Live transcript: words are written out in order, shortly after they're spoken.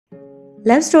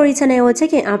Love Story Channel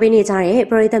ကိုချစ်ခင်အားပေးနေကြ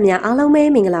တဲ့ပရိသတ်များအားလုံးပဲ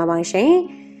မင်္ဂလာပါရှင်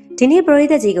။ဒီနေ့ပရိ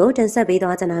သတ်ကြီးကိုတင်ဆက်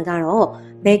ပေးသွားချင်တာကတော့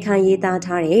ဘေခံရေးသား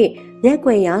ထားတဲ့မျက်ကွ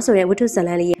ယ်ရာဆိုတဲ့ဝတ္ထုဇာတ်လ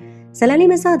မ်းလေး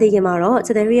မစသေးခင်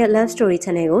မှာတော့ချစ်တဲ့ရဲ့ Love Story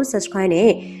Channel ကို Subscribe နဲ့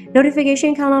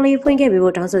Notification ခေါင်းလောင်းလေးဖွင့်ခဲ့ပေး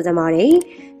ဖို့တောင်းဆိုချင်ပါတယ်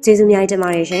။ကျေးဇူးများတင်ပါ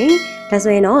တယ်ရှင်။ဒါ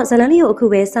ဆိုရင်တော့ဇာတ်လမ်းလေးကို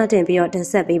အခုပဲစတင်ပြီးတော့တင်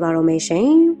ဆက်ပေးပါတော့မယ်ရှင်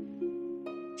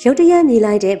။ရုတ်တရက်မြည်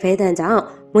လိုက်တဲ့ဘဲတန်ကြောင့်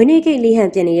မွေးနေ့ကိတ်လေး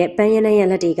ဟန်ပြင်နေတဲ့ပန်းရနန်းရဲ့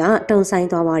လက်တွေကတုံ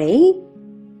ဆိုင်သွားပါတယ်။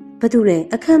ဘာတူလဲ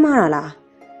အခန်းမရလား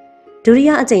ဒုတိ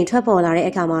ယအကြိမ်ထွက်ပေါ်လာတဲ့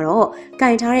အခါမှာတော့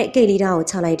ကင်ထားတဲ့ကိတ်လီတာကို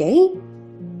ချလိုက်တယ်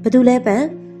ဘာတူလဲပန်း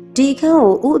ဒီအခန်းကို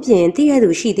ဦးအပြင်သိရသူ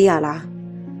ရှိသေးရလား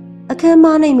အခန်းမ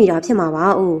နိုင်မိတာဖြစ်မှာပါ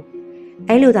ဦး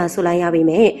အဲ့လိုသာဆိုလိုက်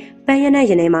ရပေမဲ့ပန်းရနဲ့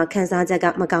ရင်ထဲမှာခန်းစားချက်က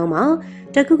မကော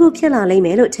င်းပါတခုခုဖြစ်လာလိမ့်မ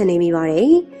ယ်လို့ထင်နေမိပါတယ်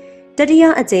တတိယ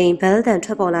အကြိမ်ဘဲလ်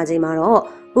တန်ထွက်ပေါ်လာချိန်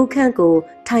မှာတော့ဦးခန့်ကို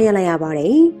ထားရလိုက်ရပါ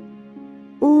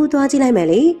တယ်ဦးသွားကြည့်လိုက်မယ်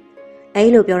လေ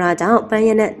အဲ့လိုပြောတာကြောင့်ပ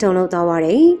န်းရနဲ့တုံလို့သွားပါ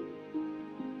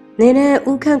တယ်နင်းနဲ့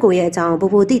ဦးခန့်ကိုရဲ့အကြောင်း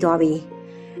ပိုသိသွားပြီ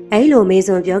အဲ့လို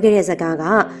မေးစွန်ပြောခဲ့တဲ့စကားက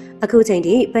အခုချိန်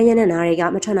ထိပန်းရနဲ့နားတွေ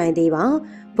ကမထွက်နိုင်သေးပါ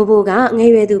ပိုက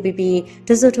ငယ်ရွယ်သူပြီးတ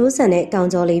စွတ်ထိုးဆန်တဲ့ကောင်း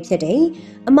ကြောလေးဖြစ်တယ်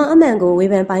အမှန်ကိုဝေ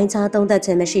ဖန်ပိုင်းခြားသုံးသပ်ခြ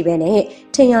င်းမရှိဘဲနဲ့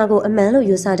ထင်ရကိုအမှန်လို့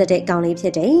ယူဆတတ်တဲ့ကောင်းလေးဖြ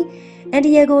စ်တယ်အန်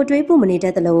တီရဲ့ကိုတွေးဖို့မနေတ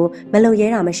တ်သလိုမလုံရဲ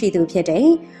တာမရှိသူဖြစ်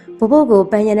တယ်ပို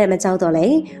ကိုပန်းရနဲ့မကြောက်တော့လေ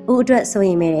ဦး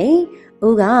အတွက်စိုးရိမ်မိတယ်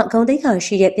ဦးကဂုံတိတ်ခါ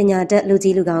ရှိတဲ့ပညာတတ်လူ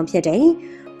ကြီးလူကောင်းဖြစ်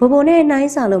တယ်ဘို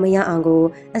နဲ့နှိုင်းစာလို့မရအောင်ကို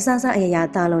အစ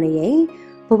အရာရာတာလုံးနေရင်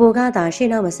ဘိုကသာရှေ့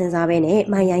နောက်မစင်စားပဲ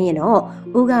နဲ့မိုင်ရိုင်း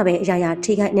ရင်တော့ဦးကပဲ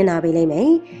အရာရာထိခိုက်နေတာပေးလိမ့်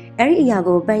မယ်အဲ့ဒီ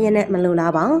အရာကိုပန်းရနဲ့မလို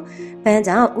လားပါပ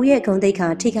န်းကြောင့်ဦးရဲ့ဂုံတိတ်ခါ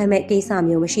ထိခိုက်မဲ့ကိစ္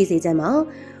စမျိုးမရှိစေချင်ပါ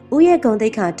ဦးရဲ့ဂုံတိ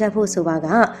တ်ခါတက်ဖို့ဆိုပါ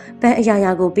ကပန်းအရာ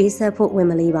ရာကိုပေးဆက်ဖို့ဝင်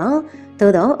မလေးပါ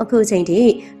သို့တော့အခုချိန်ထိ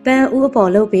ပန်းဦး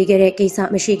အပေါ်လုပ်ပေးခဲ့တဲ့ကိစ္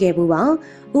စမရှိခဲ့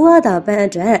ဘူးပါဦးကသာပန်း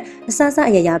အတွက်အ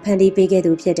စအရာရာဖန်တီးပေးခဲ့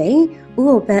သူဖြစ်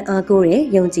တယ်ဦးကိုပန်းအားကိုးတယ်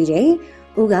ယုံကြည်တယ်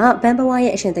ဦးကပန်းပဝါ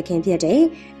ရဲ့အရှင်သခင်ဖြစ်တယ်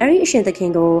။အဲ့ဒီအရှင်သခ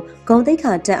င်ကိုဂုံတိတ်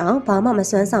ခါတက်အောင်ဘာမှ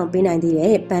မစွမ်းဆောင်ပေးနိုင်သေး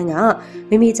တဲ့ပန်းက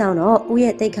မိမိကြော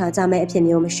င့်တော့ဦးရဲ့တိတ်ခါကြမဲ့အဖြစ်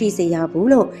မျိုးမရှိစေရ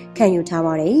ဘူးလို့ခံယူထားပါ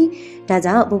တယ်။ဒါ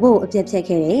ကြောင့်ဘိုးဘို့အပြစ်ဖြတ်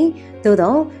ခဲ့တယ်။သို့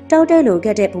တော့တောက်တဲ့လိုက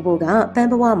က်တဲ့ဘိုးဘို့ကပန်း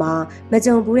ပဝါမှာ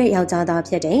မကြုံဘူးတဲ့ယောက်ျားသားဖြ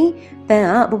စ်တယ်။ပန်း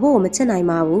ကဘိုးဘို့ကိုမချစ်နိုင်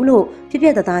ပါ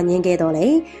ဘူးလို့ပြက်သားညင်းခဲ့တော့လေ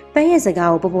။ပန်းရဲ့စ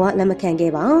ကားကိုဘိုးဘို့ကလက်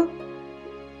မခံခဲ့ပါ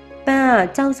။ပန်း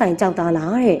ကကြောက်ဆိုင်ကြောက်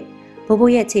သားလား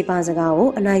တဲ့ဘိုးဘိုးရဲ့ခြေပါစကားကို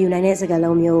အနာယူနိုင်တဲ့စ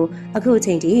ကားလုံးမျိုး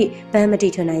အခုချိန်ထိပန်း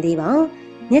မတိထွင်နိုင်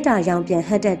သေးပါမြစ်တာရောင်ပြန်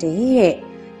ဟတ်တတ်တယ်တဲ့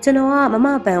ကျွန်တော်ကမမ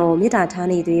ပန်းကိုမြစ်တာထား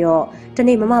နေ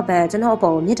သေးတော့ဒီနေ့မမပန်းကျွန်တော်အ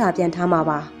ပေါ်ကိုမြစ်တာပြန်ထား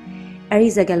မှာပါအဲ့ဒီ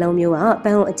စကားလုံးမျိုးက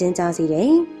ပန်းကိုအကျဉ်းချစေတ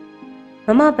ယ်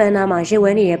မမပန်းသားမှာ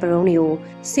ရစ်ဝဲနေတဲ့ပရုံးတွေ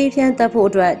ကိုဆေးဖြန်းတက်ဖို့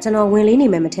အတွက်ကျွန်တော်ဝင်လေးနေ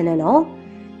မယ်မထင်နဲ့နော်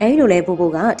အဲ့လိုလဲဘိုး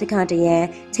ဘိုးကတခါ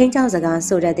တရံချင်းချောက်စကား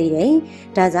ဆိုတတ်သေးတယ်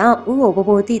ဒါကြောင့်ဦးကိုဘိုး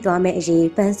ဘိုးတိသွားမဲ့အ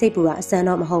ရေးပန်းစိတ်ပူတာအစမ်း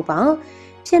တော့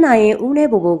မဟုတ်ပါဖြစ်နိုင်ရင်ဦးနဲ့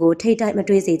ဘိုဘိုကိုထိတ်တိုက်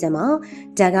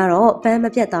မတွေးစေချင်ပါဒါကတော့ပန်း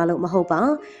မပြတ်သားလို့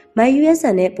မဟုတ်ပါမိုင်ရွေး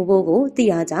ဆန်တဲ့ဘိုဘို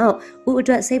ကိုသိတာကြောင့်ဦး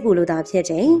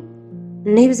အတွက်စိတ်ပူလို့သာဖြစ်တယ်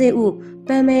နေပါစေဦး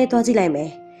ပန်းမဲသွားကြည့်လိုက်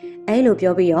မယ်အဲလို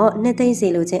ပြောပြီးတော့နှစ်သိ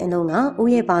မ့်စီလိုချင်းအလုံး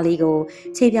ကဦးရဲ့ပါလီ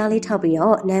ကိုခြေပြားလေးထောက်ပြီး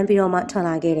တော့နမ်းပြီးတော့မှထွက်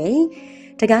လာခဲ့တယ်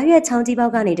တကားရွက်ချောင်းကြီးပေါ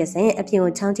က်ကနေတဆင်အပြင်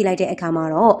ကိုချောင်းကြည့်လိုက်တဲ့အခါ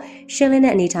မှာတော့ရှင်းလင်း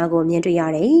တဲ့အနေအထား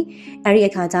ကိုမြင်တွေ့ရ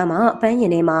တယ်အဲဒီအခါကျမှပန်း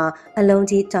ရင်ထဲမှာ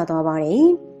အလုံးကြီးကျသွားပါတယ်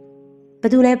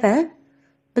ဘသူလဲပ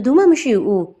န်းဘယ်သူမှမရှိ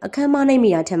ဘူးအခန်းမနိုင်မိ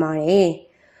တာထင်ပါတယ်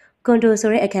ကွန်ဒိုဆို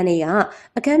တဲ့အခန်းလေးက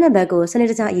အခန်းနံပါတ်ကိုစနစ်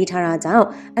တကျရေးထားတာကြောင့်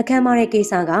အခန်းမ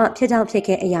တဲ့ကိစ္စ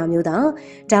ကဖြစ်ကြောင်ဖြစ်ခဲ့အရာမျိုးသာ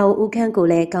ဒါကိုဦးခန့်ကို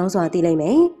လည်းကောင်းစွာသိလိုက်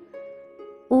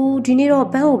မယ်ဦးဒီနေ့တော့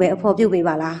ပန်းကိုပဲအဖော်ပြုတ်ပေး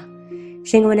ပါ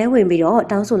လားရှင်ခွန်ထဲဝင်ပြီးတော့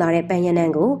တောင်းဆိုလာတဲ့ပန်းရန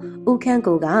န်းကိုဦးခန့်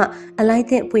ကိုကအလိုက်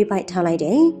သင့်ပွေးပိုက်ထားလိုက်တ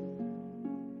ယ်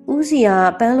ဦးစီ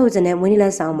ကပန်းလိုချင်တဲ့မွေးနေ့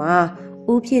လက်ဆောင်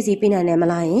မှာဦးဖြည့်စီပေးနိုင်တယ်မ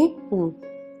လားယင်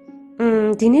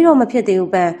ဦးဒီနေ့တော့မဖြစ်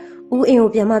သေးဘူးပန်းဦးအိမ်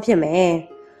ကိုပြန်မဖြစ်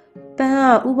မယ်ပ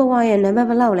န်းကဦးဘဝ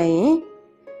ရဲ့နံပါတ်ဘယ်လောက်လဲယင်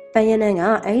ပန်းရနန်းက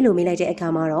အဲ့လိုမေးလိုက်တဲ့အခါ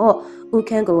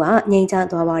မှာတော့ဦးခန့်ကိုကငြိမ်ချ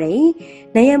သွားပါ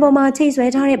တယ်နေရန်ပေါ်မှာချိတ်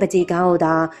ဆွဲထားတဲ့ပကြီးကားကို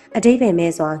သာ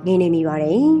အတိတ်ပဲမဲစွာငင်းနေမိပါ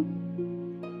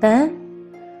တယ်ပ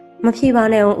န်းမ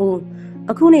ဖြေပါနဲ့ဦး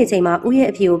အခုနေချိန်မှာဦးရဲ့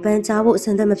အဖြေကိုပန်းချဖို့အ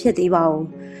ဆင်သင့်မဖြစ်သေးပါဘူး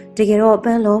တကယ်တော့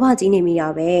ပန်းလောဘကြီးနေမိတာ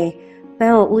ပဲ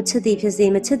ပန်းကိုဦးချစ်သည်ဖြစ်စေ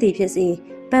မချစ်သည်ဖြစ်စေ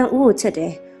ပန်းဦးကိုချစ်တ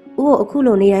ယ်ဦးကိုအခု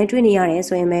လိုနေတိုင်းတွေ့နေရ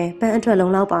တယ်ဆိုရင်ပဲပန်းအထွက်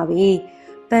လုံလောက်ပါ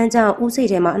ပြီပန်းကြောင့်ဦးစိတ်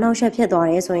ထဲမှာအနှောက်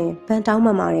အယှက်ဖြစ်သွားတယ်ဆိုရင်ပန်းတောင်း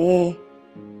မှမှာတယ်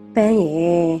ပန်း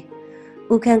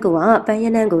ရဲ့ဦးခန့်ကပန်း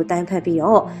ရနန်းကိုတိုင်ဖက်ပြီး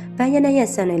တော့ပန်းရနန်းရဲ့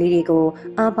ဆန်နယ်လေးတွေ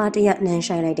ကိုအာပါတရန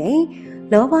န်းဆိုင်လိုက်တယ်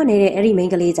လောဘနေတဲ့အဲ့ဒီမိ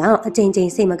န်းကလေးကြောင့်အကြိမ်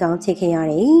ကြိမ်စိတ်မကောင်းဖြစ်ခဲ့ရ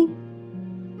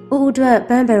တယ်ဦးအတွက်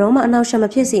ပန်းဘယ်တော့မှအနှောက်အယှက်မ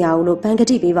ဖြစ်စေရဘူးလို့ပန်း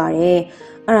ကတိပေးပါ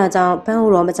တယ်အဲ့ဒါကြောင့်ပန်းကို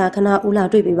တော့မကြာခဏဦးလာ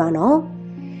တွေ့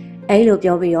ပေးပါနော်အဲ့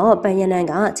လိုပြောပြီးတော့ပန်းရနန်း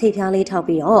ကခြေဖြားလေးထောက်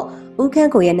ပြီးတော့ဦးခန့်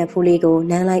ကိုရဲ့နဖူးလေးကို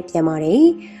နမ်းလိုက်ပြန်ပါတယ်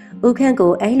ဦးခန့်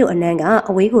ကိုအဲ့လိုအနန်း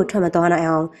ကအဝေးကိုထွက်မသွားနိုင်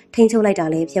အောင်ထိန်းချုပ်လိုက်တာ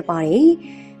လည်းဖြစ်ပါတယ်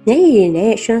မျက်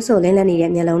ရည်နဲ့ရွှန်းဆိုလင်းလက်နေ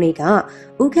တဲ့မျက်လုံးတွေ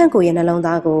ကဦးခန့်ကို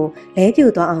ရဲ့နှလုံးသားကိုလဲပြူ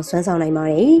သွားအောင်ဆွမ်းဆောင်နိုင်ပါ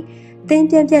တယ်။တင်း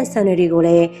ပြန့်ပြန့်ဆန်တွေကိုလ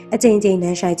ည်းအကြိမ်ကြိမ်နှ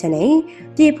မ်းရှိုက်ခြင်း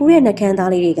နဲ့ပြေဖူးတဲ့နှကန်း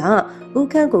သားလေးတွေကဦး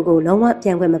ခန့်ကိုလုံးဝပြ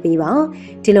န်ခွင့်မပေးပါ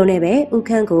။ဒီလိုနဲ့ပဲဦး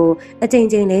ခန့်ကိုအ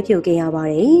ကြိမ်ကြိမ်လဲပြူခဲ့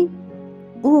ရပါတယ်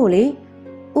။ဦး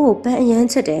ကိုလေဦးပန်းအ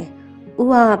ရန်ချစ်တယ်။ဦး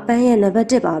ကပန်းရဲ့နံပါတ်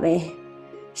1ပါပဲ။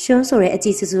ရွှန်းဆိုတဲ့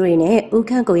အကြည့်စူးစူးတွေနဲ့ဦး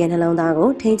ခန့်ကိုရဲ့နှလုံးသားကို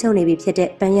ထိန်းချုပ်နေပြီဖြစ်တဲ့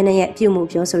ပန်းရနဲ့ရဲ့ပြု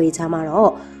မှုပြောဆိုရေးချမှာ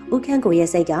တော့ဦးခန့်ကိုရဲ့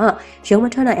စိတ်ကရုံ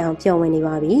မထွက်နိုင်အောင်ပျော်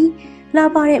ဝင်နေပါပြီ။လှ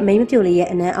ပတဲ့မိန်းမပြိုလေးရဲ့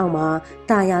အနမ်းအောက်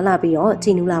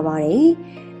မှာတာယာလှပြီးတော့ကြည်နူးလာပါတယ်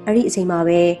။အဲ့ဒီအချိန်မှာ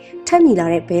ပဲ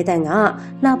ထပ်မိလာတဲ့ဘဲတန်က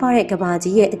လှပတဲ့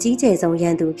ကဘာကြီးရဲ့အကြီးကျယ်ဆုံးရ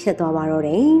န်သူဖြစ်သွားပါတော့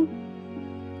တယ်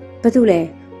။ဘာလို့လဲ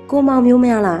ကိုမောင်မျိုးမ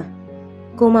ရလား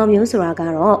။ကိုမောင်မျိုးဆိုတာ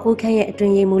ကတော့ဦးခန့်ရဲ့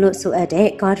အတွင်ရေးမှုလို့ဆိုအပ်တဲ့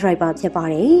car driver ဖြစ်ပါ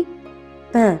တယ်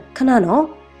။ပန်းခဏနော်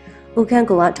။ဦးခန့်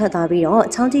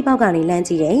ကထွက်သွားပြီးတော့ချောင်းကြီးပေါက်ကနေလမ်း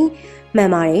ကြည့်တယ်။မှန်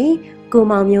ပါတယ်။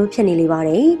ကိုမောင်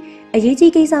မျိုးဖြစ်နေလေပါတယ်။အရေး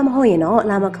ကြီးကိစ္စမဟုတ်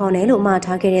ရင်တော့လာမခေါ်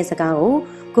နဲ့လို့မှားထားခဲ့တဲ့စကား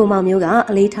ကိုကိုမောင်မျိုးကအ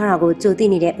လေးထားတာ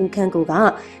ကိုကြိုသိနေတဲ့ဦးခန့်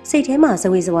ကစိတ်ထဲမှာ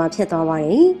ဇဝေဇဝါဖြစ်သွားပါ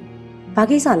တယ်။ဘာ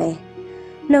ကိစ္စလဲ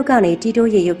။နှုတ်ကနေ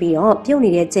တီးတိုးရေရွတ်ပြီးတော့ပြုတ်နေ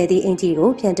တဲ့ကျဲသီးအင်ကြီး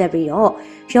ကိုပြန်တက်ပြီးတော့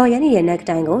ရော်ရမ်းနေတဲ့နက်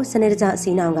တိုင်ကိုစနစ်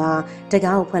တကျစီးနှောင်ကတ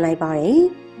ကားကိုဖွင့်လိုက်ပါတယ်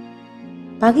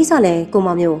။ဘာကိစ္စလဲကို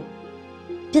မောင်မျိုး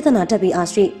ပြဿနာတက်ပြီးအာ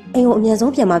ရှိအိမ်ကို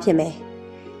အမြန်ဆုံးပြန်မဖြစ်မယ်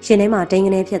။ရှင်ထဲမှာဒိန်က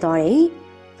နေဖြစ်သွားတယ်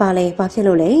။ဘာလဲဘာဖြစ်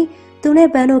လို့လဲ။သူ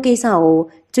နဲ့ပန်းတို့ကိစ္စ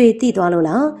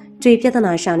ကိုကြွေတိသွားလို့လားကြွေပြ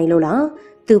ဿနာရှာနေလို့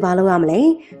လားသူဘာလုပ်ရ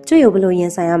မလဲကြွေကိုဘလို့ရ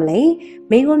င်ဆိုင်ရ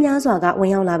မလဲမိန်းကများစွာကဝင်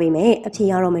ရောက်လာပြီမဲ့အ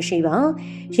ဖြေရတော့မရှိပါ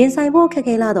ရင်ဆိုင်ဖို့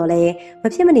ခက်ခဲလာတော့လဲမ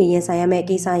ဖြစ်မနေရင်ဆိုင်ရမယ့်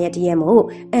ကိစ္စရဲ့တည်း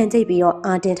ရဲ့မို့အန်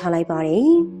ကျိတ်ပြီးတော့အာတင်ထားလိုက်ပါ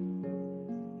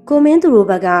တယ်ကိုမင်းသူတို့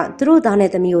ဘက်ကသူတို့သားနဲ့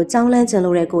သမီးကိုကြောင်းလန့်ကျင်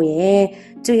လို့တဲ့ကို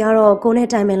ရဲ့ကြွေရတော့ကိုနဲ့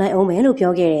တိုင်ပင်လိုက်အောင်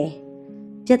မယ်လို့ပြောခဲ့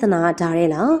တယ်ပြဿနာဒါရဲ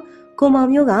လားကို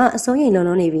မောင်မျိုးကအစိုး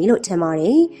ရင်လုံးလုံးနေပြီလို့ထင်ပါတ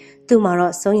ယ်သူမှတော့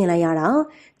စိုးရင်လိုက်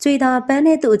ရတာကျွေတာပ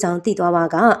န်းနဲ့သူ့အကြော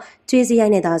င်းသိသွားပါကကျွေးစ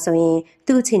ရိုက်နေတာဆို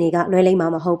ရင်သူ့အချင်းတွေကလွဲလိမ့်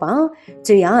မှာမဟုတ်ပါ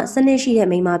ကျွေကစနစ်ရှိ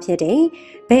တဲ့မိန်းမဖြစ်တယ်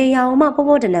ဘယ်အရာမှပေါ့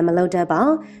ပေါ့တန်တန်မလုပ်တတ်ပါ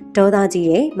ဒေါသကြီး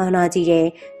တယ်မာနကြီး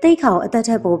တယ်တိတ်ခါကိုအသက်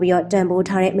ထက်ပိုးပြီးတော့တန်ဖိုး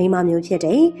ထားတဲ့မိန်းမမျိုးဖြစ်တ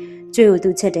ယ်ကျွေ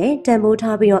ကိုသူချစ်တယ်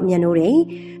တန်ဖိုးထားပြီးတော့မြန်လို့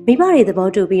တယ်မိဘတွေသ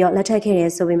ဘောတူပြီးတော့လက်ထပ်ခဲ့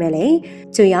တယ်ဆိုပေ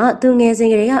မဲ့လေကျွေကသူငယ်စဉ်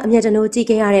ကတည်းကအမျက်တနိုးကြ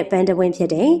ည့်ခဲ့ရတဲ့ပန်းတဝ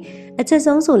င်းဖြစ်တယ်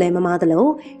အချစ်ဆုံးဆိုလဲမမသလို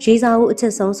ရေးစားဦး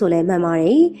အချစ်ဆုံးဆိုလဲမှန်ပါ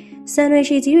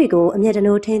တယ်စံရွှေရှိကြီးတွေကိုအမျက်တ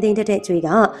နိုးထိန်းသိမ်းတတ်တဲ့ကျွေ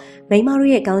ကမိန်း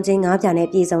မတို့ရဲ့ကောင်းခြင်း၅ပြား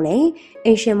နဲ့ပြည့်စုံတယ်။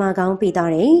အိမ်ရှင်မကော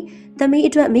င်းပြီးသားတယ်။သမီး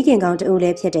အတွက်မိခင်ကောင်းတူ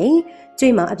လည်းဖြစ်တယ်။ကျွေ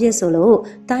မှာအပြစ်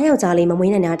ဆိုလို့တားယောက်ျားလေးမ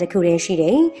မွေးနိုင်တာတခုတည်းရှိတ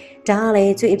ယ်။ဒါကလ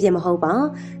ည်းကျွေအပြစ်မဟုတ်ပါ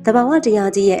။တဘာဝ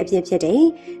တရားကြီးရဲ့အပြစ်ဖြစ်တယ်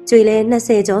။ကျွေလည်း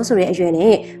20ကျော်ဆိုတဲ့အရွယ်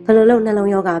နဲ့ဘယ်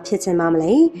လိုလုပ်နှလုံးရောဂါဖြစ်ချင်မှ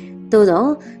မလဲ။သို့တော့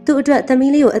သူ့အတွက်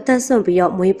သမီးလေးကိုအသက်ဆွ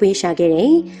န့်ပြီးတော့မွေးပွေးရှာခဲ့တ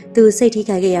ယ်။သူစိတ်ထိ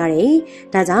ခိုက်ခဲ့ရတယ်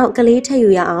။ဒါကြောင့်ကလေးထက်ယူ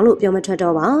ရအောင်လို့ပြော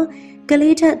မထွက်တော့ပါ။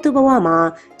ကလေးထက်သူ့ဘဝ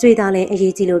မှာကျွေသားလည်း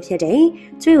အရေးကြီးလို့ဖြစ်တယ်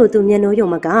။ကျွေကိုသူမျက်နှာ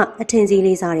ရုံမကအ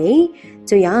ထင်ကြီးလေးစားတယ်။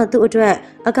ကျွေကသူ့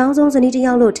အတွက်အကောင်းဆုံးဇနီး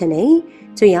တစ်ယောက်လို့ထင်တယ်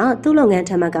။ကျွေကသူ့လုပ်ငန်း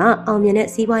ထမ်းကအောင်မြင်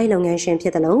တဲ့စီးပွားရေးလုပ်င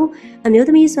န်းရှင်ဖြစ်တယ်လို့အမျိုး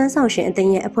သမီးစွမ်းဆောင်ရှင်အသ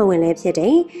င်းရဲ့အဖွဲ့ဝင်လည်းဖြစ်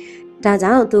တယ်။ဒါ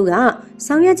ကြောင့်သူက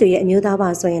ဆောင်းရွက်ကျွေရဲ့အမျိုးသားပါ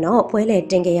ဆိုရင်တော့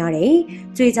ပွဲလေတင်ခဲ့ရတယ်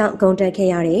။ကျွေကြောင့်ဂုဏ်တက်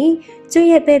ခဲ့ရတယ်။ကျွေ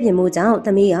ရဲ့ပဲ့ပြင်မှုကြောင့်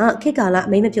သမီးကခေတ်ကာလ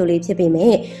မိမ့်မပြို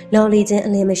လေးဖြစ်ပေမဲ့လော်လီချင်းအ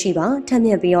လင်းမရှိပါ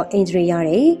ထပ်မြက်ပြီးတော့အင်ဂျရီရတ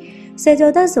ယ်။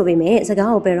ဆယ်ကျော်သက်ဆိုပေမဲ့စ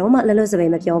ကားကိုဘယ်တော့မှလွတ်လွတ်စ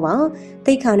ပယ်မပြောပါ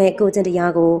တိတ်ခါနဲ့ကိုကျင်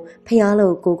တရား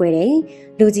ကိုဖျားလို့ကိုကွယ်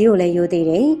တယ်လူကြီးကိုလည်းယိုသေး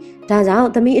တယ်ဒါကြောင့်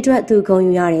သမီး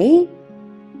အတွက်သူဂုဏ်ယူရ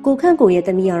တယ်ကိုခန့်ကိုရဲ့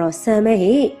သမီးကတော့ဆန်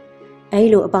မဲ့ဟဲ့အဲဒီ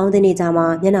လိုအပေါင်းအသင်းတွေကြား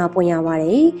မှာမျက်နှာပွင့်ရပါ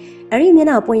တယ်အဲ့ဒီမျက်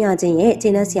နှာပွင့်ရခြင်း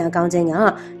ရဲ့ကျင်းသက်စရာကောင်းခြင်းက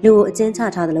လူကိုအကျ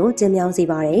ဉ်းချထားသလိုကျင်းမြောင်းစေ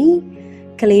ပါ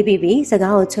တယ်ကလေးပြီးပြီးစ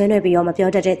ကားကိုချွဲနှဲပြီးတော့မပြော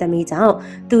တတ်တဲ့သမီးကြော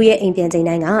င့်သူ့ရဲ့အိမ်ပြန်ချိန်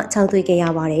တိုင်းကခြောက်သွေးခဲ့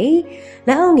ရပါတယ်။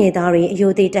လက်အောင်ငယ်သားတွေအ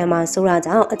ယိုသေး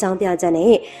တန်မှဆိုးတာကြောင့်အကြောင်းပြချက်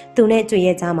နဲ့သူနဲ့ကျွေ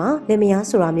ရဲ့ကြားမှာလင်မ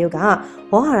ယားဆိုတာမျိုးက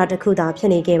ဝေါဟာရ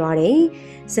တစ်ခုသာဖြစ်နေခဲ့ပါတယ်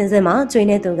။စင်စစ်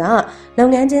မှာကျွေနဲ့သူ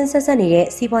ကလုပ်ငန်းချင်းဆက်ဆက်နေ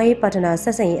တဲ့စီးပွားရေးပါတနာ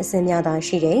ဆက်ဆံရေးအဆ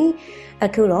င့်များသာရှိတယ်။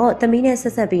အခုတော့သမီးနဲ့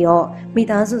ဆက်ဆက်ပြီးတော့မိ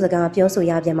သားစုစကားပြောဆို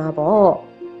ရပြန်မှာပေါ့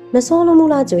။မစိုးလို့မ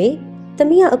လားကျွေသ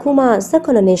မီးကအခုမှ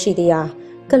18နှစ်ရှိသေးတာ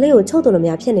ကလေးကိုချုပ်တော်လို့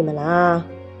များဖြစ်နေမလား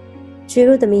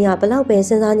ကျွေးတို့သမီးကဘလောက်ပဲ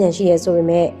စဉ်းစားဉာဏ်ရှိရဲ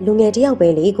ဆိုပေမဲ့လူငယ်တ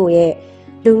ယောက်ပဲလေကို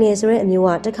ရဲ့လူငယ်ဆိုတဲ့အမျိုး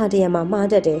ကတစ်ခါတည်းမှမှား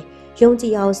တတ်တယ်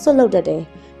ယုံကြည်အောင်စွတ်လုပ်တတ်တယ်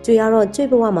ကျွေးရတော့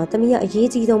ကျွေးဘဝမှာသမီးကအ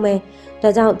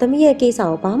ရေးကြီးဆုံးပဲဒါကြောင့်သမီးရဲ့ကိစ္စ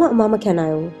ကိုဘာမှအမမခံ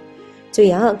နိုင်ဘူး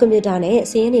ကျွေးကကွန်ပျူတာနဲ့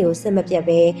စီးရင်တွေကိုစစ်မပြတ်ပဲ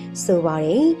ဆိုပါတ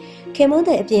ယ်ခင်မုန်း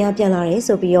တဲ့အပြင်အပြန်လာတယ်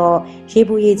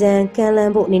ဆိုပြီးတော့ရေပူရေချမ်းကမ်း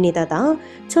လန်းဖို့နေနေတာ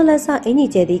ချွတ်လက်ဆအင်ကြီး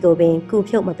ကျဲသီးကိုပင်ကူ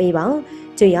ဖြုတ်မ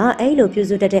ပေးပါကျွေကအဲ့လို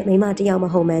ပြုစုတတ်တဲ့မိမတယောက်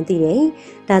မဟုတ်မှန်းသိတယ်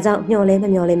။ဒါကြောင့်မျှော်လဲမ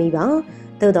မျှော်လဲမိပါ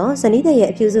။သို့တော့ဇနီးတဲ့ရဲ့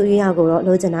အပြုစုရရ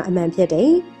ကိုတော့လိုချင်တာအမှန်ဖြစ်တယ်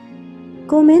။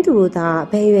ကိုမင်းသူတို့က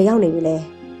ဘယ်ရွယ်ရောက်နေပြီလဲ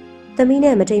။သမီး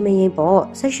နဲ့မထိန်မရင်ပေါ့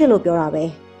18လို့ပြောတာပဲ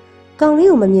။ကောင်လေး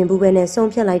ကိုမမြင်ဘူးပဲနဲ့ဆုံး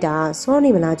ဖြတ်လိုက်တာစော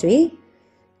နေမလားကျွေ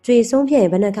ကျွေဆုံးဖြတ်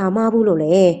ရင်ဘယ်နှခါမှား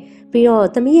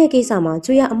ဘူးလို့လဲပြီးတော့သမီးရဲ့ကိစ္စမှာ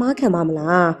ကျွေကအမားခံပါမ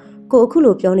လားကို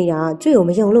အခုလိုပြောနေတာကျွေ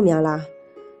ကိုမယုံလို့များလား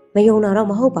မယုံတာတော့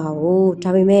မဟုတ်ပါဘူး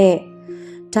ဒါ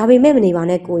ပေမဲ့မနေပါ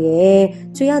နဲ့ကို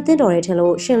ရဲ့ကျွေကတင့်တော်တယ်ထင်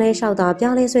လို့ရှင်လဲ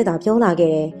လျှောက်တာပြားလဲဆွဲတာပြောလာ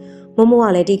ခဲ့တယ်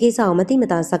မမိုးကလည်းဒီကိစ္စကိုမတိမ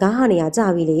တာစကားဟာနေ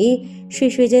ရကြပြီလေ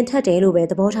ရွှေချင်းထက်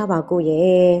တယ်လို့ပဲသဘောထားပါ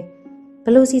ကိုရဲ့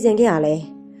ဘလို့စီစဉ်ခဲ့ရလဲ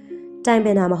တိုင်ပ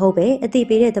င်တာမဟုတ်ပဲအတိ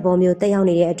ပေးတဲ့သဘောမျိုးတက်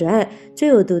ရောက်နေတဲ့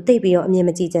အတွက်ကျွေကိုသူတိတ်ပြီးတော့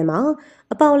အမြင်မကြ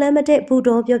ည့်ချင်ပါအပေါင်လမ်းမတက်ဘူး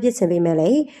တော်ပြောပြစ်ချင်ပေ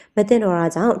မဲ့လေမ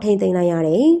တင်တော်တာကြောင့်ထိမ့်သိမ့်လိုက်ရ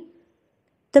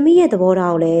တယ်သမီးရဲ့သဘော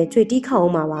ထားကိုလည်းကျွေတီးခေါ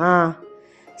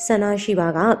အောင်ပါပါဆန္ဒရှိပါ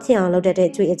ကဖြစ်အောင်လုပ်တတ်တဲ့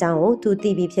ကျွေအကြောင်း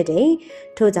ကိုသူသိပြီးဖြစ်တယ်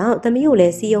ထို့ကြောင့်သမီးကို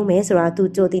လည်းစီယုံမယ်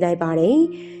ဆိုတာသူကြိုသိလိုက်ပါ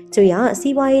တယ်ကျွေက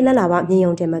စီးပွားရေး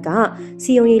လက်လာပါမြင်ယုံတယ်မ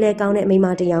ကစီယုံရေးလဲကောင်းတဲ့မိန်းမ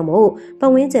တစ်ယောက်မို့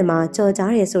ပတ်ဝန်းကျင်မှာ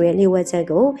ကြော်ကြားတယ်ဆိုတဲ့လျှို့ဝှက်ချက်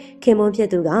ကိုခင်မွ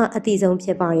န်းဖြစ်သူက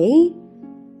အတိဆုံးဖြစ်ပါတယ်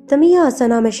သမီးကဆန္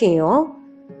ဒမရှိရော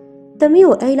သမီး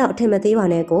ကိုအဲ့လောက်အထင်မ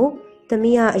သေးပါနဲ့ကိုသ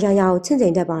မီးကအရာရာကိုချင့်ချိ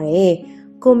န်တတ်ပါတယ်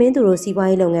ကိုမင်းသူတို့စီးပွား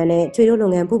ရေးလုပ်ငန်းနဲ့ကျွေတို့လု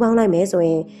ပ်ငန်းပူးပေါင်းလိုက်မယ်ဆို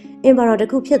ရင်အင်ပါယာ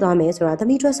တစ်ခုဖြစ်သွားမယ်ဆိုတာသ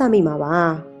မီးတွက်ဆမိ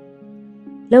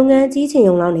မှာပါလုပ်င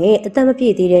န်းကြီးချင်ုံလောက်နဲ့အသက်မပြ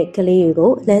ည့်သေးတဲ့ကလေးတွေ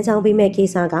ကိုလမ်းကြောင်းပေးမဲ့ကိစ္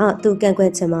စကသူကန့်ကွ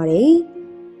က်ချင်ပါ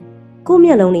တယ်ကိုမျ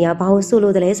က်လုံးတွေကဘာလို့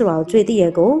ဆိုလိုတယ်လဲဆိုတာ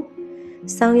ကိုကြွေသိရဲ့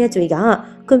ကိုစောင်းရက်ကြွေ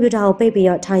ကကွန်ပျူတာ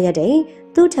ကိုပိတ်ပြီးတော့ထားရက်တယ်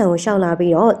သူ့ထံကိုရှောက်လာ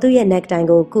ပြီးတော့သူ့ရဲ့ neck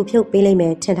တိုင်ကိုကူဖြုတ်ပေးလိုက်မ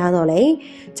ယ်ထင်ထားတော့လေ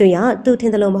ကြွေကသူ့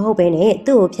ထင်တယ်လို့မဟုတ်ဘဲနဲ့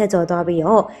သူ့ကိုဖျက်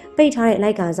ကျော်သွားပြီးတော့ပိတ်ထား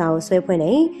တဲ့လိုက်ကားစာကိုဆွဲဖွင့်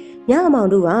နေညအ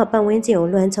မောင်တို့ကပတ်ဝန်းကျင်ကို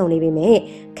လွှမ်းခြုံနေပြီမဲ့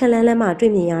ခက်လန်းလ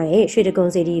န်းမှတွေ့မြင်ရတဲ့ရွှေတ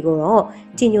ကုံစီတီကိုတော့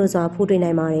ကြည်ညိုစွာ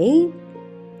ဖူးတွေ့နိုင်ပါ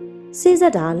တယ်စေး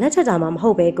ဆက်တာလက်ထက်တာမှမဟု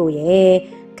တ်ပဲကိုရဲ့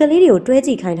ကလေးတွေကို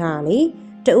တွဲကြည့်ခိုင်း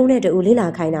ထားတာလေတဦးနဲ့တဦး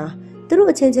လေးလာခို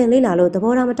င်းတာသူတို့အချင်းချင်းလေးလာလို့သ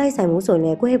ဘောထားမတိုက်ဆိုင်ဘူးဆိုရင်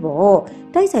လည်း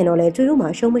ကွဲပေါ့တိုက်ဆိုင်တော့လဲကျွေးတို့မှ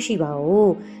ရှုံးမ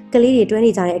ရှိပါဘူးကလေးတွေတွဲ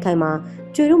နေကြတဲ့အခိုင်မှာ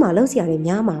ကျွေးတို့မှလှုပ်ရှား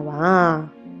တွေများမှာပါ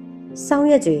စောင်း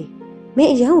ရက်ကျွေးမင်း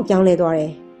အရန်ကိုပြောင်းလဲသွား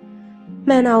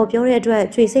တယ်မှန်တာကိုပြောတဲ့အတွက်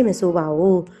ကျွေးစိတ်မဆိုးပါ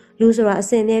ဘူးလူဆိုတာ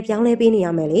အစင်နဲ့ပြောင်းလဲပေးနေရ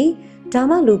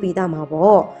မယ်လေဒါမှလူပြီးသား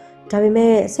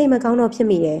မှာပေါ့ဒါပေမဲ့စိတ်မကော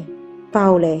င်းတော့ဖြစ်မိတယ်ဘာ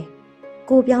လို့လဲ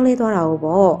ကိုပြောင်းလဲသွားတာဟုတ်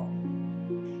ပေါ့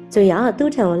ကျွေးက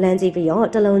သူ့ထံကိုလှမ်းကြည့်ပြီးတော့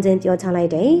တလုံးချင်းပြောချ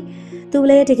လိုက်တယ်သူ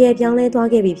လည်းတကယ်ပြော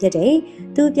င်းလဲသွားခဲ့ပြီဖြစ်တယ်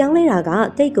။သူပြောင်းလဲတာက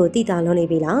တိတ်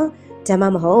ကိုတိတာလွန်နေပြီလား။ဒါမှ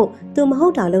မဟုတ်သူမဟု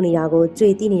တ်တာလုပ်နေတာ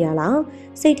ကိုကြွေသိနေရလား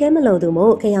။စိတ်ထဲမလုံသူ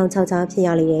မို့ခရောင်ချောက်ချားဖြစ်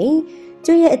ရလေတယ်။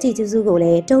ကျွေရဲ့အကြည့်ကျစုကို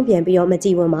လည်းတုံ့ပြန်ပြီးတော့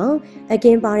မကြည့်ဝင်ပါ။အက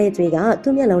င်းပါတဲ့ကျွေ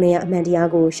ကသူ့မျက်လုံးထဲကအမှန်တရား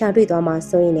ကိုရှာတွေ့သွားမှ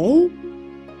ဆိုရင်လေ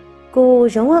။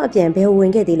ကိုရုံးဝအပြန်ဘယ်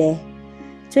ဝင်ခဲ့သေးလဲ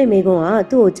။ကျွေမိကု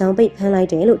န်းကသူ့ကိုချောင်းပိတ်ဖမ်းလိုက်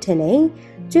တယ်လို့ထင်တယ်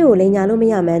။ကျွေကိုလိန်ညာလို့မ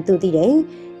ရမှန်းသူသိတယ်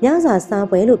။ညစာစား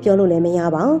ပွဲလို့ပြောလို့လည်းမ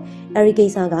ရပါဘူး။အဲဒီကိစ္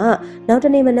စကနောက်တ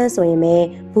နေ့မနက်ဆို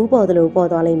ရင်ပဲဘူးပေါ်သလိုပေါ်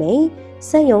သွားလိမ့်မယ်။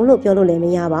ဆက်ယုံလို့ပြောလို့လည်း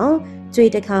မရပါဘူး။ကြွေ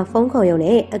တစ်ခါဖုန်းခေါ်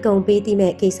ရုံနဲ့အကုန်ပေးသိ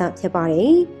မဲ့ကိစ္စဖြစ်ပါ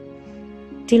တယ်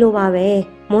။ဒီ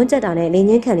လိုပါပဲမွန်းချက်တာနဲ့လ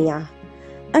င်းချင်းခံနေရ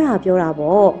။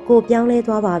အဲ့ဒါပြောတာပေါ့ကိုပြော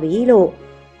င်းလဲသွားပါပြီလို့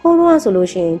ဟိုတော့ဆိုလို့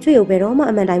ရှိရင်ကြွေကိုဘယ်တော့မှ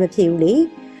အမှန်တိုင်းမဖြစ်ဘူးလေ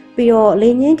။ပြီးတော့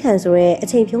လင်းချင်းခံဆိုတဲ့အ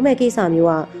ချိန်ဖြုံးမဲ့ကိစ္စ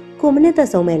မျိုးကကိုမနစ်သက်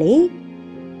ဆုံးပဲလေ။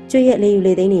ကျွေ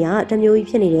ရဲ့လေယူလေသိန်းတွေကတမျိုးကြီး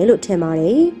ဖြစ်နေတယ်လို့ထင်ပါ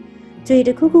တယ်။ကျွေ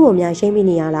တစ်ခုခုကိုများရှိမ့်မိ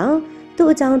နေရလား။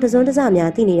သူ့အကြောင်းတစုံတ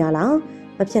စများသိနေတာလား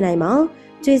။မဖြစ်နိုင်ပါ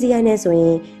။ကျွေစီရိုင်းနေဆိုရ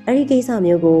င်အဲ့ဒီကိစ္စ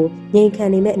မျိုးကို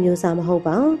ငြိမ်ခံနေမဲ့အမျိုးအစား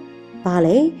မဟုတ်ပါ။ဘာလဲ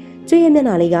။ကျွေ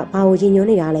ရဲ့မျက်နှာလေးကဘာကိုကြီးညွှ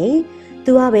န်းနေတာလဲ။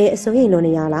သူကပဲအစိုးရိမ်လွန်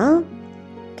နေရလား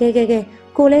။ကဲ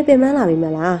ကိုလည်းပင်ပန်းလာပြီမ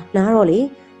လား။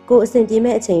နားတော့လေကိုအစဉ်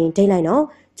ပြေမဲ့အချိန်ဒိတ်လိုက်နော်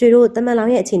။ကျွေတို့တမန်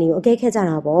လောင်ရဲ့အချိန်တွေကိုအကဲခတ်ကြ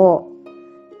တာပေါ့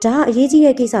။ဒါအရေးကြီး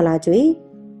တဲ့ကိစ္စလားကျွေ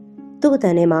။သူ့အ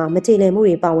တန်ထဲမှာမကြေလည်မှု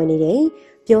တွေပါဝင်နေတယ်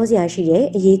။ပြောစရာရှိ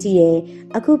တယ်အရေးကြီးတယ်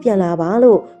။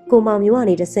အခုပြန်လာပါလို့ကိုမောင်မျိုး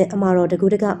ကနေတဆင့်အမာတော်တကူ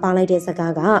တကပါလိုက်တဲ့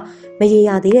စကားကမရေ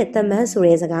ရသေးတဲ့တမန်ဆို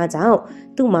တဲ့စကားကြောင့်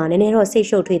သူ့မှာနည်းနည်းတော့စိတ်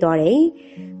ရှုပ်ထွေးသွားတယ်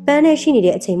။ပန်းနဲ့ရှိနေ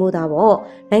တဲ့အချိန်မို့သားပေါ့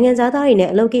နိုင်ငံသားတွေနဲ့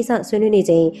အလုပ်ကိစ္စဆွေးနွေးနေ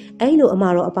ချိန်အဲ့လိုအမာ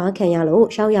တော်အပားခံ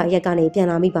ရလို့ရှောက်ရရက်ကနေပြန်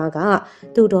လာမိပါ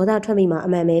ကသူ့ဒေါသထွက်မိမှာအ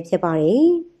မှန်ပဲဖြစ်ပါတယ်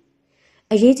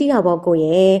။အရေးကြီးတာပေါ့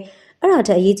ကိုရဲ့အဲ့ဒါတ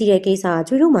ည်းအရေးကြီးတဲ့ကိစ္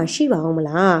စကျွေးတို့မှရှိပါအောင်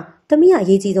မလား။သမီးကအ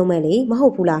ရေးကြီးဆုံးပဲလေမဟု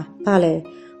တ်ဘူးလားဘာလဲ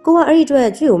ကိုကအဲ့ဒီအတွက်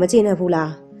ကျွေးကိုမကျေနပ်ဘူး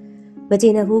လားမ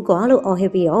ကျေနပ်ဘူးကွာလို့အော်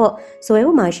ဟစ်ပြီးတော့ဇွဲ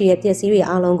ပေါ်မှာရှိတဲ့ပစ္စည်း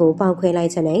တွေအားလုံးကိုပေါက်ခွဲလို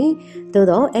က်ချင်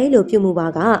တယ်သို့တော့အဲ့လိုပြု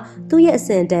မှုပါကသူ့ရဲ့အစ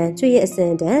င်တန်ကျွေးရဲ့အ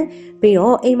စင်တန်ပြီး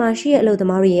တော့အိမ်မှာရှိတဲ့အလုပ်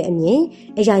သမားတွေရဲ့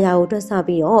အမြင်အရာရာကိုတွက်ဆ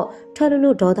ပြီးတော့ထွက်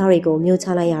လို့ဒေါသတွေကို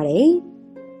မျိုးချလိုက်ရတယ်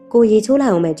ကိုရေချိုး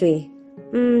လိုက်အောင်ပဲ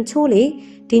ကျွေးချိုးလေ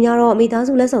ဒီညတော့မိသား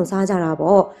စုလက်ဆောင်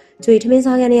စားကြတာပေါ့ကျွေးထမ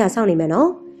င်းစားခန်းထဲကစောင့်နေမယ်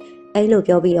နော်အဲ့လို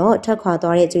ပြောပြီးတော့ထက်ခွာ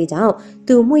သွားတဲ့ကြွေကြောင့်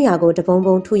သူမှုရကိုတ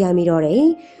ပုံပုံထူရိုက်မိတော့တယ်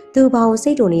။သူဘာ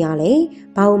ကိုစိတ်တုန်နေရလဲ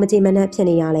။ဘာကိုမကြည်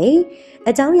မနှက်ဖြစ်နေရလဲ။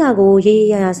အကြောင်းအရာကို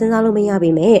ရေးရရစဉ်းစားလို့မရ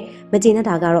ပေမဲ့မကြည်နှက်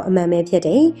တာကတော့အမှန်ပဲဖြစ်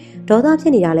တယ်။ဒေါသဖြ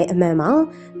စ်နေတာလည်းအမှန်ပါ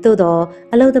။သို့တော့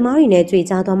အလုသမားတွေ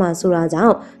နဲ့ကြွေကြားသွားမှဆိုတာကြော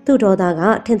င့်သူ့ဒေါသ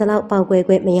ကထင်သလောက်ပေါက်ကွဲ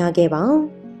ခွင့်မရခဲ့ပါဘူး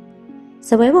။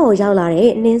 စပွဲပေါ်ကိုရောက်လာ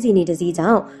တဲ့နှင်းစီနီတစ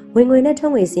ည်းကြောင့်ဝင်ငွေ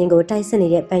နဲ့ထုံးငွေစင်းကိုတိုက်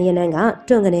ဆက်နေတဲ့ပန်းရနန်းက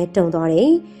တွန့်ကနေတုံသွားတယ်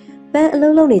။ပန်း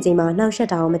အလုံးလုံးနေချိန်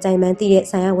မှာနှောက်ရှက်တာကိုမကြိုက်မှန်းသိ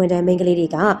တဲ့ဆိုင်ရဝန်ထမ်းမိန်းက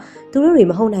လေးတွေကသူတို့တွေ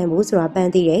မဟုတ်နိုင်ဘူးဆိုတာ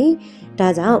ပန်းသိတယ်။ဒါ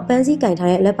ကြောင့်ပန်းစည်းကင်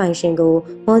ထားတဲ့လက်ပိုင်ရှင်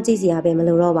ကိုမောကြည့်စရာပဲ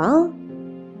မလိုတော့ပါ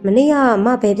။မနေ့ကမ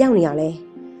ဘယ်ပြောင်းနေရလဲ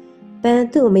။ပန်း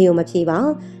သူ့အမေကိုမဖြေပါ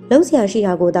။လုံးဆရာရှိ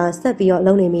တာကိုသာဆက်ပြီးတော့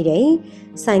လုံးနေမိတယ်။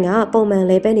ဆိုင်က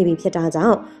ပုံမှန်လဲပဲနေပြီဖြစ်တာကြော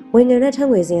င့်ဝင်ငွေနဲ့ထုံး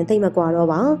ငွေစင်းတိတ်မ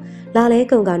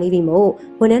ကွာတော့ပါလာလဲကုန်ကနေ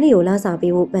ပြီမို့ဝန်ထမ်းတွေကိုလာစာ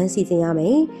ပေးဖို့ပန်းစီစဉ်ရမ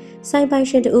ယ်ဆိုင်ပိုင်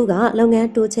ရှင်တူကလုပ်င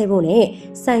န်းတိုးချဲ့ဖို့နဲ့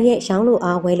ဆိုင်ရဲ့ရောင်းလို့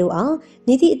အားဝယ်လို့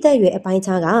အားမြည်သည့်အသက်အရွယ်အပို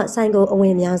င်းခြားကဆိုင်ကိုအဝ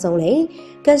င်အများဆုံးလေ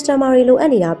customer တွေလို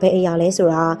အပ်နေတာဘယ်အရာလဲဆို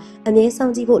တာအမြဲ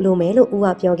စောင့်ကြည့်ဖို့လိုမယ်လို့ဦးက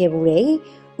ပြောခဲ့ဘူး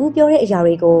တယ်ဦးပြောတဲ့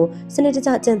အရာတွေကိုစနစ်တကျ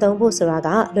ကျင့်သုံးဖို့ဆိုတာ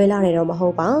ကလွယ်လာတယ်တော့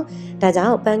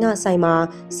မဟုတ်ပါဒါကြောင့်ပန်းကဆိုင်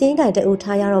မှာစီး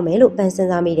ကင်တူထားရတော့မယ်လို့ပန်းစဉ်း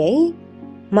စားမိတယ်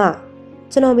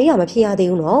မကျွန်တော်မေးတာမဖြေရ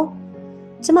သေးဘူးနော်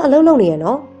ကျမအလုံးလုံးနေ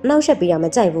ရနော်အနောက်ရှက်ပေးတာ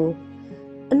မကြိုက်ဘူး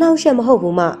အနောက်ရှက်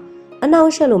မဟုတ်ဘူးမအ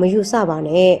နောက်ရှက်လို့မယူ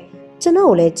ဆပါနဲ့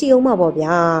ကျွန်တော်ကိုလည်းကြည်အောင်မပေါ့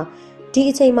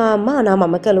ဗျာဒီအချိန်မှာ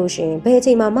မနာမကတ်လို့ရှင်ဘယ်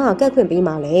အချိန်မှာမကတ်ခွင့်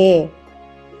ပေးမှာလဲ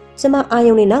ကျ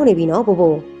မအာယုံနေနောက်နေပြီနော်ဘို့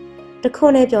ဘို့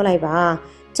တခွန်းနဲ့ပြောလိုက်ပါ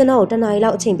ကျွန်တော်တနားရီလော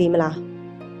က်အချိန်ပေးမ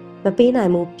လားမပေးနို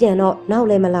င်ဘူးပြန်တော့နောက်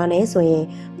လည်းမလာနဲ့ဆိုရင်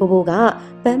ဘို့ဘို့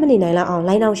ကပန်းမနေနိုင်လောက်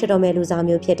အောင်လိုင်းအောင်ရှက်တော့မဲ့လူစား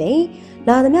မျိုးဖြစ်တယ်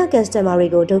လာသမျှ customer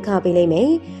တွေကိုဒုက္ခပေးလိမ့်မယ်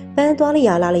ပန်းသွား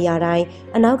လျာလာလျာတိုင်း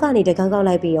အနောက်ကနေတကောက်ကောက်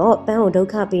လိုက်ပြီးတော့ပန်းကိုဒုက္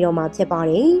ခပေးတော့မှဖြစ်ပါ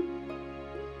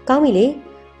တယ်ကောင်းပြီလေ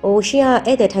ဟိုရှင်းကဧ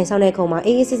ည့်သည်ထိုင်ဆောင်တဲ့ခုံ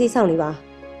မှာအေးအေးဆေးဆေးစော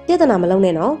င့်နေပါပြဿနာ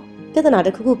မလုံးနဲ့နော်ပြဿနာတ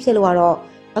စ်ခုခုဖြစ်လို့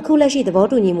ကတော့အခုလက်ရှိသဘော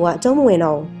တူညီမှုကအကျုံးမဝင်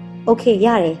တော့ဘူးโอเคရ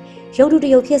တယ်ရုပ်တုတ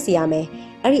ရုပ်ဖြစ်စီရမယ်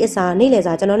အဲ့ဒီအစားနေ့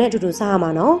လည်စာကျွန်တော်နဲ့အတူတူစားရ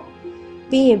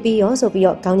မှာနော်ပြီးရင်ပြီးရောဆိုပြီး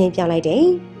တော့ခေါင်းငိမ့်ပြလိုက်တယ်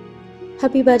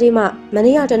Happy birthday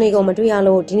မနေ့ကတနေ့ကုန်မတွေ့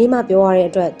ရလို့ဒီနေ့မှပြောရတဲ့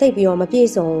အတွက်တိတ်ပြီးတော့မပြ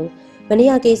ည့်စုံမနေ့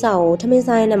ကကိစ္စကိုထမင်း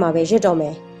စားရတဲ့မှာပဲရစ်တော့မ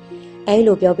ယ်အဲဒီ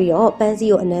လိုပြောပြီးတော့ပ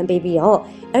န်းစီကိုအနမ်းပေးပြီးတော့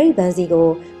အဲ့ဒီပန်းစီကို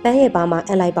ပန်း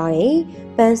ရဲ့ဘာမှအပ်လိုက်ပါတယ်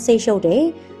ပန်းစိတ်ရှုပ်တ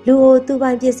ယ်လူ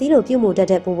ကိုသူပိုင်ပစ္စည်းလိုပြုတ်မှု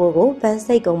တတ်တဲ့ဘိုးဘိုးကိုပ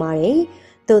န်းစိတ်ကုန်ပါတယ်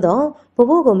သို့တော့ဘိုး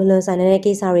ဘိုးကိုမလွန်ဆန်တဲ့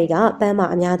ကိစ္စတွေကပန်းမှာ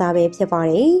အများသားပဲဖြစ်ပါ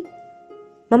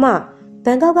တယ်မမဘ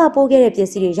န်ကောက်ကပိုးခဲ့တဲ့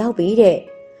ပစ္စည်းတွေရောက်ပြီ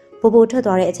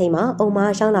တဲ့ဘိုးဘိုးထွက်သွားတဲ့အချိန်မှာအုံ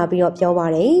မရှောင်းလာပြီးတော့ပြောပါ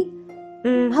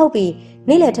တယ်ဟုတ်ပြီ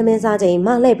နေ့လည်ထမင်းစားချိန်မ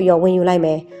လှည့်ပြီးတော့ဝင်ယူလိုက်မ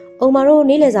ယ်အုံမတို့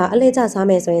နေ့လည်စာအလဲကျစား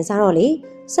မယ်ဆိုရင်စားတော့လေ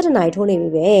7 နာရီထိုးနေ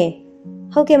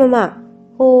ပြီပဲဟုတ်ကဲ့မမ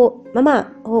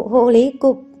ဟိုလေကို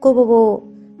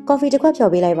ဘိုကော်ဖီတစ်ခွက်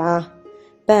ဖြော်ပေး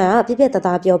လိုက်ပါပန်းကပြက်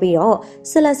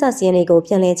သားပြောပြီးတော့ဆက်လက်ဆက်စီရင်တွေ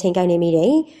ကိုပြန်လည်ချိန်ကိုက်နေမိ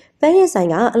တယ်ပန်းရဲ့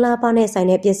ဆိုင်ကအလားပါနဲ့ဆိုင်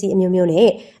တဲ့ပစ္စည်းအမျိုးမျိုးနဲ့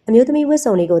အမျိုးသမီး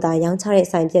ဝတ်စုံတွေကိုသာရောင်းချ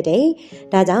တဲ့ဆိုင်ဖြစ်တယ်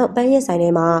။ဒါကြောင့်ပန်းရဲ့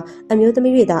ဆိုင်ထဲမှာအမျိုး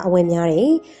သမီးတွေသာအဝင်များတယ်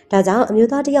။ဒါကြောင့်အ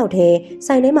မျိုးသားတစ်ယောက်တည်း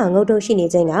ဆိုင်ထဲမှာငုတ်တုတ်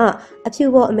ရှိနေခြင်းကအ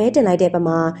ဖြူပေါ်အမဲတင်လိုက်တဲ့ပ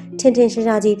မာ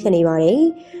ထင်ရှားရှားကြီးဖြစ်နေပါတယ်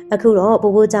။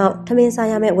အခုတော့ဘိုးဘိုးကြောင့်ထမင်းစား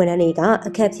ရမယ့်ဝန်ထမ်းတွေက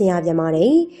အခက်ဖြစ်ရပြန်ပါတ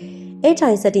ယ်။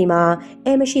အဲ့ထိုင်စတီမှာ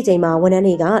မရှိချိန်မှာဝန်ထ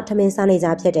မ်းတွေကထမင်း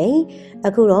စားနေကြဖြစ်တယ်။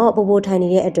အခုတော့ဘိုးဘိုးထိုင်နေ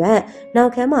တဲ့အတွက်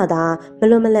နောက်ခန်းမှာသာ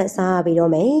မလွတ်မလပ်စား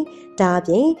ရပြီးတော့မယ်။ဒါ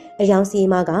အပြင်အ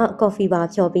ယောင်စီမ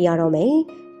ကကော်ဖီပါဖြော်ပေးရတော့မယ်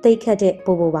။တိတ်ခတ်တဲ့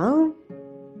ဘိုးဘိုးပါ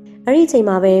။အဲ့ဒီချိန်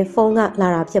မှာပဲဖုန်း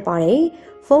ကလာတာဖြစ်ပါတယ်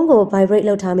။ဖုန်းကို vibrate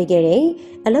လုပ်ထားမိခဲ့တယ်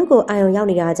။အလုပ်ကိုအာရုံရောက်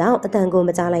နေတာကြောင့်အတန်ကို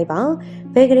မကြားလိုက်ပါ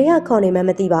။ဘယ်ကလေးကခေါ်နေမှ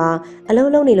မသိပါ။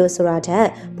အလုပ်လုပ်နေလို့ဆိုတာ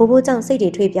ထက်ဘိုးဘိုးကြောင့်စိတ်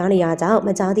တွေထွေးပြားနေတာကြောင့်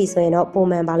မကြားသည်ဆိုရင်တော့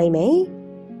ပုံမှန်ပါလိမ့်မယ်။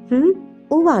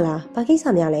ဦးပါလားဘာကိစ္စ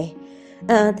များလဲ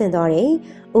သင်သွားတယ်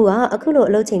ဦးကအခု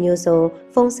လိုအလုပ်ချိန်မျိုး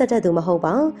ဆိုဖုန်းဆက်တဲ့သူ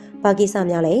မဟုတ်ပါဘာကိစ္စ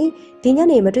များလဲဒီ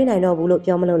ညနေမတွေ့နိုင်တော့ဘူးလို့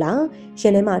ပြောမလို့လားရှ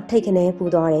င်ထဲမှာထိတ်ခနဲပူ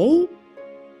သွား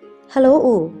တယ်ဟယ်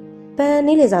လိုဦးပ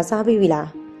န်းနေလေစာစားပြီးပြီလား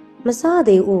မစား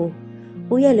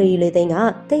သေးဦးဦးရဲ့လူကြီးလေးသိန်း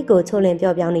ကတိတ်ကိုချိုးလ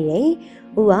င်းပြောပြောင်းနေ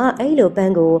တယ်ဦးကအဲ့လို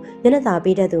ပန်းကိုမျက်နှာသာ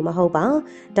ပေးတဲ့သူ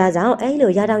မဟုတ်ပါဒါကြောင့်အဲ့လို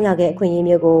ရတောင်းရခဲ့အခွင့်အ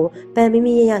ရေးမျိုးကိုပ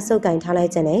န်းမိမိရစုပ်ကင်ထား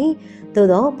လိုက်ခြင်း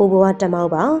နဲ့သို့တော့ဘိုးဘိုးကတမောက်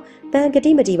ပါပန်း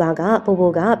ကတိမတီပါ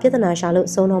ကဘိုးဘိုးကပြဿနာရှာလို့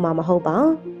ဆုံးတော့မှာမဟုတ်ပါ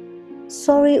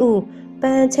sorry ဦး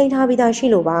ပန်းချိန်ထားပြီးသားရှိ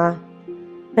လို့ပါ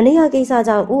မနေ့ကကိစ္စ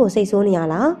ကြောင့်ဦးကိုစိတ်ဆိုးနေ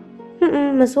ရလား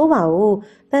မဆိုးပါဘူး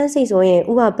ပန်းစိတ်ဆိုရင်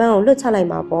ဦးကပန်းကိုလွတ်ချ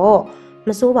လိုက်မှာပေါ့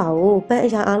မဆိုးပါဘူးပန်း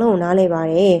အရာအလုံးကိုနားလဲပါ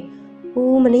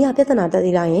တယ်ဦးမနေ့ကပြဿနာတက်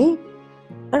သေးလား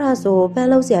ယင်အဲ့ဒါဆိုပ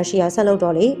န်းလုံးဆရာရှိရ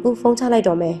ဆက်လုပ်တော့လေဦးဖုန်းချ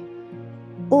လိုက်တော့မယ်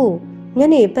ဦး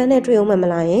ညနေပန်းနဲ့တွေ့အောင်မ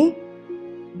လားယင်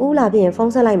ဦးလာပြင်ဖု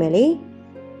န်းဆက်လိုက်မယ်လေ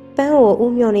ပန်း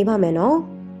ကိုဦးမျောနေပါမယ်နော်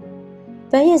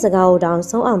ပန်းရဲ့စကားကို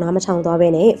တောင်ဆုံးအောင်နားမ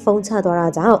ထောင်သွားပဲနဲ့ဖု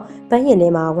န်းချသွားတာကြောင့်ပန်း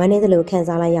ရင်ထဲမှာဝမ်းနေတဲ့လိုခံ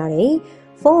စားလိုက်ရတယ်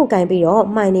ဖုန်းကို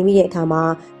ကင်ပြီးတော့မှိုင်နေမိတဲ့အခါမှာ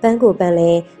ပန်းကိုပ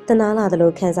န်းလဲတနာလာ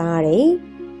သလိုခံစားရ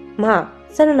တယ်မ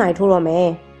12 နာရီထိုးတော့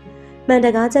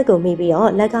မယ်မှန်တကားချက်ကိုမိပြီးတော့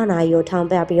လက်ကနာရီကိုထောင်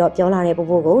ပြပြီးတော့ပြောလာ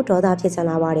တဲ့ဘိုးဘိုးကိုဒေါသဖြစ်ချင်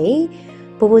လာပါ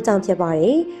တယ်ဘိုးဘိုးကြောင့်ဖြစ်ပါ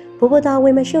တယ်ဘိုးဘိုးသား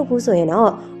ဝင်မရှုပ်ဘူးဆိုရင်တော့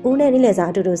ဦးနဲ့နေ့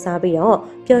လည်စာအတူတူ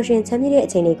စားပြီးတော့ပျော်ရွှင်ချမ်းမြေ့တဲ့အ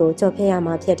ချိန်လေးကိုကြော်ဖြတ်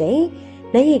ရမှာဖြစ်တယ်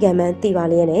လက်ရည်ကံမှန်တီပါ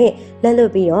လျက်နဲ့လက်လွတ်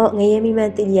ပြီးတော့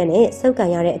ငရဲမိမှန်တီလျက်နဲ့စောက်ကန်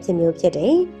ရတဲ့အဖြစ်မျိုးဖြစ်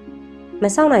တယ်။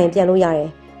မဆောက်နိုင်ရင်ပြန်လို့ရတယ်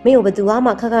။မင်းကိုဘယ်သူမှ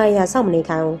ခက်ခက်ရရစောက်မနေ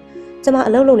ခိုင်းဘူး။ကျမအ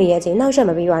လုပ်လုပ်နေတဲ့အချိန်နောက်ရှက်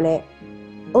မပြီးပါနဲ့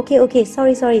။ Okay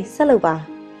sorry ဆက်လုပ်ပါ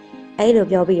။အဲဒီ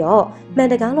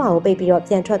လိုပြောပြီးတော့မှန်တကားလွှာကိုပိတ်ပြီးတော့ပြ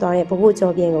န်ထွက်သွား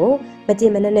တဲ့ဘိုးကျော်ပြင်းကိုမတ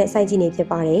င်မနဲ့နဲ့စိုက်ကြ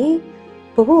ည့်နေဖြစ်ပါတယ်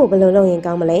။ဘိုးကိုဘယ်လိုလုပ်ရင်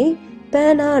ကောင်းမလဲ။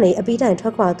ပန်းနာကနေအပီးတိုင်ထွ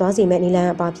က်ခွာသွားစီမဲ့နီ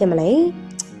လန်အပါဖြစ်မလဲ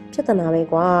။ဖြစ်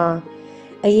တနာပဲကွာ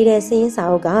။အရေးတဲ့စင်းရင်စာ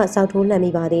အုပ်ကစောက်ထိုးလှ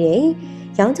မ်းမိပါသေးတယ်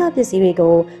။ရောင်းချပစ္စည်းတွေ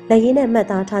ကိုလက်ရည်နဲ့မှတ်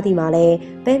သားထားသည်မှာလည်း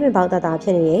ပဲပင်ပေါက်တာဖြ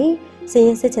စ်နေတယ်။စင်း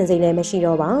ရင်စစ်ချင်စိတ်လည်းမရှိ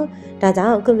တော့ပါ။ဒါကြော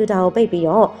င့်ကွန်ပျူတာ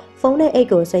ကိုပိတ်ပြီးတော့ဖုန်း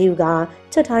နဲ့အိတ်ကိုဆွဲယူက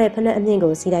ချွတ်ထားတဲ့ဖက်နှက်အမြင့်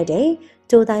ကိုစီးလိုက်တယ်။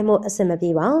ကြိုးတိုင်းမို့အဆင်မ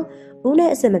ပြေပါ။ဦး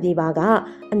နဲ့အဆင်မ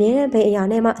ပြေပါကအမြဲတမ်းဘယ်အရာ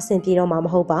နဲ့မှအဆင်ပြေတော့မှာမ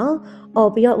ဟုတ်ပါ။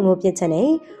အော်ပြီးတော့ငိုပြစ်ချင်တယ်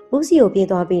။ဦးစီ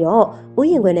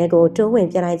ကိုပြေးသွားပြီးတော့ဦးရင်ခွင်ထဲကိုတိုးဝင်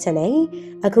ပြလိုက်ချင်တယ်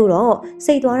။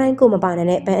အခုတော့စိတ်သွားတိုင်းကို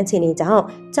မပါနဲ့ပန်းအခြေအနေကြောင့်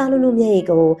ကြာလူမျက်ရည်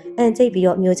ကိုအန်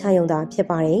ကျိတ်ပြီးတော့မျိုးချ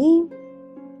ရုံသာဖြစ်ပါတယ်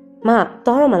။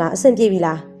မတော်တော့မလားအဆင်ပြေ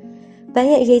ပြီလား။ပန်း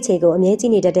ရဲ့အရေးချေကိုအ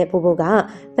မြဲကြည့်နေတတ်တဲ့ဖိုး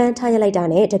ကပန်းထားရလိုက်တာ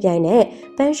နဲ့တပြိုင်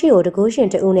နက်ပန်းရှိကိုတ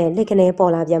ကူးရှင်တူနဲ့လက်ကနေ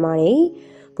ပေါ်လာပြန်ပါတယ်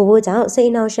။ဘိုးကြော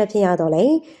င့်စိတ်အနှောက်အယှက်ဖြစ်ရတော့လေ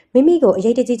မိမိကိုအ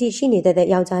ရေးတကြီးရှိနေတဲ့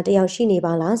ယောက်ျားတစ်ယောက်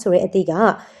ရှိနေပါလားဆိုတဲ့အသည့်က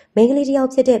မိန်းကလေးတစ်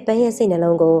ယောက်ဖြစ်တဲ့ပန်း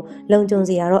ရဲ့စိတ်နှလုံးကို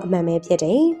လုံခြုံစေရတော့အမှန်ပဲဖြစ်တ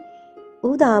ယ်။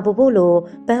ဦးသာဘိုး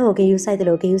လိုပန်းကိုဂယုစိုက်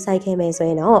တယ်လို့ဂယုစိုက်ခဲ့မယ်ဆို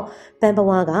ရင်တော့ပန်းဘ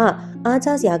ဝက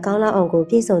အားချစရာကောင်းလောက်အောင်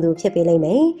ကိုပြည့်စုံသူဖြစ်ပေးလိမ့်မ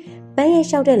ယ်။ပန်း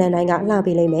ရဲ့လျှောက်တဲ့လမ်းတိုင်းကလှ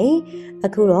ပေးလိမ့်မယ်။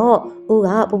အခုတော့ဦးက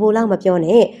ဘိုးလောက်မပြော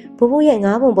နဲ့ဘိုးရဲ့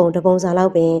ငါးပုံတပုံစာ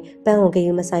လောက်ပင်ပန်းကိုဂ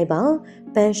ယုမဆိုင်ပါ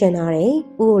။ပန်းရှင်ထားတယ်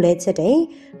။ဦးကိုလည်းချစ်တယ်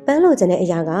။ပန်းလိုချင်တဲ့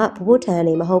အရာကဘိုး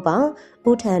ထန်နေမဟုတ်ပါ။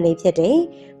ဦးထန်နေဖြစ်တယ်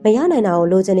။မရနိုင်တာကို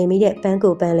လိုချင်နေမိတဲ့ပန်း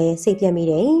ကိုပ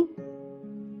န်းလဲစိတ်ပြတ်မိတယ်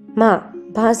။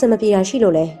မဘာအဆင်မပြေတာရှိ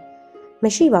လို့လဲ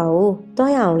မရှိပါ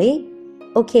ဘူးတွားရ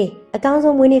အောင်လေโอเคအကောင်း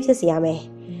ဆုံးမွေးနေ့ဖြစ်စီရ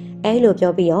မယ်အဲလို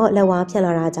ပြောပြီးတော့လက်ဝါးဖြတ်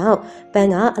လာတာကြောင့်ပ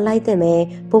န်းကအလိုက်တင်မဲ့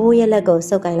ဘိုးဘိုးရဲ့လက်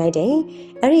ကိုစုပ်ကိုင်လိုက်တယ်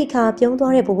အဲ့ဒီအခါ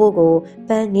ပြုံးသွားတဲ့ဘိုးဘိုးကိုပ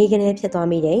န်းငေး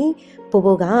ကနေဖြစ်သွားမိတယ်ဘိုး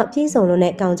ဘိုးကပြေးစုံလို့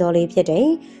နဲ့ကောင်ကျော်လေးဖြစ်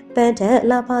တယ်ပန်းထက်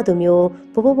လှပသူမျိုး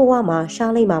ဘိုးဘိုးဘဝ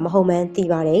မှာရှားလိုက်မှာမဟုတ်မှ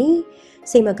န်းသိပါတယ်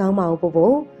စိတ်မကောင်းပါဘူးဘိုး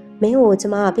ဘိုးမင်း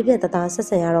ကိုကျမပြပြတသား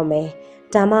ဆက်ဆံရတော့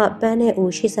မယ်ဒါမှပန်းနဲ့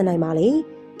ဦးရှိစက်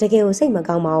နိုင်ပါလေတကယ်ကိုစိတ်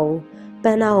မကောင်းပါဘူး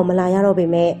ပန်းနာကိုမလာ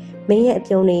ရတော့ပေမဲ့မင်းရဲ့အ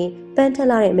ပြုံးလေးပန်း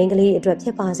ထက်လာတဲ့မိန်းကလေးအတွက်ဖြ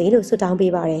စ်ပါစေလို့ဆုတောင်း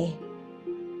ပေးပါတယ်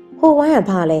။ဟိုဝိုင်းက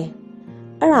ဘာလဲ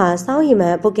။အဲ့ဒါစောင်းရီမ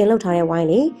န်ဘုတ်ကင်လုပ်ထားတဲ့ဝို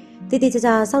င်းလေတည်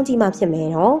တည်ကြကြစောင့်ကြည့်မှဖြစ်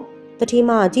မယ်နော်။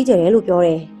တတိမကြီးကျယ်တယ်လို့ပြောတ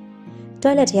ယ်။တွ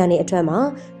က်လက်ထဲကနေ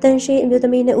အထွက်မှာတန်ရှိအမျိုး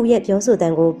သမီးနှစ်ဦးရဲ့ပြောဆို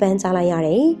တန်ကိုပန်းချလိုက်ရ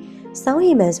တယ်။စောင်း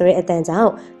ရီမန်ဆိုတဲ့အ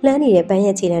တန်ကြောင့်လှမ်းနေတဲ့ပန်း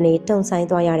ရဲ့ခြေတန်းတွေတုံ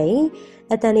ဆိုင်သွားရတယ်။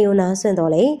အတန်လေးကိုနားဆွင့်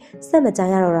တော့လေစက်မကြား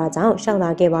ရတော့တာကြောင့်ရှောက်လာ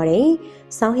ခဲ့ပါတယ်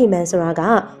။စောင်းဟီမန်ဆိုတာ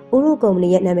ကဥရုကုမ္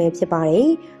ပဏီရဲ့နာမည်ဖြစ်ပါတယ်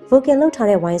။ Vocal လောက်ထား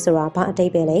တဲ့ဝိုင်းဆိုတာဘာ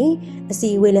အတိတ်ပဲလဲ။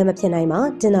အစီအဝေးလည်းမဖြစ်နိုင်ပါ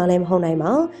။တင်တာလည်းမဟုတ်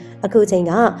နိုင်ပါ။အခုချိန်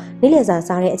ကနေ့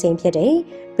လည်စာစားတဲ့အချိန်ဖြစ်တယ်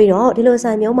။ပြီးတော့ဒီ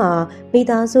လိုဆိုင်မျိုးမှာမိ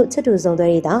သားစုချစ်တူစုံ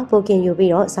သွဲတွေသာ Vocal ယူ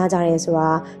ပြီးတော့စားကြရဲဆိုတာ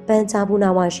ပန်းချ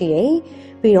ဘူးနာဝရှိတယ်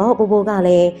။ပြီးတော့ဘိုးကလ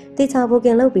ည်းတေချာ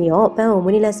Vocal လုပ်ပြီးတော့ပန်း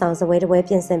ကိုမွေးနေ့လက်ဆောင်စပွဲတစ်ပွဲပြ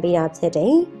င်ဆင်ပေးတာဖြစ်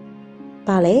တယ်။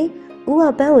ဘာလဲ။ဦး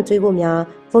ကပန်းကိုကျွေးဖို့များ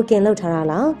Vocal လောက်ထားတာ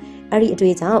လား။အဲ့ဒီအ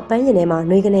တွေ့အကြုံပန်းရင်ထဲ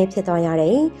မှာနှွေးကနေဖြစ်သွားရ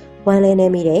တယ်။ဝမ်းလဲနေ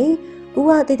မိတယ်။ဦး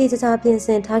ကတေးသေးချာချာပြင်ဆ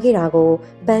င်ထားခဲ့တာ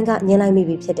ကိုပန်းကညှင်းလိုက်မိ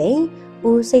ပြီဖြစ်တယ်။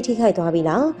ဦးစိတ်ထိခိုက်သွားပြီ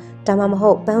လား။ဒါမှ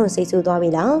မဟုတ်ပန်းကိုစိတ်ဆိုးသွား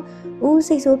ပြီလား။ဦး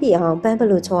စိတ်ဆိုးပြီအောင်ပန်း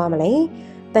ဘယ်လိုချောရမလဲ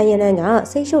။ပန်းရနန်းက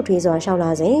စိတ်ရှုပ်ထွေးစွာရှောက်လာ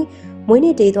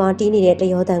စဉ်မွေးနေ့တေးသွားတီးနေတဲ့တ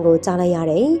ရောတန်ကိုကြားလိုက်ရတ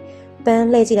ယ်။ပန်း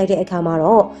လှည့်ကြည့်လိုက်တဲ့အခါမှာ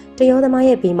တော့တရောသမား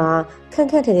ရဲ့ဘေးမှာခ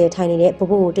န့်ခန့်ထဲထဲထိုင်နေ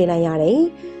တဲ့ဘိုးကိုတွေ့လိုက်ရတယ်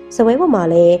။စပွဲပေါ်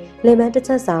မှာလည်းလင်မန်း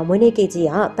တစ်ချက်စာမွေးနေ့ကေကြီး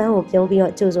ကပန်းကို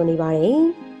ပြုံးပြီးတော့ကြိုးဆိုနေပါတယ်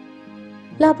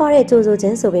။လှပတဲ့ကြိုးဆိုခြ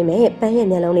င်းဆိုပေမဲ့ပန်းရဲ့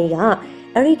မျက်လုံးလေးက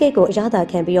အဲ့ဒီကိတ်ကိုအရသာ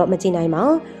ခံပြီးတော့မကြည့်နိုင်ပါ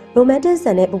။ရိုမန်တစ်ဆ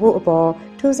န်တဲ့ဘိုးအပေါ်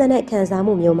ထူးဆန်းတဲ့ခံ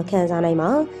စားမှုမျိုးမခံစားနိုင်ပါ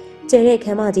။ကျဲတဲ့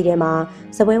ခမ်းမကြီးထဲမှာ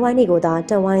စပွဲဝိုင်းတွေကိုသာ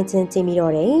တက်ဝိုင်းချင်းကျ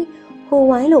င်းပြီးတော့တယ်။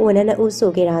ဟိုဝိုင်းလိုဝန်ထမ်းနဲ့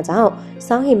ဥဆိုခဲ့တာကြောင့်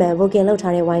စောင်းဟီမန်ဗိုကင်လောက်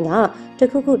ထားတဲ့ဝိုင်းကတ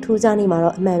ခုခုထူးခြားနေမှာ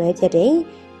တော့အမှန်ပဲဖြစ်တယ်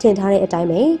။ထင်ထားတဲ့အတိုင်း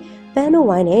ပဲပန်းတို့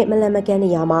ဝိုင်းနဲ့မလန်မကန်းနေ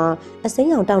ရမှာ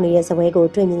အစိမ်းအောင်တောက်နေတဲ့စပွဲကို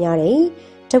တွေ့မြင်ရတယ်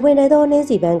။တပွင့်တဲ့သောနှ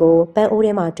င်းစီပန်းကိုပန်းအိုး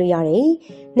ထဲမှာတွေ့ရတယ်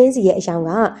။နှင်းစီရဲ့အယောင်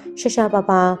ကရှာ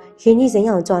ရှာပါပါရင်းကြီးစိမ်း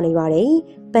အောင်ကြွနေပါတယ်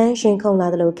။ပန်းရှင်ခုန်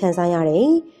လာသလိုခံစားရတယ်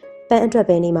။ပန်း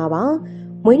အတွက်ပဲနေမှာပါ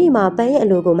။မွေးနေ့မှာပန်းရဲ့အ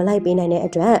လိုကိုမလိုက်ပေးနိုင်တဲ့အ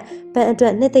တွက်ပန်း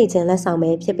အတွက်နှစ်သိမ့်ခြင်းလက်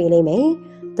ဆောင်ပဲဖြစ်ပေးလိမ့်မယ်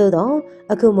။သို့တော့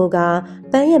အခုမူက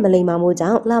ပန်းရဲ့မလိမ္မာ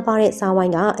မှုကြောင့်လှပတဲ့စားဝို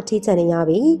င်းကအထီးကျန်နေ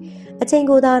ရပြီ။အချိန်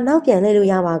ကိုသာနောက်ပြန်လှ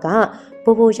ည့်လို့ရပါ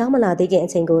ကဘိုးရောက်မလာသေးခင်အ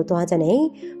ချိန်ကိုသွားကြနေ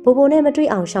ဘိုးနဲ့မတွေ့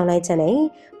အောင်ရှောင်လိုက်ချင်နေ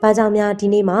ဘာကြော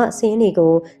င့်များဒီနေ့မှစင်း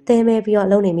တွေကိုသဲမဲပြီးတော့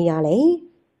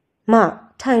လုံနေမိတာလဲမ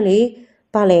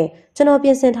ထိုင်လေဘာလဲကျွန်တော်ပြ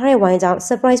င်ဆင်ထားတဲ့ဝိုင်းကြောင့်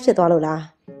surprise ဖြစ်သွားလို့လား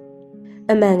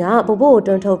အမှန်ကဘိုး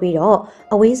ကိုတွန်းထုတ်ပြီးတော့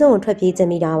အဝေးဆုံးထွက်ပြေးခြ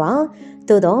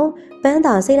င်းမိတာပါသို့တော့ပ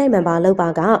န်းသာစိတ်လိုက်မှန်ပါ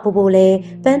လောက်ပါကဘိုးလည်း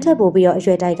ပန်းထက်ပို့ပြီးတော့အ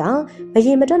ရွယ်တိုက်ကမရ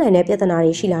င်မတွက်နိုင်တဲ့ပြဿနာ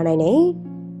တွေရှိလာနိုင်တယ်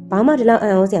ဘာမှဒီ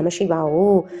လောက်အံ့ဩစရာမရှိပါ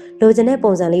ဘူးလိုချင်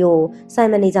တဲ့ပုံစံလေးကို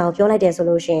စိုင်မန်နေဂျာကိုပြောလိုက်တယ်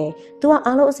ဆိုလို့ရှင် तू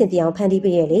ကအားလုံးအဆင်ပြေအောင်ဖန်တီး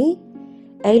ပေးရဲ့လေ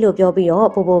အဲ့လိုပြောပြီးတော့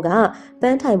ဘိုးကပ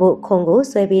န်းထိုင်ဖို့ခုံကို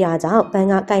ဆွဲပေးတာကြောင့်ပ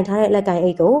န်းကကင်ထားတဲ့လက်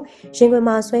ကင်အိတ်ကို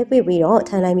ရင်ခွင်မှာဆွဲပေးပြီးတော့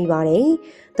ထိုင်လိုက်မိပါ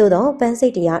တယ်သို့တော့ပ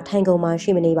န်းစိတ်တရားထိုင်ကုန်မှ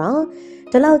ရှိမနေပါ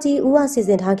ဒီလောက်ကြီးဦးကစီ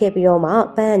စဉ်ထား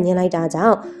ခဲ့ပြီးတော့မှပန်းကညင်လိုက်တာကြော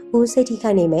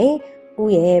င့်ဦးစိတ်ထိခိုက်နေ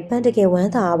မယ်ဦးရဲ့ပန်းတကယ်ဝမ်း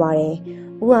သာရပါတယ်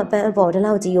ဦးကပန်းအပေါ်ဒီ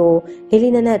လောက်ကြီးကို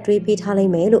လေးလေးနက်နက်တွေးပေးထား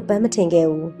လိုက်မယ်လို့ပန်းမထင်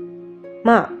ခဲ့ဘူး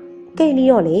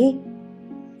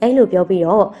မကိတ်လီတော့လေအဲ့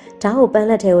လိုပြောပြီးတော့ဓာတ်ကိုပန်း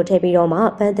လက်ထဲကိုထည့်ပြီးတော့မှ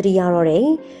ပန်းတတိရတော့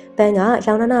တယ်ပန်းက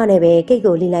လောင်နာနာနဲ့ပဲကိတ်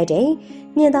ကိုလိလိုက်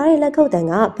တယ်မြင်သားတဲ့လက်ခုပ်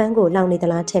တန်ကပန်းကိုလောင်နေ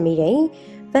သလားထင်မိတယ်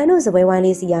ပန်းတို့စပွဲဝိုင်း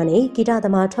လေးစီကနေဂီတသ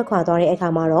မားထွက်ခွာသွားတဲ့အ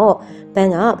ခါမှာတော့ပ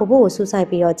န်းကဘိုးကိုဆူဆိုင်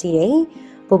ပြီးတော့ကြည့်တယ်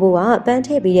ဘိုးကပန်းထ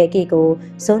ည့်ပြီးတဲ့ကိတ်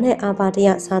ကိုဇွန်းနဲ့အာပါတ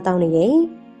ရစားတောင်းနေ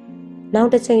တယ်နောက်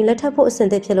တစ်ချိန်လက်ထပ်ဖို့အဆင်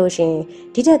သင့်ဖြစ်လို့ရှင်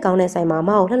ဒီထက်ကောင်းတဲ့ဆိုင်မှာ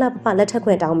မအောင်လှလှပပလက်ထပ်ခွ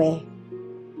င့်တောင်းမယ်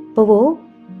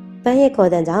ဘိုးပန်း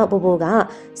ရဲ့ခေါ်တဲ့ကြောင့်ဘိုးက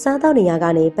စားတောက်နေရက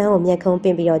နေပန်းကိုမျက်ခုံးပ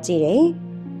င်ပြီးတော့ကြည့်တယ်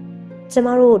ကျ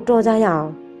မတို့တော်ကြရ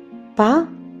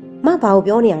အောင်ဘာဘာကို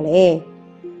ပြောနေ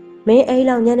ရလဲမင်းအဲ့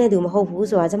လောက်ညံ့တဲ့သူမဟုတ်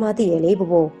ဘူးဆိုတာကျမသိရလေ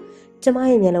ဘိုးကျ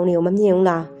မရဲ့မျက်လုံးတွေကိုမမြင်ဘူး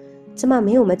လားကျမ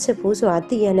မင်းကိုမချစ်ဘူးဆိုတာ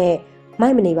သိရနဲ့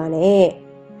မိုက်မနေပါ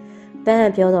နဲ့ပ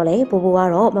န်းပြောတော့လေဘိုးက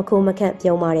တော့မခုမခန့်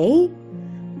ပြုံးပါတယ်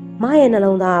မရဲ့နှ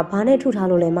လုံးသားဘာနဲ့ထု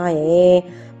ထားလို့လဲမ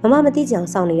ရဲ့မမသိကြအောင်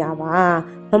စောင့်နေတာပါ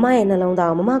မရဲ့နှလုံး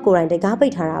သားကိုမကိုယ်တိုင်တ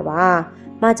ကားပိတ်ထားတာပါ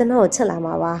မကျွန်တော်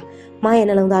ကိုချစ်လာမှာပါမရဲ့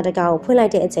နှလုံးသားတကားကိုဖွင့်လို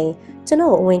က်တဲ့အချိန်ကျွန်တော်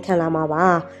ကိုအဝင်ခံလာမှာပါ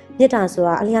မြစ်တာ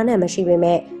ဆိုတာအလျားနဲ့မ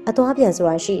ရှိပေမဲ့အသွားပြန်ဆို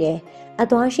တာရှိတယ်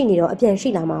အသွားရှိနေတော့အပြန်ရှိ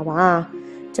လာ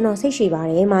မှာပါကျွန်တော်စိတ်ရှိပါတ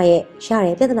ယ်မရဲ့ရတ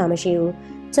ယ်ပြဿနာမရှိဘူး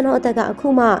ကျွန်တော်အသက်က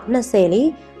အခုမှ20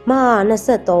လီမ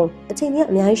23အချိန်ကြီး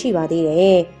အများကြီးရှိပါသေးတ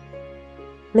ယ်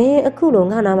မင်းအခုလို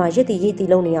ငါနာမှာရစ်တီ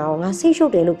လုံးနေအောင်ငါစိတ်ရှု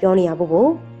ပ်တယ်လို့ပြောနေရဖို့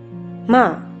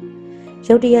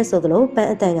မရုတ်တရက်ဆိုသလိုပန်း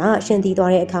အတန်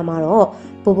ကရှင်သီသွားတဲ့အခါမှာတော့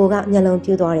ဘိုကမျက်လုံး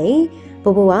ပြူးသွား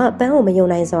တယ်ဘိုကပန်းကိုမယုံ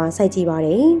နိုင်စွာစိုက်ကြည့်ပါ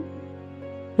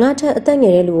တယ်ငါထက်အသက်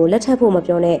ငယ်တဲ့လူကိုလက်ထပ်ဖို့မ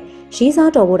ပြောနဲ့ရီး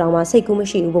စားတော်ဖို့တောင်မှစိတ်ကူးမ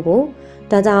ရှိဘူး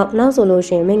ဘိုဒါကြောင့်နောက်ဆိုလို့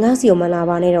ရှင်မင်းငါစီကိုမလာ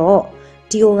ပါ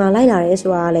နဲ့တော့ဒီကိုငါလိုက်လာရဲဆို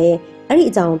တာလေ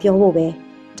အဲ့ဒီအကြော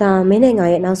င်းပြောဖို့ပဲဒါမင်းနဲ့ငါ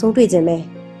ရဲ့နောက်ဆုံးတွေ့ခြ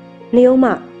င်းပဲနေအောင်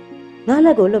မငါလ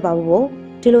က်ကိုလွတ်ပါဘူး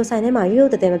ဒီလိုဆိုင်ထဲ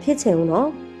မှာရိုးရိုးတည်းမဖြစ်ချင်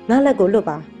ဘူးနော်ငါလက်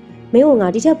ကိုလွတ်ပါမင်းက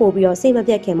ငါဒီချက်ပို့ပြီးတော့စိတ်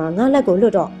မပြတ်ခင်မှာငါလက်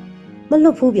ကိုလွတ်တော့မလွ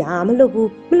တ်ဘူးဗျာ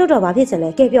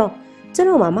မလွတ်တော့ဘာဖြစ်ချင်လဲကဲပြောကျွန်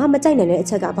တော်မှမကြိုက်နိုင်တဲ့အ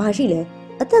ချက်ကဘာရှိလဲ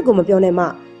အသက်ကိုမပြောနဲ့မ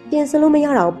ပြင်ဆင်လို့မ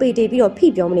ရတာကိုပေတေပြီးတော့ဖိ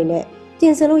ပြောမနေနဲ့ပြ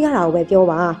င်ဆင်လို့ရတာ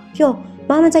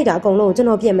ကိုပဲပြောပါပြောမကြိုက်တာအကုန်လုံးကျွန်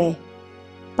တော်ပြစ်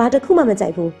မယ်ဘာတစ်ခုမှ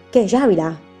မကြိုက်ဘူးကဲရပြီ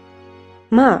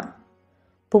လားမ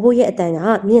ဘိုးရဲ့အတန်က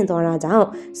မြင့်သွားတာကြောင့်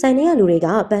ဆိုင်ထဲကလူတွေက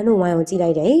ပန်းတို့ဝိုင်းအောင်ကြည့်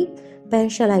လိုက်တယ်ပန်း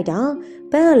ရှက်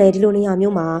လိုက်တာပန်းကလည်းဒီ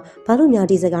လိုနေရာမျိုး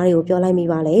မှာဘာလို့များဒီစကားတွေကိုပြောလိုက်မိ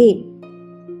ပါလဲ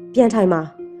ပြန်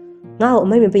ထိုင်ပါငါ့ကိုအ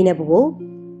မိတ်မပေး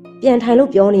နဲ့ဘိုးပြန်ထိုင်လို့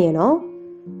ပြောနေ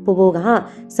ရနော်ဘို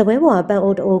ကစပွဲပေါ်ကပန်း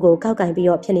အိုးတိုးကိုကောက်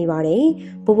ကင်ပြီးတော့ဖြစ်နေပါတယ်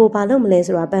ဘိုဘာလို့မလဲ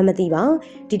ဆိုတာပန်းမသိပါ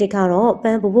ဒီတစ်ခါတော့ပ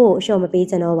န်းဘိုကိုအလျှော့မပေး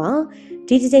ချင်တော့ပါ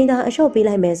ဒီတစ်ချိန်သာအလျှော့ပေး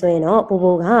လိုက်မယ်ဆိုရင်တော့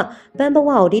ဘိုကပန်းဘဝ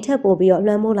ကိုဒီထက်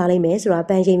ပိုပြီးတော့လွှမ်းမိုးလာလိမ့်မယ်ဆိုတာ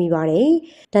ပန်းရိပ်မိပါ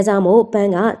တယ်ဒါကြောင့်မို့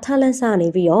ပန်းကထလန့်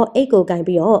ဆနေပြီးတော့အိတ်ကို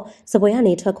ကင်ပြီးတော့စပွဲက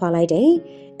နေထွက်ခွာလိုက်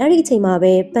တယ်အဲ့ဒီအချိန်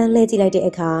မှာပဲပန်းလဲကြည့်လိုက်တဲ့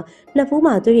အခါနှစ်ဖူး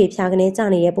မှာသွေးတွေဖြာကနေကျ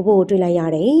နေတဲ့ဘိုကိုတွေ့လိုက်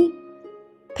ရတယ်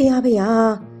ဖះ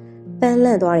ပန်း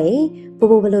လန့်သွား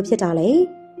တယ်ဘိုဘယ်လိုဖြစ်တာလဲ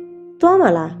သွား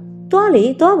မလားသွားလေ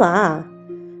သွားပါ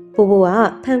ဘိုက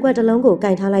ဖန်ခွက်တစ်လုံးကိုက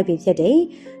င်ထားလိုက်ပြီဖြစ်တယ်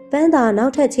ပန်းသာ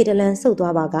နောက်ထပ်ခြေတလန်းဆုပ်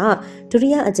သွားပါ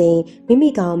ကဒုတိယအကြိမ်မိမိ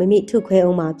ကောင်မိမိထုခွဲ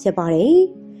အောင်မှဖြစ်ပါတယ်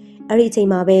အဲ့ဒီအ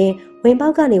ချိန်မှာပဲဝင်ပေါ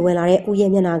က်ကနေဝင်လာတဲ့ဦးရဲ့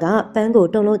မျက်နှာကပန်း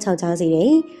ကိုတုံလို့ခြောက်ချားစေ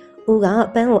တယ်ဦးက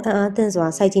ပန်းကိုအံ့အားသ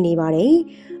င့်စွာစိုက်ကြည့်နေပါ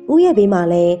တယ်ဦးရဲ့ဘေးမှာ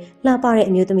လည်းလှပတဲ့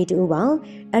အမျိုးသမီးတူပါ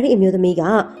အဲ့ဒီအမျိုးသမီးက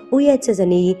ဦးရဲ့ချစ်စ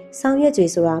နီးဆော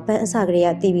င်းရွက်ကြွေဆိုတာပန်းအစကလေး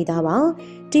ကတီးပြီး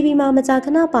သားပါတီဗီမှာမကြာ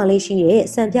ခဏပါလေးရှိ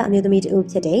တဲ့စံပြအမျိုးသ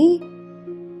မီးတူဖြစ်တယ်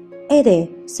ဧည့်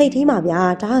သည်စိတ်ထီး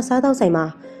မှာဗျာဒါကစားတော့ဆိုင်မှာ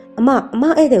အမ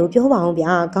ဧည့်သည်ကိုပြောပါ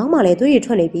အောင်ဗျာခေါင်းမှာလည်းသွေးရ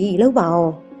ထွက်နေပြီလှုပ်ပါ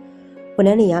အောင်ဝန်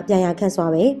ထမ်းတွေကပြန်ရခန့်စွာ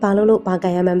ပဲဘာလို့ဘာ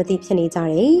ကန်ရမှန်းမသိဖြစ်နေကြ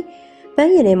တယ်ပ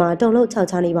န်းရင်ထဲမှာတုံလို့ခြောက်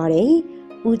ချနေပါ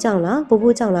တယ်ဦးကြောင့်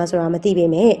လားဘိုးကြောင့်လားဆိုတာ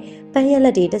မသိပေမဲ့ပန်းရက်လ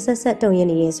က်တွေတဆက်ဆက်တုံရ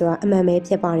နေရဲဆိုတာအမှန်ပဲဖြ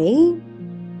စ်ပါ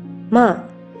တယ်မ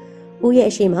ဦး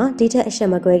ရဲ့အရှိမဒီထက်အ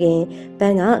ဆက်မကွဲခင်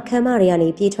ပန်းကခမ်းမတွေကနေ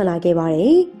ပြေးထွက်လာခဲ့ပါတ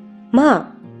ယ်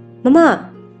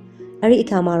မအဲ့ဒီ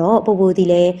အခါမှာတော့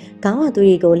ဘိုဒီလည်းခေါင်းဝ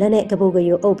သွေးတွေကိုလက်နဲ့ကပုတ်က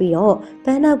ရိုးအုပ်ပြီးတော့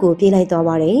ပန်းနောက်ကိုပြေး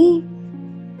လိုက်သွားပါတယ်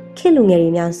ခေလူငယ်တွေ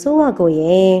များစိုးဝကို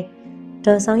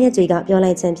ရဲ့ဒေါ်ဆောင်ရက်ကျွေကပြော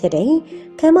လိုက်ခြင်းဖြစ်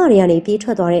တယ်ခမ်းမတွေကနေပြေးထွ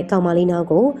က်သွားတဲ့ကောင်မလေး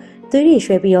နောက်ကိုသွေး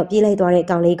တွေရွှဲပြီးတော့ပြေးလိုက်သွား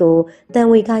တဲ့ကောင်လေးကို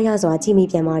တန်ဝေခါရစွာကြည့်မိ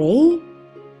ပြန်ပါတယ်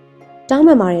တောင်း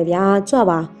မှန်ပါတယ်ဗျာ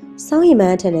ကြွပါစောင်းရင်မှ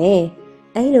န်းထင်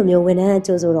တယ်အဲ့လိုမျိုးဝန်ထမ်းအ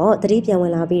ကျိုးဆိုတော့တတိပြန်ဝ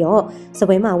င်လာပြီးတော့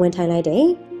စပွဲမှာဝင်ထိုင်လိုက်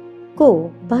တယ်ကို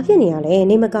ဘာဖြစ်နေ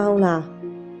ရလဲနေမကောင်း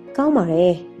လားကောင်းပါတ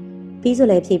ယ်ပြီး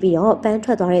ဆိုလည်းဖြေပြီးတော့ပန်းထွ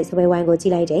က်သွားတဲ့စပွဲဝိုင်းကိုကြ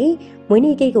ည့်လိုက်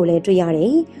တယ်မွေးနေ့ကိတ်ကိုလည်းတွေ့ရ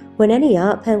တယ်ဝန်ထမ်းတွေက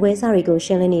ဖန်ခွဲစားတွေ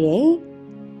ကိုရှင်းလင်းနေ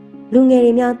တယ်လူငယ်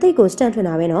တွေများတိတ်ကိုစတ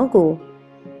န့်ထွင်တာပဲနော်ကို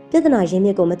ပြဿနာရ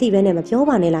င်းမြစ်ကိုမသိဘဲနဲ့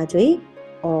မပြောပါနဲ့လားကျွေး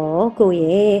ဩကို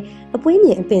ရဲ့အပွေးမြ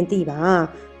င်အပင်သိပါ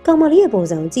ကောင်မလေးရဲ့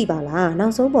ပုံစံကိုကြည့်ပါလား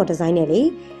နောက်ဆုံးပေါ်ဒီဇိုင်းနဲ့လေ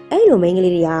အဲ့လိုမိန်းက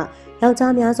လေးတွေကယော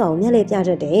က်ျားများစွာကိုမျက်လေပြတ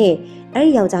တ်တယ်အဲ့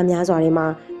ဒီယောက်ျားများစွာတွေ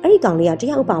မှာအဲ့ဒီကောင်လေးကတ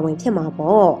ယောက်ပါဝင်ဖြစ်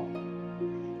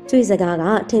မှာပေါ့ကျွေးစကား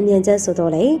ကထင်မြင်ချက်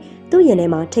ဆိုတော့လေသူ့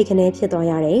ရင်ထဲမှာထိတ်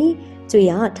ခနဲဖြစ်သွားရတယ်ကျွေး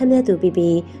ကထက်မြက်သူ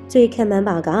ပြီးကျွေးခံမှန်း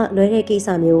ပါကလွဲတဲ့ကိစ္စ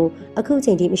မျိုးအခု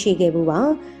ချိန်ထိမရှိခဲ့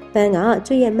ဘူးပါပန်းက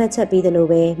ကျွေးရဲ့မှတ်ချက်ပြီး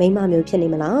တယ်လို့ပဲမိမ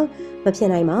မျိုးဖြစ်နေမလားမဖြစ်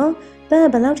နိုင်ပါပ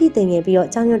န်းဘယ်လောက်ထိတင်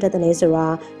ငယ်ပြီးတော့ကြောင်ရွံ့တတ်တယ်လဲဆိုတာ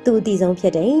သူ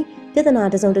အတီဆုံးဖြစ်တယ်ပြ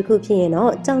ဿနာတစ်စုံတစ်ခုဖြစ်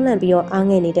ရင်တော့ကြောင်လန့်ပြီးတော့အား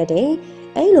ငယ်နေတတ်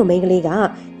တယ်အဲ့လိုမိန်းကလေး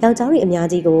ကယောက်ျားတွေ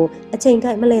အများကြီးကိုအချိန်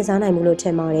ကိုက်မလဲစားနိုင်ဘူးလို့ထ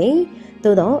င်ပါ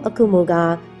တယ်သို့တော့အခုမို့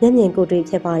ကမျက်မြင်ကိုယ်တွေ့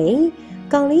ဖြစ်ပါ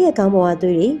တယ်ကောင်လေးရဲ့ကောင်းပေါ်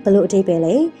ကသွေးတွေဘလို့အထိပ်ပဲလဲ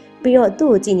ပြီးတော့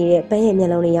သူ့ကိုကြည့်နေတဲ့ပန်း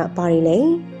ရဲ့မျက်လုံးတွေကဘာတွေလဲ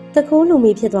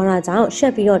တခိုးလူမီဖြစ်သွားတာကြောင့်ရှက်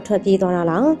ပြီးတော့ထွက်ပြေးသွားတာ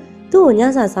လားသူ့ကိုည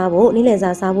စာစားဖို့နေ့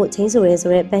လည်စာစားဖို့ချင်းဆိုရဲ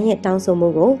ဆိုတဲ့ပန်းရဲ့တောင်းဆို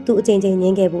မှုကိုသူအချိန်ချ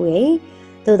င်းညှင်းခဲ့ဘူးလေ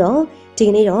သို့တော့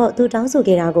ဒီနေ့တော့သူတောင်းဆို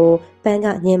ခဲ့တာကိုပန်း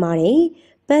ကညှင်းပါ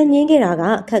တယ်ပန်းညှင်းခဲ့တာက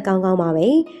ခက်ကောင်းကော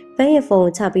င်းပါပဲပန်းရဲ့ဖု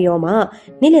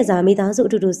န်းချပြီးတော့မှနေ့လည်စာမိသားစု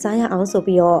အတူတူစားရအောင်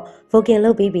ဆိုပြီးတော့ voting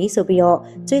လုပ်ပြီးပြီဆိုပြီးတော့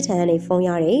ကြွေးထန်ကနေဖုန်း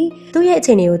ရတယ်သူ့ရဲ့အခြေ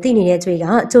အနေကိုသိနေတဲ့ကြွေး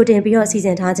ကကြိုတင်ပြီးတော့စီ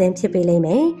စဉ်ထားခြင်းဖြစ်ပေလိမ့်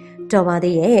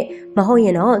မယ်တော်ပါသေးရဲ့မဟုတ်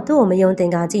ရင်တော့သူ့ကိုမယုံသ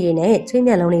င်္ကာကြည့်ရတဲ့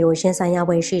ကြွေးမျက်လုံးတွေကိုရှင်းဆိုင်ရ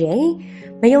ပွဲရှိ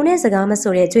တယ်မယုံတဲ့စကား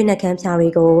မဆိုတဲ့ကြွေးနှက်ခမ်းဖြာတွေ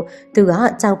ကိုသူက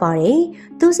ကြောက်ပါ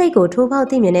တယ်သူ့စိတ်ကိုထိုးပေါက်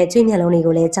သိမြင်တဲ့ကြွေးမျက်လုံး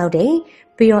တွေကိုလည်းကြောက်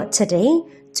တယ်ပြီးတော့ချစ်တယ်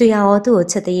ကျွေရောသူ့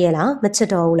ကိုချစ်သေးရဲ့လား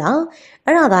မချစ်တော့ဘူး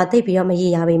လားအဲ့ဒါကသိပြီးတော့မ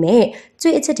ရရပါပဲကျွေ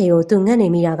အချစ်တွေကိုသူငတ်နေ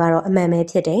မိတာကတော့အမှန်ပဲ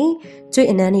ဖြစ်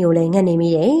တယ်ကျွေအနန်းတွေကိုလည်း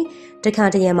ငတ်နေမိတယ်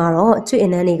တခါတရံမှာတော့ကျွေအ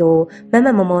နန်းတွေကို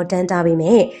မမမောတန်းတားပြီး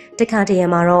တခါတရံ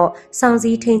မှာတော့စောင်းစ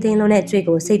ည်းထိန်ထိန်လုံးနဲ့ကျွေ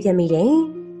ကိုစိတ်ပြတ်မိတယ်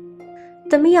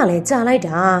သမီးကလည်းကြာ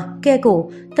လိုက်တာကဲကို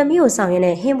သမီးကိုဆောင်ရင်း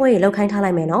နဲ့ဟင်းပွဲတွေလောက်ခိုင်း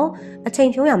ထားလိုက်မယ်နော်အ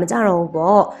ချိန်ဖြုံးရမကြတော့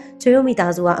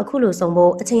ဘူးပေါ့ကျွေတို့မိသားစုကအခု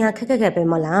လိုဆုံးဖို့အချိန်ကခက်ခက်ပဲ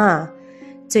မလား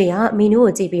ကျွေကမီနူး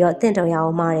ကိုကြည့်ပြီးတော့တင့်တော်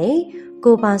ရအောင်မှာတယ်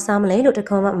ကိုပါစားမလဲလို့တ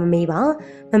ခေါမှမ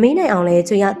မေးပါမမေးနိုင်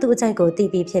အောင်လဲကျွေကသူ့အကြိုက်ကိုတီး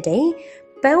ပြီးဖြစ်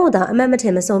တယ်ပန်းဟိုသာအမတ်မထ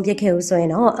င်မဆုံးပြစ်ခဲ့ဘူးဆို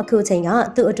ရင်တော့အခုအချိန်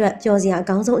ကသူ့အတွက်ပျော်စရာအ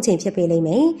ကောင်းဆုံးအချိန်ဖြစ်ပေလိမ့်မ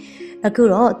ယ်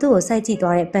အခုတော့သူ့ကိုစိုက်ကြ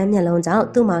ည့်သွားတဲ့ပန်းမျက်လုံးကြော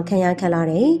င့်သူ့မှာခံရ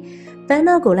ခက်လာတယ်ပန်း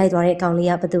နောက်ကိုလိုက်သွားတဲ့ကောင်လေး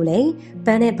ကဘာတူလဲပ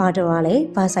န်းနဲ့ဘာတော်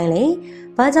ရလဲဘာဆိုင်လဲ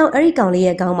ဘာကြောင့်အဲ့ဒီကောင်လေး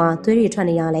ရဲ့ခေါင်းမှာသွေး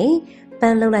တွေထွက်နေရလဲ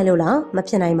ပန်းလှုပ်လိုက်လို့လားမ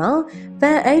ဖြစ်နိုင်ပါပ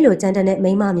န်းအဲ့လိုကြမ်းတမ်း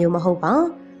တဲ့မိန်းမမျိုး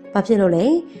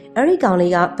မဟုတ်ပါဘာဖြစ်လို့လဲအဲ့ဒီ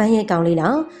ကောင်လေးကပန်းရဲ့ကောင်လေး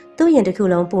လားသူ့ရင်တစ်ခု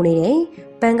လုံးပူနေ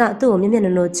တယ်ပန်းကသူ့ကိုမျက်မျက်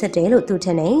နှာနှာချစ်တယ်လို့သူထ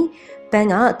င်တယ်ပ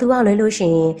န်းကသူကလွဲလို့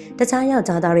ရှိရင်တခြားယော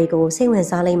က်ျားသားတွေကိုစိတ်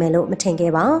ဝင်စားလိမ့်မယ်လို့မထင်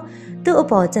ခဲ့ပါသူ့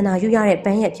အပေါ်ကျန်တာယူရတဲ့ပ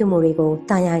န်းရဲ့ပြုမှုတွေကို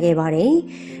တာယာခဲ့ပါတယ်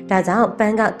ဒါကြောင့်ပ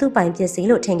န်းကသူ့ပိုင်ပစ္စ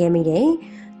ည်းလို့ထင်ခဲ့မိတယ်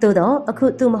သို့တော့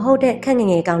အခုသူမဟုတ်တဲ့ခက်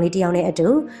ငယ်ငယ်ကောင်လေးတစ်ယောက်နဲ့အတူ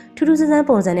ထူးထူးဆန်းဆန်း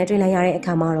ပုံစံနဲ့တွေ့လိုက်ရတဲ့အ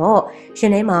ခါမှာတော့ရ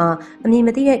င်ထဲမှာအမြင်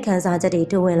မသိတဲ့ခံစားချက်တွေ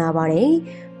တိုးဝင်လာပါတယ်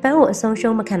ပန်းကိုအဆုံး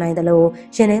ရှုံးမခံနိုင်သ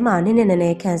လိုရင်ထဲမှာနည်းန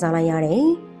ည်းခံစားလိုက်ရ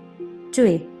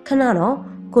တယ်ကျွေခ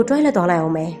ဏတော့ကိုတွိုင်းလက်သွားလိုက်အော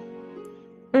င်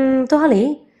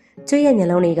မယ်သွားလေကျွေး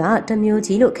ရဲ့မျက်လုံးတွေကတ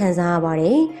မျိုးကြီးလို့ခံစားရပါတ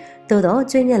ယ်သို့တော့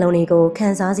ကျွေးမျက်လုံးတွေ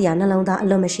ကိုခံစားစရာနှလုံးသား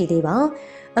အလွတ်မရှိသေးပါ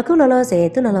အခုလောလောဆယ်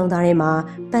သူ့နှလုံးသားထဲ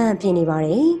မှာပန်းပြင်းနေပါ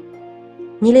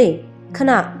တယ်ညီလေး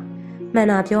ခဏမှန်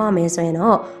တာပြောရမယ်ဆိုရင်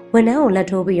တော့ဝန်ထမ်းကို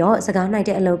လက်ထိုးပြီးတော့စကားနိုင်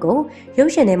တဲ့အလုပ်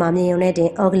ကိုရုပ်ရှင်ထဲမှာမြင်ရုံနဲ့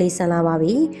တင်အော်ဂလီ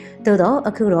ဆန်လာပါပြီသို့တော့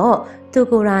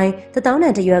အခုတော့သူကိုယ်တိုင်1000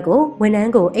တန်တရွက်ကိုဝန်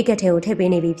ထမ်းကိုအိတ်ကက်ထဲကိုထည့်ပေး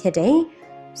နေပြီဖြစ်တယ်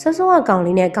ဆောဆောကကောင်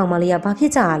လေးနဲ့ကောင်မလေးကဘာဖြ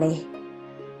စ်ကြ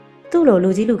ရလဲသူ့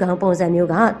လိုလူကြီးလူကောင်းပုံစံ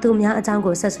မျိုးကသူ့များအကြော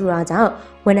င်းကိုဆက်ဆူတာကြောင့်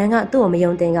ဝန်ထမ်းကသူ့ကို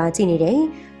မယုံတင်ကကြည့်နေတယ်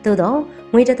သို့တော့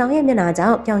ငွေ1000ရဲ့မျက်နှာကြော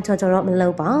င့်ပြောင်ချော်ချော်တော့မလု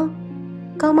ပ်ပါ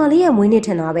ကောင်မလေးရဲ့မွေးနေ့ထ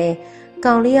င်တာပဲ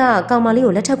ကောင်လေးကကောင်မလေး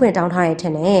ကိုလက်ထပ်ခွင့်တောင်းထားတယ်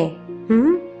ထင်တယ်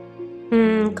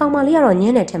ကောင်မလေးကတော့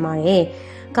ညင်းတယ်ထင်ပါ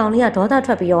တယ်ကောင်လေးကဒေါသထွ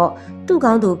က်ပြီးတော့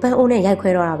သူ့ကောင်းသူပန်းအိုးနဲ့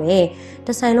ရိုက်ခွဲတော့တာပဲ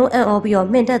တဆိုင်လုံးအံ့ဩပြီးတော့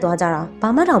မှင်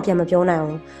တက်သွားကြတာဘာမှတောင်ပြန်မပြောနိုင်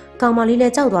အောင်ကောင်မလေးလည်း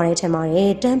ကြောက်သွားတယ်ထင်ပါ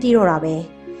တယ်တ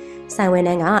န်းပြေးတော့တာပဲဆိုင်ဝန်တ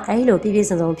န်းကအဲ့လိုပြည့်ပြည့်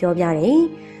စုံစုံပြောပြ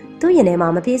တယ်သူ့ရင်ထဲမှာ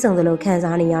မပြေဆုံးသလိုခံ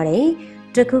စားနေရ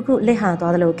တယ်တခုခု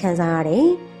လက်ဟာသွားသလိုခံစားရတယ်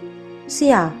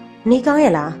ဆရာနေကော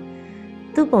င်းရဲ့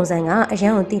လားသူ့ပုံစံကအရ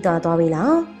န်ကိုတိသွားပြီ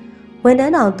လားဝန်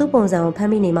တန်းတော်သူ့ပုံစံကိုဖ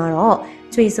မ်းမိနေမှာတော့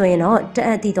ကျွေဆိုရင်တော့တအ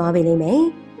ပ်တိသွားပြီလိမ့်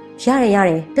မယ်ရ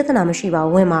တယ်ပြဿနာမရှိပါ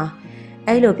ဘူးဝင်ပါ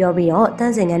အဲ့လိုပြောပြီးတော့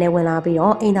တန်းစင်ကန်းနဲ့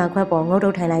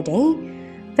ဝင်လာပြီးတော့အိမ်သာခွက်ပေါ်ငုတ်တုတ်ထိုင်လိုက်တယ်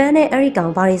ပန်းနဲ့အဲ့ဒီ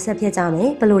ကောင်ဘာတွေဆက်ဖြစ်ကြမယ်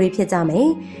ဘယ်လိုတွေဖြစ်ကြမယ်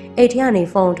အိတ်ထဲ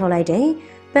ကနေဖုန်းထုတ်လိုက်တယ်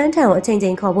ပန်းထံကိုအ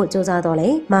ချိန်ချင်းခေါ်ဖို့ကြိုးစားတော့လေ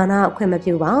မာနာအခွင့်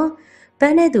မပြုပါပ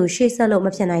ပန်းနဲ့သူရှေ့ဆက်လို့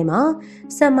မဖြစ်နိုင်ပါ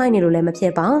ဆက်မိုက်နေလို့လည်း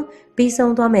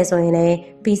မဖြစ်ပါပြီးဆုံးသွားမယ်ဆိုရင်လည်း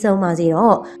ပြီးဆုံးပါစီတော့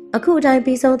အခုအတိုင်း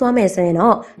ပြီးဆုံးသွားမယ်ဆို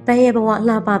ရင်တော့ပန်းရဲ့ဘဝ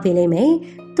လှပပေးလိမ့်မယ်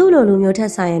သူ့လိုလူမျိုးထ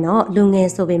က်ဆိုင်ရင်တော့လူ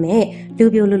ငယ်ဆိုပေ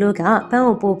မဲ့လူပြိုလူလို့ကပန်း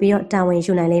ကိုပို့ပြီးတော့တာဝန်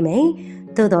ယူနိုင်လိမ့်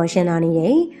မယ်သို့တော်ရှင်းလာနေ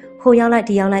တယ်ဟိုရောက်လိုက်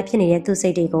ဒီရောက်လိုက်ဖြစ်နေတဲ့သူ့စိ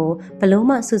တ်တွေကို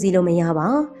ဘလို့မှစူးစီးလို့မ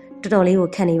ရပါတော်တော်လေး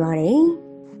ကိုခံနေပါတယ်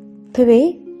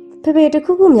ဖေဖေ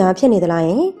တခုခုများဖြစ်နေသလားယ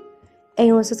င်အိ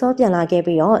မ်ကိုစောပြန်လာ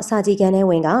ခဲ့ပြီးတော့စာကြီးက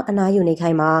န်းထဲဝင်ကအနားယူနေခို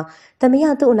င်းမှာသမီး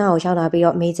ကသူ့အနားကိုရောက်လာပြီး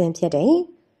တော့မေးခြင်းဖြစ်တယ်။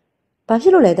ဘာဖြ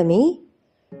စ်လို့လဲ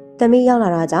သမီး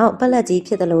ရောက်လာတာကြောင့်ပက်လက်ကြီး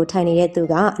ဖြစ်တယ်လို့ထိုင်နေ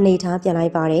တဲ့သူကအနေထားပြန်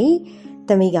လိုက်ပါတယ်။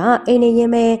သမီးကအိမ်နေရ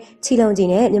င်းပဲချီလုံးကြီး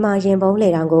နဲ့မြမ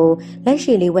ရင်ပုံးလေတောင်ကိုလက်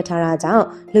ရှိလေးဝတ်ထားတာကြော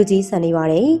င့်လူကြီးဆန်နေပါ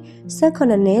တယ်။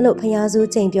18နှစ်လို့ဖျားစု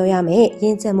ချိန်ပြောရမယ်ရ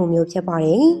င်းချက်မှုမျိုးဖြစ်ပါတ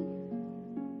ယ်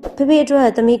။ဖေ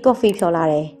အတွက်သမီးကော်ဖီဖြော်လာ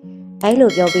တယ်။အဲ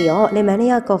လိုပြောပြီးတော့လေမန်နီ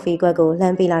ယာကော်ဖီကွက်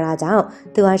ကိုလှမ်းပေးလာတာကြောင့်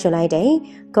သူကရွှေလိုက်တယ်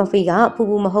။ကော်ဖီ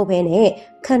ကပူပူမဟုတ်ဘဲ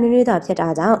နဲ့ခ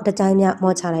န့်နွေးသာဖြစ်တာကြောင့်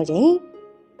တကြိုင်မြမောချလိုက်တယ်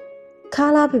။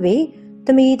ခါလားဖေသ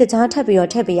မီးတကြား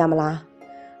ထပ်ပြီးတော့ထည့်ပေးရမလား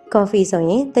။ကော်ဖီ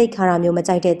ဆိုရင်တိတ်ခါရမျိုး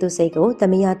မကြိုက်တဲ့သူစိတ်ကိုသ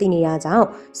မီးကသိနေတာကြော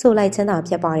င့်ဆို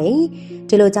လိုက်ချင်တာဖြစ်ပါတယ်။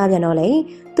ဒီ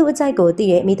လိုကြပြန်တော့လေသူ့အကြိုက်ကိုသိ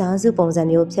တဲ့မိသားစု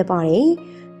ပုံစံမျိုးဖြစ်ပါတယ်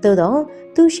။သို့တော့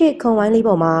သူရှိခုံဝိုင်း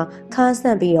လေးပေါ်မှာခါ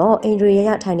ဆန့်ပြီးတော့အင်ဒရီ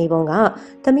ရထိုင်နေပုံက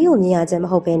သမီးကိုမြင်ရခြင်းမ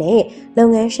ဟုတ်ဘဲ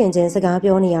နဲ့လုပ်ငန်းရှင်ချင်းစကား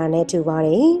ပြောနေရတဲ့တူပါ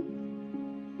တယ်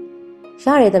။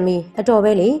ရတယ်သမီး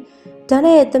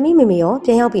အတော်ပဲလေဒါနဲ့သမီးမေမေ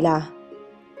ရောပြန်ရောက်ပြီလား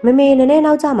မေမေနည်းနည်း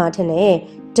နောက်ကျမှထင်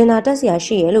တယ်ဒင်နာတက်စရာ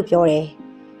ရှိရလို့ပြော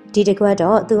တယ်ဒီတစ်ခွက်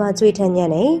တော့သူကကြွေးထညံ့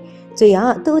နေကြွေးက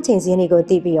သူ့အချိန်စင်းတွေ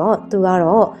ကိုသိပြီးတော့သူက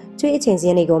တော့ကြွေးအချိန်စ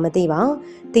င်းတွေကိုမသိပါ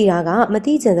သိတာကမ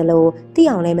သိချင်သလိုသိ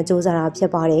အောင်လည်းမကြိုးစားတာဖြစ်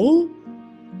ပါ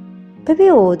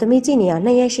တယ်ဖေကိုသမီးကြည့်နေရ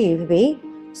2ရက်ရှိ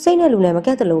ပြီဖေစိတ်နဲ့လူနဲ့မ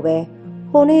ကက်တလို့ပဲ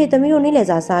ဟိုနေ့သမီးတို့နေ့လည်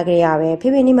စာစားကြရပဲ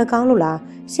ဖေနေမကောင်းလို့လား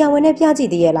ဆရာဝန်နဲ့ပြကြည့်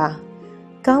သေးရဲ့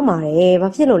လားကောင်းပါတယ်ဘာ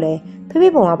ဖြစ်လို့လဲဖေ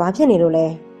ပုံကဘာဖြစ်နေလို့လဲ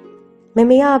မေ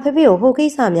မေကဖေကို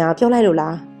ဟိုကိစ္စများပြော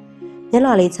လိုက်လို့လားမျက်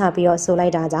နှာလေးချပြီးတော့ဆိုလို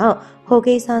က်တာကြောင့်ဟို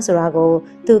ကိစ္စဆိုတာ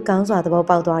ကိုသူကောင်းစွာသဘော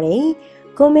ပေါက်သွားတယ်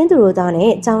ကိုမင်းသူတို့သား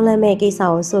နဲ့ကြောင်းလန့်မဲ့ကိစ္စ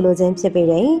ကိုဆိုလိုခြင်းဖြစ်ပေ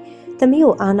တယ်သ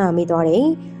မီးကိုအားနာမိသွားတယ်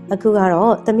အခုက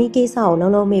တော့သမီးကိစ္စကို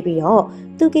လုံးလုံး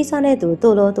မေ့ပြီးတော့သူ့ကိစ္စနဲ့သူ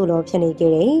တို့လို့ဖြစ်နေ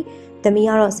ခဲ့တယ်။သမီး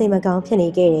ကတော့စိတ်မကောင်းဖြစ်နေ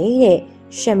ခဲ့တယ်တဲ့။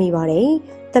ရှက်မိပါတယ်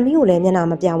။သမီးကိုလည်းမျက်နှာ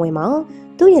မပြဝဲပါ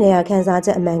။သူ့ရင်ထဲကခံစားချ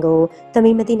က်အမှန်ကို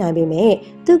သမီးမသိနိုင်ပေ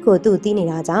မဲ့သူ့ကိုသူ့သိနေ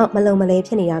တာကြောင့်မလုံမလဲ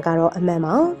ဖြစ်နေတာကတော့အမှန်ပါ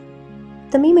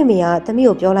။သမီးမေကသ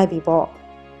မီးကိုပြောလိုက်ပြီပေါ့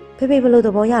။ဖေဘလို့သ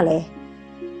ဘောရလဲ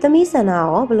။သမီးဆန္ဒ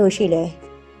ရောဘလို့ရှိလဲ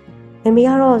။မေ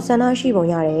ကတော့ဆန္ဒရှိ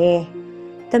ပုံရတယ်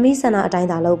။သမီးဆန္ဒအတို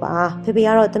င်းသာလုပ်ပါ။ဖေ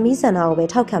ကတော့သမီးဆန္ဒကိုပဲ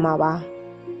ထောက်ခံပါပါ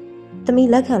။သမီး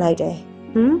လက်ခံလိုက်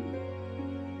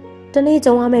တယ်တ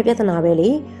နေ့ကြုံရမယ့်ပြ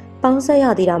ဿနာပဲလေပေါင်းဆက်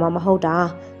ရသေးတာမှ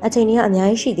မဟုတ်တာအချိန်ကြီးက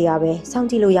အများကြီးရှိသေးတာပဲစော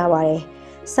င့်ကြည့်လို့ရပါတယ်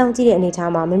စောင့်ကြည့်တဲ့အနေအ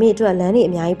ထားမှာမမေအတွက်လမ်း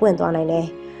တွေအများကြီးပွင့်သွားနိုင်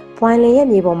တယ်ဘွိုင်လင်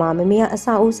ရဲ့မြေပေါ်မှာမမေကအ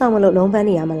ဆောက်အဦဆောက်မလို့လုံးပ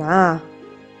န်းနေရမလား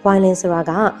ဘွိုင်လင်ဆိုတာ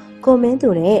ကကိုမင်းသူ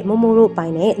နဲ့မမိုးတို့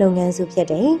ပိုင်တဲ့လုပ်ငန်းစုဖြစ်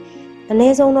တယ်အ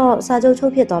နည်းဆုံးတော့စာချုပ်ချု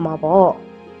ပ်ဖြစ်သွား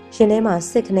မှာပေါ့ရှင်ထဲမှာ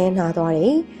စစ်ခနဲနှာသွားတ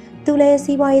ယ်သူလည်း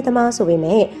စီးပွားရေးသမား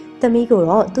ဆိုပေမဲ့သမီး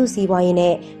ကိုတော့သူ့စီးပွားရေး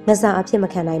နဲ့မစားအဖြစ်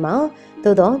မခံနိုင်ပါ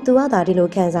သို့တော့သူကသာဒီလို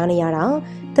ခံစားနေရတာ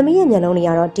သမီးရဲ့မျက်လုံးတွေ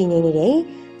ကတော့တည်ငြိမ်နေတယ်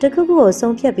တခုခုကို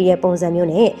ဆုံးဖြတ်ပြီးတဲ့ပုံစံ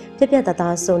မျိုးနဲ့ပြက်ပြက်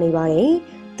သားသားစုံနေပါတယ်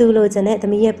သူလိုချင်တဲ့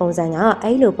သမီးရဲ့ပုံစံ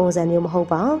ကအဲ့လိုပုံစံမျိုးမဟုတ်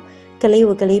ပါကလေး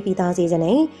ကိုကလေးပြီးသားစေချင်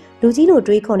တယ်လူကြီးလို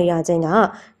တွေးခေါ်နေတာချင်းက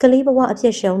ကလေးဘဝ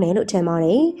အဖြစ်ရှုံးတယ်လို့ထင်ပါ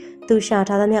တယ်သူရှာ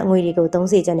ထားသမျှငွေတွေကိုသုံး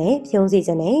စေချင်တယ်ဖြုံးစေ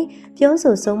ချင်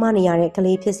တယ်ပြောဆိုဆုံးမနေရတဲ့က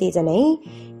လေးဖြစ်စေချင်တယ်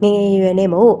ငငယ်ရွယ်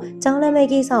နဲ့မို့ကျောင်းလမ်းမဲ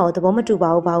ကိစ္စကိုသဘော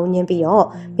မတူပါဘူးဘာလို့ညင်းပြီးတော့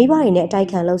မိဘတွေနဲ့အ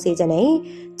တိုက်ခံလုပ်စေချင်တယ်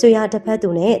ကျွေရတစ်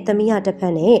ဖက်သူနဲ့သမီးရတစ်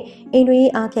ဖက်နဲ့အိမ်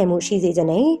တွေအားပြိုင်မှုရှိစေချင်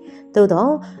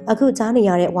တယ်သို့တော့အခုကြားနေ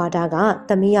ရတဲ့ဝါဒက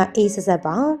သမီးရအေး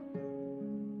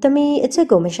ဆက်ပါသမီးအချစ်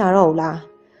ကိုမရှာတော့ဘူး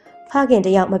လားဖခင်တ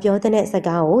ယောက်မပြောတဲ့စ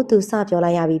ကားကိုသူ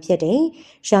စပြောလိုက်ရပြီဖြစ်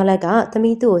တယ်ရှာလက်က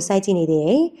သမီးသူ့ကိုစိုက်ကြည့်နေ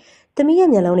တယ်သမီးရဲ့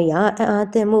မျက်လုံးတွေကအံ့အား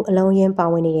သင့်မှုအလုံးရင်းပါ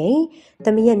ဝင်နေတယ်။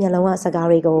သမီးရဲ့မျက်လုံးကစကား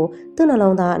တွေကို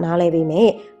သူ့နှလုံးသားနားလဲပေမဲ့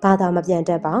ဘာသာမပြန်တ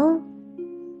တ်ပါ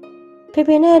။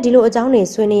ဖေနဲ့ဒီလိုအကြောင်း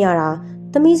တွေဆွေးနွေးရတာ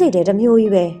သမီးစိတ်ထဲတစ်မျိုးကြီး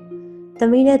ပဲ။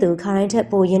သမီးနဲ့သူခါတိုင်းထက်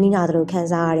ပိုရင်းနှီးလာသ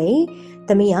လိုခံစားရတယ်။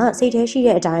သမီးကစိတ်ထဲရှိ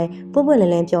တဲ့အတိုင်းပွင့်ပွင့်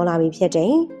လင်းလင်းပြောလာပြီးဖြစ်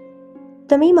တယ်။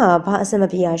သမီးမှာဘာအဆင်မ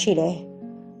ပြေရရှိလဲ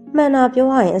။မှန်တာပြော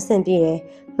ရရင်အဆင်ပြေတယ်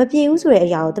။မပြေဘူးဆိုတဲ့အ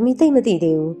ရာကိုသမီးသိမသိ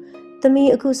သေးဘူး။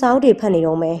သမီးအခုစာအုပ်တွေ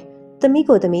ဖတ်နေတော့မယ်။သမီး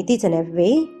ကိုသမီးသိချင်တယ်ဖေ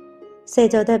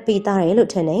ဆယ်ကျော်သက်ပြီးသား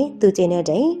တယ်လို့ထင်တယ်သူကျင်းနေ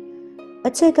တယ်အ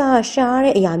ချက်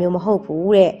ကရှားတဲ့အရာမျိုး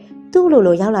မဟုတ်ဘူးတဲ့သူ့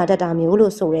လိုရောက်လာတတ်တာမျိုး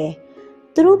လို့ဆိုတယ်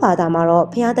သူတို့ဘာသာ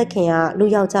မှာတော့ဖျားသခင်ကလူ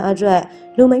ယောက်ျား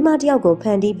အတွက်လူမိန်းမတစ်ယောက်ကို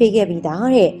ဖန်တီးပေးခဲ့ပြီး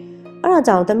သားတဲ့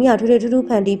အဲ့ဒါကြောင့်သမီးကထူးထူးဖ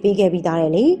န်တီးပေးခဲ့ပြီးသား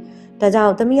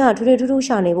တယ်လေဒါကြောင့်သမီးကထူး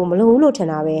ထူးရှာနေဖို့မလိုဘူးလို့ထင်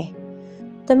တာပဲ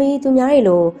သမီးသူများ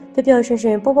တွေလိုပျော်ပျော်ရွှင်ရွှ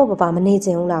င်ပေါ့ပေါ့ပါပါ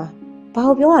မနေချင်ဘူးလား ဘာ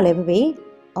ကိုပြောရလဲဖေဖေ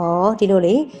။အော်ဒီ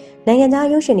လိုလေနိုင်ငံ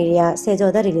သားရုပ်ရှင်တွေကဆယ်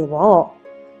ကျော်သက်တွေလို့ပေါ့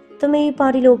။သမီး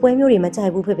ပါတီလိုပွဲမျိုးတွေ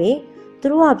မကြိုက်ဘူးဖေဖေ။သူ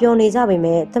တို့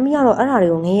ကပြောနေကြပေမဲ့သမီးကတော့အဲ့ဒါ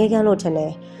တွေကိုငရဲကန်းလို့ထင်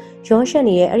တယ်။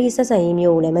ရောရှက်နေတဲ့အဲ့ဒီဆက်ဆံ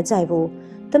ရေးမျိုးကိုလည်းမကြိုက်ဘူး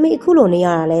။သမီးအခုလိုနေ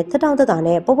ရတာလဲတက်တောင့်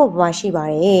တက်တာနဲ့ပေါ့ပေါ့ပါပါရှိပါတ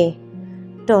ယ်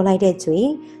။တော်လိုက်တဲ့ကျွေ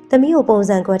သမီးကိုပုံ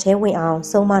စံကွက်ထဲဝင်အောင်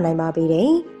ဆုံးမနိုင်ပါပြီတဲ့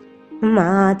။မမ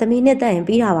သမီးနဲ့တက်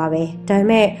ရင်ပြီးတာပါပဲ။ဒါပေ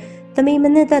မဲ့သမီးမ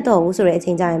နဲ့တက်တော့ဘူးဆိုတဲ့အ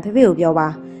ချိန်ကျရင်ဖေဖေကိုပြောပါ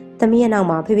။သမီးရဲ့နောက်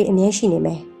မှာဖေဖေအမြဲရှိနေ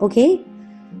မယ်။โอเค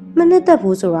။မနဲ့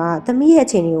တက်ဘူးဆိုတာသမီးရဲ့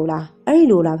အချိန်တွေကိုလားအဲ့ဒီ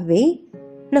လိုလားဖေဖေ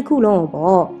။နှစ်ခုလုံး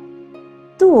ပေါ့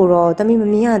။သူ့ကိုတော့သမီး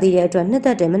မမြင်ရသေးတဲ့အတွက်နှစ်သ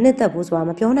က်တယ်မနှစ်သက်ဘူး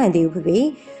ဆိုတာမပြောနိုင်သေးဘူးဖေဖေ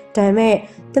။ဒါပေ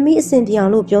မဲ့သမီးအဆင်ပြေ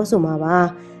အောင်လို့ပြောဆိုမှာပါ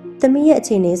။သမီးရဲ့အ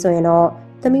ချိန်လေးဆိုရင်တော့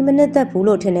သမီးမနှစ်သက်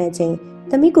ဘူးလို့ထင်တဲ့အ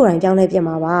ချိန်သမီးကိုယ်တိုင်ပြောင်းလဲပြ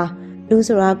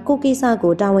မှာပါလူဆိုတာကိုကိစ္စ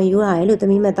ကိုတာဝန်ယူရတယ်လို့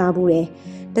သမီးမသားဘူးတယ်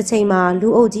တစ်ချိန်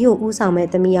မှာလူအုပ်ကြီးကိုဦးဆောင်မဲ့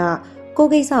သမီးကကို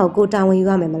ကိစ္စကိုတာ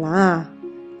ဝန်ယူရမယ်မ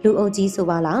လားလူအုပ်ကြီးဆို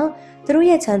ပါ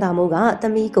လားသူတို့ရဲ့ချမ်းသာမှုကသ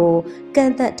မီးကို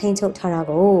ကန့်သက်ထိန်ချုပ်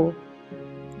ထားတာကို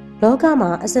လောက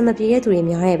မှာအစမပြေတဲ့သူ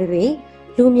တွေများတယ်ဖေဖေ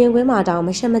လူမြင်ကွင်းမှာ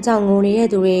တောင်မရှက်မကြောက်ငိုနေ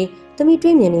တဲ့သူတွေသမီး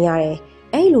တွေ့မြင်နေရတယ်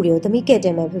အဲ့ဒီလူတွေကိုသမီးကဲ့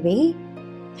တင်မယ်ဖေဖေ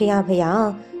ဖေ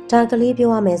ဒါကလေးပြော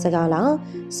ရမယ်စကားလား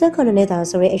18နှစ်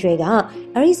သားဆိုတဲ့အရွယ်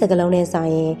ကအဲ့ဒီစကားလုံးနဲ့ဆိုင်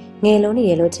ရင်ငယ်လုံးနေ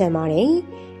တယ်လို့ထင်ပါ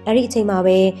တယ်အဲ့ဒီအချိန်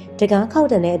မှာပဲတကားခောက်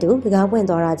တန်တဲ့အတူတကားပွင့်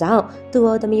သွားတာကြော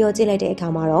င့်သူရောသမီးရောကြည့်လိုက်တဲ့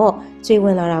အခါမှာတော့ကျွေ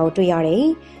ဝင်လာတာကိုတွေ့ရတယ်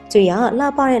ကျွေ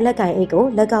ကလှပတဲ့လက်ကင်အိတ်ကို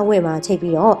လက်ကဝဲမှာချိတ်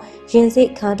ပြီးတော့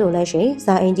ရင်စိတ်ခါတုံ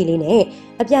လိုက်ရှင်ဇာအင်ကြီးလေးနဲ့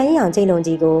အပြာရင်အောင်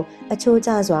ကျိတ်လုံးကြီးကိုအချိုးကျ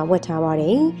စွာဝတ်ထားပါတ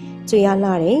ယ်ကျွေ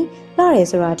ကလှတယ်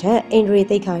ဆိုတာထက်အင်ဒရီ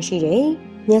သိက္ခာရှိတယ်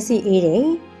မျက်စိအေးတ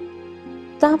ယ်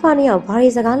တားဖားနှစ်ယောက်ဘာတွေ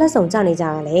စကားလက်ဆောင်ကြနေကြ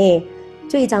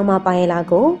ရလဲကျွေးချောင်းမှာပါရလား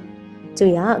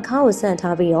ကိုကျွေးကအခါကိုဆ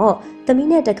န့်ထားပြီးတော့သမီး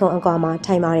နဲ့တခုံအကွာမှာ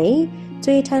ထိုင်ပါတယ်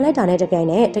ကျွေးထိုင်လိုက်တာနဲ့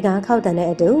တပြိုင်နက်တကားခောက်တန်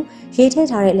တဲ့အတူရေးထ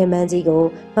ည့်ထားတဲ့လင်မန်းကြီး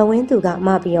ကိုမဝင်းသူကမ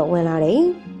ပြီးတော့ဝင်လာတယ်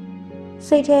စိ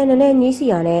တ်ထဲနည်းနည်းညှီးစီ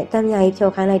ရနဲ့တမ်းမြကြီး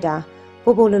ဖြော်ခိုင်းလိုက်တာ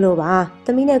ပို့ပို့လို့ပါ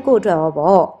သမီးနဲ့ကို့အတွက်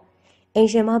ရောပေါ့အင်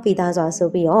ရှင်မပီသားစွာဆို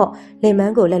ပြီးတော့လင်မ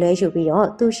န်းကိုလက်လွဲယူပြီးတော့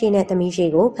သူ့ရှိနဲ့သမီးရှိ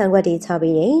ကိုဖန်ခွက်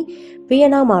တီးချပေးတယ်။ပြီး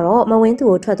ရနောက်မှာတော့မဝင်းသူ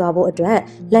ကိုထွက်သွားဖို့အတွက်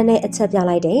လက်နဲ့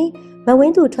အချက်ပြလိုက်တယ်။မဝ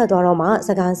င်းသူထွက်သွားတော့မှစ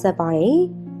ကားဆက်ပါတယ်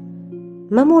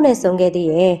။မမို့နဲ့ဆုံခဲ့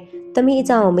သေးရဲ့။သမီး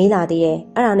အကြောင်းကိုမေးလာသေးရဲ့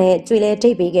။အဲ့ဒါနဲ့ကြွေလဲဒိ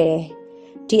တ်ပေးခဲ့တယ်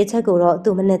။ဒီအချက်ကိုတော့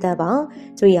သူမနဲ့သက်ပါ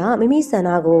။ကြွေကမိမိဆန္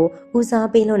ဒကိုဦး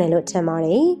စားပေးလို့တယ်လို့ထင်ပါ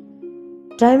တယ်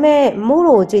။ဒါပေ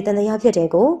မဲ့မို့လို့ကြွေတန်တရားဖြစ်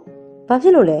တယ်ကို။ဘာဖြ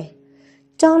စ်လို့လဲ။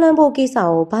ကြောင်းလန့်ဖို့ကိစ္စ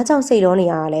ကိုဘာကြောင့်စိတ်လုံးနေ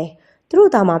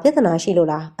ရတာလဲသူတို့သားမှာပြဿနာ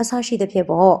ရှိလို့လားအဆရှိသဖြ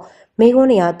င့်ပေါ့မိကုန်း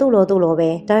တွေကသူ့လို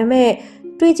ပဲဒါပေ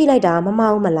မဲ့တွေးကြည့်လိုက်တာမ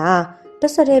မအောင်မလား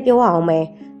တစ်ဆက်တည်းပြောရအောင်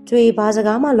မယ်ကြွေဘာစ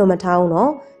ကားမှလွန်မထားအောင်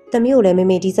နော်သမီးကိုလ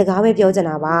ည်းမေမေဒီစ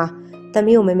ကားပဲပြောချင်တာပါသ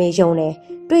မီးကိုမေမေယုံတယ်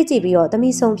တွေးကြည့်ပြီးတော့သ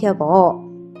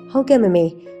မီးဆုံးဖြတ်ပေါ့ဟုတ်ကဲ့မေမေ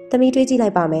သမီးတွေးကြည့်လို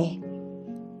က်ပါ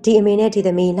မယ်ဒီအမေ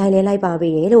နဲ့ဒီသမီးလိုက်လဲ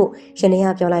လိုက်ပါပြီလို့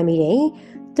ရနေရပြောလိုက်မိတယ်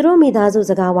သူတို့မိ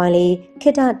သားစုစကားဝိုင်းလေးခိ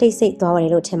တ္တတိတ်ဆိတ်သွားတယ်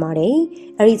လို့ထင်ပါတယ်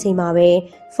။အဲ့ဒီအချိန်မှာပဲ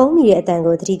ဖုန်းမိတဲ့အတန်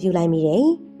ကိုသတိပြုလိုက်မိတယ်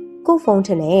။ကို့ဖုန်းထ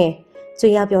င်တယ်။ကျွေ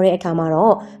ရပြောတဲ့အခါမှာ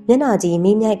တော့မျက်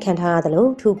နှာကြီးမိမြိုက်ခံထားရတယ်လို့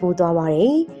ထူပူသွားပါ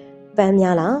တယ်။ပန်း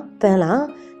များလားပန်းလား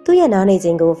သူ့ရဲ့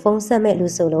နားနေခြင်းကိုဖုန်းဆက်မဲ့လူ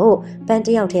ဆိုလို့ပန်းတ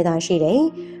ယောက်ထဲသာရှိတယ်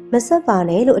။မဆက်ပါ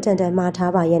နဲ့လို့အတန်တန်မှား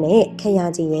ထားပါရဲ့နဲ့ခ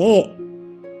ရကြီးရဲ့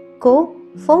။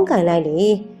ကိုဖုန်းကင်လိုက်လေ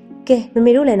။ကဲ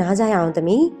မမေတို့လည်းနားကြရအောင်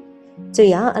သမီး။ကျွေ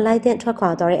ရအလိုက်တဲ့ထွက်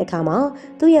ခွာသွားတဲ့အခါမှာ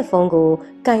သူ့ရဲ့ဖုန်းကို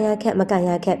ကန်ရခက်မကန်ရ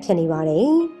ခက်ဖြစ်နေပါတယ်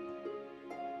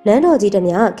။နန်းတော်ကြီး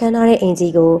တမျှခန်းထားတဲ့အိမ်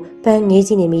ကြီးကိုပန်းငေးကြ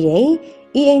ည့်နေမိတယ်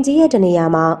။ဤအိမ်ကြီးရဲ့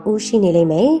တနေရာမှာဦးရှိနေလိမ့်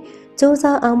မယ်။စူးစ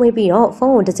မ်းအားမွေးပြီးတော့ဖု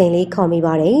န်းကိုတစ်ချိန်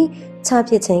လေးခေါ်မိပါတယ်။ချ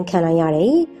ပစ်ချင်းခံလိုက်ရ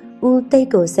တယ်။ဦးသိတ်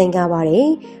ကိုစိန်ကားပါတယ်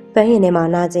။ပန်းရင်ထဲမှာ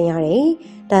နာကျင်ရတယ်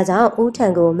။ဒါကြော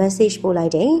င့်ဦးထံကို message ပို့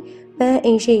လိုက်တယ်။ပန်း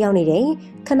အိမ်ရှိရောက်နေတယ်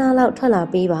။ခဏ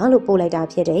လောက်ထွက်လာပေးပါလို့ပို့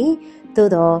လိုက်တာဖြစ်တယ်။သို့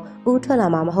တော့ဦးထွက်လာ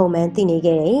မှာမဟုတ်မှ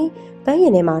န်းသိနေခဲ့တယ်။ပန်း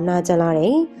ရင်ထဲမှာနာကျင်လာ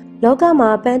တယ်။လောက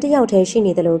မှာပန်းတစ်ယောက်တည်းရှိ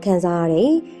နေတယ်လို့ခံစားရတ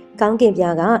ယ်။ကောင်း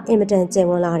ကင်ပြားကအင်မ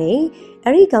တန်ကျယ်ဝန်းလာတယ်။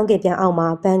အဲ့ဒီကောင်းကင်ပြားအောက်မှာ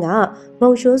ပန်း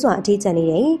ကငုံရှိုးစွာအထီးကျန်နေ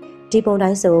တယ်။ဒီ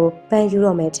ပုံတိုင်းဆိုပန်းယူ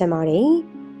တော့မယ်ထင်ပါတယ်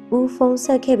။ဦးဖုန်းဆ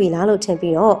က်ခဲ့ပြီလားလို့ထင်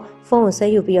ပြီးတော့ဖုန်းကို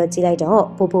ဆက်ယူပြီးတော့ကြည့်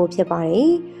လိုက်တော့ပိုဖြစ်ပါ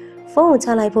တယ်။ဖုန်းကိုချ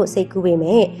လိုက်ဖို့စိတ်ကူးပေ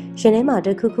မဲ့ရင်ထဲမှာတ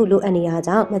စ်ခုခုလိုအပ်နေတာ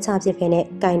ကြောင့်မချဖြစ်ဖ ೇನೆ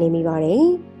ကင်နေမိပါတယ်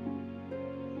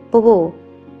။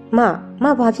ပိုမ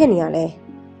ဘာဖြစ်နေ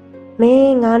ရလဲမ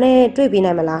င်းငါနဲ့တွေ့ပြီး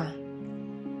နိုင်မ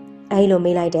လားအဲ့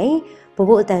လိုမေးလိုက်တယ်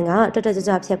ဘိုးအတန်ကတက်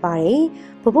တက်ကြွဖြစ်ပါ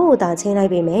တယ်ဘိုးကိုသာချင်းလိုက်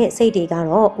ပေမဲ့စိတ်တွေ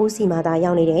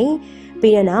ကတော့ဦးစီမာသာရောက်နေ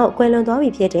တယ်ပြီးတဲ့နောက်ကွယ်လွန်သွားပြီ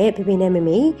ဖြစ်တဲ့ဖေဖေနဲ့မေ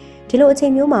မေဒီလိုအ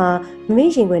ချိန်မျိုးမှာမမေ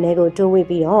ရင်ခွင်ထဲကိုတိုးဝှေ့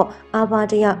ပြီးတော့အာဘာ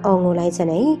တရအောင်ငုံ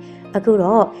လိုက်ချင်တယ်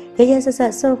အခုတော့ရရဆက်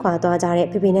ဆက်ဆွန့်ခွာသွားကြတဲ့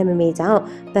ဖေဖေနဲ့မေမေကြောင့်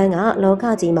ဘန်းကလော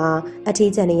ကကြီးမှာ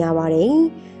အထီးကျန်နေရပါတယ်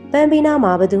ပန်းပြီး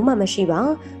နားမှာဘယ်သူမှမ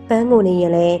ရှိပါပန်းကိုနေ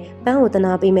ရင်လည်းပန်းကို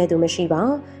တနာပေးမဲ့သူမ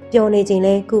ရှိပါပျော်နေခြ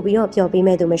င်းလဲကူပြီးတော့ပျော်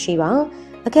ပေးမဲ့သူမရှိပါ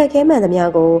အခက်အခဲမှန်သ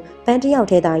မျှကိုပန်းတယောက်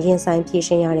ထဲသာရင်ဆိုင်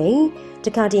ဖြေရှင်းရတယ်။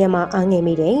တခါတရံမှာအား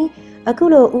ငယ်မိတယ်။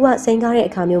အခုလိုဦးကစိန်ကား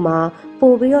တဲ့အခါမျိုးမှာ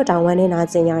ပို့ပြီးတော့တောင်းဝမ်းနေနာ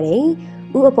ကျင်ရတယ်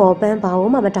။ဦးအပေါ်ပ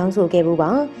န်းဘာလို့မှမတောင်းဆိုခဲ့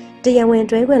ဘူးပါ။တရား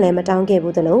ဝင်တွဲခွင့်လည်းမတောင်း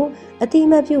ခဲ့ဘူးသလို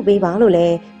အတိမတ်ပြုပေးပါလို့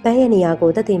လည်းပန်းရဲ့နေရာကို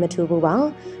တသိမထူဘူးပါ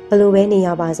။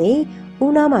ဘလို့ပဲနေရပါစေ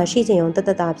ဦးနာမှာရှိချင်ုံတသ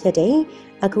က်တာဖြစ်တယ်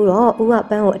။အခုတော့ဦးက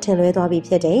ပန်းကိုအထင်လွဲသွား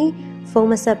ပြီဖြစ်တယ်။ဖု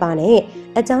န်းမဆက်ပါနဲ့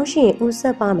အကြောင်းရှိရင်ဦး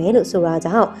ဆက်ပါမယ်လို့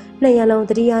ဆိုတာကြောင့်နှစ်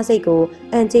ရလုံးတတိယစိတ်ကို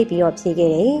အန်ကျိတ်ပြီးတော့ဖြေခဲ့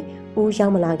တယ်။ဦး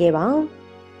ရောက်မလာခဲ့ပါ။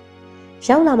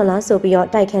ရောက်လာမလားဆိုပြီးတော့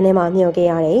တိုက်ခန်းထဲမှာမျှော်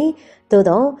ခဲ့ရတယ်။သို့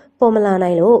တော့ပေါ်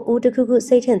မလာနိုင်လို့ဦး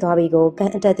တစ်ခုခုစိတ်ထင်သွားပြီးကိုပ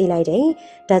န်းအတက်သိလိုက်တယ်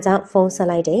။ဒါကြောင့်ဖုန်း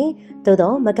ဆက်လိုက်တယ်။သို့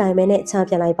တော့မကင်မဲ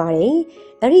နဲ့ချပြလိုက်ပါတယ်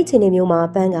။အဲ့ဒီချိန်မျိုးမှာ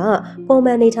ပန်းကပုံ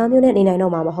မှန်နေထားမျိုးနဲ့နေနိုင်တော့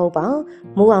မှာမဟုတ်ပါ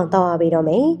။မူးအောင်တောက်ရပြီးတော့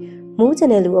မယ်။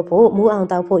မူးချင်တဲ့လူအဖို့မူး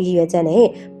အောင်တောက်ဖို့ရည်ရွယ်ချက်နဲ့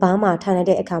ဘာမှထိုင်လိုက်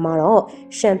တဲ့အခါ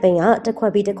မှာတော့ရှမ်ပိန်က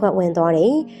တစ်ခွက်ပြီးတစ်ခွက်ဝင်သွားတ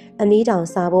ယ်။အမီး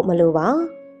တောင်စားဖို့မလိုပါ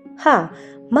။ဟာ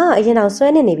မအ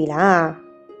ရင်တော့ဆွဲနေပြီလား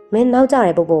။မင်းနောက်ကြတ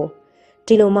ယ်ပို့ပို့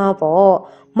ဒီ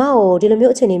လိုမှပေါ့မကိုဒီလို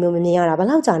မျိုးအခြေအနေမျိုးမမြင်ရတာဘယ်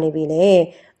လောက်ကြာနေ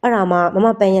ပြီလဲအဲ့ဒါမှ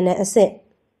မပန်းရနဲ့အစ်စ်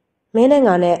မင်း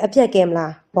နဲ့ငါနဲ့အပြက်ကဲမ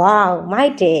လားဝေါ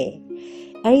မိုက်တယ်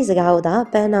အဲ့ဒီစကားကိုသာ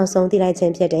ပန်းနောက်ဆုံးသိလိုက်ခြ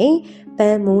င်းဖြစ်တယ်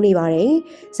ပန်းမူးနေပါတယ်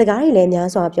စကားတွေလ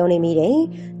ည်းများစွာပြောနေမိ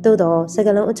တယ်သို့တော့စ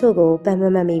ကားလုံးအချို့ကိုပန်း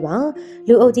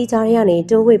မမှတ်မိပါလူအုပ်ကြီးကြားထဲကနေ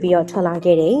တိုးဝှေ့ပြီးတော့ထွက်လာ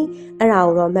ခဲ့တယ်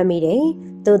အဲ့ဒါကိုတော့မှတ်မိ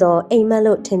တယ်သို့တော့အိမ်မက်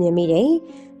လို့ထင်မြင်မိတယ်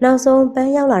နောက်ဆုံးပ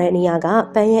န်းရောက်လာတဲ့နေရာက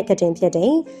ပန်းရဲ့ကတင်ဖြစ်တ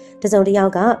ယ်တစုံတစ်ယောက်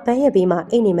ကပန်းရဲ့ဘေးမှာ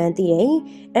အိမ်နေမှန်းသိတယ်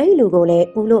အဲ့ဒီလူကိုလည်း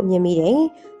ဦးလို့မြင်မိ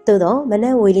တယ်သို့တော့မ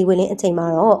နက်ဝေလီဝေလင်းအချိန်မှာ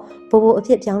တော့ဘိုးဘိုအဖြ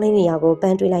စ်ပြောင်းလဲနေရကိုပ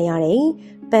န်းတွေးလိုက်ရတယ်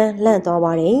ပန်းလန့်သွားပါ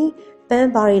တယ်ပ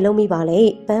န်းဘာတွေလုံးမိပါလဲ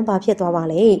ပန်းဘာဖြစ်သွားပါ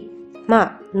လဲ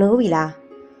မနိုးပြီ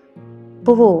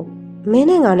လားဘိုးဘိုမင်း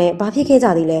နဲ့ငါနဲ့ဘာဖြစ်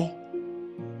ခဲ့ကြသေးလဲ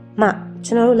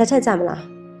မကျွန်တော်တို့လက်ထက်ကြမလား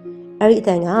အဲ့ဒီအ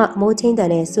တန်ကမိုးချင်းတန်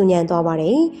နဲ့စူညံသွားပါတ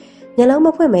ယ်မျက်လုံး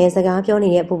မဖွင့်မဲစကားပြောနေ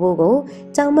တဲ့ဘိုးဘို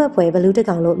ကိုကြောက်မက်ဖွယ်ဘလူး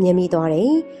တကောင်လို့မြင်မိသွား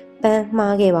တယ်ပ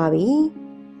န်းမှားခဲ့ပါ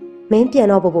ပြီမ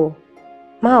င်းပြန်တော့ဘိုးဘို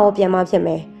မရောပြန်မဖြစ်မ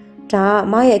ယ်ဒါ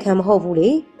ကမရဲ့အခန်းမဟုတ်ဘူးလေ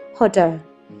ဟိုတယ်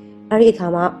အဲ့ဒီအခါ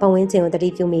မှာပဝင်းကျင်ကိုတတိ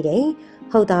ပြုမိတယ်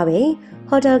ဟုတ်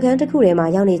သားပဲဟိုတယ်ခန်းတစ်ခုထဲ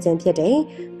မှာရောက်နေခြင်းဖြစ်တယ်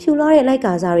ဖြူလာတဲ့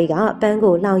လိုက်ကားစားတွေကပ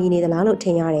န်းကိုလှောင်ရည်နေသလားလို့ထ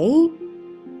င်ရတယ်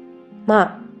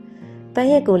မပ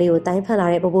န်းရဲ့ကိုယ်လေးကိုတိုင်းဖက်လာ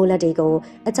တဲ့ဘိုးဘိုလက်တွေ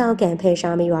ကိုအကြောက်ကန်ဖယ်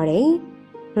ရှားမိပါ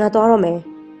တယ်ငါသွားတော့မယ်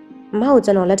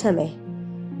မဟုတ်ကျွန်တော်လက်ထပ်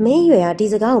မယ်မင်းရွယ်ကဒီ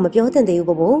စကားကိုမပြောသင့်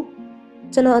သေးဘူးဘို့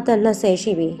ကျွန်တော်အသက်20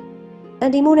ရှိပြီ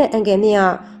အန်တီမို့နဲ့အန်ကယ်မြင့်က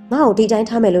ငါ့ကိုဒီတိုင်း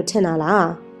ထားမယ်လို့ထင်တာလား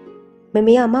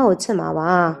မမေကငါ့ကိုချစ်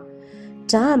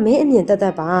မှာပါဒါကမင်းအမြင်တက်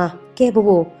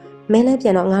တက်ပါကဲဘို့မင်းလ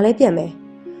ည်းပြန်တော့ငါလည်းပြန်မယ်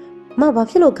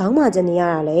မဘာဖြစ်လို့ခေါင်းမကျနေ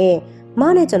ရတာလဲမ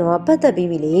နဲ့ကျွန်တော်ကပတ်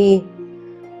သက်ပြီးပြီလေ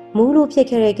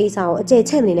မူးလို့ဖြစ်ခဲ့တဲ့ကိစ္စကိုအကျယ်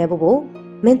ချက်မနေနဲ့ဘို့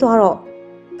မင်းသွားတော့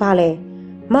ဘာလဲ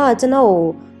မကကျွန်တော်ကို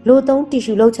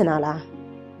လိုသုံးတီရှူလုပ်ချင်တာ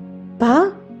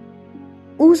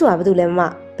လားဘာဦးဆိုတာဘာလို့လဲ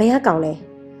မဘယ်ကကောင်လဲ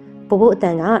ဘိုးဘိုးအတ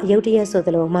န်ကရုတ်တရက်ဆို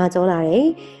သလိုမာကြောလာ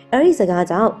တယ်အဲ့ဒီစကား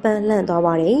ကြောင့်ပန်းလ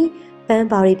န့်သွားပါတယ်ပန်း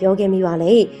ဘာတွေပြောခဲ့မိပါလဲ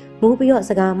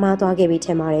မူးပြီးတော့စကားမှားသွားခဲ့ပြီထ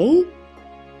င်ပါ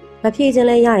တယ်မဖြေခြင်း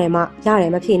လဲရတယ်မရ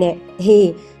တယ်မဖြေနဲ့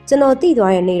ဟေးကျွန်တော်တိ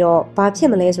သွားတဲ့နေ့တော့ဘာဖြစ်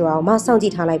မလဲဆိုတာကိုမစောင့်ကြ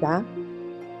ည့်ထား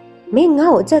လိုက်ပါမ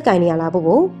င်းငါ့ကိုအကြက်ကင်နေရ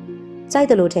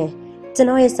လားဘို့ဘို့ကြိုက်တယ်လို့ထင်ကျွန်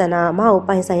တော်ရဲ့ဆန္ဒမ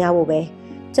ကိုပိုင်ဆိုင်ရဖို့ပဲ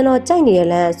ကျွန်တော်ကြိုက်နေတဲ့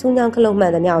လမ်းစူးညောင်းခလုတ်မှ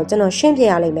န်သမျှကိုကျွန်တော်ရှ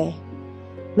င်းပြရလိမ့်မယ်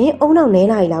မင်းအုံနောက်နဲ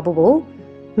လာပြီလားဘို့ဘို့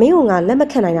မင်းကငါလက်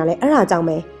မခံနိုင်တာလဲအဲ့ဒါကြောင့်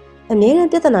ပဲအမြဲတမ်း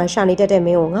ပြဿနာရှာနေတတ်တဲ့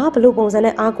မင်းကိုငါဘလို့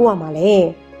ပုံစံနဲ့အားကိုးရ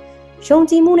မှာလဲယုံ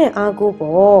ကြည်မှုနဲ့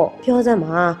အားကိုးပေါ့ပြောစ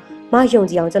မ်းပါမ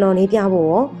ယုံကြည်အောင်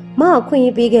ကျွန်တော်နေပြဖို့ရောမအခွင့်အ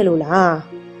ရေးပေးခဲ့လို့လား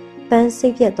ပန်းစိ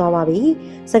တ်ပြတ်သွားပါ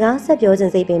ပြီစကားဆက်ပြောခြ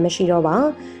င်းစိတ်ပင်မရှိတော့ပါ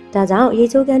ဒါကြော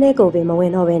င့်ရေချိုးကန်းတဲ့ကိုပင်မ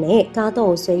ဝင်တော့ဘဲနဲ့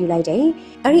ကားတော့ကိုဆွဲယူလိုက်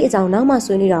တယ်အဲ့ဒီအကြောင်း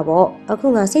နောက်မှဆွေးနေတာပေါ့အခု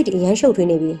ငါစိတ်တည်းအရန်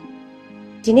ရှုပ်ထွေးနေပြီ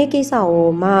ဒီနေ့ကိစ္စ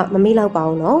ကိုမမေ့လောက်ပါ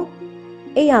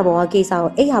အောင်နော်အိယာဘောကကိစ္စ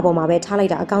ကိုအိယာဘောမှာပဲထား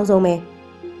လိုက်တာအကောင်းဆုံးပဲ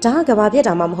ဒါကကဘာပြက်တာ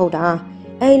မှ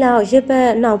မဟုတ်တာအဲ့လောက်ရစ်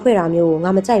ပတ်နှောက်ဖွဲ့တာမျိုး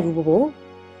ကိုငါမကြိုက်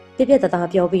ဘူးဘို့ပြပြတ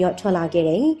သားပြောပြီးတော့ထွက်လာခဲ့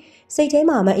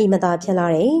တယ်စိတ်ထဲမှာမအိမ်မသာဖြစ်လာ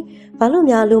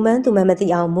တယ်ဘာလို့များလူမန်းသူမန်းမသိ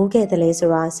အောင်မူးခဲ့တယ်လဲ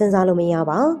ဆိုတာစဉ်းစားလို့မရ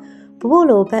ပါဘို့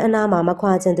လိုပန်းအနာမှာမ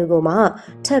ခွာခြင်းသူ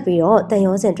ကိုမှထပ်ပြီးတော့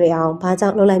တန်ရောစင်တွေ့အောင်ဘာကြော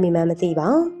င့်လုပ်လိုက်မိမှန်းမသိပါ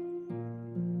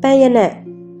ပန်းရက်နဲ့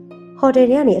ဟိုတယ်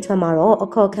ထဲကနေအထွက်မှာတော့အ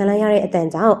ခေါ်ခံလိုက်ရတဲ့အ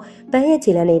တန်ကြောင့်ပန်း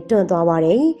ရဲ့ခြေလမ်းတွေတွန့်သွားပါ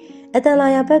တယ်အ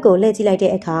တန်လာရဘက်ကိုလှည့်ကြည့်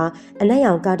လိုက်တဲ့အခါအ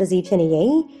နက်ရောင်ကားတစ်စီးဖြစ်နေရ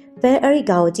င်ပန်း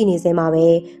အရိကာကိုကြည့်နေစဲမှာပဲ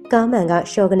ကားမှန်က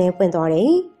ရှော့ကနေပွင့်သွားတ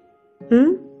ယ်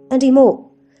ဟမ်အန်တီမို့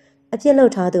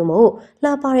အပြစ်လုပ်ထားသူမို့လှ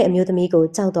ပတဲ့အမျိုးသမီး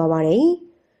ကိုကြောက်သွားပါတယ်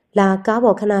လာ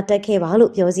ကားပေါ်ခဏတက်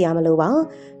ခဲ့ပါလို့ပြောစီရ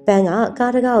မလို့ပါပန်းက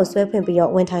ကားတကားကိုဆွဲဖွင့်ပြီး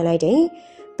တော့ဝင်ထိုင်လိုက်တယ်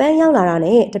ပန်း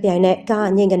ရောက်လာတာနဲ့တပြိုင်နက်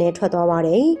ကားငိမ့်ကနေထွက်သွားပါတ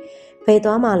ယ်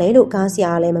ဘယ်သွားမှလဲလို့ကား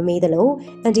ဆရာကလည်းမမေးသလို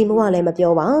အန်တီမိုးကလည်း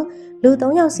မပြောပါလူ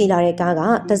3ယောက်စီလာတဲ့ကားက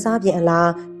တစားပြင်အလား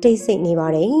တိတ်ဆိတ်နေပါ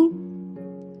တယ်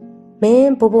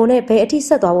မင်းဘိုဘိုနဲ့ဘယ်အထိဆ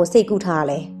က်သွားဖို့စိတ်ကူးထား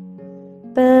လဲ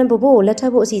ပန်းဘိုဘိုကိုလက်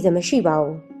ထပ်ဖို့အစီအစဉ်မရှိပါ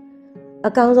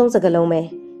ဘူးအကောင်းဆုံးစကားလုံးပဲ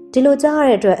ဒီလိုကြားရ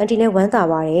တဲ့အတွက်အန်တီနဲ့ဝမ်းသာ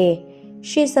ပါ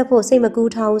တယ်ရှေ့ဆက်ဖို့စိတ်မကူး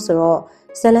ထားဘူး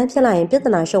ဆိုတော့ဇလန်းဖြစ်လာရင်ပြဿ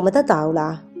နာရှုံမသက်သာ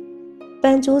ဘူးလား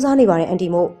ပန်းစူးစမ်းနေပါတယ်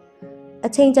အန်တီမို့အ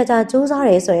ချိန်ကြာစူးစ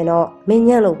မ်းရဲဆိုရင်တော့မ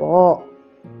င်းညံ့လို့ပေါ့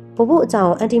ဘိုဘို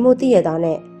အကြောင်းအန်တီမို့သိရတာ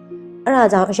နဲ့အဲ့ဒါ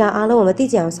ကြောင့်အရာအားလုံးကို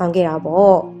မသိကြအောင်ဆောင်ခဲ့တာ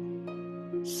ပေါ့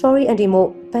sorry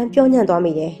အန်တီမို့ပန်းပြောညံ့သွား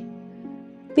မိ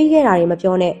တယ်ပြီးခဲ့တာတွေမ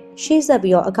ပြောနဲ့ရှေ့ဆက်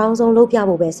ပြီးတော့အကော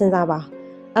င်းဆုံးလုပ်ပြဖို့ပဲစဉ်းစားပါ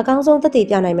အကောင်းဆုံးသက်သေ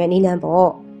ပြနိုင်မယ့်နည်းလ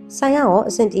မ်းပေါ့ဆိုင်ရရော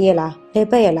အဆင်ပြေရ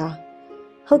လားလဲပက်ရလား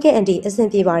ဟုတ်ကဲ့အန်တီအဆင်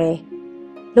ပြေပါတယ်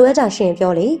လိုအပ်တာရှင်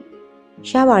ပြောလေ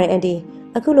ရပါတယ်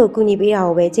အန်တီအခုလိုကူညီပေးတာ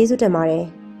ကိုပဲကျေးဇူးတင်ပါတယ်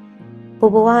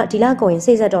ဘိုဘိုကဒီလကုန်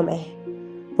ရင်စိတ်ဆက်တော့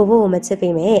မယ်ဘိုဘိုကို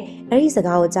မချစ်ပေးမယ်အဲ့ဒီ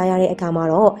စကားကိုကြားရတဲ့အခါ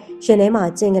မှာတော့ရင်ထဲ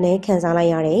မှာကျင်ကနေခံစားလိုက်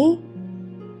ရတယ်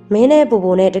မင်းနဲ့ဘို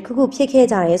ဘိုနဲ့တခုခုဖြစ်ခဲ့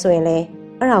ကြရဲဆိုရင်လဲ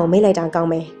အဲ့ဒါကိုမေ့လိုက်တာကောင်း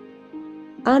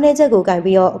မယ်အားနည်းချက်ကိုကင်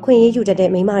ပြီးတော့အခွင့်အရေးယူတတ်တဲ့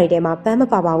မိန်းမတွေထဲမှာပန်း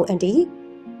မပါပါဘူး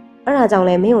အန်တီအဲ့ဒါကြော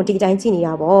င့်လဲမင်းကိုဒီတိုင်းကြ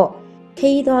ည့်နေတာပေါ့ခ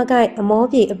ရီးသွားကိုက်အမော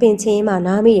ပြေအပင်ချင်းမှ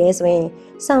နားမိရဲဆို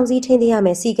ရင်စောင့်စည်းထိန်းသိမ်းရ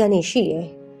မယ်စီကံနေရှိ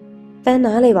တယ်ပ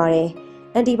န်းနားလေပါ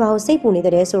တယ်အန်တီဘာ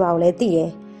ကိုစိတ်ပူနေတဲ့ဆိုတာကိုလည်းသိ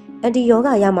တယ်အန်တီယောဂ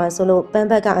ရမှာဆိုလို့ပ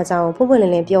န်းဘက်ကအကြောင်းဖွင့်ဖွင့်လ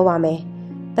င်းလင်းပြောပါမယ်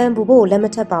ပန်းဘူဘိုကိုလက်မ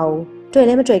ထပ်ပါဘူးတွေ့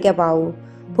လည်းမတွေ့ကပ်ပါ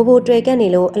ဘူးဘူဘိုတွေ့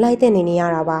ကပ်နေလို့အလိုက်တဲ့နေ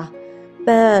ရတာပါပ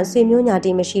န်းဆွေ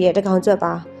မျိုးညာတီမရှိတဲ့တကောင်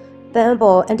ကျွတ်ပါပ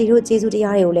န်းပေါ်အန်တီတို့ကျေးဇူးတ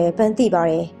ရားတွေကိုလည်းပ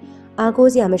န်းသိပါတယ်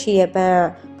အားကိုးစရာမရှိတဲ့ပ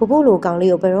န်းဘူဘိုလိုကောင်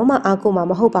လေးကိုဘယ်တော့မှအားကိုး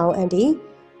မှာမဟုတ်ပါဘူးအန်တီ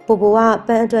ဘူဘိုက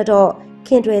ပန်းအတွက်တော့ခ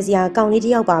င်တွယ်စရာကောင်လေးတ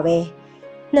စ်ယောက်ပါပဲ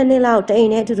2 နှစ်လောက်တအိမ်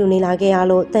နဲ့အတူတူနေလာခဲ့ရ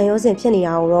လို့တန်ရုံးစင်ဖြစ်နေ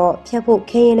တာ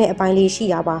ကိုတော့ဖြတ်ဖို့ခင်းရင်းတဲ့အပိုင်းလေး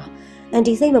ရှိတာပါအန်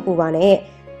တီစိတ်မပူပါနဲ့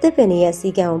တစ်ပင်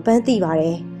ရဲ့စီကံကိုပန်းသိပါ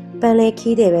တယ်ပ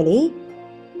န်းလဲခီး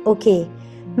တယ်ပဲလေโอเ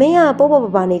คမင်းကပို့ပို့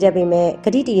ပပနေတတ်ပေမဲ့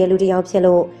ဂတိတီရဲ့လူတစ်ယောက်ဖြစ်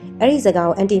လို့အဲ့ဒီစ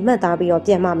ကားကိုအန်တီမှတ်သားပြီးတော့ပြ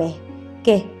န်မှ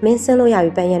မယ်ကဲမင်းဆင်းလို့ရ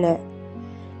ပြီပန်းရက်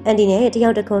နဲ့အန်တီနဲ့တ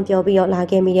ယောက်တစ်ခွ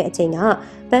န်းပြောပြီးတော့လာခဲ့မိတဲ့အချိန်က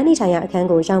ပန်းနီထိုင်ရအခ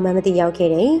န်းကိုရောက်မှန်းမသိရောက်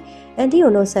ခဲ့တယ်အန်တီကို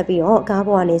နှုတ်ဆက်ပြီးတော့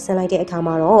ကားပေါ်ကနေဆင်းလိုက်တဲ့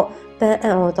အခါမှာတော့ပန်း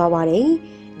အံ့ဩသွားပါ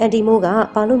တယ်အန်တီမိုး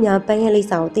ကဘာလို့များပန်းရဲ့လိပ်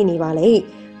စာ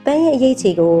ကိုသိနေပါလဲပန်းရဲ့အရေး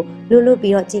ချေကိုလွတ်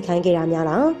ပြီးတော့ကြည့်ခိုင်းခဲ့တာများ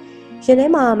လားရင်ထဲ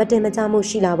မှာမတင်မကျ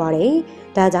မှုရှိလာပါ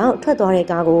တယ်ဒါကြောင့်ထွက်သွား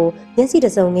တဲ့ကားကိုမျက်စိတ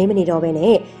စုံငိမ့်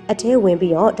မနေတော့ဘဲနဲ့အထဲဝင်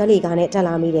ပြီးတော့ဓာတ်လီကားနဲ့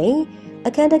တက်လာမိတယ်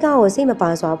အခန်းတကားကိုစိတ်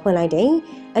မပါစွာဖွင့်လိုက်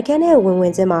တယ်အခန်းထဲ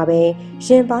ဝင်ချင်းမှာပဲရ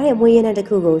င်ပါတဲ့မွေးရည်နဲ့တစ်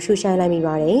ခုကိုရှူရှိုင်းလိုက်မိပါ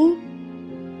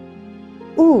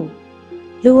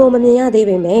တယ်လူကိုမမြင်ရ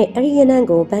သေးပေမဲ့အဲ့ဒီရ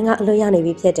နံ့ကိုဘန်းကအလွတ်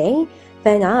ရနေပြီဖြစ်တယ်ပ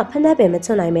န်းကဖက်နှက်ပင်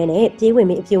မချွတ်နိုင်မဲနဲ့ပြေး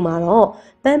ဝင်ပြီးအပြူမှာတော့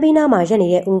ပန်းပြီးနားမှာ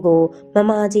ရက်နေတဲ့ဦးကိုမ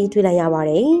မကြီးတွေ့လိုက်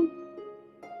ရပါတယ်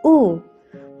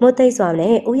မွတ်သိပ်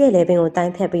စွာနဲ့ဦးရဲ့လေပင်ကိုတို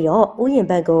င်းဖက်ပြီးတော့ဦး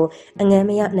ရင်ဘက်ကိုအငမ်း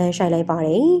မရနမ်းရှိုက်လိုက်ပါတ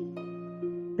ယ်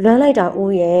လွမ်းလိုက်တာ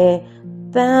ဦး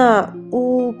ရဲ့ပ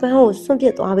န်းကိုစွန့်ပ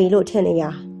စ်သွားပြီလို့ထင်နေ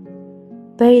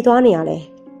ရဘယ်သွားနေ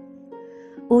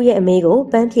ရလဲဦးရဲ့အမေကို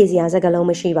ပန်းဖြေစရာစကားလုံး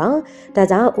မရှိပါဒါ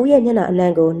ကြောင့်ဦးရဲ့မျက်နှာအ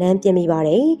နှံ့ကိုနမ်းပြင်းမိပါ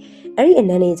တယ်အဲ့ဒီ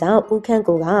အနှံ့လေးကြောင့်ဦးခ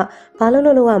န့်ကို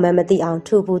ကဘာလို့ရမှန်းမသိ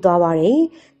အောင်ထူပူသွားပါတယ်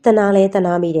တနာလဲတ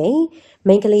နာမိ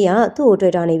တယ်မိန်းကလေးကသူ့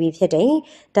ကိုတွေ့တာနေပြီဖြစ်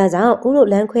တယ်ဒါကြောင့်ဦးတို့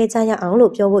လမ်းခွဲချရ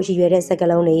အောင်လို့ပြောဖို့ရည်ရွယ်တဲ့စ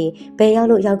ကားလုံးတွေဘယ်ရောက်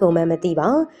လို့ရောက်ကုန်မှန်း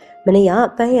မသိပါမနေ့က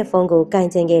ပန်းရဲ့ဖုန်းကိုကင်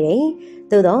ကျင်ခဲ့တယ်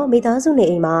သို့တော့မိ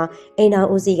သားစုနေအိမ်မှာအိမ်တော်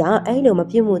ဦးစီးကအဲ့လို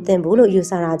မပြုတ်မှုသင့်ဘူးလို့ယူ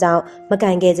ဆတာကြောင့်မက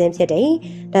င်ခဲ့ခြင်းဖြစ်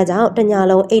တယ်ဒါကြောင့်တည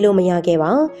လုံးအိတ်လို့မရ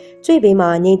ခဲ့ပါကျွေး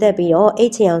ပေးမှငြိမ်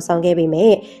သက်ပြီးတော့အိတ်ချင်အောင်ဆောင်ခဲ့ပေ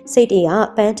မဲ့စိတ်တွေ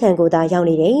ကပန်းထန်ကိုသာရောက်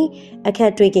နေတယ်အ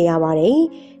ခက်တွေ့ခဲ့ရပါတယ်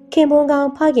ခင်ပွန်း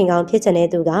ကောင်ဖခင်ကောင်ဖြစ်ချင်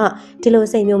တဲ့သူကဒီ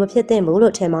လိုစိတ်မျိုးမဖြစ်သင့်ဘူး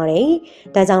လို့ထင်ပါတယ်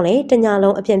ဒါကြောင့်လေတ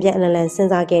ညလုံးအပြင်းပြင်းအလန်လန်စ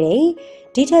ဉ်းစားခဲ့တယ်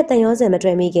ဒီထက်တန်ရောစင်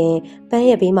မတွေ့မိခင်ပန်း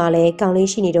ရဲ့ဘေးမှာလဲကောင်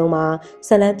လေးရှိနေတော့မှ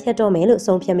ဇလန်းဖြတ်တော့မယ်လို့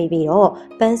ဆုံးဖြတ်မိပြီးတော့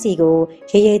ပန်းစီ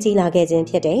ကိုရဲရဲကြီးလာခဲ့ခြ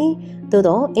င်းဖြစ်တယ်သို့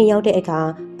တော့အိမ်ရောက်တဲ့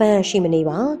အခါပန်းရှိ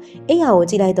မနေပါအိမ်ဟာကို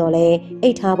ကြည့်လိုက်တော့လဲအိ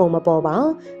တ်ထားပုံ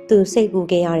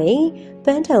မပေါ်ပါသူစိတ်ပူခဲ့ရတယ်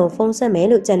ပန်းထံကိုဖုန်းဆက်မယ်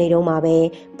လို့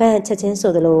ကြံနေတော့မှပဲပန်းချက်ချင်း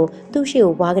ဆိုသလိုသူ့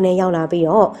ရှိကိုဝါကနေရောက်လာပြီး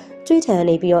တော့ကျွေးထန်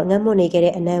နေပြီးတော့ငတ်မွတ်နေခဲ့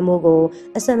တဲ့အနမ်းမိုး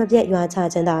ကိုအစမပြတ်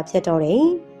ရွာချခြင်းသာဖြစ်တော့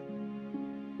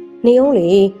တယ်နေအောင်လေ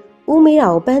ဦး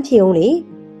မေးတာကိုပန်းဖြေအောင်လေဦး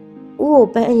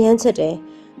ကိုပန်းအရန်ချက်တယ်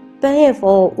ပန်း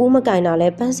ရဲ့ဖုန်းကိုဦးမ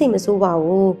ကင်တာလဲပန်းစိတ်မဆိုးပါ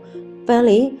ဘူးပ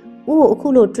န်းလေဦးကို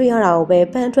အခုလိုတွေ့ရတာကိုပဲ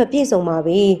ပန်းအတွက်ပြည့်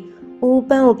စုံပါပြီဦး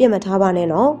ပန်းကိုပြစ်မထားပါနဲ့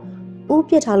နော်ဦးပြ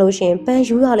စ်ထားလို့ရှင်ပ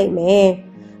န်းယူရလိမ့်မယ်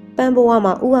ပန်းဘဝ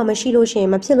မှာဦးကမရှိလို့ရှင်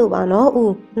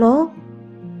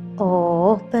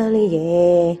မဖြစ်လို့ပါနော်ဦးနော်အော်ပန်းလေး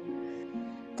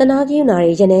ရဲ့တနာကြီးနာ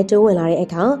ရီရနေတိုးဝင်လာတဲ့အ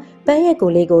ခါပန်းရဲ့ကို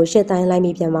လေးကိုရှစ်တိုင်း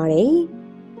လိုက်မိပြန်ပါတယ်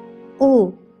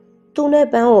ဦးသူ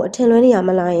နဲ့ပန်းကိုအထင်လွဲနေရ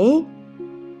မလား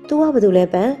ယင်သူကဘာလို့လဲ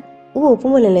ပန်းဦး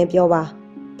ကိုဖုံးမလင်းလင်းပြောပါ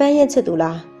ပန်း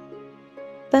ရဲ့ချစ်သူလား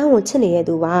ပန်းကိုချစ်နေတဲ့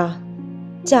သူပါ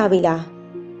ကြပြီလား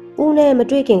ဦးနဲ့မ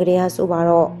တွေ့ခင်ကတည်းကဆိုပါ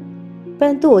တော့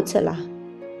ပန်းသူ့ကိုချစ်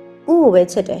လားဦးကိုပဲ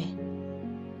ချစ်တယ်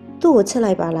သူ့ကိုချစ်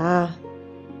လိုက်ပါလား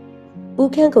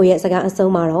ဦးခန့်ကိုရဲ့စကားအ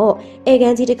ဆုံးမှာတော့အေက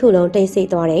န်ကြီးတစ်ခုလုံးတိတ်ဆိတ်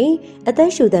သွားတယ်အသ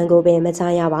က်ရှူတန်ကိုပင်မချ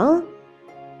ရပါ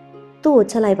သူ့ကို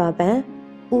ချစ်လိုက်ပါပန်း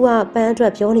ဦးကပန်းအတွ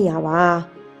က်ပြောနေရပါ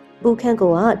ဦးခန့်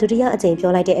ကိုကဒုတိယအကြိမ်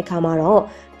ပြောလိုက်တဲ့အခါမှာတော့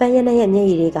ပန်းရနရဲ့မျက်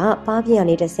ရည်တွေကပါးပြရ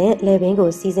နေတဆင့်လေပင်ကို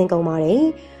စီးစင်းကုန်ပါတယ်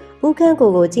ဦးခန့်ကို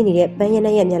ကြည့်နေတဲ့ပန်းရန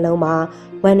ရဲ့မျက်လုံးမှာ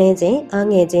ဝမ်းနည်းခြင်းအား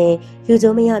ငယ်ခြင်းယူ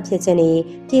ကျုံမရဖြစ်ခြင်းတွေ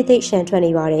ပြည့်သိပ်ရှံထွက်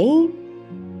နေပါတယ်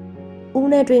ဦး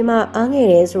နဲ့တွေ့မှအားငယ်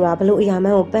တယ်ဆိုတာဘလို့အရာမှ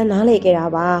န်းကိုပန်းနားလေခဲ့တာ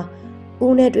ပါ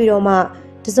ဦးနဲ့တွေ့တော့မှ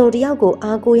တစုံတစ်ယောက်ကို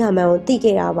အားကိုးရမှန်းကိုသိ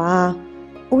ခဲ့တာပါ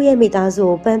ဦးရဲ့မိသားစု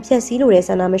ကိုပန်းဖြတ်စည်းလို့တဲ့ဆ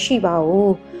န္ဒမရှိပါ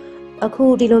ဘူးအခု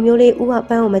ဒီလိုမျိုးလေးဦးက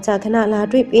ပန်းကိုမကြခဏလာ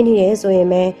တွေ့ပေးနေတယ်ဆိုရင်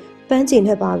ပဲပန်းကျင်တ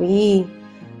တ်ပါပြီ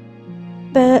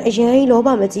ပန်းအရင်ကြီးလောဘ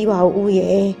မကြီးပါဘူးဦး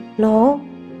ရဲ့နော်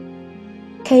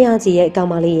ခဲရကြီးရဲ့အကောင်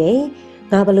မလေးရဲ့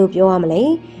ငါဘလို့ပြောရမလဲ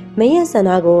မင်းရဲ့ဆန္ဒ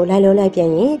ကိုလိုက်လို့လိုက်ပြန်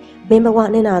ရင်မင်းဘဝ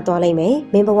နဲ့နာသွားလိမ့်မယ်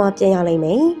မင်းဘဝပြန်ရလိမ့်မ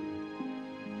ယ်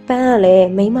ပန်းကလည်း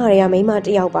မိန်းမတွေကမိန်းမတ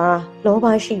စ်ယောက်ပါလောဘ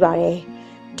ရှိပါတယ်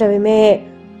ဒါပေမဲ့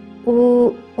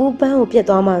ဦးပန်းကိုပြစ်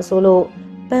သွားမှဆိုလို့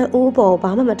ပန်းဦးပေါ်ဘာ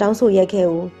မှမတောင်းဆိုရက်ခဲ့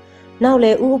ဘူးနောက်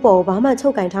လဲဦးပေါ်ဘာမှချု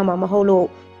ပ်ကင်ထားမှာမဟုတ်လို့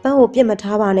ပန်းကိုပြစ်မ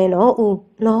ထားပါနဲ့နော်ဦး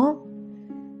နော်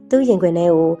သူ့ရင်ခွင်ထဲ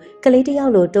ကိုကလေးတစ်ယော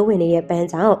က်လိုတိုးဝင်နေတဲ့ပန်း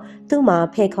ကြောင့်သူ့မှာ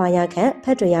ဖဲခွာရခက်ဖ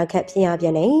က်တွေရခက်ဖြစ်ရပြ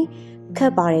န်နေခ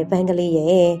က်ပါတယ်ပန်းကလေး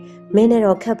ရဲ့မင်းနဲ့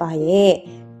တော့ခက်ပါရဲ့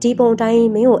ဒီပုံတိုင်း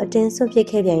မင်းကိုအတင်းဆွန့်ပစ်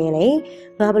ခဲ့ပြန်ရင်လေ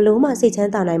ငါဘလို့မှစိတ်ချ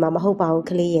မ်းသာနိုင်မှာမဟုတ်ပါဘူး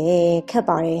ကလေးရဲ့ခက်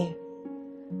ပါတယ်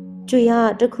ကျွေရ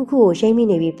တခုခုကိုရိမ့်မိ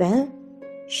နေပြီပန်း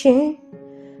ရှင်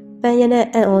ပန်းရနဲ့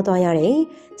အံ့ဩသွားရတယ်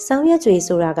။ဆောင်းရက်ကျွေ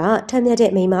ဆိုတာကထက်မြက်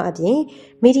တဲ့မိန်းမအပြင်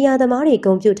မီဒီယာသမားတွေ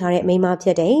ဂုဏ်ပြုထားတဲ့မိန်းမဖြ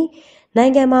စ်တယ်။နို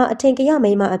င်ငံမှာအထင်ကရ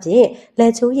မိန်းမအပြင်လ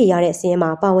က်ချိုးရည်ရတဲ့စီးရင်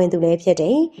မှာပါဝင်သူလည်းဖြစ်တ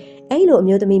ယ်။အဲဒီလိုအ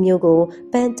မျိုးသမီးမျိုးကို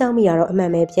ပန်းကြောက်မိရတော့အမှ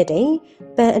န်ပဲဖြစ်တယ်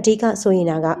။ပန်းအဓိကဆိုရင်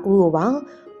ကဦးကိုပါ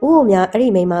။ဦးကိုများအဲ့ဒီ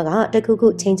မိန်းမကတခုခု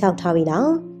ချင်းချောက်ထားပြီလား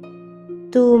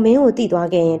။ तू မင်းကိုတိသွား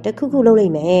ခဲ့ရင်တခုခုလုပ်လို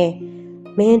က်မယ်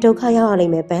။မင်းဒုက္ခရောက်ရလိ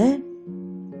မ့်မယ်ပန်း။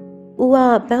ဦးက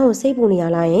ပန်းကိုစိတ်ပူနေရ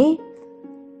လားယင်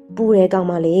ပူတယ်ကောင်း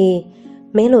ပါလေ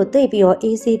မင်းလိုတိတ်ပြီးတော့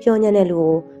အေးဆေးပြောညံ့တဲ့လူ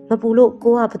ကိုမပူလို့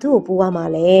ကိုကဘသူ့ကိုပူရမှာ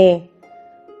လဲ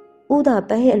ဥသာ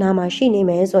ပန်းရဲ့အနာမှာရှိနေ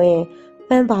မယ်ဆိုရင်ပ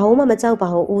န်းဘာမှမကြောက်ပါ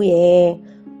ဘူးဦးရဲ့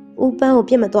ဥပန်းကို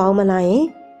ပြစ်မသွားအောင်မလားယင်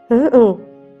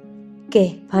ကဲ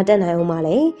ဘာတက်နိုင်အောင်မ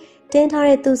လဲတင်းထား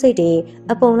တဲ့သူ့စိတ်တွေ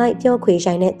အပုံလိုက်ပြောခွေ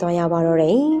ဆိုင်နဲ့တွားရပါတော့တ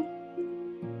ယ်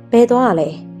ဘယ်သွားရလဲ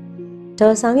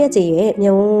ဒေါ်ဆောင်ရက်ကြီးရဲ့မျ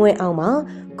က်ဝန်းဝဲအောင်မှာ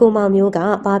ကိုမောင်မျိုးက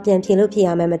ဘာပြန်ဖြေလို့ဖြစ်ရ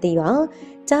မှန်းမသိပါ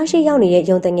ကြားရှိရောက်နေတဲ့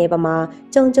ရုံတငယ်ပမာ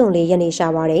ကြုံလေးရနေရှာ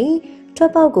ပါတယ်ထွ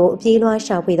က်ပေါက်ကိုအပြေးလွှား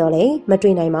ရှာဖွေတော့လေမ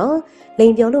တွေ့နိုင်ပါလိ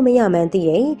န်ပြောလို့မရမှန်းသိ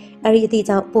တယ်အဲ့ဒီအသည့်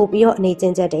ကြောင့်ပို့ပြီးတော့အနေချ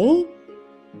င်းချက်တယ်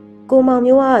ကိုမောင်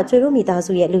မျိုးကကျွေတို့မိသား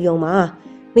စုရဲ့လူယုံမှာ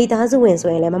မိသားစုဝင်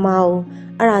ဆိုရင်လည်းမမအောင်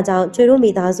အဲ့ဒါကြောင့်ကျွေတို့မိ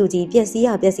သားစုကြီးပျက်စီး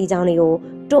ကြောင်းတွေကို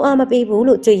တွန်းအားမပေးဘူး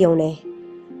လို့ကြွေယုံတယ်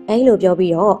အဲ့လိုပြော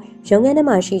ပြီးတော့ရုံငန်းထဲ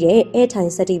မှာရှိတဲ့အဲထို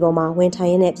င်စတီပေါ်မှာဝင်ထို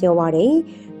င်ရင်းနဲ့ပြောပါတယ်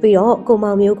ပြီးတော့ကို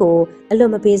မောင်မျိုးကိုအလွ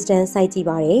တ်မပေးစတန်းစိုက်ကြည့်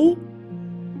ပါတယ်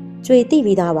ကျွေတိ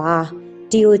ပြီးသားပါ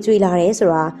ဒီကိုကျွေလာတယ်ဆို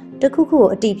တာတခုခုကို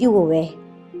အတီးပြုတ်ဖို့ပဲ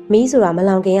မီးဆိုတာမ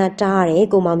လောင်ခင်ကတားရတယ်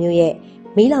ကိုမောင်မျိုးရဲ့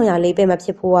မီးလောင်ရလေးပဲမဖြ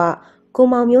စ်ဖို့ကကို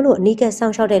မောင်မျိုးလိုအနီးကပ်စော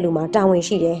င့်ရှောက်တဲ့လူမှာတာဝန်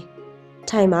ရှိတယ်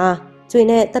ထိုင်မှာကျွေ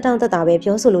နဲ့တက်တောင့်တက်တာပဲ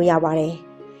ပြောဆိုလို့ရပါတယ်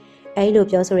အဲဒီလို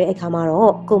ပြောဆိုတဲ့အခါမှာ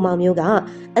တော့ကိုမောင်မျိုးက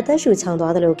အသက်ရှူချောင်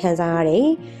သွားတယ်လို့ခံစားရတယ်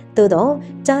သို့တော့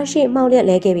ကြားရှိမှောက်လျက်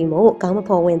လဲခဲ့ပြီးမို့ခေါင်းမ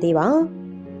ဖော်ဝင်သေးပါ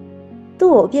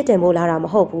သူ့ကိုအပြစ်တင်ဖို့လာတာမ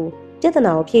ဟုတ်ဘူးပြဿ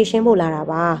နာကိုဖြေရှင်းဖို့လာတာ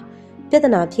ပါပြဿ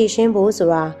နာဖြေရှင်းဖို့ဆို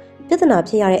တာပြဿနာ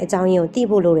ဖြစ်ရတဲ့အကြောင်းရင်းကိုသိ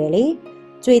ဖို့လိုတယ်လေ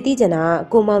ကြွေသိကျင်တာ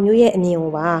ကိုမောင်မျိုးရဲ့အမြင်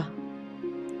ကိုပါ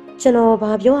ကျွန်တော်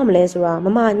ဘာပြောရမလဲဆိုတာမ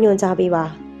မညွှန်ကြားပေးပါ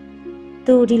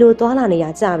သူဒီလိုသွားလာနေတာ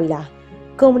ကြာပြီလား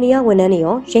ကုမ္ပဏီကဝန်ထမ်းတွေ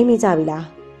ရောရိမ့်မိကြပြီလား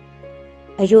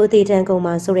အယိုအသေးတန်ကုန်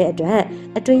မှဆိုတဲ့အတွက်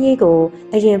အတွင်းရေးကို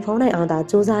အရင်ဖုံးနိုင်အောင်သာ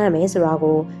စူးစမ်းရမယ်ဆိုတာ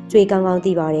ကိုကြွေကောင်းကောင်း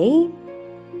သိပါတယ်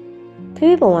ဖေ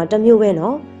ဖေပုံကတမျိုးပဲ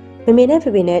နော်မမေနဲ့ဖေ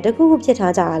ဖေနဲ့တခုခုဖြစ်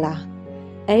ထားကြလား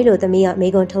အဲဒီလိုသမီးကမိ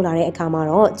ကွန်းထုတ်လာတဲ့အခါမှာ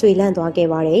တော့ကြွေလန့်သွားခဲ့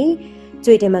ပါတယ်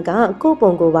ကြွေတင်မကကို့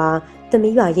ပုံကိုပါသ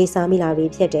မီးပါရိတ်စားမိလာပြီ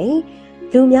ဖြစ်တယ်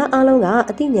လူများအားလုံးက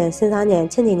အသိဉာဏ်စဉ်းစားဉာဏ်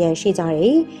ချင့်ဉာဏ်ရှိကြတ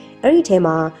ယ်အဲ့ဒီထဲ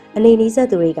မှာအနေနီးစပ်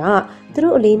သူတွေကသူ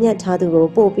တို့အလေးမြတ်ထားသူကို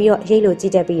ပို့ပြီးတော့ရိတ်လို့ကြ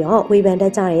ည့်တတ်ပြီးတော့ဝေဖန်တ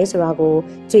တ်ကြတယ်ဆိုတာကို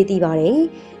ကြွေသိပါတယ်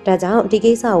ဒါကြောင့်ဒီ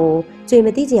ကိစ္စကိုကြွေမ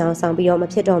သိကြအောင်ဆောင်ပြီးတော့မ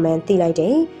ဖြစ်တော့မှန်းသိလိုက်တ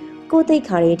ယ်ကိုသိ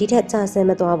ခါတွေဒီထက်ကြာဆင်း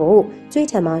မသွားဖို့ကြွေ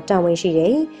ထံမှာတာဝန်ရှိတ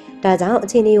ယ်ဒါကြောင့်အ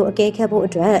ခြေအနေကိုအကဲခတ်ဖို့အ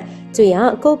တွက်ကြွေက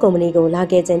ကိုကုမ္ပဏီကိုလာ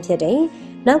ခဲ့ခြင်းဖြစ်တယ်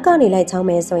နောက်ကနေလိုက်ချောင်း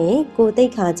မယ်ဆိုရင်ကိုသိ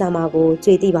ခါကြမှာကို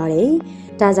ကြွေသိပါတယ်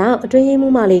ဒါကြောင့်အတွင်းရေးမှု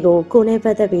မလေးကိုနဲ့ပ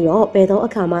တ်သက်ပြီးတော့ဘယ်တော့အ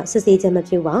ခါမှစစ်ဆေးခြင်းမ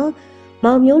ပြုပါ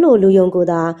မောင်မျိုးလိုလူယုံကို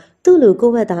သာသူ့လူ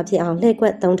ကိုဝက်သားဖြစ်အောင်လှည့်ကွ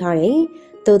က်သုံးထားတယ်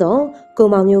သို့တော့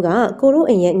ကိုမောင်မျိုးက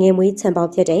ကိုတို့အိမ်ရဲ့ငယ်မွေးချံ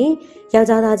ပေါက်ဖြစ်တယ်။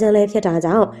ယောက်ျားသားချင်းလည်းဖြစ်တာ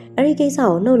ကြောင့်အဲ့ဒီကိစ္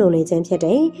စကိုနှုတ်လုံနေခြင်းဖြစ်တ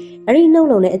ယ်။အဲ့ဒီနှုတ်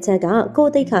လုံတဲ့အချက်က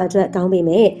ကိုသိခါအတွက်ကောင်းပေ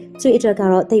မဲ့ကျွေးအတွက်က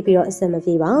တော့တိတ်ပြီးတော့အဆင်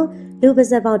မပြေပါ။လူပါ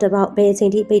ဇက်ပေါက်တစ်ပေါက်ဘယ်အ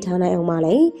ချိန်ထိပိတ်ထားနိုင်အောင်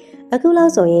မလဲ။အခုလောက်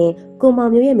ဆိုရင်ကိုမော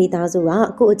င်မျိုးရဲ့မိသားစုက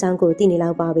ကိုအကြောင်းကိုသိနေ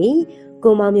လောက်ပါပြီ။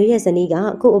ကိုမောင်မျိုးရဲ့ဇနီး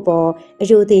ကကိုအပေါ်အ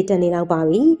ယိုသေးတက်နေလောက်ပါ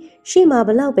ပြီ။ရှေ့မှာဘ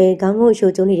လောက်ပဲခေါင်းငုံ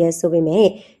ရှိုးကျုံနေတယ်ဆိုပေမဲ့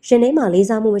ရှင်ထဲမှာလေး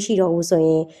စားမှုမရှိတော့ဘူးဆို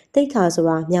ရင်တိတ်ခါဆိုတာ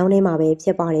မြောင်းထဲမှာပဲဖြ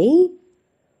စ်ပါတယ်။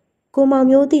ကိုမောင်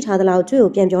မျိုးသိထားသလောက်ကျွေးကို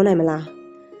ပြန်ပြောနိုင်မလား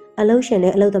။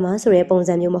အလုံးရှင်နဲ့အလုံးသမားဆိုတဲ့ပုံ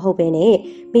စံမျိုးမဟုတ်ပဲ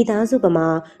နဲ့မိသားစု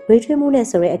ကမှရွေးထွေးမှု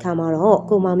နဲ့ဆိုတဲ့အခါ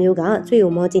မှာတော့ကိုမောင်မျိုးကကျွေး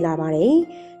ကိုမောကြည့်လာပါတယ်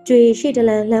။ကျွေးရှေ့တ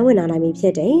လန်လှမ်းဝင်လာနိုင်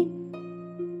ပြီဖြစ်တယ်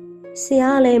။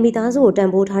ဆရာကလည်းမိသားစုကို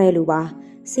တန်ဖိုးထားတဲ့လူပါ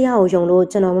။ဆရာကို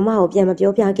ယုံလို့ကျွန်တော်မမကိုပြန်မ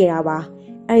ပြောပြခဲ့တာပါ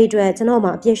။အဲ့ဒီအတွက်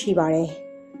ကျွန်တော်မှအပြစ်ရှိပါတယ်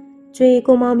။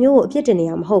ကျွေးကိုမောင်မျိုးကိုအပြစ်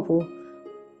တင်နေရမဟုတ်ဘူး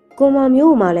။ကိုမောင်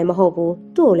မျိုးကမှလည်းမဟုတ်ဘူး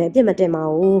။သူ့ကိုလည်းအပြစ်မ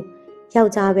တင်ပါဘူး။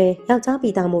ယောက်ျားပဲယောက်ျား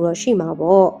ပီတာမှုတော့ရှိ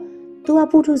မှာပေါ့။ तू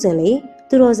ကပုထုဇဉ်လေ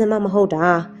သူတော်စင်မမဟုတ်တာ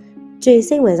။ကျွေ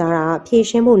စိတ်ဝင်စားတာ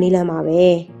ဖြေရှင်းဖို့နီးလ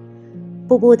မ်းပါပဲ။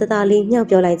ပို့ပို့တသား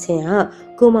လေးညှောက်ပြောလိုက်ခြ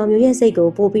င်းဟာကိုမောင်မျိုးရဲ့စိတ်ကို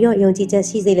ပို့ပြီးတော့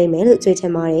ယုံကြည်ချက်ရှိစေလိမ့်မယ်လို့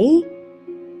ကြွေးချင်ပါတယ်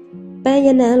။ပန်း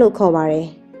ရနန်းလို့ခေါ်ပါတယ်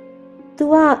။ तू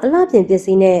ကအလှပြင်ပစ္စ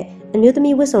ည်းနဲ့အမျိုး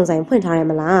သမီးဝတ်စုံဆိုင်ဖွင့်ထားတယ်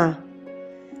မလား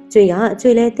။ကျွေ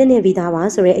ကကျွေလဲတင်းနေပြီးသားပါ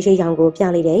ဆိုတဲ့အရေးအယောင်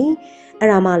ကိုပြလိုက်တယ်။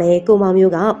အဲ့ဒါမှလည်းကိုမောင်မျိုး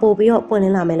ကပို့ပြီးတော့ပွင့်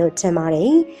လင်းလာမယ်လို့ထင်ပါ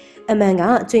တယ်။အမှန်က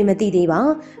ကျွေမသိသေးပါ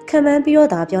ခံမှ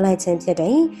န်းပြီးတော့သာပြောလိုက်ခြင်းဖြစ်တ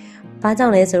ယ်။ဘာကြော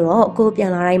င့်လဲဆိုတော့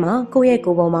ကိုပြန်လာတိုင်းမှာကိုရဲ့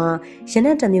ကိုပေါ်မှာရန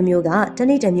က်တစ်မျိုးမျိုးက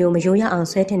တနေ့တစ်မျိုးမယိုးရ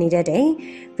အောင်ဆွဲထင်နေတတ်တယ်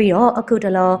။ပြီးတော့အခုတ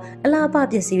လောအလားပ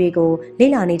ပစ္စည်းတွေကိုလေ့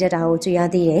လာနေတတ်တာကိုကြွေ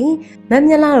ရသေးတယ်။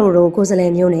မမြလာတို့ကိုယ်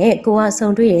စလဲမျိုးနဲ့ကိုကဆုံ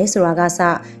တွေ့ရဲဆိုတာက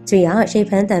စကြွေရရိတ်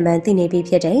ဖန်းတန်ပန်းသိနေပြီ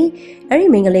ဖြစ်တယ်။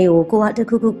အဲ့ဒီမိန်းကလေးကိုကိုကတ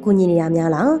ခုခုကူညီနေတာများ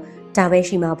လား။ဒါပဲ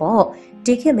ရှိမှာပေါ့။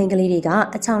ဒီခေတ်မိန်းကလေးတွေကအ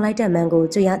ချောင်လိုက်တဲ့မန်ကို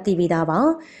ကြွေရသိပြီးသားပါ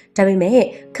။ဒါပေ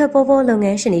မဲ့ခပ်ပေါ်ပေါ်လုပ်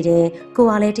ငန်းရှင်နေတဲ့ကို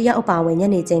ကလည်းတယောက်အပါဝင်ည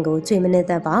နေချင်းကိုကြွေ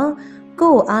မနေတတ်ပါ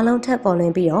ကိုကိုအားလုံးထပ်ပေါ်လွင်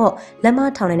ပြီးတော့လက်မ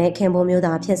ထောင်နေတဲ့ခင်ပွန်မျိုး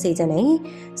သားဖြစ်စေခြင်း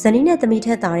နဲ့ဇနီးနဲ့သမီး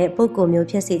ထက်တာတဲ့ပုဂ္ဂိုလ်မျိုး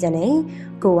ဖြစ်စေခြင်းနဲ့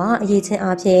ကိုကအရေးချ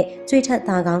င်းအားဖြင့်ကြွေထက်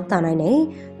သားကောင်းတာနိုင်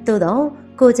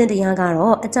တယ်သို့တော့ကိုချင်းတရားက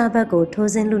တော့အကြဘက်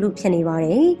ကိုထိုးစင်းလူလူဖြစ်နေပါတ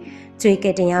ယ်ကြွေ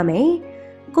ကဲတင်ရ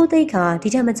မယ်ကိုသိခါဒီ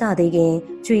ထက်မကြသေးခင်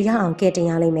ကြွေရအောင်ကဲ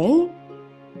တင်ရလိမ့်မယ်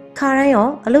ခါတိုင်း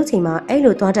ရောအလုပ်ချိန်မှာ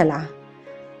အဲ့လိုသွားတတ်လား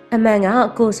အမှန်က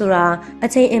ကိုဆိုတာ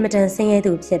အချိန်အင်မတန်ဆ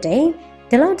င်းရဲသူဖြစ်တယ်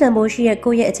ဒီလောက်တန်ဖိုးရှိတဲ့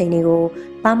ကိုယ့်ရဲ့အချိန်တွေ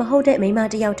ကိုဘာမဟုတ်တဲ့မိန်း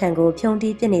မတစ်ယောက်ထံကိုဖြုံ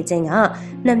တီးပြစ်နေခြင်း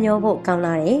ကနှမျောဖို့ကော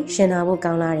င်းလာတယ်ရှင်နာဖို့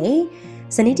ကောင်းလာ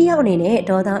တယ်ဇနီးတစ်ယောက်အနေ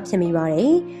နဲ့ဒေါသဖြစ်မိပါတယ်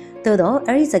သို့တော့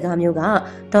အဲ့ဒီစကားမျိုး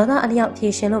ကဒေါသအလျောက်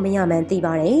ဖြေရှင်းလို့မရမှ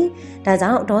န်းသိပါတယ်ဒါကြော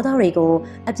င့်ဒေါသတွေ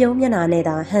ကိုအပြုံးမျက်နှာ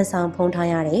နဲ့သာဟန်ဆောင်ဖုံးထား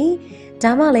ရတယ်ဒါ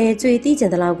မှလည်းကြွေ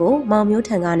တီးကျင်တဲ့လောက်ကိုမောင်မျိုး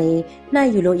ထံ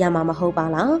ကနေနှိုက်ယူလို့ရမှာမဟုတ်ပါ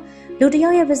လားလူတစ်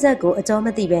ယောက်ရဲ့ပါဇက်ကို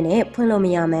အကြောမသိပဲနဲ့ဖွင့်လို့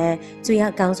မရမှန်းကြွေရ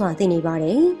ကောင်းစွာသိနေပါတ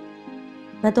ယ်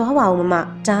မတော်ပါဘူးမမ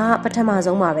ဒါကပထမ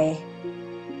ဆုံးပါပဲ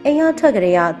အိမ်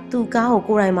ကထွက်ကြတဲ့ကသူ့ကားကို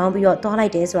ကိုယ်တိုင်မောင်းပြီးတော့သွား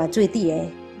လိုက်တယ်ဆိုတာကြွေသိတယ်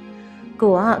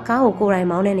ကိုကကားကိုကိုယ်တိုင်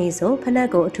မောင်းနေနေဆိုဖ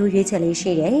နက်ကိုအထူးရွေးချက်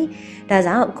လေးရှိ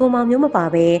တယ်ဒါကြောင့်ကိုမောင်မျိုးမပါ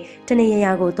ပဲတနေရ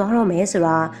ရာကိုသွားတော့မယ်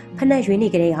ဆိုတာဖ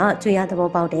နက်ရွေးနေကြတဲ့ကကြွေရသဘော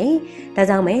ပေါက်တယ်ဒါ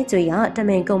ကြောင့်ပဲကြွေရတမ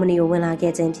င်ကုမ္ပဏီကို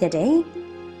ဝင်လာခဲ့ခြင်းဖြစ်တယ်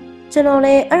ကျွန်တော်လ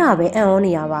ည်းအဲ့ဒါပဲအံ့ဩ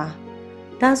နေ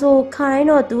ရပါဒါဆိုခါတိုင်း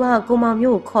တော့ तू ကကို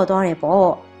မောင်မျိုးကိုခေါ်သွားတယ်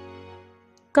ပေါ့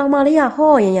ကောင်မလေးက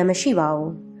ဟောရင်ရမ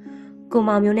ရှိပါဘူး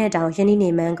ကိုမောင်မျိုးနဲ့တောင်ယ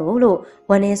င်းနေမှန်း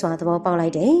ကိုလို့ဝမ်းနေစွာသဘောပေါက်လို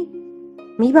က်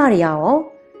တယ်မိဘတွေရော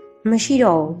မရှိ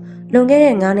တော့ဘူးလွန်ခဲ့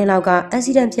တဲ့9နှစ်လောက်ကအခ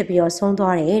စီဒန့်ဖြစ်ပြီးတော့ဆုံး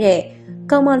သွားတယ်တဲ့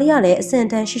ကောင်မလေးကလည်းအဆ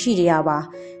င့်တန်းရှိရှိတ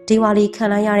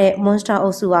ရားပါဒီဝါလီခံလိုက်ရတဲ့ monster အု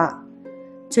ပ်စု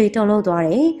ကကျွေတုံလို့သွား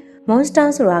တယ် monster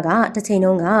ဆိုတာကတစ်ချိန်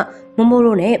လုံးကမမိုး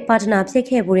တို့နဲ့ပါတနာဖြစ်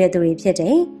ခဲ့မှုတဲ့သူတွေဖြစ်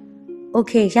တယ်โอเ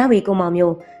คရပြီကို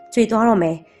မောင်မျိုးကျွေသွားတော့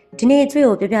မယ်ဒီနေ့ကျွေ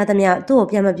ကိုပြသမျှသူ့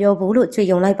ကိုပြန်မပြော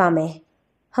ဘူးလို့ကျွေယုံလိုက်ပါမယ်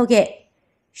ဟုတ်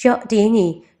ကဲ့ရော့ဒီအ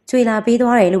င်းကြီးကျွေလာပေး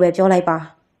သွားတယ်လို့ပဲပြောလိုက်ပါ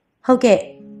ဟုတ်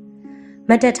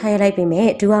ကဲ့မတ်တက်ထားရလိုက်ပေ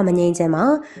မဲ့ဒူကမငြိမ်ချင်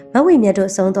မှာမဝေမြတ်တို့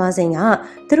ဆုံးသွားစဉ်က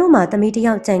သူတို့မှသမီး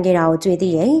တစ်ယောက်ကြံခဲ့တာ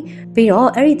ကိုကြွေသိတယ်ပြီးတော့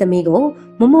အဲ့ဒီသမီးကို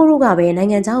မမိုးတို့ကပဲ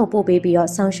နိုင်ငံခြားကိုပို့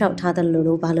ပေးပြီးတော့ဆောင်းလျှောက်ထားတယ်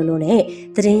လို့ဘာလို့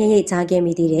နဲ့တရင်ရိပ်ကြားခဲ့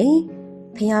မိသေးတယ်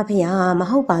ဖះ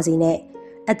မဟုတ်ပါစေနဲ့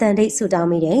အတန်တိတ်ဆူတောင်း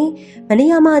မိတယ်။မနေ့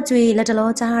ကမှကျွေလက်တလော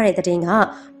ကြားရတဲ့တဲ့တင်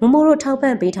ကမမိုးတို့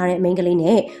ထောက်ပံ့ပေးထားတဲ့မိန်းကလေး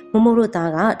နဲ့မမိုးတို့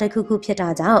သားက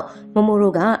တခုခုဖြစ်တာကြောင့်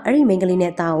မမိုးတို့ကအဲ့ဒီမိန်းကလေး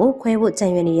နဲ့သားကိုခွဲဖို့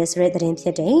ကြံရွယ်နေရဆိုတဲ့တဲ့တင်ဖြ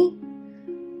စ်တယ်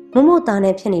။မမိုးသား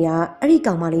နဲ့ဖြစ်နေတာအဲ့ဒီ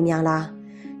ကောင်မလေးများလား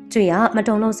။ကျွေကမ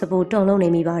တုံလို့စပူ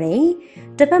တုံလို့နေမိပါတယ်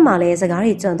။တစ်ဖက်မှာလည်းစ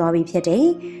ကားတွေကျွံသွားပြီးဖြစ်တယ်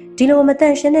။ဒီလိုမ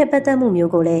တန်ရှင်းတဲ့ပတ်သက်မှု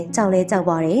မျိုးကိုလည်းကြောက်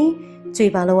ပါတယ်။ကျွေ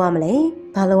ဘာလို့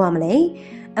ရမလဲ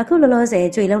အခုလောလောဆယ်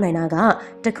ကြွေလုံနိုင်တာ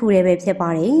ကတခုတည်းပဲဖြစ်ပါ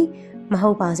တယ်မ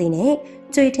ဟုတ်ပါစေ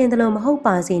နဲ့ကြွေထင်တယ်လို့မဟုတ်ပါ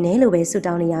စေ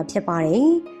နဲ့လို့ပဲဆုတောင်းနေရဖြစ်ပါ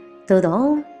တယ်သို့တော့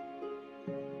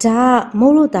ဒါ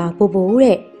မိုးလို့တာပို့ပို့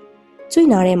တဲ့ကျွေး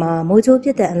နာထဲမှာမိုးချိုးပြ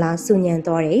တ်တဲ့အ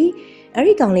လားစူညံသွားတယ်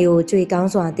အဲ့ဒီကောင်လေးကိုကြွေကောင်း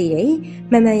စွာသိတယ်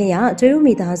မှန်မှန်ရရ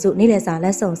ကျွေးတို့မိသားစုနေ့လည်စာ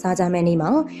လက်ဆောင်စားကြမယ့်နေ့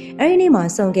မှာအဲ့ဒီနေ့မှာ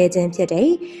စုံခဲ့ခြင်းဖြစ်တယ်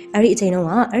အဲ့ဒီအချိန်တုန်း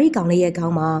ကအဲ့ဒီကောင်လေးရဲ့ခေါ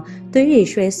င်းမှာသွေး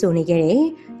တွေရွှဲဆူနေခဲ့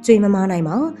တယ်ကျွေးမမ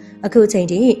နိုင်ပါအခုအချိန်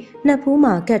ထိနှစ်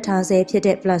ဖူးမှာကတ်ထားဆဲဖြစ်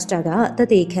တဲ့ပလတ်စတာကတက်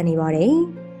တည်ခံနေပါတယ်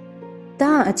ဒါ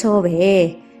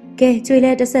အချောပဲကဲကျွေး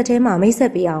လဲတစ်ဆက်ထဲမှာမိတ်ဆ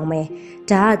က်ပေးအောင်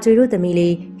မယ်ဒါကကျွေးတို့သ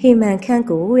မီးလေးဟေမန်ခ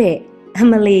န့်ကိုတဲ့အ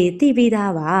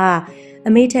မလီတိပြီးသားပါ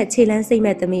အမေထက်ခြေလ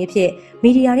န်းစိတ်မဲ့သမီး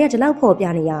အဖြစ်မီဒီယာတွေကဒီလောက်ဖော်ပြ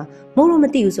နေရမိုးလို့မ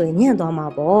သိဘူးဆိုရင်ညံ့သွား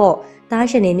မှာပေါ့တား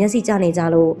ရှင်နေမျက်စိကျနေကြ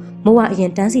လို့မိုးကအ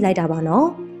ရင်တန်းစီလိုက်တာပါနော်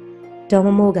ဒေါ်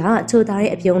မမိုးကချို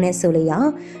သားတဲ့အပြုံးနဲ့ဆိုလေ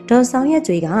ရဒေါ်ဆောင်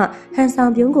ရက်ကျွေးကဟန်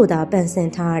ဆောင်ပြုံးကိုသာပန်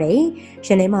ဆင်ထားရတယ်ရှ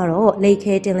င်ထဲ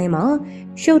မှာတော့လိတ်ခဲတင်းလင်းမှာ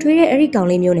ရှုပ်ထွေးတဲ့အဲ့ဒီကောင်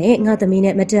လေးမျိုးနဲ့ငါသ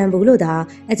မီးနဲ့မတန်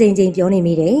ဘူးလို့သာအချိန်ချင်းပြောနေ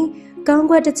မိတယ်ကော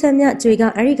င်းကွက်တစ်ချက်မြကျွေ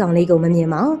ကအဲ့ဒီကောင်လေးကိုမမြင်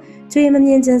ပါကျွေ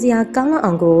မမြင်ချင်စရာကောင်း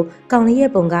လောက်အောင်ကိုကောင်လေးရဲ့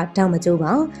ပုံကတောင်မ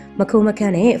ကျိုးပါမခုံမ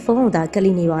ခန့်နဲ့ဖုန်းအောင်သာက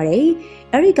လိနေပါ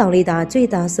တယ်အဲ့ဒီကောင်လေးသာကျွေ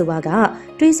သားဆိုပါ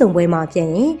ကတွေးဆုံပွဲမှာပြန်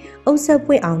ရင်အုပ်ဆက်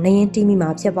ပွင့်အောင်နေရင်တီးမိ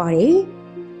မှာဖြစ်ပါတယ်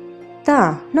ဒါ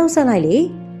နှုတ်ဆက်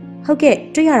လိုက်လေဟုတ်ကဲ့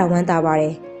တွေ့ရတာဝမ်းသာပါတယ်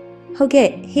ဟုတ်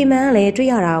ကဲ့ဟီမန်ကလ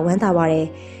ည်းတွေ့ရတာဝမ်းသာပါ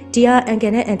တယ်ဒီကအန်က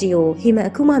န်နဲ့အန်တီကိုဟီမန်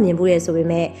အခုမှမြင်ဘူးရဲ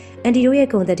ဆိုပေမဲ့အန်တီတို့ရဲ့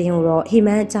ဂုဏ်သတင်းကိုတော့ဟီ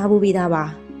မန်ကြားဘူးပြီး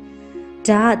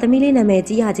သားပါဒါကသမီးလေးနာမည်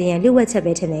ကြီးရခြင်း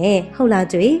ရဲ့လျှို့ဝှက်ချက်ပဲထင်တယ်ဟုတ်လား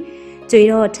ကျွေ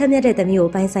တော့ထက်မြက်တဲ့သမီး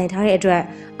ကိုပိုင်ဆိုင်ထားတဲ့အတွက်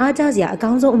အားကြစရာအကော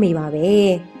င်းဆုံးအမေပါပဲ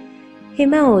ဟီ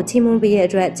မန်ကိုချီးမွမ်းပေး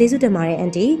တဲ့အတွက်ကျေးဇူးတင်ပါတယ်အ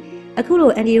န်တီအခုလို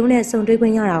အန်တီတို့နဲ့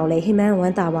ဆုံတွေ့ခွင့်ရတာကိုလည်းဟီမန်ဝ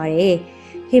မ်းသာပါတယ်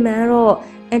ဟီမန်ကတော့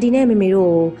အန်တီနဲ့မေမေတို့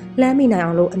ကိုလှမ်းမိ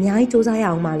နိုင်အောင်လို့အများကြီးစူးစမ်း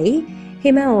ရအောင်ပါလေ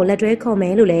ဟီမန်ကိုလက်တွဲခေါ်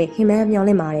မယ်လို့လည်းဟီမန်မျှော်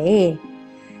လင့်ပါ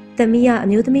တယ်သမီးက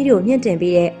အမျိုးသမီးတွေကိုမြင့်တင်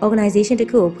ပေးတဲ့ organization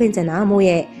တစ်ခုကိုဖွ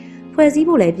င့်ချင်တာမို့ရဲ့ဖွဲ့စည်း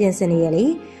ဖို့လည်းပြင်ဆင်နေရလေ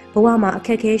ဘဝမှာအ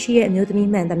ခက်အခဲရှိတဲ့အမျိုးသမီး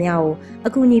မှန်သမျှကိုအ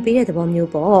ကူအညီပေးတဲ့သ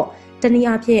ဘောမျိုးပေါ့တန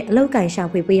ည်းအားဖြင့်အလောက်ကင်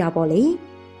ရှာဖွေ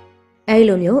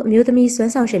ပေးတာပေါ့လေအဲဒီလိုမျိုးအမျိုးသ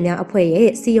မီးစွမ်းဆောင်ရှင်များအဖွဲ့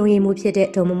ရဲ့စီယုံရည်မှုဖြစ်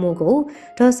တဲ့ဒေါ်မမို့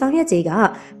ကိုဒေါ်ဆောင်ရက်ကြီးက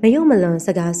မယုံ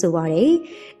မလွန်စကားဆိုပါ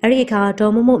တယ်အဲဒီအခါ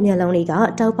ဒေါ်မမို့မျက်လုံးလေး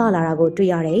ကတောက်ပလာတာကိုတွေ့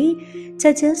ရတယ်ချ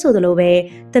က်ချင်းဆိုသလိုပဲ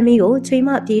သမီးကိုချွေး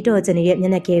မပြေးတော်ကျင်နေတဲ့မျက်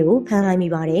နှာကဲကိုဖမ်း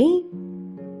လိုက်မိပါတယ်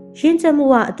ရင်းချက်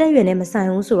မှုကအသက်အရွယ်နဲ့မဆိုင်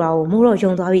ဘူးဆိုတာ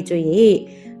ကိုမိုးတော့ယုံသွားပြီကြွေး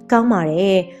ကောင်းပါ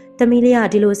တယ်သမီးလေး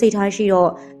ကဒီလိုစိတ်ထားရှိတော့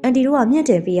အန်တီတို့ကမြ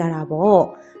င့်တင်ပေးရတာပေါ့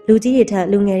လူကြီးတွေထက်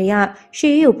လူငယ်တွေ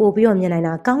ကရှေးကိုပို့ပြီးတော့မြင်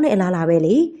နိုင်တာကောင်းတဲ့အလားလာပဲ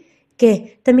လေကဲ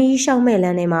သမီးရှောက်မဲ့လ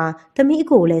မ်းထဲမှာသမီး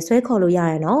အကိုကိုလည်းဆွဲခေါ်လို့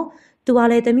ရရနော်သူ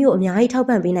ကလည်းသမီးကိုအများကြီးထောက်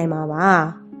ပံ့ပေးနိုင်မှာ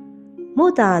ပါ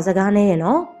မို့တာစကားနဲ့ရ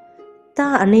နော်ဒါ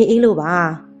အနေအေးလို့ပါ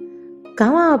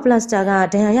ခေါင်းကပလတ်စတာ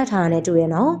ကဒဏ်ရာရထားတာနဲ့တူရ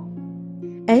နော်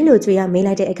အဲလိုကြွေရ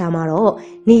မေးလိုက်တဲ့အခါ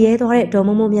မှာတော့နေရဲသွားတဲ့ဒေါ်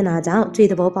မမို့မျက်နှာကြော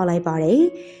င့်ကြွေသဘောပေါက်လိုက်ပါတယ်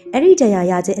အဲ့ဒီတ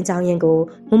ရားရခြင်းအကြောင်းရင်းကို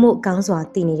မမို့ကောင်းစွာ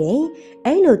သိနေ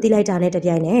တယ်အဲ့လိုသိလိုက်တာနဲ့တ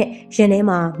ပြိုင်နက်ရင်ထဲ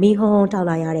မှာမီးဟုံးဟုံး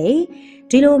ထောက်လာရ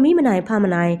တယ်ဒီလိုမိမနိုင်ဖမ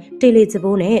နိုင်တေလီစ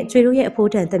ပိုးနဲ့ကျွေတို့ရဲ့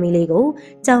အဖိုးတန်သမီးလေးကို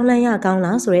ကြောင်လန့်ရကော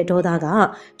င်းလားဆိုတဲ့ဒေါသ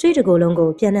ကကျွေတကိုယ်လုံးကို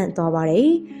ပြန့်နှံ့သွားပါတယ်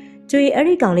ကျွေ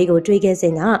အဲ့ဒီကောင်လေးကိုတွေးခဲ့စဉ်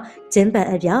ကဂျင်း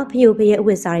ပန်အပြဖျို့ဖျဲအဝ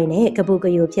တ်စားရည်နဲ့ကပူ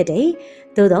ကယိုဖြစ်တယ်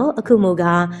။သို့တော့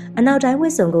အခုမူကအနောက်တိုင်း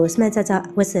ဝတ်စုံကိုစ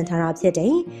မတ်ချချဝတ်ဆင်ထားတာဖြစ်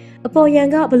တယ်။အပေါ်ရန်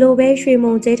ကဘလို့ပဲရွှေ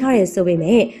မုံကျဲထားတယ်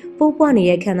ဆိုပေမဲ့ပိုးပွားနေ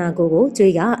တဲ့ခန္ဓာကိုယ်ကိုကျွေ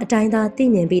ကအတိုင်း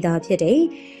သားသိမြင်ပြီးသားဖြစ်တယ်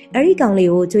။အဲ့ဒီကောင်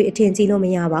လေးကိုကျွေအထင်ကြီးလို့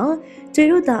မရပါ။ကျွေ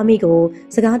တို့သားအမိ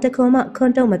ကိုစကားတခွ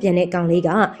န်းမှခွန်းတုံမပြတ်တဲ့ကောင်လေးက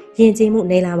ယဉ်ကျေးမှု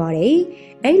နေလာပါတယ်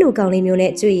။အဲ့လိုကောင်လေး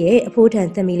မျိုးနဲ့ကျွေရဲ့အဖိုး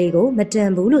ထန်သမီးလေးကိုမ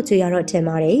တန်ဘူးလို့ကျွေရတော့ထင်ပါ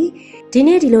တယ်။ဒီ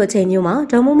နေ့ဒီလိုအချိန်မျိုးမှာ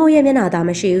ဒေါ်မိုးမိုးရဲ့မျက်နှာသာ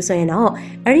မရှိဘူးဆို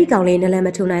ရင်တော့အဲ့ဒီကောင်လေးနလန်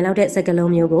မထူနိုင်တော့တဲ့စ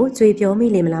ကလုံးမျိုး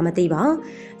ကိုကျွေပြောမိလိမ့်မလား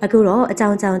မသိပါအခုတော့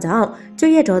အကြောင်းကြော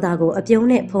င့်ကျွေရဲ့ဒေါသကိုအ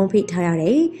ပြုံးနဲ့ဖုံးဖိထားရ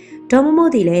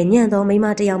တယ်ဒေါ်မိုးမိုးဒီလည်းညံ့သောမိမ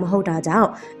တစ်ယောက်မဟုတ်တာကြောင့်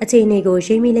အချိန်လေးကို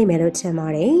ရှိမိလိမ့်မယ်လို့ထင်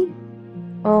ပါ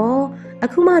တယ်အော်အ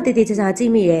ခုမှတည်တည်ချာချာကြ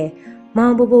ည့်မိတယ်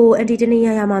မောင်ပူပူအန်တီ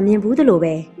တနေရမှာမြင်ဘူးသလို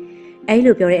ပဲ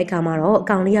အဲ့လိုပြောတဲ့အခါ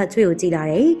မှာတော့ကောင်လေးကကျွေကိုကြည့်လာ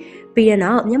တယ်ပြီးတဲ့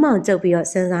နောက်မျက်မှောင်ကျုပ်ပြီးတော့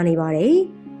စဉ်းစားနေပါတယ်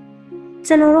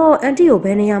ကျွန်တော်တော့အန်တီကိုဘ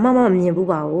ယ်နေရာမှမမြင်ဘူး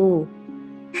ပါ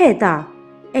ဘူးဟဲ့တာ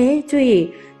ကျွေ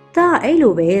ဒါ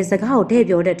အဲ့လိုပဲစကားကိုတဲ့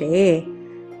ပြောတတ်တယ်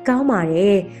ကောင်းပါ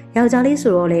တယ်ယောက်ျားလေး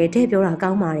ဆိုတော့လေတဲ့ပြောတာ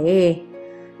ကောင်းပါ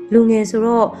တယ်လူငယ်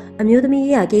ဆိုတော့အမျိုးသ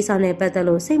မီးရဲ့ကိစ္စနဲ့ပတ်သက်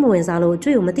လို့စိတ်မဝင်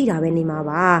စားလို့ကျွေကိုမသိတာပဲနေမှာ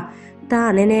ပါဒါ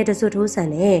ကနည်းနည်းတဆွထိုး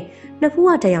ဆန်နေနှစ်ဖူး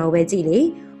ကတရားကိုပဲကြ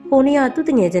ည့်လေဟိုနေ့က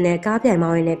သူ့တငယ်ချင်းနဲ့ကားပြိုင်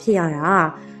မောင်းရင်းနဲ့ဖြစ်ရတာ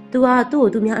သူကသူ့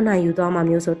ကိုသူများအ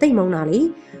နိုင်ယူသွားမှမျိုးဆိုတိတ်မုန်းတာလေ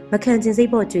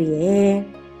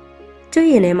မခံချင်စိတ်ပေါ့ကျွေရဲ့ကျွေ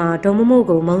ရင်ထဲမှာဒေါ်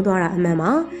မမို့ကိုမုန်းသွားတာအမှန်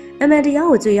ပါအမှန်တ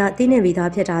ရားကိုကျွေရသိနေပြီးသား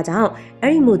ဖြစ်တာကြော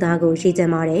င့်အဲ့ဒီမူသားကို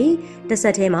ရှိကြပါတယ်တစ်ဆ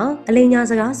က်ထဲမှာအလိညာ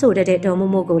စကားဆိုတတ်တဲ့ဒေါ်မ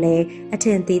မို့ကိုလည်းအ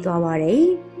ထင်သေးသွားပါ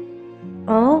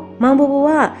တယ်အော်မောင်ဘဘ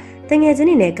ကတငယ်ချင်း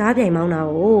တွေနဲ့ကားပြိုင်မော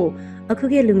င်းတာကို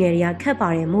အခုခေတ်လူငယ်တွေကခက်ပါတ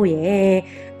ယ်မို့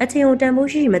ရဲ့အထင်ကို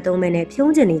တန်ဖိုးရှိမသုံးမဲနဲ့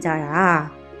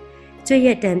ဖြုံးကျင်နေကြတာကျွ ကျွေးရ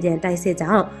က်တံပြန်တိုက်စစ်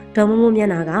ကြောင့်ဒေါ်မမိုးမျက်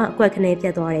နှာကကွက်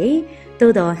ခနဲပြတ်သွားတယ်။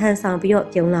သို့တော်ဟန်ဆောင်ပြီးတော့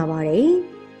ပြုံးလာပါတယ်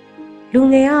။လူ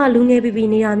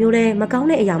ငယ်ပီပီနေတာမျိုးလဲမကော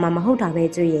င်းတဲ့အရာမှမဟုတ်တာပဲ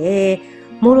ကျွေးရဲ့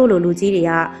။မိုးလိုလူကြီးတွေ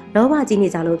ကလော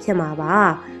ဘကြီးနေကြလို့ဖြစ်မှာပါ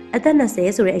။အသက်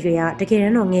20ဆိုတဲ့အရွယ်ကတက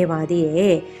ယ်တော့ငယ်ပါသေး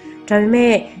ရဲ့။ဒါပေ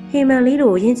မဲ့ဟေမန်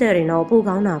လေးတို့ရင်းချက်ရင်တော့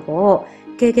ပိုကောင်းတာပေါ့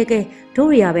။ကဲတို့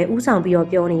တွေကပဲဥဆောင်ပြီးတော့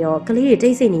ပြောနေရောကလေးတွေတိ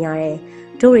တ်ဆိတ်နေရတယ်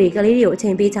။တို့တွေကလေးတွေကိုအ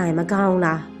ချိန်ပေးကြရင်မကောင်း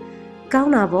လား။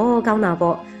ကောင်းတာ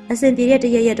ပေါ့အဆင်ပြေတဲ့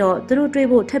တရက်တော့သူတို့တွေး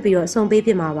ဖို့ထပ်ပြီးတော့စုံ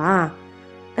ပေးပြမှာပါ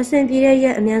အဆင်ပြေတဲ့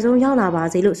ရက်အမြန်ဆုံး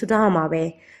ရောက်လာပါစေလို့ဆုတောင်းရ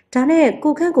မှာပဲဒါနဲ့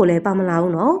ကိုခန့်ကိုလည်းပါ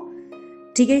မလာဘူးနော်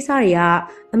ဒီကိစ္စတွေ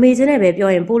ကအမေချင်းနဲ့ပဲပြော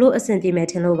ရင်ပိုလို့အဆင်ပြေမယ်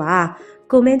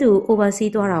ထင်လို့ပါကိုမင်းသူ oversea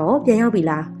သွားတာရောပြန်ရောက်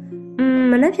ပြီလား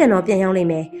မနှက်ဖြန်တော့ပြန်ရောက်လိ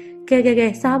မ့်မယ်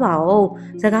ကဲ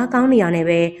စားပါဦးစကားကောင်းနေရ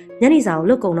နဲ့ပဲညနေစာ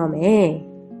ကိုလွတ်ကုန်တော့မ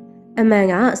ယ်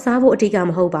အမှန်ကစားဖို့အတိ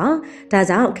ကမဟုတ်ပါဒါ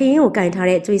ကြောင့်ခရင်ကိုကင်ထား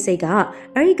တဲ့ကျွေးစိတ်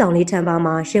ကအဲ့ဒီကောင်လေးထံပါ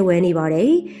မှာရှယ်ဝဲနေပါတယ်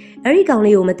အဲ့ဒီကောင်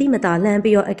လေးကိုမတိမတာလှ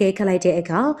မ်းပြီးတော့အကဲခတ်လိုက်တဲ့အ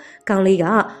ခါကောင်လေး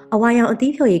ကအဝါရောင်အ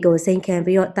သီးဖြိုရည်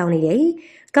ကိုစိန်ခံပြီးတော့တောင်းနေတယ်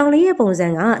ကောင်လေးရဲ့ပုံစံ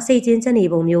ကစိတ်ချင်းချက်နေ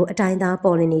ပုံမျိုးအတိုင်းသား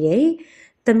ပေါ်နေ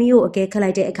တယ်သမီးကိုအကဲခတ်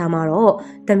လိုက်တဲ့အခါမှာတော့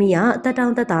သမီးကတက်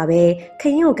တောင်းတက်တာပဲခ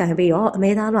ရင်ကိုကင်ပြီးတော့အ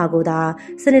မဲသားလွာ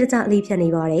ကိုသာစနစ်တကျအလေးဖြတ်နေ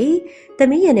ပါတယ်။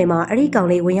သမီးရင်ထဲမှာအဲ့ဒီကောင်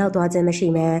လေးဝင်ရောက်သွားခြင်းမရှိ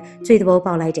မှန်းကျွေးသဘော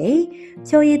ပေါက်လိုက်တယ်။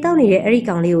ဖြိုရည်တောက်နေတဲ့အဲ့ဒီ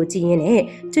ကောင်လေးကိုကြည့်ရင်း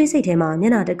နဲ့ကျွေးစိတ်ထဲ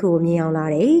မှာမျက်နှာတစ်ခုကိုမြင်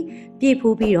အောင်လာတယ်။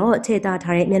ပြေဖူးပြီးတော့ခြေသား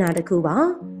ထားတဲ့မျက်နှာတစ်ခုပါ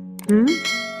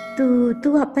။သူ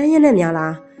ကပန်းရက်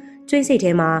နဲ့များလား။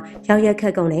ကျွေးစိတ်ထဲမှာရောက်ရက်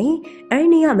ခက်ကုန်နေအဲ့ဒီ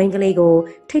နေ့ကမိန်းကလေးကို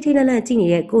ထိတ်ထိတ်လန့်လန့်ကြ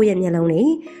ည့်နေတဲ့ကိုယ့်ရဲ့မျက်လုံးလေး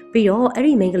ပြီးတော့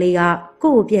အဲ့ဒီမိန်းကလေးကကို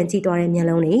ယ့်ကိုပြန်ကြည့်သွားတဲ့မျက်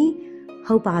လုံး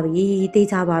လေးဟုတ်ပါပြီ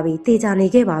တေးကြပါပြီ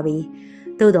တေးကြနေခဲ့ပါ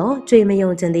ပြီသို့တော့ကျွေမ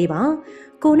ယုံကျင်သေးပါ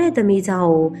ကိုနဲ့သမီးเจ้า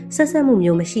ကိုဆက်ဆက်မှု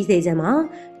မျိုးမ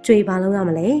ရှိစေချင်ပါကျွေဘာလို့ရ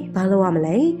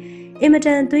မလဲအင်မတ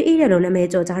န်သွေးအေးတယ်လို့နာ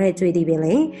မည်ကျော်ကြတဲ့ကျွေသည်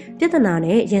ပင်လေပြဿနာ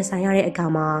နဲ့ရင်ဆိုင်ရတဲ့အခါ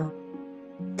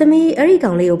မှာသမီးအဲ့ဒီ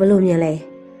ကောင်လေးကိုဘယ်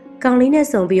လိုမြင်လဲကောင်လေးနဲ့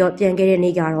ဆုံပြီးတော့ပြန်ခဲ့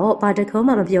တဲ့နေ့ကတော့ဘာတ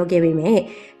ခေါမှမပြောခဲ့ပေမဲ့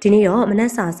ဒီနေ့တော့မ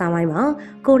နက်စာစားပိုင်း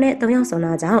မှာကိုနဲ့3ယောက်ဆောင်တာ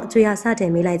ကြောင့်ကျွေရစတ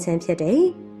င်မေးလိုက်ခြင်းဖြစ်တယ်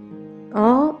။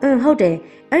အော်ဟုတ်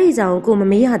တယ်အဲ့ဒီကြောင့်ကို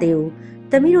မမေးရသေးဘူး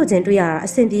။သမီးတို့ချင်းတွေ့ရတာ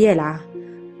အဆင်ပြေရဲ့လား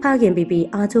။ဖခင်ပြီး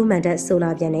အားချိုးမှန်တဲ့ဆိုလာ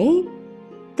ပြန်နေ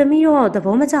။သမီးတော့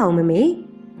သဘောမကျအောင်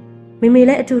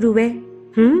မမေလည်းအတူတူပဲ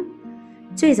။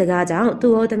ကျွေစကားကြော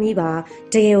င့်သူ့ရောသ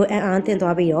မီးပါတကယ်ကိုအံ့အားသင့်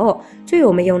သွားပြီးတော့ကျွေ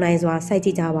ကိုမယုံနိုင်စွာစိုက်ကြ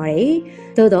ည့်ကြပါတယ်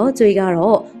။သို့တော့ကျွေ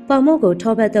ကတော့ပေါင်မုတ်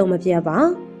ကိုထောပတ်တော့မပြတ်ပါ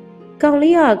။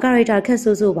ကောင်လေးကကာရိုက်တာ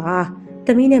ခက်ဆူဆူပါ။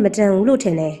သမီးနဲ့မတန်ဘူးလို့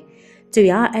ထင်တယ်။ကျွေ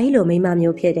ကအဲ့လိုမိမ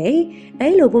မျိုးဖြစ်တယ်။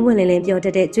အဲ့လိုပွန့်ပွန့်လင်းလင်းပြော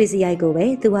တတ်တဲ့ကျွေစရိုက်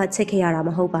ကိုပဲသူကချစ်ခဲ့ရတာ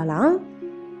မဟုတ်ပါလား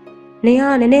။နေ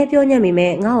ကနည်းနည်းပြောညံ့မိ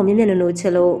မဲ့ငါ့ကိုမြင်မြင်နုံ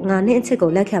နုံချစ်လို့ငါနဲ့အချစ်ကို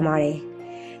လက်ခံပါတယ်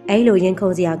။အဲ့လို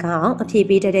ရင်ခုန်စရာကောင်းအဖြေ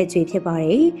ပေးတတ်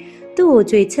တဲ့ကျွေဖြစ်ပါတယ်။သူ့ကို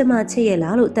ကြွေချစ်မချစ်ရ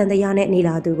လားလို့တန်တရား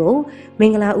နဲ့နေလာသူကို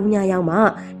မင်္ဂလာဦးည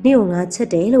ရောက်မှနေ့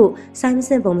ကိုငါချစ်တယ်လို့စိုင်းမစ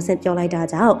င်ပုံမစင်ပြောလိုက်တာ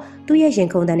ကြောင့်သူ့ရဲ့ရင်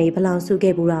ခုန်တန်တွေဘလောင်ဆူ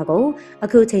ခဲ့ပူတာကို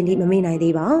အခုချိန်ထိမမေ့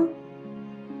နိုင်သေးပါ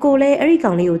ကိုလည်းအဲ့ဒီ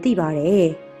ကောင်လေးကိုသိပါတယ်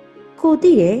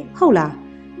ကိုသိတယ်ဟုတ်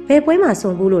လားဘယ်ပွဲမှာ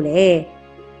စုံဘူးလို့လဲ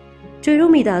ကျွေ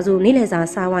တို့မိသားစုနေ့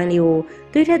လည်စာစားဝိုင်းလေးကို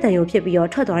သွေးထက်တန်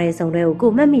ရုံဖြစ်ပြီးတော့ထွက်သွားတဲ့ဇုံတွေ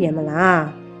ကိုကိုမှတ်မိတယ်မ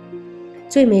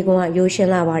လားကျွေမေကွန်ကရိုးရှ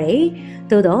င်းလာပါတယ်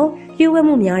သို့တော့လျှို့ဝှက်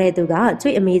မှုများတဲ့သူ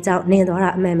ကကျွေအမေကြောင့်နင်သွားတာ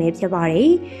အမှန်ပဲဖြစ်ပါတယ်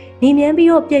။နေမြ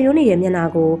န်းပြီးတော့ပြန်ရုံးနေတဲ့မျက်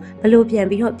နှာကို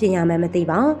ဘလို့ပြန်ပြီးတော့ပြင်ရမှန်းမသိ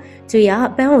ပါ။ကျွေ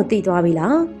ကပန်းကိုတီးသွားပြီ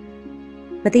လား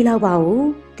။မသိတော့ပါဘူး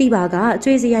။တီးပါက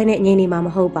ကျွေစရိုက်နဲ့ငင်းနေမှာ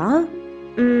မဟုတ်ပါ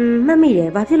။မှတ်မိတယ်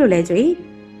။ဘာဖြစ်လို့လဲကျွေ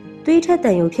။သွေးထက်တ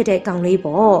န်ရုံဖြစ်တဲ့ကောင်လေး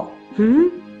ပေါ့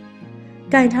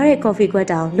။ကင်ထား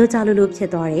တဲ့ကော်ဖီခွက်တောင်လွတ်ကြလွတ်ဖြစ်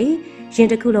သွားတယ်။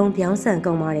ရင်တစ်ခုလုံးပြောင်းဆန်ကု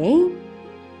န်ပါတယ်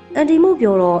။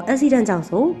အန်တီမို့ပြောတော့အက်ဆီဒန့်ကြော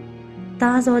င့်ဆို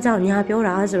သားစောကြော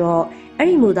င့်ညာပြောတာဆိုတော့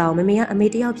အဲ့ဒီမူတောင်မမေက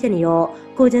အမေတ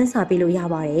ယောက်ဖြစ်နေတော့ကိုချင်းစာပေးလို့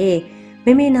ရပါတယ်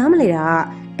မမေနား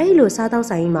မလဲတာအဲ့လိုစားတော့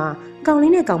ဆိုင်မှာ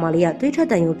ကောင်လေးနဲ့ကောင်မလေး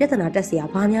ကသွေးထွက်တန်ရုံပြဿနာတက်เสี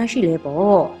ยဘာများရှိလဲ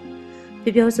ပေါ့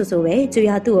ပြော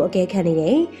ဆိုပဲကျွေရသူ့ကိုအကဲခတ်နေ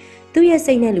တယ်သူ့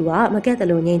ရဲ့စိတ်နဲ့လူကမကက်တ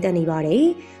လို့ငြိမ်သက်နေပါ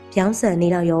တယ်ပြောင်း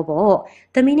ဆန်နေတော့ရောပေါ့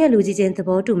သမီးနဲ့လူကြီးချင်း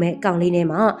သဘောတူမဲ့ကောင်လေးနဲ့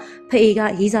မှဖအေက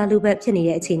ရေးစားလူ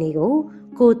ဘက်ဖြစ်နေတဲ့အခြေ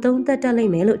အနေကိုသုံးသက်တက်လိ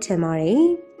မ့်မယ်လို့ထင်ပါတယ်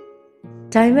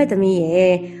ဒါပေမဲ့သ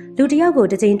မီးရဲ့လူတယောက်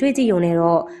ကိုတစ်ချိန်တွေ့ကြည့်ရုံနဲ့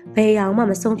တော့ဘယ်အောင်မှ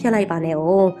မဆုံးဖြတ်လိုက်ပါနဲ့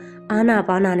哦အာနာ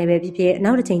ပါနာ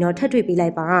နဲ့ပဲဖြစ်ဖြစ်နောက်တစ်ချိန်တော့ထပ်တွေ့ပြီးလို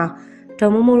က်ပါ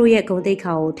ဒေါ်မိုးမိုးတို့ရဲ့ဂုံတိတ်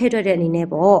ခါကိုထည့်ထွက်တဲ့အနေနဲ့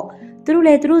ပေါ့သူတို့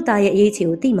လည်းသူတို့သားရဲ့အရေး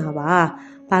ချေကိုသိ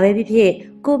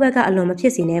မှာပါဘာပဲဖြစ်ဖြစ်ကိုယ့်ဘက်ကအလွန်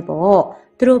မဖြစ်စီနဲ့ပေါ့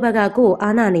သူတို့ဘက်ကကိုယ့်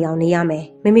ကိုအာနာနေအောင်နေရမယ်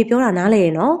မမေပြောတာနားလေ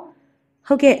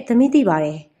ရနော်ဟုတ်ကဲ့သမီးသိ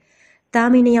ပါတယ်သား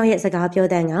မီးနှစ်ယောက်ရဲ့စ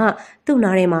ကားပြောတဲ့ကသူ့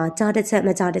နားထဲမှာကြား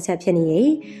တစ်ချက်မကြားတစ်ချက်ဖြစ်နေတယ်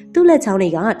။သူ့လက်ချောင်းတွေ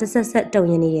ကတဆက်ဆက်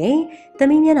တုံရင်နေတယ်။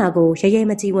သမီးမျက်နှာကို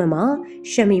ရရဲမကြည့်ဝင်မှ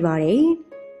ရှက်မိပါတယ်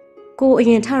။ကိုအ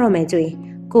ရင်ထတော့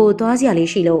မယ်ကြွေကိုသွားစရာလေး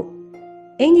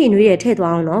ရှိလို့အင်ဂျင်နွေးရထ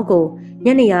ည့်သွားအောင်နော်ကိုည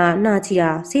နေကနှာ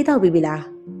ချီတာဆေးတောက်ပြီးပြီလား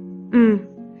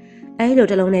။ အဲ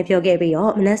လိုတလုံးနဲ့ပြောခဲ့ပြီး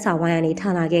တော့မနက်စာဝိုင်းကနေထ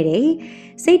လာခဲ့တယ်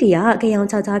စိတ်တရကြောင်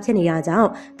ချောက်ချားဖြစ်နေတာကြော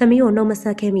င့်သမီးကိုနှုတ်မ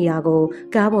ဆက်ခဲ့မိတာ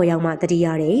ကိုကားပေါ်ရောက်မှတတိ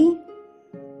ရတယ်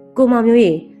ကိုမောင်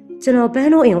မျိုးရေကျွန်တော်ပန်း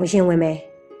တို့အိမ်ကိုအရင်ဝင်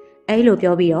မယ်အဲလို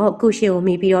ပြောပြီးတော့ကုရှင်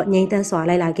ကိုမိပြီးတော့ငိမ့်သက်စွာ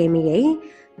လိုက်လာခဲ့မိ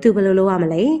တယ်သူဘယ်လိုလုပ်ရ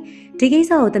မလဲဒီကိစ္စ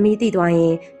ကိုသမီးသိသွားရ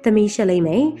င်သမီးရှက်လိမ့်မ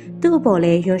ယ်သူ့အပေါ်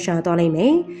လဲယွန်းရှာသွားလိမ့်မ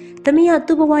ယ်သမီး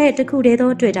ကသူ့ဘဝရဲ့တစ်ခုတည်း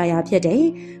သောတွေ့တာရဖြစ်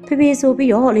တယ်ဖေဖေဆိုပြီး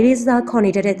တော့လေးလေးစားစားခေါ်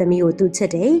နေတတ်တဲ့သမီး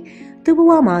ကိုသူချစ်တယ်သူ့ဘ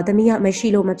ဝမှာသမီးကမ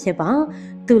ရှိလို့မဖြစ်ပါ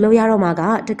သူလို့ရတော့မှာ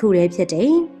ကတစ်ခုတည်းဖြစ်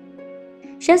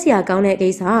တယ်ရှက်စရာကောင်း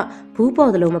တဲ့ကိစ္စ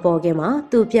ဘူးပေါ်တယ်လို့မပေါ်ခင်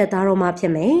မှာသူပြတ်သားတော့မှဖြ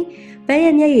စ်မယ်ပ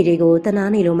န်းရဲ့မျက်ရည်တွေကိုတနာ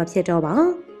နေလို့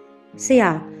မဖြစ်တော့ပါဆရာ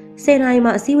10 နာရီ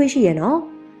မှအစည်းအဝေးရှိ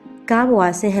ရနော်ကား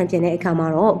ပေါ်ကဆင်းဟန်ပြင်တဲ့အခါ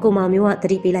မှာတော့ကိုမောင်မျိုးကသ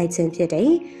တိပေးလိုက်ခြင်းဖြစ်တယ်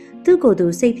သူ့ကိုယ်သူ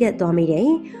စိတ်ပြတ်သွားမိ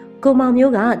တယ်ကို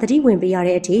မောင်မျိုးကသတိဝင်ပေး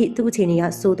ရတဲ့အထိသူ့အခြေအနေက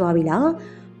ဆိုးသွားပြီလား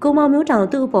ကိုမောင်မျိုးတောင်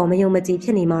သူ့အပေါ်မယုံ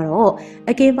မကြည်ဖြစ်နေမှာတော့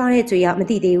အကင်းပါတဲ့ကြွေရမ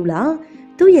သိသေးဘူး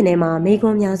လားသူ့ရင်ထဲမှာမေကွ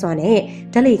န်းများစွာ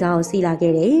နဲ့ဓာတ်လေကားကိုစီးလာ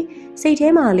ခဲ့တယ်စိတ်ထဲ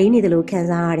မှာလေးနေ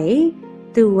တယ်လို့ခံစားရတယ်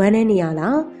သူဝမ်းနေနေ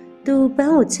ရလားသူ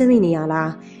ပန်းကိုချစ်မိနေရ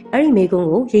လားအဲ့ဒီမေကွ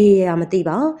န်းကိုရေးရ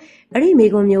မသိပါအဲ့ဒီမေ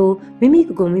ကွန်းမျိုးမိမိ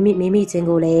ကိုမိချင်း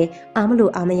ကိုလည်းအာမ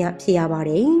လို့အာမရဖြစ်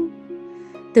ရပါတယ်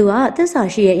သူကသစ္စာ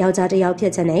ရှိတဲ့ယောက်ျားတစ်ယောက်ဖြ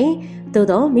စ်ချင်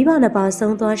တယ်သို့တော့မိဘနှစ်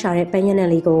ပါးဆုံးသွားရှာတဲ့ပန်းရံနယ်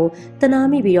လေးကို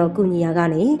တနာမိပြီးတော့ကုညီယာက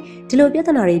နေဒီ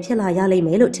လိုပြဿနာတွေဖြစ်လာရလိမ့်မ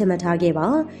ယ်လို့ထင်မှတ်ထား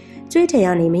ခဲ့ပါကျွေးထည်က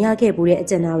နေမရခဲ့ဘူးတဲ့အ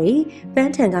ကျဉ်းသားတွေပ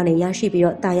န်းထံကနေရရှိပြီး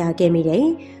တော့တာယာခဲ့မိတယ်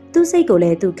သူစိတ်ကိုလ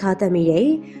ည်းသူခါတတ်မိ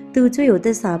တယ်သူကျွေးကိုသ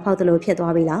စ္စာဖောက်တယ်လို့ဖြစ်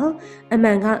သွားပြီလား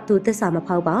အမှန်ကသူသစ္စာမ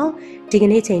ဖောက်ပါဒီက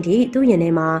နေ့ချိန်ထိသူ့ရင်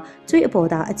ထဲမှာကျွေး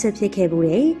အပေါ်သာအချစ်ဖြစ်ခဲ့ဘူး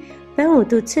တယ်ပန်းကို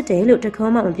သူချစ်တယ်လို့တ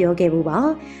ခေါမှမပြောခဲ့ဘူးပါ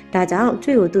ဒါကြော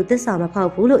င့်ကျွေးကိုသူသစ္စာမဖောက်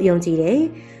ဘူးလို့ယုံကြည်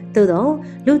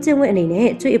တယ်သို့တော့လူကျင့်ဝတ်အနေ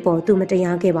နဲ့ကျွေးအပေါ်သူမ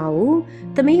တရားခဲ့ပါဘူး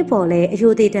သမီးအပေါ်လည်းအ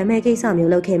ယိုသေးတမ်းမဲ့ကိစ္စ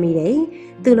မျိုးလုပ်ခဲ့မိ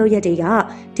တယ်သူ့လိုရက်တွေက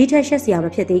ဒီထက်ရှက်စရာ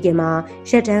မဖြစ်သေးခင်မှာ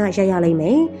ရက်တန်းကရက်ရလိမ့်မ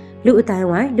ယ်လူအတို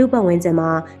င်းဝိုင်းလူပတ်ဝန်းကျင်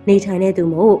မှာနေထိုင်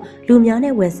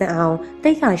တဲ့သူမို့လူများနဲ့ဝန်ဆက်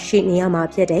အောင်တိတ်ခါရှိနေရမှာ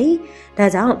ဖြစ်တယ်။ဒါ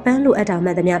ကြောင့်ပန်းလို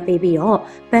အပ်တာမှန်သမျှပေးပြီးတော့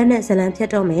ပန်းနဲ့ဇလံဖြတ်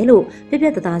တော့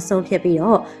မယ်လို့ပြပြတ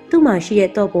သားဆုံးဖြတ်ပြီးတော့သူ့မှာရှိ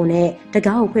တဲ့တော့ပုံနဲ့တ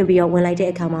ကားကိုဖွင့်ပြီးတော့ဝင်လိုက်တဲ့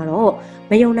အခါမှာတော့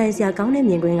မယုံနိုင်စရာကောင်း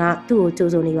တဲ့မြင်ကွင်းကသူ့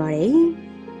ကိုကြိုးစိုးနေပါတယ်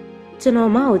။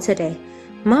ကျွန်တော်မကိုချစ်တယ်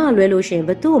။မကလွဲလို့ရှိရင်ဘ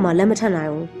သူ့ကိုမှလက်မထပ်နိုင်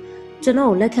ဘူး။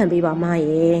ကျွန်တော်ကိုလက်ခံပေးပါ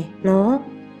မရဲ့နော်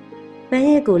။ပန်း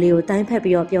ရဲ့ကိုလေးကိုတိုင်း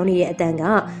ဖက်ပြီးတော့ပြောနေတဲ့အတန်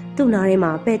ကသူ့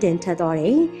နားထဲမှာပဲ့တင်ထက်သွားတ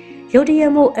ယ်။ရုတ်တရ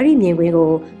က်မို့အဲ့ဒီမြင်ကွင်း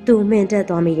ကိုသူမှင်တက်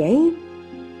သွားမိတယ်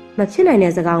။မဖြစ်နိုင်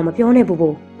တဲ့စကားကိုမပြောနဲ့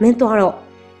ဘူးမ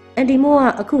င်းသွားတော့အန်တီမိုး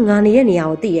ကအခုငါနေ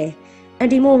တဲ့နေရာကိုသိတယ်။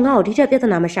အန်တီမိုးငါ့ကိုဒီထက်ပြ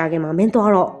ဿနာမရှာခင်မှာမ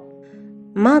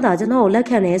င်းသွားတော့မသာကျွန်တော်ကို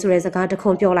လက်ခံနေဆိုတဲ့စကားတ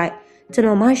ခုံပြောလိုက်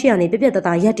ကျွန်တော်မရှိရနေပြပြ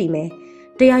တသားရက်တည်မယ်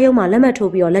။တရားရုံးမှာလက်မှတ်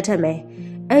ထိုးပြီးတော့လက်ထပ်မယ်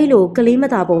။အဲ့လိုကလေး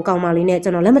မသာပုံကောင်းမလေးနဲ့ကျွ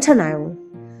န်တော်လက်မထပ်နိုင်ဘူး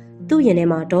။သူ့ရင်ထဲ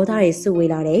မှာဒေါသတွေစု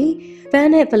ဝေးလာတယ်။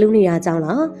ပန်းနဲ့ဘလူးနေရကြော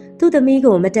င်းလားသူ့သ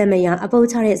မီးကိုမတက်မရ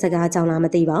အပုတ်ချတဲ့စကားကြောင်းလား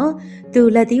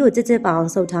မသိပါသူလက်သီးကိုကြစ်ကြစ်ပအောင်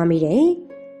ဆုပ်ထားမိတယ်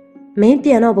မင်းပြ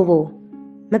န်တော့ဘို့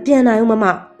မပြန်နိုင်ဘူးမ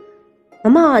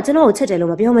မကကျွန်တော်ကိုချက်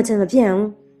တယ်လို့မပြောမချင်း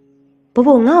မပြန်ဘူး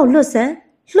ဘို့ငါ့ကိုလွတ်စမ်း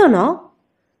လွတ်နော်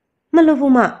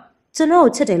မလွတ်ဘူးမကျွန်တော်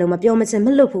ကိုချက်တယ်လို့မပြောမချင်းမ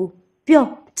လွတ်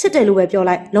ဘူးပြောချက်တယ်လို့ပဲပြော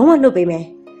လိုက်လုံးဝလွတ်ပေးမယ်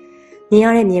မြင်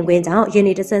ရတဲ့မြင်ကွင်းကြောင့်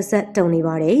ရင်တွေတစ်ဆက်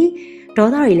ဆက်တုန်နေပါတယ်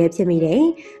ဒေါသတွေလည်းဖြစ်မိတယ်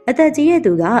။အသက်ကြီး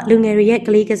တဲ့သူကလူငယ်တွေရဲ့က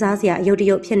လေးကစားစရာအယုတ်တ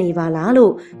ရုတ်ဖြစ်နေပါ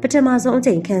လားလို့ပထမဆုံး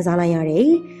အချိန်ခံစားလိုက်ရတယ်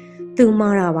။သူ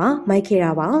မှားတာပါမိုက်ခဲ့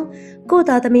တာပါ။ကို့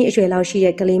သားသမီးအရွယ်လောက်ရှိ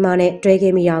တဲ့ကလေးမနဲ့တွဲ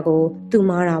ခဲ့မိတာကိုသူ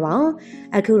မှားတာပါ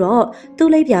။အခုတော့သူ့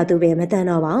လိပ်ပြာသူပဲမ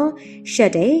တန်တော့ပါ။ရှက်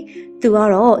တယ်။သူ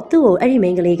ကတော့သူ့ကိုအဲ့ဒီမိ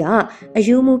န်းကလေးက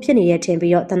အယူမှုဖြစ်နေတဲ့ထင်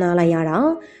ပြီးတော့တနာလိုက်ရတာ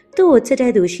။သူ့ကိုချစ်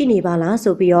တဲ့သူရှိနေပါ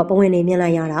လားဆိုပြီးတော့ပဝင်နေမြင်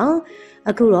လိုက်ရတာ။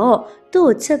အခုတော့သူ့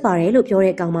ကိုချစ်ပါတယ်လို့ပြော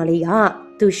တဲ့ကောင်မလေး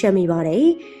ကသူရှက်မိပါတယ်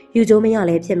။ယူကျိုးမ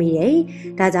ရလည်းဖြစ်မိတယ်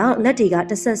။ဒါကြောင့်လက်တွေက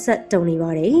တဆက်ဆက်တုံနေပါ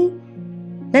တယ်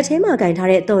။လက်ထဲမှာကင်ထား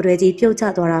တဲ့တော်တွဲကြီး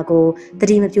ပြုတ်ကျသွားတာကို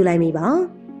သတိမပြုလိုက်မိပါ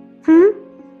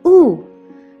။ဦး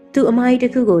သူအမကြီး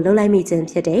တစ်ခုကိုလှုပ်လိုက်မိခြ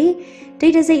င်းဖြစ်တယ်။တိ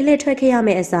တ်တဆိတ်အလက်ထွက်ခဲ့ရမ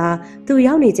ယ့်အ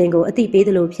စားသူရောက်နေခြင်းကိုအတိပေး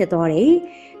သလိုဖြစ်သွားတယ်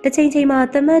။တစ်ချိန်ချိန်မှာ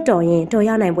တမတ်တော်ရင်တော်ရ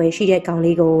နိုင်ပွဲရှိတဲ့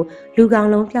ကောင်လေးကိုလူကောင်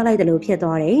လုံးပြလိုက်သ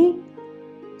လိုဖြစ်သွားတယ်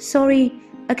။ Sorry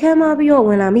အခမ်းမပြီးတော့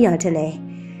ဝင်လာမိရတဲ့နဲ့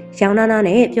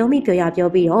ရောင်နာနာနဲ့ပြောမိပြော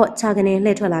ရပြောပြီးတော့ခြာ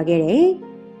ကနေလှည့်ထွက်လာခဲ့တယ်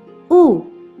။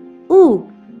ဦး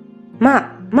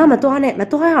မသွားနဲ့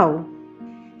မသွားရအောင်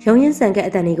။ရုံရင်ဆန်က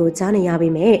အတန်လေးကိုကြားနေ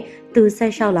ရပေမဲ့သူ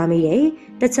ဆက်လျှောက်လာမိတယ်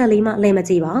။တစ်ချက်လေးမှလဲ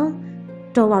မကြည့်ပါ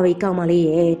။တော်ပါပြီကောင်းမ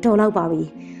လေးရဲ့တော်တော့ပါ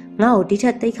ပြီ။ငါ့ကိုဒီ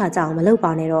ထက်သိခါကြအောင်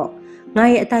မလုပ်ပါနဲ့တော့။ငါ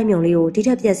ရဲ့အတိုက်မြုံလေးကိုဒီထ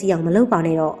က်ပြက်စီးအောင်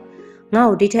မလုပ်ပါနဲ့တော့။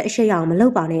ငါ့ကိုဒီထက်အရှိရအောင်မလု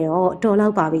ပ်ပါ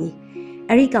နဲ့တော့တော်တော့ပါပြီ။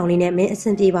အဲ့ဒီကောင်လေးနဲ့မင်းအဆ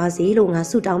င်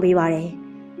ပြေပါစေလို့ငါဆုတောင်းပေးပါတယ်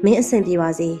။မင်းအဆင်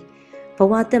ပြေပါစေ။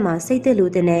ဘဝတက်မှာစိတ်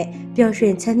သက်လူတဲ့နဲ့ပျော်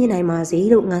ရွှင်ချမ်းမြေ့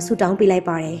နိုင်ပါစေလို့ငါဆုတောင်းပေး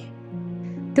လိုက်ပါတယ်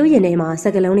။ သူ့ရင်ထဲမှာစ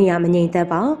ကလုံးတွေကမငြိမ်သက်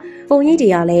ပါ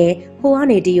ပုံရိပ်တွေကလည်းဟို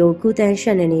ကနေဒီကိုကူးတ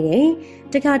န်းရှက်နေတယ်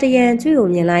တခါတရံကျွေးကို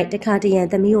မြင်လိုက်တခါ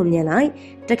တရံသမီးကိုမြင်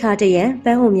လိုက်တခါတရံပ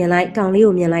န်းကိုမြင်လိုက်ကောင်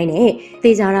လေးကိုမြင်လိုက်နဲ့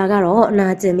သေချာတာကတော့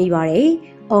အနာကျင်မိပါတယ်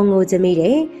။အော်ငိုကျင်မိတ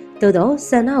ယ်။သို့တော့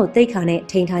ဆန္ဒကိုတိတ်ခါနဲ့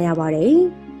ထိန်းထားရပါတယ်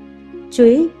။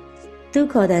ကျွေးသူ့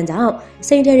ခေါ်တဲ့ကြောင့်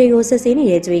စိန်တယ်တွေကိုစစ်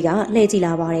ဆေးနေတဲ့ကျွေးကလှည့်ကြည့်လာ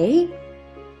ပါတယ်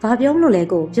။ဘာပြော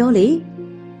မလို့လဲကိုပြောလေ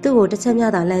သူ့ကို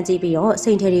တစ်ချက်များသာလှမ်းကြ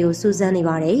ည့်ပြီးတော့စိန်တယ်တွေကိုစူးစ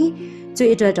မ်းနေပါတယ်။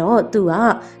ကျွေးအတွက်တော့သူ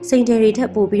ကစိန်တယ်တွေထက်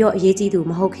ပိုပြီးတော့အ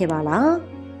ရေးကြီးသူမဟုတ်ခဲ့ပါလား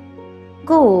။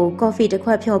ကိုကော်ဖီတစ်ခွ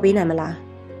က်ဖြော်ပေးနိုင်မလား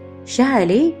။ရရ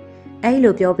လေ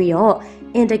အဲ့လိုပြောပြီးတော့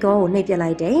အင်တကောကို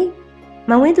နှိပ်ပြလိုက်တယ်။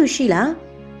မဝင်းသူရှိလား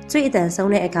။ကျွေးအ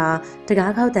တန်ဆုံးတဲ့အခါတ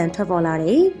ကားခောက်တန်ထွက်ပေါ်လာတ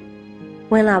ယ်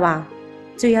။ဝင်လာပါ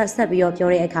။ကျွေးရ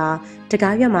ဆက်ပြီးတော့ပြောတဲ့အခါတ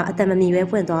ကားရွက်မှာအတန်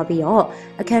မမီပဲဖွင့်သွားပြီးတော့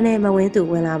အခန်းထဲမဝင်းသူ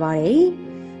ဝင်လာပါတယ်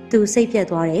။သူစိတ်ပြတ်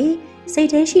သွားတယ်။စိတ်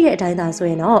ထဲရှိတဲ့အတိုင်းသာဆို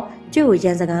ရင်တော့ကျွေးကိုရ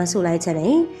န်စကားဆိုလိုက်ချင်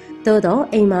တယ်။သို့တော့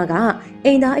အိမ်မက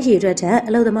အိမ်သားအရေးအတွက်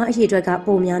ထက်အလုပ်သမားအရေးအတွက်က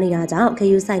ပိုများနေတာကြောင့်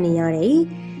ခရူးဆိုင်နေရတယ်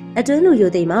။အတွင်းလူ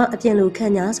ယိုသိမ်းမှာအပြင်လူ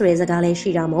ခန့်ညာဆိုတဲ့စကား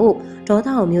လေးရှိတာမို့ဒေါသ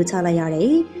ကိုမျိုးချလိုက်ရ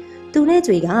တယ်။သူ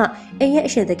နဲ့ကျွေကအိမ်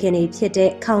ရဲ့အရှင်သခင်တွေဖြစ်တဲ့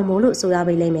ခေါင်မိုးလို့ဆို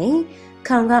ရပေလိမ့်မယ်။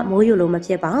ခေါင်ကမိုးယိုလို့မဖြ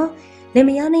စ်ပါ။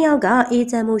လင်မယားနှစ်ယောက်ကအေး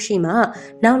ချမ်းမှု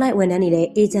ရှိမှနောက်လိုက်ဝန်ထမ်းနေ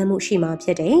တဲ့အေးချမ်းမှု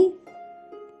ရှိမှဖြစ်တယ်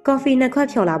။ကော်ဖီနှစ်ခွက်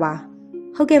ဖြော်လာပါ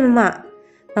။ဟုတ်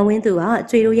ကဲ့မဝင်းသူ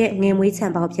ကကျွေတို့ရဲ့ငင်မွေးချံ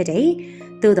ပေါက်ဖြစ်တယ်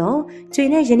။သို့တော့ကျွေ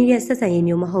နဲ့ယင်းရဲ့ဆက်ဆံရေး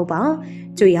မျိုးမဟုတ်ပါ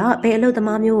။ကျွေကဘယ်အလုပ်သ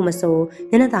မားမျိုးကိုမ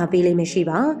ဆိုညနေသာပေးလိမ့်မရှိ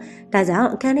ပါ။ဒါကြော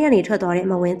င့်အခန်းထဲကနေထွက်သွားတဲ့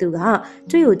မဝင်းသူက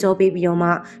ကျွေကိုကြောပေးပြီးတော့မှ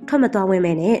ထွက်မသွားဝင်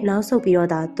မယ်နဲ့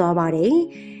နောက်ဆုတ်ပြီးတော့သာသွားပါတယ်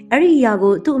။အဲ့ဒီအရာ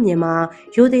ကိုသူ့အမြင်မှာ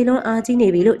ရိုသေလွန်း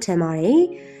အားကြီးနေပြီလို့ထင်ပါတယ်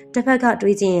။တစ်ဖက်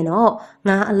ကတွေးကြည့်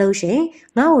ရင်တော့ငါအလုပ်ရှင်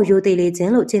ငါ့ကိုရိုသေလေးခြ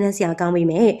င်းလို့ကျင်းနေစရာကောင်းပြီ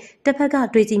မဲ့တစ်ဖက်က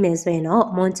တွေးကြည့်မယ်ဆိုရင်တော့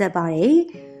မွန်ကျက်ပါတယ်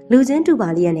။လူချ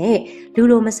င်းတူပါလျက်နဲ့လူ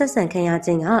လိုမဆက်ဆံခံရခြ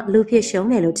င်းကလူဖြစ်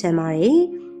ရှုံးတယ်လို့ထင်ပါတယ်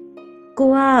။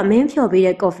ကိုကမင်းဖြော်ပေး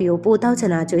တဲ့ကော်ဖီကိုပိုတောက်ချ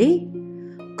င်တာကြွေ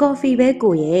။ကော်ဖီပဲ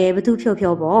ကိုရဲ့ဘသူဖြော်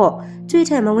ပေါ့။ကြွေ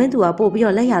ထက်မဝင်းသူ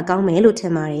ကပို့ပြီးတော့လက်ရကောင်းမယ်လို့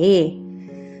ထင်ပါတယ်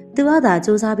။သူ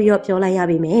ကသာစူးစမ်းပြီးတော့ပြောလိုက်ရ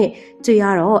ပြီမဲ့ကြွေ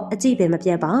ကတော့အကြည့်ပဲမပြ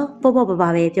တ်ပါပေါ့ပေါ့ပါပါ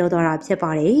ပဲပြောသွားတာဖြစ်ပါ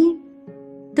တယ်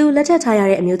။သူလက်ထပ်ထားရ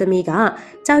တဲ့အမျိုးသမီးက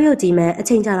ကြောက်ရွံ့ကြီးမှ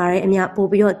အချိန်ကြာလာတဲ့အမျှပို့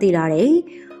ပြီးတော့တည်လာတယ်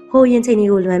။ဟိုရင်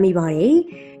ချိန်ကြီးကိုလွမ်းမိပါတယ်။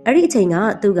အဲ့ဒီအချိန်က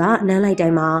သူကနန်းလိုက်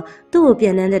တိုင်းမှာသူ့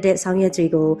ကိုပြန်နှမ်းတဲ့ဆောင်ရွက်ကြွေ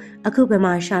ကိုအခု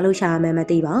ဘယ်မှာရှာလို့ရှာရမှန်း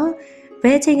မသိပါဘ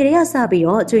ယ်အချိန်ကလေးကစပြီး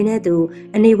တော့ကြွေ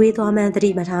နဲ့သူအနေဝေးသွားမှန်း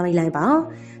သတိမထားမိလိုက်ပါ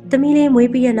သမီး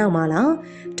လေးမွေးပြီးရဲ့နောက်မှာ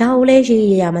လားဒါကိုလည်း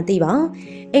ရေးရ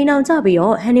မသိပါအိမ်အောင်ကြပြီး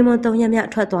တော့ဟန်နီမွန်3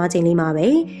ရက်မြထွက်သွားချိန်လေးမှာပဲ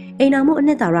အိမ်အောင်မှု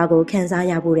အနှစ်သာရကိုခန်းစား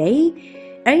ရဖို့တယ်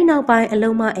အဲ့ဒီနောက်ပိုင်း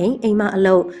အလုံးမအိမ်မအ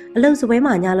လုံးစပွဲ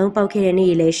မှာညာလုံးပေါက်ခဲ့တဲ့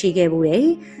နေ့လည်းရှိခဲ့ဘူး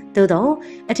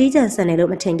တယ်သို့တော့အထီးကျန်ဆန်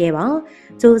တယ်လို့မထင်ခဲ့ပါ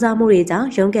စူးစမ်းမှုတွေကြောင့်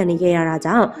ရုန်းကန်နေခဲ့ရတာ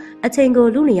ကြောင့်အချိန်ကို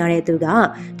လူနေရတဲ့သူ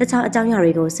ကတခြားအကြောင်း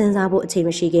အရာတွေကိုစဉ်းစားဖို့အချိန်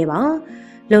မရှိ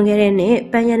ခဲ့ပါလွန်ခဲ့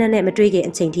တဲ့နှစ်ပန်းရနနဲ့မတွေ့ခင်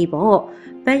အချိန်ထိပေါ့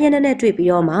ပန်းရန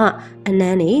နဲ့တွေ့ပြီးတော့မှအ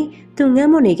နန်းနေသူ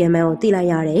ငတ်မွနေခင်မှန်းကိုသိ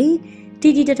လိုက်ရ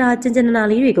တယ်တီတီတတာကျင်ကျင်နာ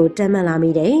လေးတွေကိုတ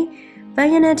မ်းမှန်လာမိတယ်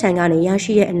ပန်းရနထံကနေရ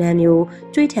ရှိတဲ့အနန်းမျိုး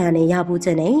ကြွေးထံနဲ့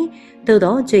ရဖို့ခြင်း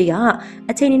နဲ့သို့တော့ကြွေက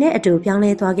အချိန်နဲ့အတူပြော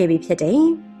င်းလဲသွားခဲ့ပြီဖြစ်တယ်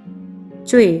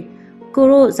ကြွေ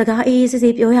ကိုတို့စကားအေးစစ်စ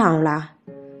စ်ပြောရအောင်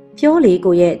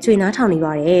လားပြောလေကိုရဲ့ကြွေနား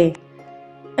ထောင်နေပါတယ်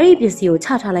အဲ့ဒီပစ္စည်း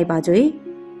ကိုချထား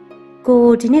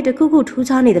လိုက်ပါကြွေကိုဒီနေ့တခုခု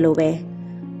ထူးခြားနေတယ်လို့ပဲ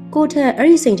ကိုထက်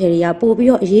အဲ့ဒီစိန်ထဲတွေ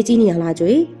ကပို့ပြီးတော့အရေးကြီးနေရ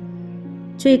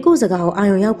လားကြွေကိုစကား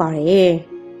ကိုအာရုံရောက်ပါတယ်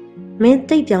မင်း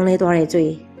တိတ်ပြောင်းလဲသွားတယ်ကြွေ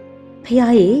ဖះ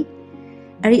ကြီး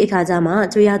အဲ့ဒီအခါကျမှ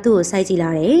ကြွေရသူ့ကိုစိုက်ကြ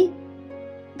ည့်လာတယ်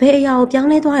ဘယ်အရာကိုပြောင်း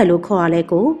လဲသွားတယ်လို့ခေါ်ရလဲ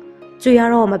ကိုကြွေရ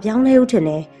တော့မပြောင်းလဲဘူးထင်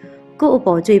တယ်ကို့အ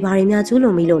ပေါ်ကြွေဘာ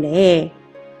တွေများကျူးလွန်ပြီလို့လဲ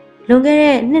လွန်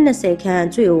ခဲ့တဲ့နှစ်20ခန့်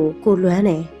ကြွေကိုလွမ်း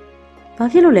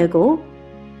တယ်ဘာဖြစ်လို့လဲကို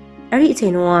အဲ့ဒီအ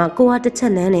ချိန်တုန်းကကိုကတစ်ချ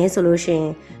က်နန်းနေ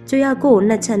ဆိုလို့ရှင်ကြွေရကိုကို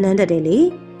နှစ်ချက်နန်းတတ်တယ်လေ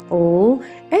အိုး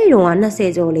အဲ့ဒီတုန်းက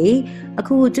20ကျော်လေအ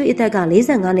ခုကြွေအသက်က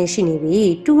45နှစ်ရှိနေပြီ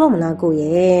တူတော့မလား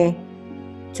ကိုရဲ့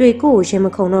ကြွေကိုရှင်မ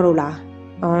ခုံတော့လို့လား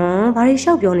ဘာ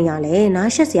တွေလျှောက်ပြောနေရလဲနား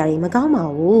ရှက်စရာတွေမကော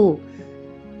င်းပါဘူး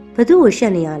ဘသူ့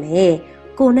ကိုရှက်နေရလဲ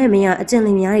ကိုနဲ့မင်းကအကျဉ်းလ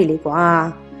င်များ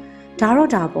တွေလေကွာဒါတော့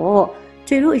ဒါပေါ့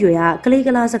ကျွေတို့အရွယ်ကကလေး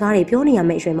ကလားစကားတွေပြောနေရ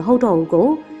မယ့်အရွယ်မဟုတ်တော့ဘူးကို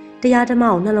တရားဓမ္မ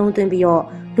ကိုနှလုံးသွင်းပြီးတော့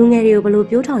လူငယ်တွေကိုဘယ်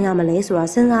လိုပြောထောင်ရမလဲ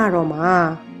ဆိုတာစဉ်းစား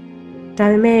ရတော့မှာဒါ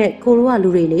ပေမဲ့ကိုတို့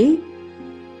ကလူတွေလေ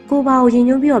ကိုဘာကို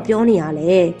ရင်ညွှန်းပြီးတော့ပြောနေရ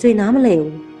လဲကျွေနားမလဲ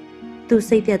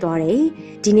ဘူးသူစိတ်ပြတ်သွားတယ်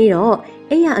ဒီ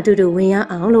နေ့တော့အဲ့ရအတူတူဝင်ရ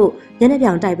အောင်လို့ညနေ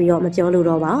ပြောင်တိုက်ပြီးတော့မပြောလို့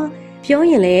တော့ပါပြော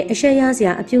ရင်လည်းအရှက်ရစ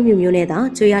ရာအပြုတ်မြူမျိုး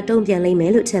နဲ့သာကျွေရတုံ့ပြန်လိမ့်မ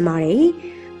ယ်လို့ထင်ပါတယ်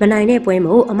မနိုင်တဲ့ပွဲ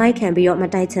မို့အမိုက်ခံပြီးတော့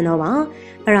မတိုက်ချင်တော့ပါ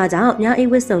အဲဒါကြောင့်ညအိ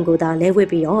ဝတ်စုံကိုသာလဲဝစ်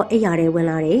ပြီးတော့အိယာထဲ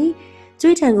ဝင်လာတယ်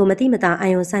ကျွေးထံကိုမတိမတာအာ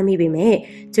ယုံဆိုင်မိပေ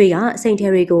မဲ့ကျွေး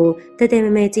ကစိန်ထဲတွေ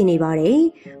ကိုတဲတဲမဲမဲကြည့်နေပါ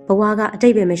တယ်ဘဝက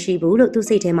အတိတ်ပဲမရှိဘူးလို့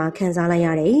သူ့စိတ်ထဲမှာခံစားလိုက်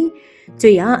ရတယ်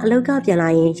ကျွေကအလောက်ကပြန်လာ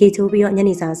ရင်ရေချိုးပြီးတော့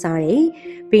ညနေစာစား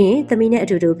တယ်ပြီးရင်သမီးနဲ့အ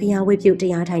တူတူဖျားဝေးပြုတ်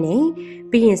တရားထိုင်တယ်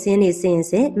ပြီးရင်စင်းနေစ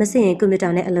င်းစစ်မစင်ရင်ကွန်ပျူတာ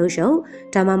နဲ့အလုပ်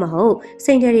ရှုပ်ဒါမှမဟုတ်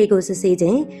စိန်တဲတွေကိုစစ်ဆေးခြ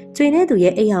င်းကျွေနဲ့သူ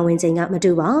ရဲ့အိယာဝင်ခြင်းက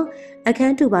မတူပါအ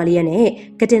ခန်းတူပါလေးရဲ့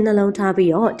နဲ့ကတင်နှလုံးထားပြီး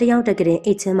တော့တယောက်တက်က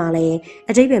တင်အိတ်ချင်းမှလည်း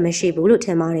အတိတ်ပဲမရှိဘူးလို့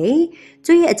ထင်ပါတယ်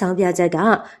ကျွေရဲ့အကြောင်းပြချက်က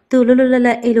သူလွတ်လွတ်လပ်လ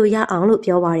ပ်အိတ်လို့ရအောင်လို့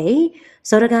ပြောပါ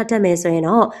တယ်ဇော်ရကတက်မယ်ဆို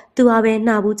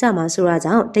ရင်တော့သူဟာပဲနှာဘူးကြမှာ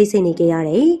ဆိုတာကြောင့်တိတ်ဆိတ်နေကြရတ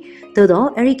ယ်သို့တော့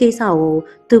အဲ့ဒီကိစ္စ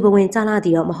ကိုသူဘဝင်ကြားလာသ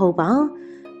ည်တော့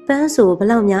မဟုတ်ပါပန်းဆို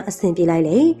ဘလောက်များအဆင်ပြေလိုက်လေ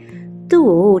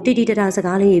သူ့ကိုတိတိတတ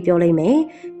စကားလေးတွေပြောလိုက်မယ်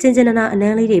ကျင်ကျင်နာနာအန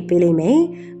မ်းလေးတွေပေးလိုက်မယ်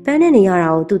ပန်းနဲ့နေရတာ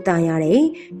ကိုသူတာရ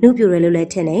တယ်နှုတ်ပြရဲလို့လည်း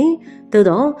ထင်တယ်သို့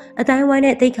တော့အတိုင်းဝို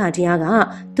င်းနဲ့တိတ်ခါတရား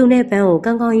ကသူနဲ့ပန်း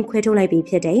ကိုကောင်းကောင်းကြီးခွဲထုတ်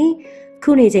လိုက်ပြီးဖြစ်တယ်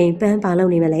ခုနေချိန်ပ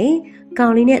န်းဘာလုပ်နေမလဲ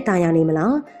ကောင်လေးနဲ့တာယာနေမ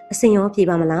လားအစင်ရော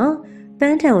ပြေပါမလားပ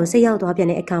န်းထံကိုစိတ်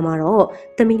ရောက်သွားပြန်တဲ့အခါမှာတော့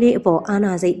သမီးလေးအပေါ်အာနာ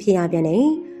စိတ်ဖြစ်ရပြန်တယ်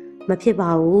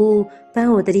မဖြစ်ပါဘူးပန်း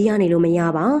ကိုတတိယနေလို့မ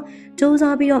ရပါစူး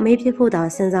စမ်းပြီးတော့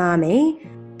မေးဖြစ်ဖို့သာစဉ်းစားရမယ်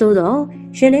သို့တော့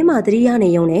ရှင်လေးမှာတတိယ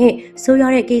နေုံနဲ့ဆိုးရ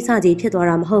တဲ့ကိစ္စကြီးဖြစ်သွား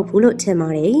တာမဟုတ်ဘူးလို့ထင်ပါတ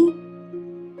ယ်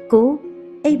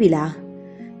ကိုအိပ်ပြီ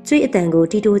လားကျွေးအတန်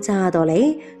ကိုတီတိုးချရတော့လေ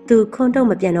သူခွ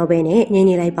န်းတော့မပြန်တော့ဘဲနဲ့ငြင်း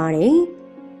နေလိုက်ပါတယ်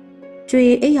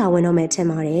ကျွေးအိပ်ရဝင်တော့မယ်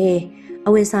ထင်ပါတယ်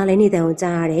အဝတ်စားလေးနေတဲ့ကို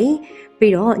ကြားရတယ်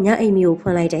ပြီးတော့ညအိမ်မီကိုဖွ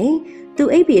င့်လိုက်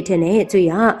တယ်သူအိပ်ပြီအထင်နဲ့ကျွေး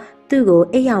ကသူ့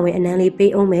ကိုအိပ်ရဝင်အနမ်း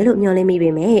လေးပေးအောင်မယ်လို့မျှော်လင့်မိ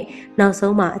ပေမဲ့နောက်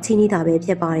ဆုံးမှအချင်းကြီးတာပဲဖြ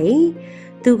စ်ပါ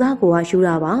တယ်သူကကိုကယူ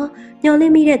တာပါမျော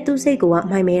လင်းမိတဲ့သူ့စိတ်ကိုက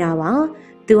မှိုင်မဲတာပါ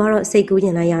သူကတော့စိတ်ကူး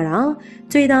ရင်လိုက်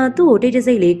ရတာကျွေသာသူ့ကိုတိတ်တ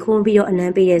ဆိတ်လေးခွန်းပြီးတော့အန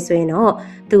မ်းပေးရဲဆိုရင်တော့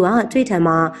သူ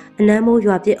ကကျွေထံမှာအန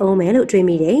မ်းမိုးရွာပစ်အောင်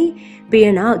မယ်လို့တွေးမိတယ်ပြီး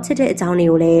ရင်တော့ချစ်တဲ့အကြောင်း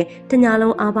တွေကိုလည်း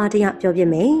တညာလုံးအားပါတရပြောပြ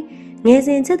မယ်ငယ်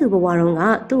စဉ်ချစ်သူဘဝတုန်း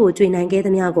ကသူ့ကိုကျွေနိုင်ခဲ့သ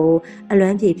မျှကို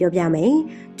အလွမ်းပြေပြောပြမယ်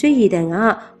ကျွေရည်တန်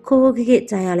ကခိုးခိုးခက်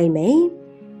ကြားရလိမ့်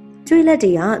မယ်ကျွေး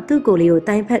လက်တွေကသူ့ကိုယ်လေး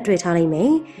ကိုတိုင်းဖက်တွေ့ထားလိုက်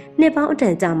မယ်။နှစ်ပေါင်းအတ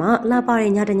န်ကြာမှလာပါတဲ့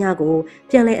ညတညကို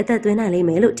ပြန်လဲအသက်သွင်းနိုင်လိ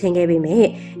မ့်မယ်လို့ထင်ခဲ့ပေ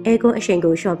မဲ့အဲကွန်းအရှိန်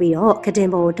ကိုလျှော့ပြီးတော့ခ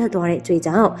တင်ပေါ်တက်သွားတဲ့ကျွေး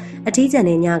ကြောင့်အ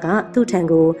ထီးကျန်တဲ့ညက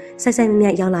သူ့ထံကိုဆိုက်ဆိုက်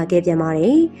မမြတ်ရောက်လာခဲ့ပြန်ပါတ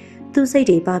ယ်။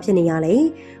သူ့စိတ်တွေဘာဖြစ်နေရလဲ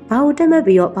။ဘာကိုတက်မှတ်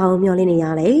ပြီးတော့ဘာကိုမျောလင်းနေရ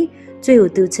လဲ။ကျွေးကို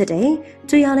သူချစ်တယ်။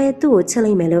ကျွေးရလဲသူ့ကိုချစ်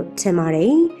လိမ့်မယ်လို့ထင်ပါတ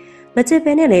ယ်။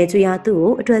မချစ်ဘဲနဲ့လည်းကျွေးရသူ့ကို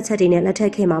အတွက်ချက်တွေနဲ့လက်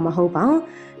ထပ်ခဲ့မှာမဟုတ်ပါ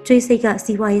။ကျွေးစိတ်က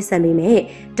စီးပွားရေးဆန်ပေမဲ့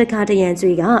တခါတရံ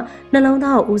ကျွေးကနှလုံး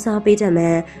သားကိုဦးစားပေး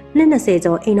တဲ့မှန်နှစ်20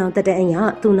ကျော်အိမ်အောင်တက်တဲ့အင်က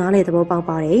သူ့နားလေသဘော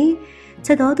ပေါက်ပါတယ်။ချ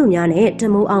က်တော်သူများနဲ့တ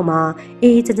မိုးအောင်မှာ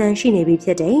အေးချမ်းရှိနေပြီဖြ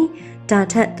စ်တယ်။ဒါ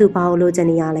ထက်သူဘာလို့လိုချင်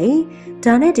နေရလဲ။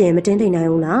ဒါနဲ့တင်မတင်းတိမ်နိုင်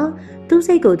ဘူးလား။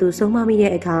သူ့စိတ်ကိုသူဆုံး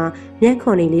မမိတဲ့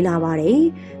အခါမျက်ခွန်လေးလာပါတယ်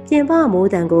။ပြင်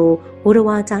ပမိုးတန်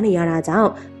ကိုဝိုးတော်ဝါကြားနေရတာကြော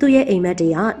င့်သူ့ရဲ့အိမ်မက်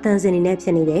တွေကတန်စင်နေ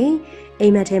နဲ့ဖြစ်နေတယ်။အိ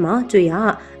မ်မက်ထဲမှာကျွေကအ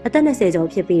သက်20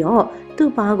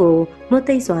ကျော်ဖြစ်ပြီးတော့သူ့ပါးကိုမွတ်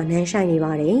သိပ်စွာန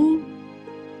မ်းရှိုက်နေပါတယ်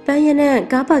။ပန်း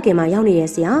ရနံကားပါကင်မှာရောက်နေရ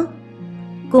ဆရာ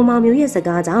။ကိုမောင်မျိုးရဲ့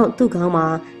စကားကြောင့်သူ့ခေါင်း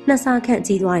မှာနှစ်ဆခန့်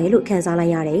ကြီးသွားတယ်လို့ခံစား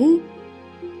လိုက်ရတယ်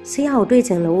။ဆရာကိုတွေ့ချ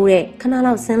င်လို့တဲ့ခ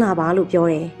ဏလောက်ဆင်းလာပါလို့ပြော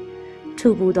တယ်။ထူ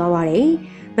ပူသွားပါတယ်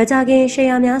။မကြခင်ရှယ်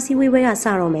ယာများစီးဝေးပွဲက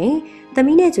စတော့မယ်။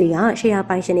သမီးနဲ့ကျွေကရှယ်ယာ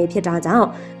ပိုင်ရှင်တွေဖြစ်တာကြော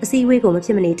င့်အစည်းအဝေးကိုမဖြ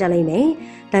စ်မနေတက်လိုက်မယ်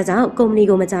။ဒါကြောင့်ကုမ္ပဏီ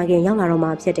ကိုမကြခင်ရောက်လာတော့မှ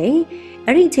ဖြစ်တယ်။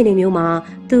အဲ့ဒီအချိန်မျိုး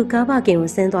မှာသူကားပါကင်ကို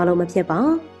ဆင်းသွားလို့မဖြစ်ပါ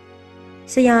။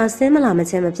ဆရာဆင်းမလာ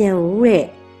မချင်းမပြန်ဘူး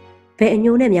တဲ့ဘယ်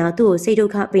အညိုးနဲ့များသူ့ကိုစိတ်ဒု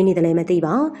က္ခပေးနေတယ်လဲမသိ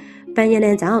ပါပန်းရန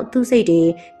န်းကြောင့်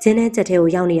သူ့စိတ်တွေဂျင်းနဲ့ချက်ထဲ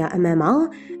ကိုရောက်နေတာ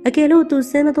အမှန်ပါအ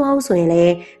ကယ်လို့သူဆင်းမသွားဘူးဆိုရင်လ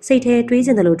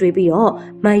ည်းစိတ်ထဲတွေးကျင်တယ်လို့တွေးပြီးတော့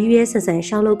မန်ယူရဲ့ဆန်ဆန်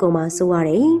ရှောင်းလို့ကုန်မှာစိုး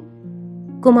ရတယ်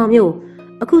ကိုမောင်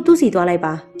မျိုးအခုသူ့စီသွားလိုက်ပါ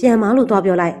ပြန်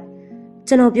မလို့သွားပြောလိုက်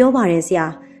ကျွန်တော်ပြောပါတယ်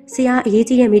ဆရာအ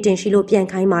ရေးကြီးတဲ့မီတင်ရှိလို့ပြန်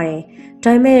ခိုင်းပါ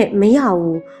တယ်ဒါပေမဲ့မရ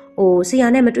ဘူးဆ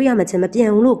ရာနဲ့မတွေ့ရမချင်းမပြန်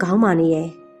ဘူးလို့ခေါင်းမာနေရဲ့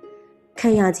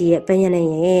ခက်ရကြီးရဲ့ပန်းရနန်း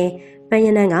ရဲ့ပ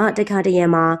န်းရနန်းကတခါ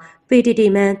တရံမှာပေတီတီ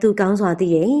မန်းသူကောင်း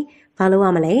စွာသိတယ်ဘာလို့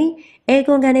ရမလဲအဲ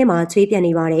ကွန်ကန်ထဲမှာ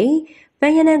ချွေးပြန်နေပါတယ်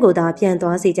ပန်းရနန်းကိုသာပြန်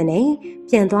သွားစေချင်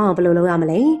တယ်ပြန်သွားအောင်ဘယ်လိုလုပ်ရမ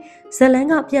လဲဇလ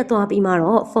န်းကပြတ်သွားပြီးမှ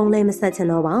တော့ဖုန်းလည်းမ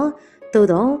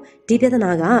ဆက်ချင်တော့ပါသို့တော့ဒီပြဿ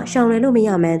နာကရှောင်လွယ်လို့မ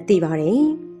ရမှန်းသိပါ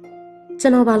တယ်ကျွ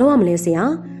န်တော်ဘာလုပ်ရမလဲ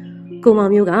ဆရာကို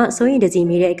မောင်မျိုးကစိုးရင်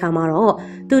တကြီးမိတဲ့အခါမှာတော့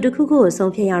သူတခုခုကို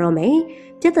ဆုံးဖြတ်ရတော့မယ်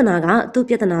ပြဿနာက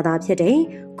သူ့ပြဿနာသာဖြစ်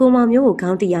တယ်ကိုမောင်မျိုးကိုခေါ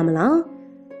င်းတီးရမ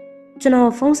လားကျွန်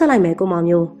တော်ဖုန်းဆက်လိုက်မယ်ကိုမောင်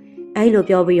မျိုးအဲ့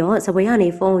လိုပြောပြီးတော့စပွဲကနေ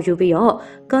ဖုန်းကိုယူပြီးတော့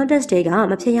contact တွေက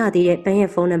မဖြစ်ရသေးတဲ့ဘန်း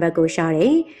ရဲ့ဖုန်းနံပါတ်ကိုရှာ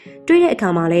တယ်တွေ့တဲ့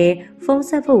အခါမှာလည်းဖု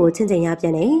န်းဆက်ဖို့ကိုချင်းချင်းရပြ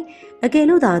န်တယ်အ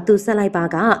ကယ်လို့သာသူဆက်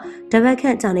လိုက်ပါကတပတ်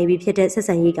ခန့်ကြာနေပြီဖြစ်တဲ့ဆက်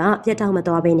ဆံရေးကပြတ်တောက်မ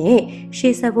သွားဘဲ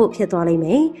နဲ့ရှေ့ဆက်ဖို့ဖြစ်သွားလိမ့်မ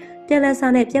ယ်ပြန်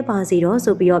လက်စား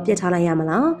နဲ့ပြတ်ပါစီတော့ဆိုပြီးတော့ပြစ်ထားလိုက်ရမ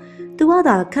လားသူက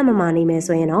သာခက်မမာနေ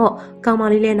မယ်ဆိုရင်တော့ကောင်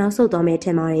မလေးလည်းနောက်ဆုတ်သွားမယ်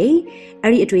ထင်ပါတယ်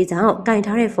အဲ့ဒီအတွေ့အကြောင်း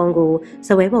ကင်ထားတဲ့ဖုန်းကိုစ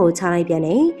ပွဲပေါ်ကိုချလိုက်ပြန်တ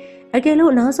ယ်အကယ်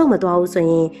လို့နောက်ဆုံးမသွားဘူးဆို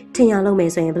ရင်ထင်ရလုံးမယ်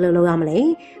ဆိုရင်ဘယ်လိုလုပ်ရမလဲ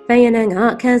ပန်းရနန်းက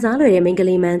ခံစားလွယ်တဲ့မိန်းက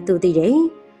လေးမှန်းသူသိတယ်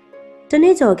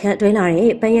တနေ့ကျော်ခန့်တွဲလာ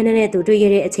တဲ့ပန်းရနန်း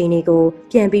နဲ့သူတွေ့ခဲ့တဲ့အချိန်တွေ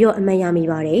ကိုပြန်ပြီးတော့အမှတ်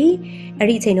ရမိပါတယ်။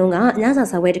အဲ့ဒီအချိန်တုန်းကညစာ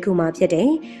စားပွဲတစ်ခုမှဖြစ်တယ်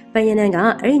။ပန်းရနန်းက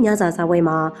အဲ့ဒီညစာစားပွဲ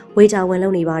မှာဝေတာဝန်လု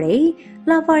ပ်နေပါတယ်။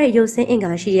လှပတဲ့ရုပ်ဆင်းအင်္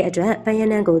ဂါရှိတဲ့အတွက်ပန်းရ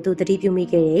နန်းကိုသူတတိ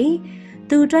ပြုမိခဲ့တယ်။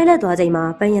သူတွဲလက်သွားချိန်မှာ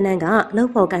ပန်းရနန်းက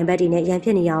လှုပ်ဖော်ကင်ဘက်တွေနဲ့ရန်ဖြ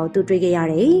စ်နေရအောင်သူတွေ့ခဲ့ရ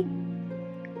တယ်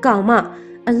။ကောင်မ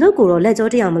အလုတ်ကိုတော့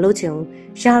လက်ကြောတရားမလုပ်ချင်ဘူး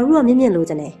။ယာရုတော့မြင့်မြင့်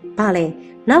လိုချင်တယ်။ဘာလဲ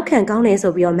နောက်ခံကောင်းတယ်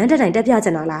ဆိုပြီးတော့မန်းတက်တိုင်တက်ပြချ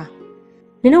င်တာလား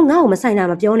။နင်တို့ငါ့ကိုမ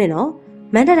ဆိုင်တာမပြောနဲ့နော်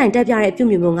။မန်းတက်တိုင်တက်ပြတဲ့အပြုတ်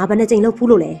မျိုးငါဘယ်နှကြိမ်လုပ်ဖူး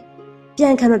လို့လဲ။ပြ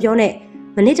န်ခံမပြောနဲ့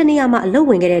မနေ့တနေ့ကမှအလုတ်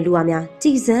ဝင်ခဲ့တဲ့လူအများကြ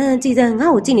ည်စမ်း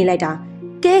ငါ့ကိုကြည့်နေလိုက်တာ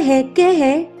။ကဲ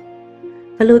ဟဲ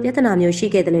ဘလို့ပြဿနာမျိုးရှိ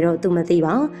ခဲ့တယ်လေတော့သူ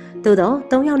မသိပါ။သို့တော့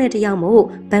၃ယောက်နဲ့တစ်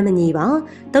ယောက်မို့ပန်းမညီပါ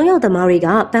။၃ယောက်သမားတွေက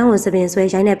ပန်းဝန်စပင်ဆွဲ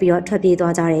ရိုင်းနေပြီးတော့ထွက်ပြေး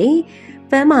သွားကြတယ်။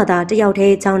ပန်းမာသာတယောက်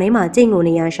တည်းချောင်းထဲမှာကြိတ်ငုံ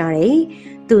နေရရှာတယ်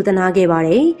။သူတနာခဲ့ပါ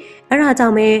တယ်။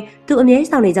အဲ့ဒါကြောင့်ပဲသူအမြဲ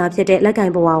ဆောင်နေကြဖြစ်တဲ့လက်က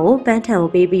င်ဘဝကိုပန်းထံကို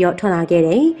ပေးပြီးတော့ထွက်လာခဲ့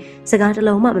တယ်။စကား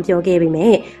တစ်လုံးမှမပြော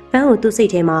ခဲ့ပေမဲ့ပန်းကိုသူ့စိ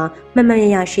တ်ထဲမှာမ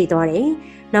မရရှိသွားတယ်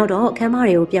။နောက်တော့ခမ်းမ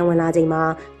တွေကိုပြန်ဝင်လာချိန်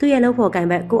မှာသူ့ရဲ့လှုပ်ဖော်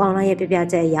ကိုင်ဘက်ကိုအောင်လာ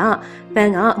ရဲ့ပြပြချက်အရပ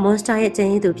န်းကမွန်စတာရဲ့ကျ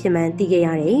င်းရည်သူဖြစ်မှန်းသိခဲ့ရတ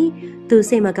ယ်။သူ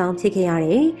စိတ်မကောင်းဖြစ်ခဲ့ရတ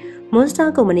ယ်။မွန်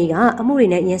စတာကုမ္ပဏီကအမှုတွေ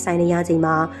နဲ့ရင်ဆိုင်နေရ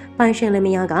ချိန်မှာပိုင်ရှင်လင်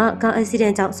မယားကကားအက်ဆီဒ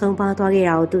န့်ကြောင့်ဆုံးပါသွား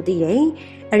ခဲ့တာကိုသူသိတယ်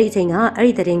။အဲ့ဒီအချိန်က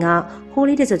အဲ့ဒီသတင်း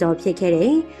ကဟိုးလေးတကြောဖြစ်ခဲ့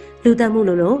တယ်။လူတက်မှု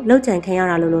လို့လောက်ကြံခံ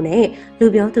ရတာလို့နဲ့လူ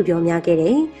ပြောသူပြောများခဲ့တ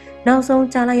ယ်။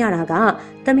နောက်ဆုံးကြားလိုက်ရတာက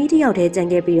သမီးတစ်ယောက်တည်း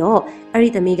ကြံခဲ့ပြီးတော့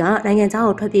အဲ့ဒီသမီးက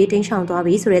နိုင်ငံခြားကိုထွက်ပြေးတိ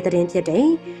မ်းရှောင်သွားပြီဆိုတဲ့သတင်းဖြစ်တယ်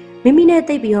။မိမိ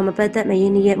နဲ့တိတ်ပြီးတော့မပတ်သက်မရ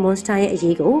င်းနှီးရဲ့မွန်စတာရဲ့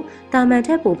အရေးကိုတာမန်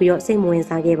ထက်ပိုပြီးတော့စိတ်မဝင်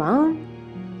စားခဲ့ပါ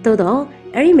။သို့တော့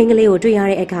အဲ့ဒီမိန်းကလေးကိုတွေ့ရ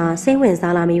တဲ့အခါစိတ်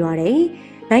ဝင်စားလာမိပါတယ်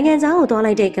။နိုင်ငံခြားကိုသွား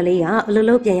လိုက်တဲ့ကလေးကအ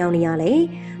လုပြန်ရောက်နေရလေ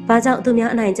။ဘာကြော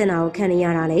င့်သူများအနိုင်ကျင့်တာကိုခံနေရ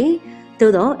တာလဲ။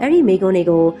သို့တော့အဲ့ဒီမိကုန်း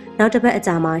တွေကိုနောက်တစ်ပတ်အ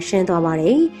ကြာမှာရှင်းသွားပါတ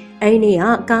ယ်။အဲ့ဒီနေ့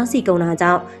ကကားစီကုန်တာ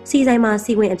ကြောင့်စီဆိုင်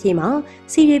မှာစီဝင်အဖြစ်မှာ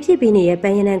စီရီဖြစ်ပြီးနေတဲ့ပ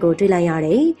န်းရနန်းကိုတွေ့လိုက်ရတ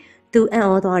ယ်။သူ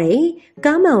အံ့ဩသွားတယ်။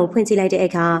ကားမှန်ကိုဖွင့်ကြည့်လိုက်တဲ့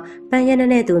အခါပန်းရ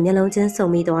နန်းနဲ့သူမျက်လုံးချင်း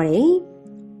စုံမိသွားတယ်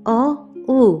။အော်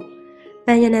ဦး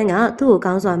ပန်းရနန်းကသူ့ကို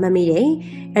ကောင်းစွာမှတ်မိတယ်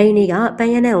။အဲဒီနေ့က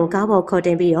ပန်းရနန်းကိုကားပေါ်ခေါ်တ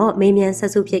င်ပြီးတော့မေးမြန်း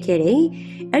ဆက်စုဖြစ်ခဲ့တယ်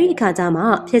။အဲဒီ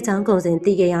အခါကျမှဖြစ်ချောင်းကုန်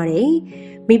စင်သိခဲ့ရတယ်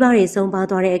။မိဘတွေဆုံးပါ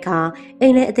သွားတဲ့အခါအိ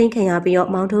မ်လဲအသိမ်းခံ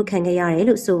ရပြီးတော့မောင်းထုတ်ခံခဲ့ရတယ်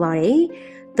လို့ဆိုပါတယ်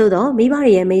။သို့တော့မိ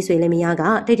ဘတွေရဲ့မိတ်ဆွေလင်မယားက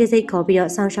တိတ်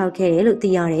တဆိတ်ခေါ်ပြီးတော့ဆောင်းလျှောက်ခဲ့တယ်လို့သိ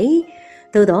ရတယ်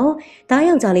။သို့တော့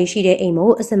တားယောက်ျားလေးရှိတဲ့အိမ်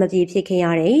မို့အစမပြေဖြစ်ခဲ့ရ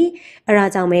တယ်။အဲဒါ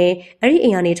ကြောင့်ပဲအဲ့ဒီအိ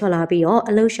မ်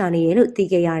ကနေထွက်လာပြီးတော့အလုပ်ရှာနေရလို့သိ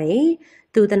ခဲ့ရတယ်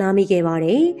။သူတနာမိခဲ့ပါ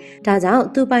တယ်။ဒါကြော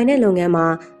င့်သူပိုင်တဲ့လုပ်င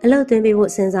န်းမှာအလုပ်သွင်း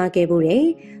ပေးဖို့စဉ်းစားခဲ့ဖို့တယ်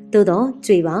။သို့တော့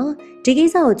ကြွေပါဒီကိစ္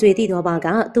စကိုကြွေသိတော့ပါ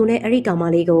ကသူနဲ့အဲ့ဒီကောင်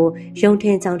မလေးကိုယုံ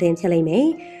ထင်ကြောင်ထင်ဖြစ်လိမ့်မယ်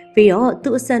။ပြီးတော့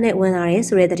သူ့အဆက်နဲ့ဝင်လာတယ်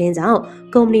ဆိုတဲ့သတင်းကြောင့်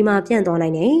ကုမ္ပဏီမှာပြန့်သွားနို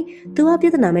င်တယ်။သူ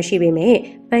ကပြဿနာမရှိပေ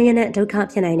မဲ့ပန်းရနဲ့ဒုက္ခ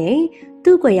ဖြစ်နိုင်တယ်။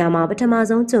သူ့ကြွယ်ရမှာပထ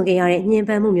မဆုံးကြုံခဲ့ရတဲ့ညှဉ်းပ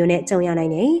န်းမှုမျိုးနဲ့ကြုံရနို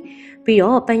င်တယ်။ပြီး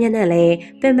တော့ပန်းရနဲ့လည်း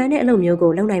ပင်ပန်းတဲ့အလုပ်မျိုး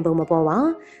ကိုလုပ်နိုင်ပုံမပေါ်ပါ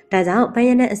။ဒါကြောင့်ပ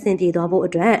န်းရနဲ့အဆင်ပြေသွားဖို့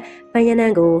အတွက်ပန်းရ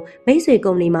နဲ့ကိုမိတ်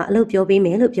ဆွေကုမ္ပဏီမှာအလုပ်ပြောပေးမ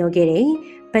ယ်လို့ပြောခဲ့တယ်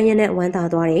။ပန်းရနဲ့ဝမ်းသာ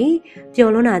သွားတယ်။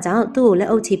ပျော်လွန်းတာကြောင့်သူ့ကိုလက်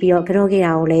အုပ်ချပြီးတော့ကြော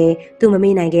ခဲ့တာကိုလည်းသူ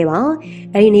မမေ့နိုင်ခဲ့ပါ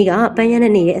။အဲဒီနေ့ကပန်းရနဲ့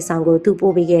နေတဲ့အဆောင်ကိုသူ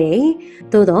ပို့ပေးခဲ့တယ်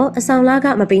။သို့တော့အဆောင်လားက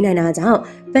မပေးနိုင်တာကြောင့်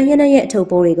ပန်းရနဲ့ရဲ့အထုပ်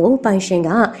ပိုးတွေကိုပိုင်ရှင်က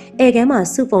ဧကန်းမှာ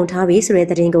စုပုံထားပြီးဆိုတဲ့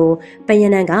သတင်းကိုပန်း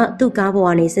ရနဲ့ကသူ့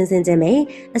ကားပေါ်ကနေဆင်းချ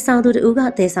င်းပဲအဆောင်သူတူက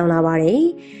သယ်ဆောင်လာပါတယ်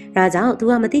။ဒါကြော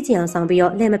င့်သူကမသိချင်အောင်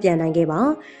ဆောင်ပြီးတော့လှည့်မပြန်နိုင်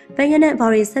ခဲ့ပါ။ပန်းရနဲ့ဘာ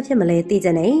တွေဆက်ဖြစ်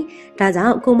မလဲသိချင်တယ်။ဒါကြော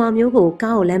င့်ကိုမောင်မျိုး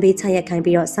ကိုကားကိုလမ်းဘေးချရက်ခို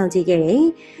င်းပြီးတော့စောင့်ကြည့်ခဲ့တယ်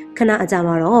။ခဏအကြာ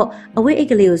မှာတော့အဝိတ်အိတ်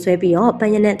ကလေးကိုဆွဲပြီးတော့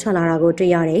ပန်းရနဲ့ထွက်လာတာ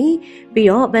ကိုတွေ့ရတယ်။ပြီး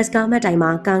တော့ဘတ်စကားမှတ်တိုင်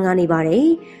မှာကားငားနေပါတယ်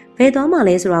။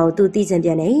ဘယ်သွားမှလဲဆိုတာ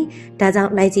ကိုသူသိချင်ပြန်တယ်။ဒါကြော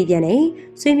င့်လိုက်ကြည့်ပြန်တယ်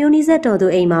။ဆွေမျိုးနီးစပ်တော်သူ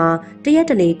အိမ်မှာတ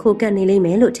ရက်တလေခိုကတ်နေလိမ့်မ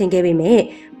ယ်လို့ထင်ခဲ့ပေ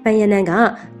မဲ့ပန်းရနန်း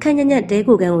ကခန့်ညက်တဲ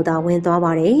ကိုကန်ကိုသာဝင်သွားပါ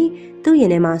တယ်။သူ့ရင်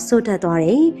ထဲမှာစိုးတက်သွား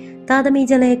တယ်။သားသ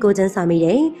မီးချင်းလဲကိုချင်းစာမိ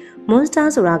တယ်။မွန်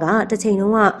စတာဆိုတာကတစ်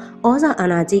ချိန်လုံးက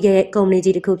ဩဇာအာဏာကြီးခဲ့တဲ့ကုမ္ပဏီ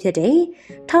ကြီးတစ်ခုဖြစ်တယ်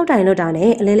။ထောက်တိုင်လွတ်တာ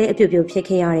နဲ့အလဲလဲအပြို့ပြိုဖြစ်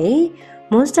ခဲ့ရတယ်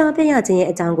။မွန်စတာပြရခြင်းရဲ့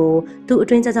အကြောင်းကိုသူအ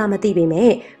တွင်းကြမသိပေ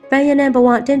မဲ့ပန်းရနန်းဘဝ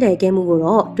တင့်တယ်ခဲ့မှုကို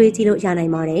တော့တွေးကြည့်လို့ရ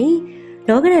နိုင်ပါတယ်။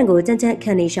လောကရန်ကိုကြမ်းကြမ်း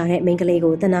ခံနေရှာတဲ့မိန်းက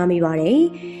လေးကိုသနာမိပါတယ်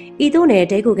။ဤသို့နဲ့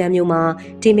တဲကိုကမ်းမျိုး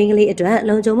မှာဒီမိန်းကလေး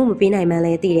အတွက်လုံခြုံမှုမပေးနိုင်မှ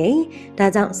န်းလဲသိတယ်။ဒါ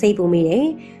ကြောင့်စိတ်ပူမိတယ်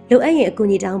။လိုအပ်ရင်အကူ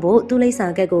အညီတောင်းဖို့သူ့လိပ်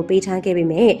စာကက်ကိုပေးထား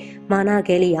ခဲ့ပေမဲ့မာနာ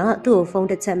ကဲလေးကသူ့ကိုဖု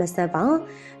န်းတစ်ချက်မဆက်ပါ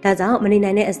။ဒါကြောင့်မနေ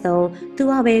နိုင်တဲ့အစုံသူ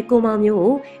ကပဲကိုမောင်မျိုး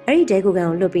ကိုအဲ့ဒီတဲကိုက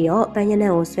မ်းကိုလွတ်ပြီးတော့ပန်းရန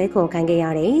န်းကိုဆွဲခေါ်ခိုင်းခဲ့ရတ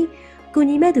ယ်။ကူ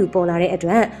ညီမဲ့သူပေါ်လာတဲ့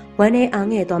အတွက်ဝမ်းနဲ့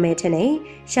အားငယ်သွားမယ်ထင်တယ်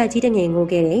။ရှာကြီးတငယ်ငို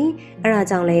ခဲ့တယ်။အဲဒါ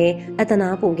ကြောင့်လဲအ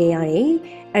တနာပို့ခဲ့ရတယ်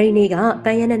။အဲဒီနေ့က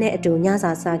ပန်းရနန်းနဲ့အတူည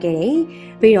စာစားခဲ့တယ်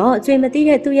။ပြီးတော့ကျွေ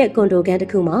မသိတဲ့သူ့ရဲ့ကွန်ဒိုကန်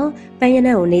တစ်ခုမှာပန်းရန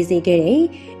န်းကိုနေစေခဲ့တယ်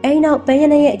။အဲဒီနောက်ပန်းရ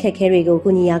နန်းရဲ့အခက်အခဲတွေကိုကူ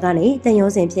ညီရာကနေတန်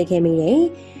ရုံးစင်ဖြစ်ခဲ့မိတယ်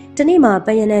။ဒီနေ့မှာ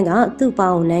ပန်းရနန်းကသူ့ပေါ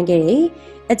င်းကိုနမ်းခဲ့တယ်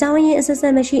။အကြောင်းရင်းအဆက်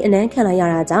ဆက်မရှိအနမ်းခံလိုက်ရ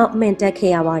တာကြောင့်မှန်တက်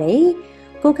ခဲ့ရပါတယ်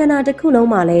။ ကိုခန္ဓာ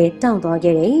တစ်ခုလုံးမှာလည်းတောင့်သွား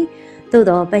ခဲ့တယ်။သို့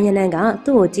တော့ပန်းရနန်းက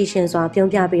သူ့ကိုကြည်ရှင်စွာပြုံး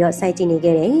ပြပြီးတော့စိုက်ကြည့်နေ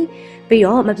ခဲ့တယ်။ပြီး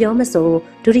တော့မပြောမ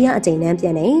ဆိုဒုတိယအကြိမ်နှ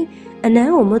မ်းပြန်တယ်။အန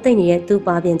မ်းကိုမွတ်သိမ့်နေတဲ့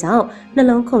သူ့ပါပြင်ကြောင့်နှ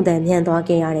လုံးခုန်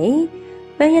တန်မြန်သွားခဲ့ရတယ်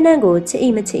။ပန်းရနန်းကိုချစ်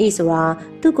၏မချစ်၏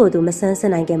ဆိုတာသူ့ကိုယ်သူမဆန်း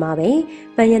စစ်နိုင်ခင်မှာပဲ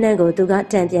ပန်းရနန်းကိုသူ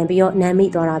ကတန်ပြန်ပြီးတော့နမ်းမိ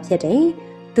သွားတာဖြစ်တယ်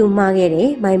။သူမှားခဲ့တယ်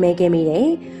မိုင်းမဲခဲ့မိတယ်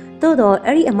။သို့တော့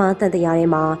အဲ့ဒီအမှားတန်တ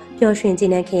ရားထဲမှာပျော်ရွှင်ခြ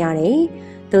င်းနဲ့ခင်ရတယ်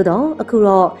။သို့တော့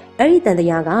အခုတော့အဲ့ဒီတန်တ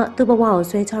ရားကသူ့ဘဝကို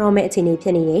ဆွဲချတော့မဲ့အခြေ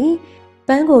အနေဖြစ်နေတယ်။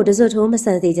ပန်းကိုတစွတ်ထိုးမဆ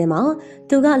န်စေခြင်းမှာ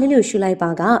သူကလစ်လျူရှူ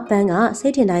လိုက်ပါကပန်း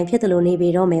ကစိတ်ထင်တိုင်းဖြစ်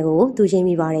တယ်လို့နေပြီးတော့မယ်ကိုသူရှင်း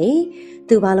မိပါတယ်။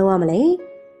သူဘာလုပ်ရမလဲ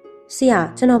။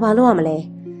ဆရာကျွန်တော်ဘာလုပ်ရမလဲ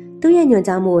။သူ့ရဲ့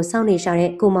ညွှန်ကြားမှုကိုစောင့်နေရှာ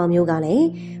တဲ့ကိုမောင်မျိုးကလ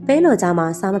ည်းဘဲလော်ကြားမှာ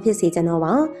စာ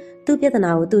မဖြစ်စေချင်တော့ပါ။သူ့ပြဿ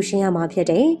နာကိုသူရှင်းရမှာဖြစ်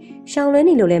တယ်။ရှောင်းလွဲ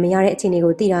နေလို့လည်းမရတဲ့အခြေအနေ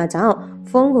ကိုသိတာကြောင့်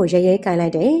ဖုန်းကိုရဲရဲကင်လိုက်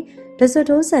တယ်။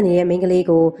တစွတ်ထိုးဆန်နေတဲ့မိန်းကလေး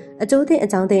ကိုအကျိုးသင့်အ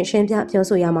ကြောင်းသင့်ရှင်းပြပြော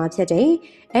ဆိုရမှာဖြစ်တယ်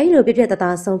။အဲဒီလိုပြပြတ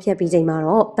သားဆုံးဖြတ်ပြီးချိန်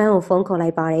မှာတော့ပန်းကိုဖုန်းခေါ်လို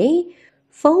က်ပါတယ်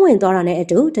။ဖုန်းဝင်သွားတာနဲ့အ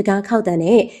တူတကားခောက်တန်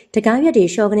နဲ့တကားရွက်တွေ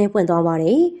ရှော့ကနေပွ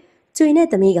င့်သွားပါတယ်။ကျွေ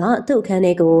နဲ့သမီးကသူ့အခန်း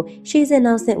ထဲကိုရှေ့စစ်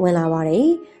နောက်စစ်ဝင်လာပါတယ်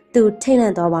။သူထိတ်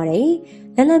လန့်သွားပါတယ်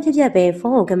။လန့်လန့်ပြပြပဲဖု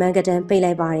န်းကိုကမန်းကတန်းပိတ်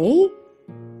လိုက်ပါတယ်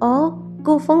။အော်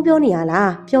ကိုဖုန်းပြောနေ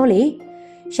ရလားပြောလေ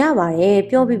ရပါတယ်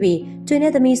ပြောပြီးကျွေ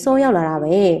နဲ့သမီးစော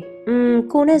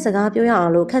ရောက်လာတာပဲကိုနဲ့စကားပြောရ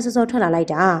အောင်လို့ခက်စောထွက်လာလိုက်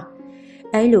တာ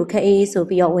အဲလိုခက်အေးဆို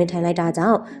ပြီးတော့ဝင်ထိုင်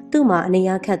လိုက်တာကြောင့်သူ့မှာ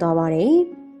အနေရခက်သွားပါတယ်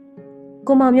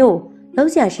ကိုမောင်မျိုးလှု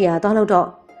ပ်ရှားရှိရသွားလို့တော့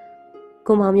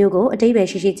ကိုမောင်မျိုးကို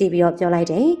အတိတ်ပဲရှိရှိကြည့်ပြီးတော့ပြော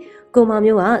လိုက်တယ်ကိုမောင်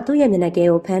မျိုးကသူ့ရဲ့မျက်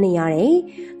နှာကဲကိုဖမ်းနေရတယ်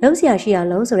လှုပ်ရှားရှိ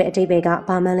ရလုံးဆိုတဲ့အတိတ်ပဲ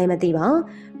ကဘာမှလည်းမသိပါ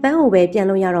ပန်း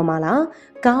ကိုပဲပြန်လို့ရတော့မှ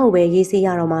လားကားကိုပဲရေးစေးရ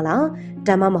တော့မှ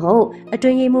လားဒါမှမဟုတ်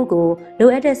အတွင်းရေးမှုကိုလို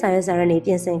အပ်တဲ့စာရွက်စာတမ်း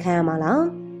တွေပြင်ဆင်ခိုင်းရမှာ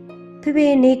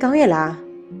လားဖေဖေနေကောင်းရဲ့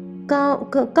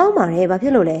လားကောင်းပါတယ်ဘာဖြ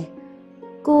စ်လို့လဲ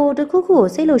ကိုတခုခု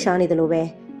ကိုစိတ်လှုပ်ရှားနေ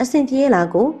တယ်လို့ပဲအဆင်ပြေ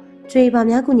လားကိုကျွေပါ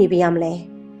များကူညီပေးရ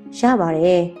မလဲရပါ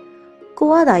တယ်ကို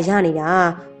ကသာရနေ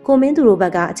တာကိုမင်းသူတို့ဘက်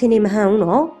ကအခြေအနေမဟန်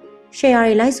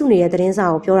ဘူးနော်ရှယ်ယာတွေလိုက်စုနေတဲ့သတ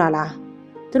င်းစာကိုပြောတာ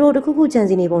လားသူတို့တခုခု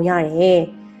ကြံစီနေပုံရတ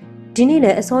ယ်ဒီနေ့လ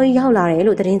ည်းအစောကြီးရောက်လာ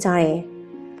တယ်လို့သတင်းကြား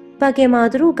တယ်ပတ်ကင်မှာ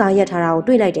သူတို့ကားရက်ထားတာကို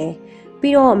တွေ့လိုက်တယ်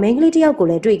ပြီးတော့မိန်းကလေးတစ်ယောက်ကို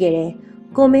လည်းတွေ့ခဲ့တယ်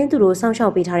ကိုမင်းသူတို့စော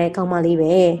င့်ရှောက်ပေးထားတဲ့ကောင်မ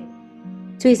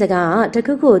လေးပဲကျွေးစကား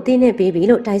တခုခုတင်းနဲ့ပေးပြီ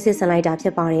လို့တိုက်စစ်ဆန်လိုက်တာဖြ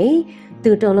စ်ပါ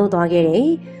တယ်သူတုံလုံးသွားခဲ့တယ်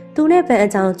သူနဲ့ပန်းအ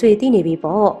ကြောင်းကျွေသိနေပြီ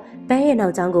ပေါ့ပန်းရဲ့နော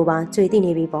က်ကြောင်းကိုပါကျွေသိ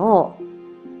နေ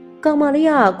ပြီပေါ့ကောင်မလေး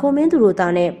ကကိုမင်းသူတို့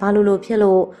သားနဲ့ဘာလို့ဖြစ်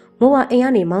လို့မိုး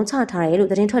ကအိမ်ကနေမောင်းချထားတယ်လို့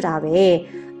သတ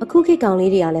င်းထွက်တာပဲအခုခေတ်ကောင်လေး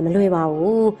တွေကလည်း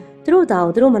မလွယ်ပါဘူးသူတို့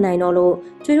သားကိုသူတို့မနိုင်တော့လို့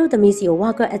ကျွေတို့သမီးစီ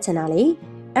ကိုဝါကွက်အပ်ချင်တာလေ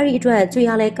အဲ့ဒီအတွက်ကျွေ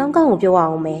ကလည်းကောင်းကောင်းကိုပြော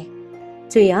အောင်မယ်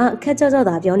ကျွေကခက်ကြော့ကြော့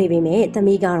သာပြောနေပေမဲ့သ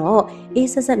မီးကတော့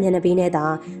အေးဆက်ဆက်မျက်နှာပေးနဲ့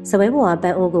သာစပွဲပေါ်ကပ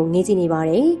န်းအိုးကိုငေးကြည့်နေပါ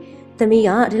တယ်သမီးက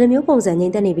ဒီလိုမျိုးပုံစံငြိ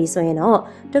မ်သက်နေပြီဆိုရင်တော့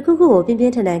တခုခုကိုပြ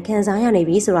င်းပြင်းထန်ထန်ခံစားရနေ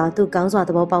ပြီဆိုတာသူကောင်း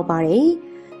စွာသဘောပေါက်ပါ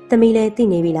တယ်သမီးလ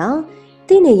ည်းသိနေပြီ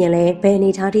လားသိနေရင်လည်းဘယ်အ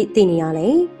နေထားထိသိနေရလဲ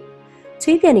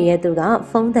ချွေးပြန်နေတဲ့သူ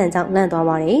ကဖုန်းတန်ကြောင့်လန့်သွား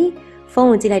ပါတယ်ဖုန်း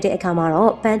ကိုကြည့်လိုက်တဲ့အခါမှာ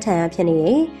တော့ပန်းထန်ရဖြစ်နေ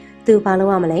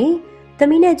တယ်သူဘာလုပ်ရမလဲသ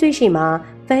မီးနဲ့ကြွေးရှိ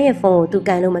မှာပန်းရဲ့ဖုန်းကိုသူ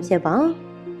ကန်လို့မဖြစ်ပါ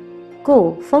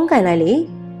ကိုဖုန်းကန်လိုက်လေ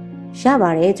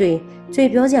ရပါတယ်ကြွေ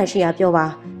ပြောစရာရှိ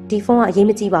ရပြောပါဒီဖုန်းကအ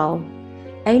ရေးမကြီးပါ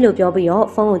ဘူးအဲ့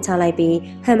လိုပြောပြီးတော့ဖုန်းကိုချလိုက်ပြီး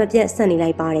ဟန်မပြတ်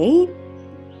ဆက်နေလိုက်ပါ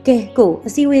တယ်ကဲကို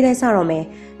အစည်းအဝေးလဲစတော့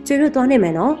မယ်ကျွေတို့သွားနေမ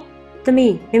ယ်နော်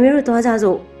သမီး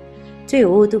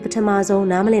မမေတို့သွားကြစို့ကျွေကိုသူပထ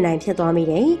မဆုံးနားမလည်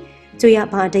နိုင်ဖြစ်သွားမိတယ်ကျွေ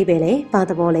ကဘာအတိတ်ပဲလဲဘာ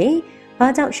သဘောလဲဘာ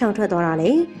ကြော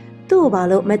င့်ရှောင်ထွက်သွားတာလဲသူ့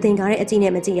ကိုဘာလို့မတင်ကားတဲ့အကြ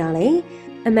ည့်နဲ့မကြည့်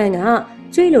ရလဲအမှန်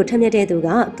ကကျွေလိုထက်မြက်တဲ့သူ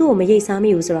ကသူ့ကိုမရိပ်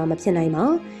စားမိဘူးဆိုတာမဖြစ်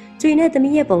နိုင်ပါကျွေနဲ့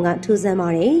သမီးရဲ့ပုံကထူးဆန်းပါ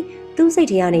တယ်သူ့စိတ်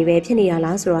ထဲ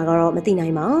ကနေပဲဖြစ်နေတာလားဆိုတာကတော့မသိနို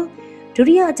င်ပါဒု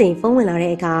တိယအကြိမ်ဖုန်း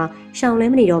ဝင်လာတဲ့အခါရှောင်းလဲ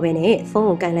မနေတော့ဘဲနဲ့ဖု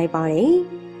န်းကိုကန်လိုက်ပါ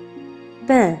တယ်ပ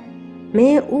န်းမ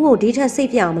င်းဦးကိုဒီ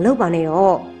ထက်စိတ်ပြအောင်မလုပ်ပါနဲ့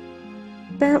တော့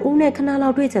ပန်းဦးနဲ့ခဏလော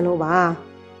က်တွေ့ကြလို့ပါ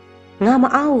ငါ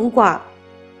မအား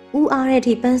ဘူးကွဦးအားတဲ့အ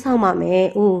ထိပန်းဆောင်ပါမ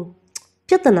ယ်ဦး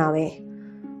ပြ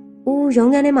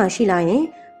ဿနာပဲဦးရုံးခန်းထဲမှာရှိလာရင်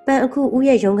ပန်း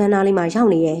အခုဦးရဲ့ရုံးခန်းသားလေးမှာရောက်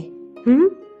နေ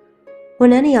ရဲ့ဝန်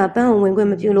ထမ်းတွေကပန်းကိုဝင်ခွ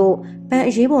င့်မပြုလို့ပ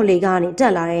န်းအရေးပေါ်လေကနေ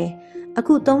တက်လာတယ်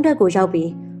အခု3တက်ကိုရောက်ပြီ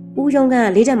ဦးရုံးခန်းက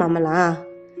4တက်မှာမလား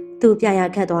သူပြ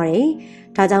ရခတ်သွား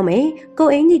တယ်ဒါကြောင့်ပဲ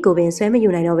ကိုအင်းကြီးကိုပင်ဆွဲ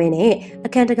မယူနိုင်တော့ဘဲနဲ့အ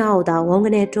ခန်းတကားကိုသာဝုန်း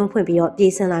ကနေတွန်းဖွ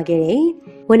င့်ပြီးတော့ပြေးဆင်းလာခဲ့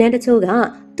တယ်ဝန်ထမ်းတချို့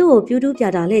ကသူ့ကိုပြူးတူး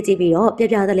ပြတာလှည့်ကြည့်ပြီးတော့ပြ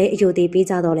ပြသလဲအယိုသေး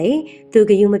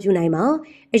ပေးကြတော့လေသူကယူမပြူ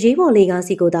နိုင်ပါအရေးပေါ်လေကား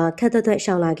စီကိုသာခတ်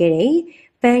သက်ရှောင်လာခဲ့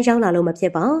တယ်ပန်းရောက်လာလို့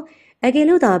မဖြစ်ပါအ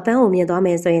ကယ်လို့သာပန်းကိုမြင်သွား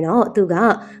မယ်ဆိုရင်တော့သူက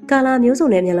ကာလာမျိုးစုံ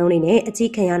တဲ့မျက်လုံးလေးနဲ့အကြ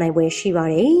ည့်ခံရနိုင်ပွဲရှိပါတ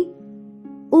ယ်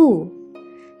ဦး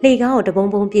လေကားကိုတပုံ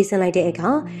ပုံပြေးဆင်းလိုက်တဲ့အခါ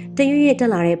တရွရွတက်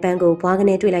လာတဲ့ပန်းကိုဘွား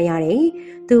ကနေတွေ့လိုက်ရတယ်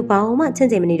။သူဘာမှချ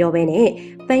င့်ချိန်မနေတော့ဘဲနဲ့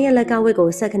ပန်းရဲ့လက်ကဝက်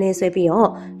ကိုဆက်ကနေဆွဲပြီးတော့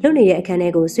လွတ်နေတဲ့အခန်းထဲ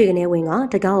ကိုဆွေကနေဝင်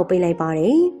ကတကားကိုပိတ်လိုက်ပါတ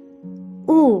ယ်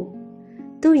။ဦး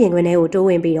သူ့ရင်ခွင်ထဲ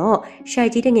ကိုတိုးဝင်ပြီးတော့ရှိုက်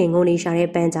ကြီးတငယ်ငုံနေရှာ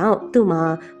တဲ့ပန်းကြောင့်သူ့မှာ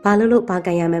ဘာလို့ဘာ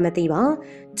ကန်ရမှန်းမသိပါ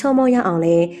ချောမောရ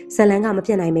အောင်လဲဇလန်းကမ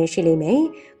ပြတ်နိုင်ပဲရှိလိမ့်မယ်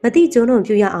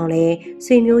မတိကျုံလုံးပြရ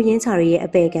အောင်လဲဆွေမျိုးရင်းချာရဲ့အ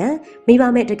ပေကံမိ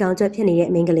ဘမဲ့တကောင်ကျွတ်ဖြစ်နေတဲ့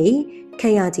အမင်းကလေးခ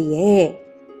က်ရကြည့်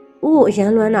ရဲ့ဦးကိုအရ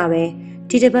န်လွ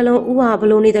မ်းတာပဲဒီတစ်ပတ်လုံးဦးက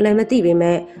ဘလို့နေတယ်လဲ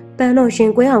မသိပေမဲ့ပန်းတော့ရှင်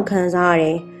ကွဲအောင်ခံစားရ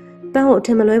တယ်ပန်းကိုအထ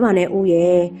င်မလွဲပါ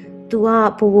နဲ့ဦးရဲ့သူ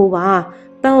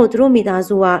ကဘိုးဘိုးပါပန်းကိုသူတို့မိ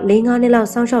သားစုက၄-၅နှစ်လောက်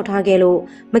စောင့်ရှောက်ထားခဲ့လို့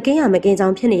မကင်းရမက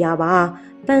င်းချောင်းဖြစ်နေ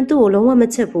ရပါပန်းသူ့ကိုလုံးဝ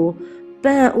မချစ်ဘူး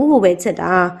ပန်းဦး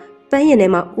ကိုပဲချစ်တာပန်းရင်ထဲ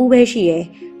မှာဦးပဲရှိ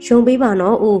ရဲ့ရုံ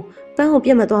ပေးပါနော်ဦးပန်းကိုပြ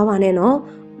တ်မသွားပါနဲ့နော်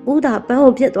ဦးသာပန်း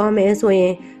ကိုပြတ်သွားမယ်ဆိုရ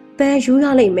င်ပန်းယူ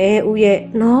ရလိမ့်မယ်ဦးရဲ့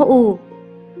နော်ဦး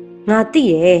ငါသိ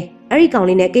ရဲ့အဲ့ဒီ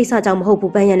ကောင်လေးနဲ့ကိစ္စကြောင့်မဟုတ်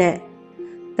ဘူးပန်းရ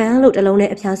နဲ့ပန်းလို့တလုံး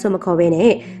နဲ့အဖျားဆွတ်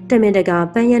မခေါ်ဘဲနဲ့တမင်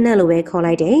တကာပန်းရ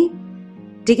နဲ့လို့ပဲခေါ်လိုက်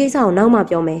တယ်ဒီကိစ္စကိုနောက်မှ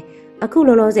ပြောမယ်အခု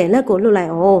လောလောဆယ်လက်ကိုလွတ်လိုက်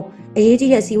အောင်အ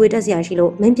ရေးကြီးတဲ့စီဝေးတက်စရာရှိ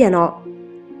လို့မင်းပြန်တော့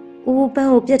ဦးပန်း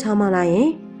ကိုပြတ်ထားမှလာ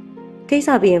ရင်ကိစ္စ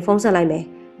ပြီးရင်ဖုန်းဆက်လိုက်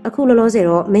မယ်အခုလောလော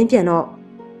ဆယ်တော့မ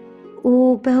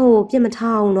င်းပြန်တော့ဦးပန်းကိုပြတ်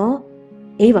မထား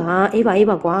အောင်နော်အေး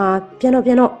ပါ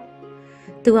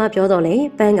ကွာပြန်တော့သူကပြောတော့လေ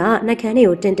ပန်းကနှက်ခမ်းတွေ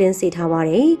ကိုတင်းတင်းစီထားပါ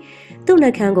တယ်သူ့နှ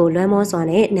က်ခမ်းကိုလွမ်းမောစွာ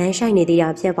နဲ့နမ်းရှိုက်နေသေးတာ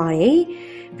ဖြစ်ပါ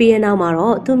တယ်ပြီးတဲ့နောက်မှာ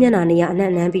တော့သူ့မျက်နှာနေရအ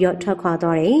နက်နမ်းပြီးတော့ထွက်ခွာ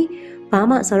သွား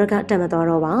တယ်ဘာမှစောရကတက်မသွား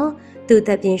တော့ပါသူ့သ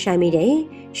က်ပြင်းရှိုက်မိတယ်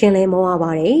ရှင်လဲမောရ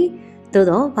ပါ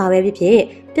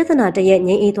တယ်သို့တော့ဘာပဲဖြစ်ဖြစ်ပြဿနာတရက်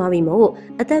ငြိမ်းအေးသွားပြီမို့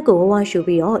အသက်ကိုဝဝရှူ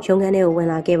ပြီးတော့ရုံခန်းထဲကို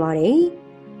ဝင်လာခဲ့ပါ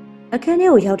တယ်အခန်းထဲ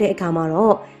ကိုရောက်တဲ့အခါ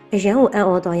မှာတော့အရန်ကို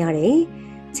အံ့ဩသွားရတယ်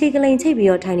ခြေကလိန်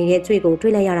ချိတ်ပြီးတော့ထိုင်နေတဲ့ကျွေကို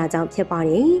တွေ့လိုက်ရတာကြောင့်ဖြစ်ပါတ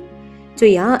ယ်ကျွေ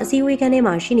ကအစည်းအဝေးခန်းထဲ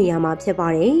မှာရှိနေရမှာဖြစ်ပါ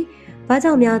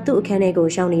တယ်ဘာကြောင့်များသူ့အခန်းထဲ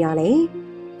ကိုရှောင်နေရလဲ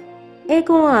အဲ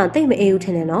ကွန်းကတိတ်မအေးဘူးထ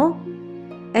င်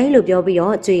တယ်နော်အဲလိုပြောပြီး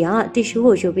တော့ကျွေ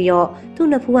ကတီရှူးကိုယူပြီးတော့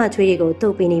သူ့နှစ်ဖူးကချွေးတွေကိုတု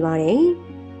ပ်ပေးနေပါတယ်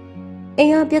အိ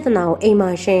မ်ကပြဿနာကိုအိမ်မှာ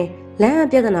ရှင်းလ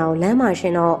မ်းကပြဿနာကိုလမ်း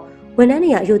မှာရှင်းတော့ဝန်ထမ်းတွေ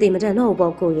ကအယုဒိမတန်တော့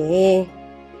ဘူးပေါ့ကို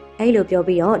ရဲ့အဲလိုပြော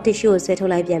ပြီးတော့တီရှူးကိုဆွဲထု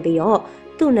တ်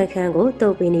လိုက်ပြန်ပြီးတော့သူ့နှက်ခမ်း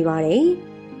ကိုတုပ်ပေးနေပါ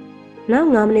တယ်နောက်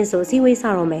9မိနစ်ဆိုစီဝေးစ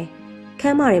တော့မယ်ခ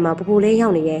မ်းမတွေမှာပူလေးရော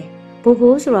က်နေ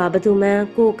တယ်ဘိုးဘိုးဆိုတာဘသူမှန်း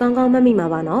ကိုကောင်းကောင်းမမိ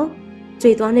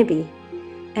မှာပါနော်ကြွေသွားနေပြီ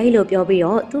အဲ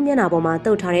လိုပြောပြီးတော့သူ့မျက်နှာပေါ်မှာ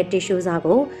တုပ်ထားတဲ့တီရှူးစာ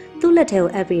ကိုသူ့လက်ထဲကို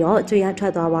အပ်ပြီးတော့ကြွေရထွ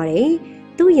က်သွားပါ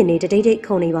တယ်သူ့ရင်တွေတိတ်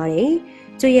ခုန်နေပါ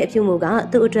တယ်ကြွေရဲ့အဖြူမူ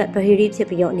ကသူ့အတွက်ဗဟီရီဖြစ်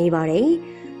ပြီးတော့နေပါ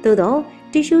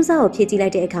တယ်သို့တော့တီရှူးစာကိုဖြည့်ကြည့်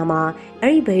လိုက်တဲ့အခါမှာ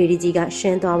အဲ့ဒီဗဟီရီကြီး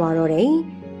ကရှင်းသွားပါတော့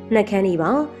တယ်နှက်ခ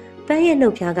မ်းကြီးပါပန်းရဲ့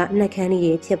နှုတ်ဖျားကနှက်ခမ်း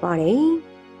ကြီးဖြစ်ပါ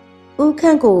တယ်ဦးခ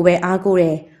န့်ကိုပဲအားကိုးတ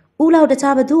ယ်ဦးလောက်တ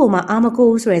ခြားဘသူ့ကိုမှအား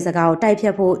မကိုးဘူးဆိုတဲ့စကားကိုတိုက်ဖြ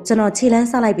တ်ဖို့ကျွန်တော်ခြေလန်း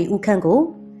ဆလိုက်ပြီးဦးခန့်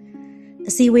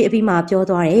ကိုအစည်းအဝေးအပြီးမှာပြော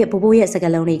သွားတဲ့ဘိုးဘိုးရဲ့စကား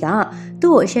လုံးတွေက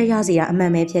သူ့ကိုအရှက်ရစေတာ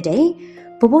အမှန်ပဲဖြစ်တယ်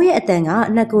ဘိုးဘိုးရဲ့အတန်က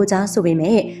နှက်ကိုကြားဆိုပေ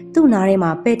မဲ့သူ့နားထဲမှာ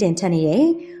ပဲ့တင်ထက်နေတယ်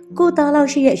ကိုသား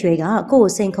လောက်ရှိတဲ့အရွယ်ကကိုယ့်ကို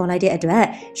စိန်ခေါ်လိုက်တဲ့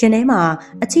အတွက်ရင်ထဲ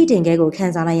မှာအချီတင်ခဲ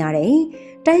ကိုခံစားလိုက်ရ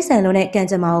တယ်တိုက်ဆိုင်လုံးနဲ့ကံ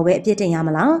ကြမ္မာကိုပဲအပြစ်တင်ရ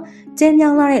မလားကျ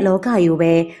င်းမြောင်းလာတဲ့လောကကြီးကို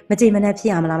ပဲမကြည်မနှက်ဖြစ်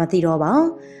ရမလားမသိတော့ပါ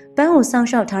ပန်းကိုစော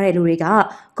င့်ရှောက်ထားတဲ့လူတွေ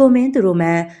ကကိုမင်းသူတို့မှ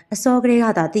န်အစောကလေး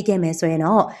ကသာသိခဲ့မယ်ဆို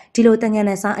ရင်တော့ဒီလိုတန်ငန်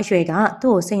နဲ့စားအရွယ်က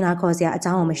သူ့ကိုစိန်လာခေါ်စရာအ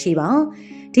ကြောင်းမ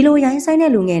ရှိပါဒီလိုရိုင်းဆိုင်တဲ့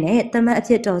လူငယ်နဲ့တမတ်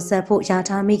အဖြစ်တော်ဆက်ဖို့ယာ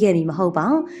ထားမိခဲ့ပြီမဟုတ်ပါ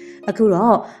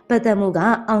အခုတော့ပတ်သက်မှု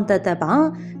ကအောင်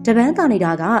တက်ပါတပန်းတာနေ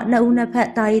တာကနှစ်ဦးနှစ်ဖ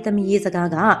က်တာရေးသမီးရေးစကား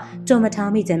ကကြော်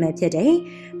မထားမိခြင်းပဲဖြစ်တယ်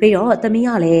ပြီးတော့သမီး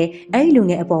ကလည်းအဲ့ဒီလူ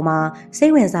ငယ်အပေါ်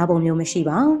မှာစိတ်ဝင်စားပုံမျိုးမ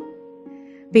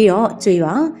ရှိပါပြီးတော့ကျွေး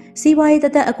ပါစီးပွားရေး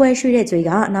တက်အကွဲရွှေ့တဲ့ကျွေး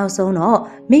ကနောက်ဆုံးတော့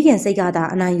မိခင်စိတ်ကသာ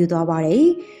အနိုင်ယူသွားပါ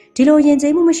တယ်ဒီလို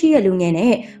ယဉ်ကျေးမှုမရှိတဲ့လူငယ်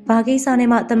နဲ့ဘာကိစ္စ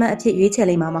နဲ့မှတမတ်အဖြစ်ရွေးချယ်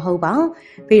လိမ့်မှာ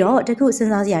မဟုတ်ပါပြီးတော့တခု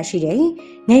စဉ်းစားစရာရှိတယ်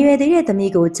ငယ်ရွယ်သေးတဲ့သ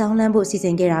မီးကိုကြောင်းလန့်ဖို့စီစ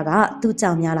ဉ်ခဲ့တာက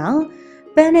သူ့ကြောင့်များ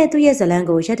လားပန်းနဲ့သူ့ရဲ့ဇလ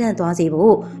န်းကိုရက်တ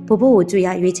န့်သွားစေဖို့ဘိုးဘိုးကိုကျွေးရ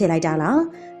ရွေးချယ်လိုက်တာလား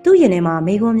သူ့ရင်ထဲ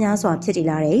မှာမေခွန်းများစွာဖြစ်တည်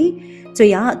လာ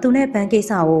တယ်ကျွေးရသူနဲ့ပန်းကိစ္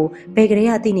စကိုဘယ်က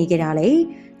လေးကသိနေကြတာလဲ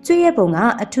ကျွေးရဲ့ပုံက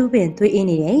အထူးပင်သွေးအေး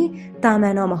နေတယ်တာမ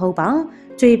န်တော့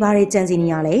မဟုတ်ပါကျွေးဘာတွေကြံစီနေ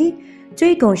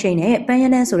ရလဲကျွေးကုံရှိန်နဲ့ပန်းရ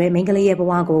နန်းဆိုတဲ့မိန်းကလေးရဲ့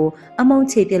ဘဝကိုအမု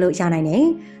န်းချေပြလို့ရနိုင်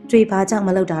တယ်ကျွေးဘာကြောင့်မ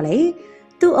လုပ်တာလဲ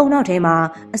သူ့အုံနောက်ထဲမှာ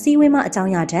အစည်းအဝေးမှအကြော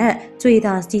င်းအရာထက်ကျွေး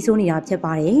သာ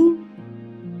စီးဆိုးနေတာဖြစ်ပါတယ်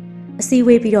အစည်းအ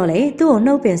ဝေးပြီးတော့လေသူ့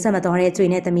ကိုနှုတ်ပင်ဆက်မသွားတဲ့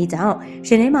ကျွေးနဲ့သမီးကြောင့်ရ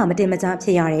င်ထဲမှာမတင်မကျဖြ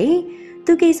စ်ရတယ်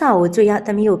သူကိစ္စကိုကျွေးရ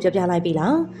သမီးကိုပြောပြလိုက်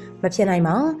ပြီလားမဖြစ်နိုင်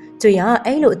ပါကျွေးရ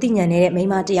အဲ့လိုအသိဉာဏ်နဲ့မိ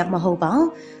န်းမတယောက်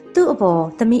မဟုတ်ပါသူ့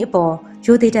အပေါ်သမီးအပေါ်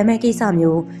ရိုသေတမ်းမဲ့ကိစ္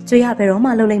စမျိုးကျွေးရ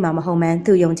ဘယ်တော့မှလုပ်လိုက်မှာမဟုတ်မှ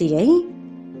န်းသူယုံကြည်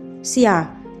တယ်ဆရာ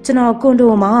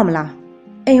ကျွန်တော်ကွန်ဒိုမောင်းရမ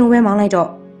လားအိမ်ကိုပဲမောင်း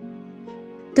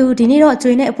လိုက်တော့သူဒီနေ့တော့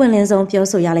ကျွေးနဲ့အပွင့်လင်းဆုံးပြော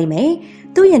ဆိုရလိမ့်မယ်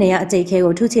သူ့ရင်ထဲကအ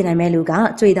ကြိတ်ခဲကိုထုချေနိုင်မဲ့လူက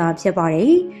ကျွေးတာဖြစ်ပါတယ်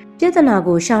ပြ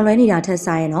ဿနာကိုရှောင်လွှဲနေတာ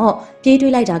ထက်ဆိုင်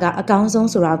ရင်တော့ပြေးတွေးလိုက်တာကအကောင်းဆုံး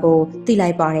ဆိုတာကိုသိ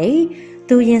လိုက်ပါတယ်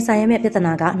သူရင်ဆိုင်ရမယ့်ပြဿ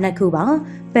နာ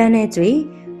ကနှစ်ခုပါပန်းနဲ့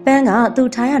ကျွေးပ ပန်းကသူ့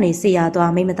ထားရနေစီ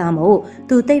ရသွားမိမ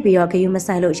သားမို့သူတိတ်ပြီးတော့ဂယု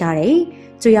မဆိုင်လို့ရတယ်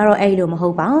ကျွေကတော့အဲ့လိုမဟု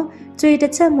တ်ပါကျွေ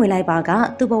တစ်ချက်မှွေလိုက်ပါ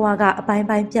ကသူ့ဘဝကအပိုင်း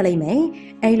ပိုင်းပြက်လိမ့်မယ်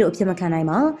အဲ့လိုအပြစ်မခံ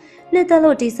နိုင်ပါနှစ်သက်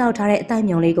လို့တိဆောက်ထားတဲ့အတိုင်း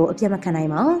မြုံလေးကိုအပြစ်မခံ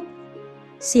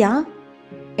နိုင်ပါဆရာ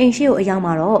အိမ်ရှိကိုအရောက်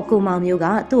မှာတော့ကိုမောင်မျိုး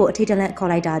ကသူ့ကိုအထိတ်တလ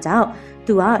န့်ခေါ်လိုက်တာကြော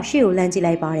င့်သူကရှေ့ကိုလန့်ကြည့်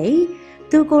လိုက်ပါတယ်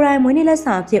သူကိုယ်တိုင်မွေးနေ့လက်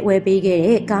ဆောင်အဖြစ်ဝယ်ပေး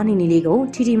ခဲ့တဲ့ကားနီနီလေး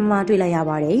ကိုထီထီမမတွေ့လိုက်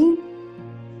ရပါတယ်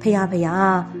ဖယား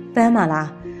ပန်းပါ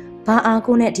လားဘာအား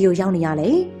ကိုနဲ့ဒီကိုရောက်နေ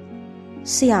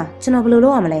ရလဲဆရာကျွန်တော်ဘယ်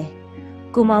လိုလုပ်ရ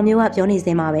မလဲကိုမောင်မျိုးကပြောနေစ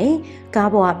င်မှာပဲကား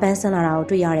ပေါ်ကပန်းဆန်းလာတာကို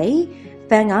တွေ့ရတယ်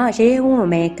ပန်းကရဲရဲဝံ့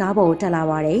ဝံ့ပဲကားပေါ်ကိုတက်လာ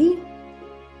ပါ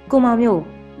တယ်ကိုမောင်မျိုး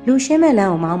လူရှင်းမဲ့လမ်း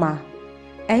ကိုမော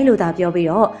င်းပါအဲ့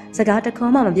လိုသာပြောပြီးတော့စကားတ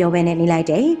ခေါမှမပြောဘဲနဲ့နေလိုက်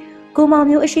တယ်ကို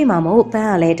မောင်မျိုးအရှိမမို့ပ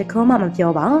န်းကလည်းတခေါမှ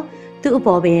မပြောပါသူ့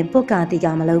အပေါ်ပင်ပုတ်ကာတီ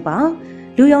ကမလုပ်ပါ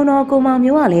လူယုံတော်ကို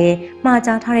မောင်မျိုးကလ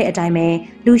ည်းမှားကြားထားတဲ့အတိုင်းပဲ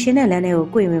လူရှင်းတဲ့လမ်းထဲ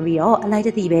ကိုကိုယ်ဝင်ပြီးတော့အလိုက်တ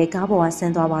တိပဲကားပေါ်က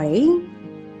ဆင်းသွားပါ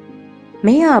တယ်မ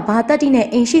င်းကဘာတက်တိနဲ့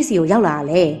အိမ်ရှိစီကို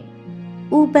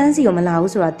ရောက်လာလဲဦးပန်းစီကို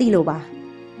မလာဘူး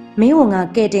ဆိုတာသိလို့ပါမင်းကငါ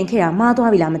ကဲတင်ခဲ့တာမှား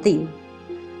သွားပြီလားမသိဘူး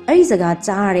အဲ့ဒီစ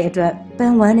ကားကြားရတဲ့အတွက်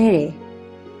ပန်းဝမ်းနေ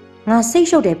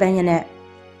တယ်ငါစိတ်ရှုပ်တယ်ပန်းရဲ့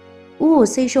နဲ့ဦးကို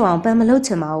စိတ်ရှုပ်အောင်ပန်း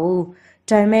မလုပ်ချင်ပါဘူး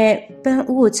ဒါပေမဲ့ပ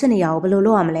န်းဦးကိုချစ်နေရအောင်ဘယ်လိုလု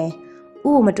ပ်ရမလဲဦး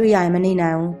ကိုမတွေ့ရရင်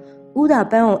မနေနိုင်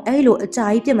ဘူးဦးသာပန်းကိုအဲ့လိုအကြာ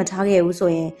ကြီးပြစ်မထားခဲ့ဘူး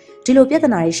ဆိုရင်ဒီလိုပြဿ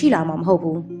နာတွေရှိလာမှာမဟုတ်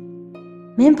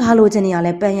ဘူးမင်းဘာလို့ချင်နေရ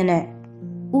လဲပန်းရဲ့နဲ့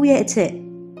ဦးရဲ့အချစ်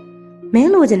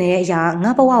မင်းလိုချင်နေတဲ့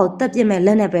အရာငါဘဝကိုတက်ပြစ်မဲ့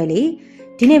လက်နဲ့ပဲလေ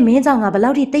ဒီနေ့မင်းကြောင့်ငါ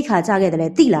ဘယ်လောက်ထိတိတ်ခါကြခဲ့တယ်လဲ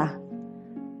သိ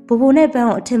လားဘိုးနဲ့ပန်း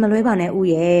ကိုအထင်မလွဲပါနဲ့ဦး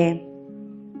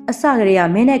ရဲ့အစကတည်း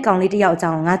ကမင်းနဲ့ကောင်လေးတယောက်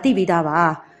အကြောင်းငါသိပြီး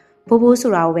သားပါဘိုးဆို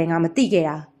တာကိုပဲငါမသိ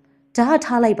ခဲ့တာဒါက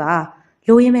ထားလိုက်ပါ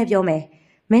လိုရင်းပဲပြောမယ်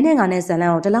မင်းနဲ့ငါနဲ့ဇလ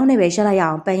န်ကိုဒီလောက်နဲ့ပဲရှက်လိုက်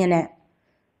ရအောင်ပန်းရနဲ့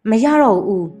မရတော့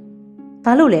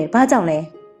ဘူးဘာလို့လဲဘာကြောင့်လဲ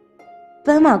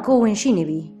ပန်းမကိုဝင်ရှိနေ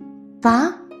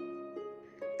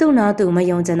ပြီဘာသူ့နာသူ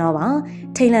မယုံကျင်တော့ပါ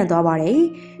ထိတ်လန့်သွားပါ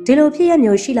တယ်ဒီလိုဖြစ်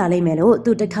ရမျိုးရှိလာလိမ့်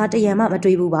မယ်လို့သူတခါတရံမှမ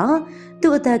တွေး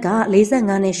ဘူးပါသူ့အသက်က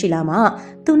45နှစ်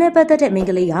ရှိလာမှသူနဲ့ပတ်သက်တဲ့မိန်း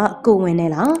ကလေးကကို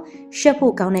ဝင်နေလားရှက်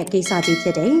ဖို့ကောင်းတဲ့ကိစ္စကြီးဖြ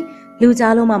စ်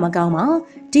တယ်လူကြားလို့မှမကောင်းပါ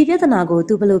ဒီပြဿနာကို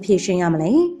သူဘယ်လိုဖြေရှင်းရမ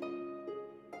လဲ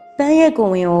ပန်းရဲ့ကို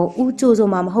ဝင်ကိုဦးကြိုးစုံ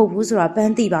မှမဟုတ်ဘူးဆိုတာပ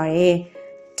န်းသိပါတယ်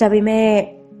ဒါပေ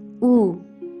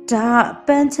မဲ့ဦးဒါပ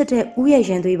န်းချစ်တဲ့ဦး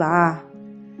ရဲ့ရင်သွေးပါ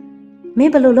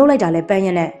မင်းဘယ်လိုလုပ်လိုက်တာလဲပ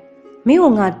န်းရဲ့နဲ့မင်းက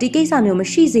ငါဒီကိစ္စမျိုး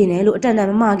မရှိစေနဲ့လို့အတန်တန်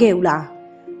မမှာခဲ့ဘူး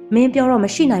လားမင်းပြောတော့မ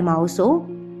ရှိနိုင်ပါဘူးဆို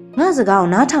ငါစကား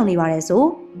ကိုနားထောင်နေပါတယ်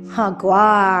ဆိုဟာကွာ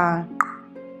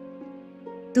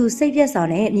သူစိတ်ပြက်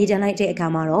ဆောင်နဲ့မြေတန်းလိုက်တဲ့အခါ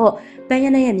မှာတော့ပန်းရ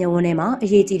နဲ့ရဲ့မျက်ဝန်းထဲမှာအ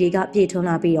ရေးကြီးတွေကပြေထွ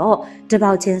န်းလာပြီးတော့တ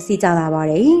ပေါက်ချင်းစီးကြလာပါတ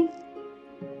ယ်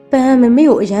ပန်း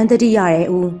မမေကိုအရန်တတိရ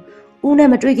တယ်ဦးနဲ့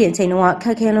မတွေ့ခင်အချိန်တုန်းက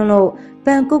ခက်ခဲလွန်းလို့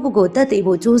ပန်းကိုတက်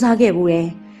တည်ဖို့စူးစမ်းခဲ့ဘူး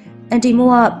တယ်အန်တီ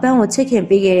မိုးကပန်းကိုချစ်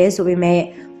ခင်ပေးခဲ့တယ်ဆိုပေမဲ့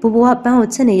ဘိုးကပန်းကို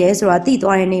ချစ်နေရဲ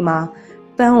ဆိုတာသိသွားတဲ့နေ့မှာ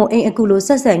ပန်းကိုအိမ်အကူလိုဆ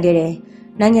က်ဆံခဲ့တယ်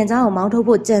နိုင်ငံသားကိုမော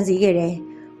င်းထုတ်ဖို့ကြံစည်ခဲ့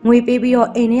တယ်ငွေ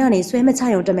ပေးပြီးတော့အိမ်ထဲကနေဆွဲမချ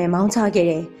ရုံတမဲမောင်းချ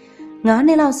ခဲ့တယ်9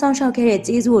 နှစ်လောက်စောင့်ရှောက်ခဲ့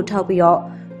တဲ့ကျေးဇူးကိုထောက်ပြီးတော့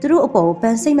သူတို့အပေါ်ကို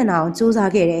ပန်းစိတ်မနာအောင်စူးစ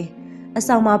မ်းခဲ့တယ်အ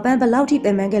ဆောင်မှာပန်းဘယ်လောက်ထိ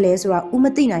ပင်ပန်းခဲ့လဲဆိုတာဦးမ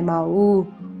သိနိုင်ပါဘူး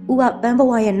ဦးကပန်းဘ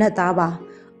ဝရဲ့နတ်သားပါ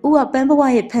ဦးကပန်းဘ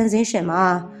ဝရဲ့ဖန်ဆ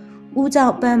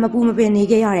င်းရှင်ပါဦးကြောင့်ပန်းမပူမ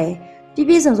ပင်နေခဲ့ရတယ်ပြ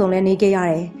ည့်ပြည့်စုံစုံလည်းနေခဲ့ရ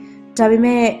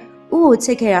တယ်ဒါပေမဲ့ဦး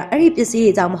ကိုချစ်ခဲ့တာအဲ့ဒီပစ္စည်း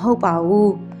တွေကြောင့်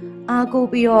မဟုတ်ပါဘူးအားကို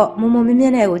ပြီးတော့မုံမမြ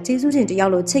င့်မြင့်နဲ့ကိုကျေးဇူးရှင်တ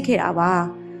ယောက်လိုချစ်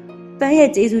ခဲ့တာပါပန်းရဲ့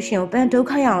ကျေးဇူးရှင်ကိုပန်းဒုက္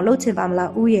ခရအောင်လုပ်ချင်ပါမ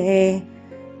လားဦးရဲ့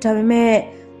ဒါပေ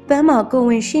မဲ့ပန်းမှာ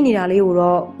ကိုဝင်ရှိနေတာလေး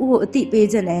ကိုတော့ဦးကိုအတိပေး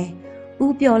ခြင်းတယ်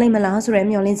ဦးပျော်လိမ့်မလား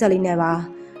ဆိုရဲမျှော်လင့်ချက်လေး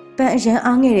နဲ့ပါပန်းအ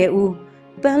ရန်အားငယ်တယ်ဦး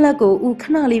ပန်းလက်ကိုဦး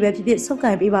ခဏလေးပဲဖြစ်ဖြစ်ဆုပ်က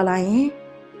င်ပေးပါလား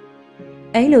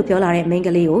ယင်အဲ့လိုပြောလာတဲ့မိန်းက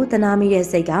လေးကိုတနာမိတဲ့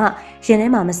စိတ်ကရင်ထဲ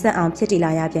မှာမဆက်အောင်ဖြစ်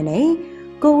တည်လာရပြန်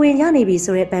တယ်ကိုဝင်ရနေ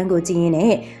ပြီဆိုတဲ့ပန်းကိုကြည့်ရ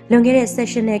င်းနဲ့လွန်ခဲ့တဲ့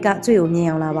session ကကျွေကိုမြင်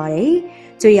အောင်လာပါတယ်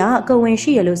ကျွေကကို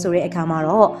ဝင်ရှိရလို့ဆိုတဲ့အခါ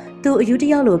မှာတော့သူအယူ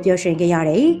တယောက်လိုပျော်ရွှင်ခဲ့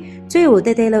ရတယ်ကျွေ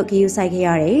ကိုတဲတဲလို့ဂီယူဆိုင်ခဲ့ရ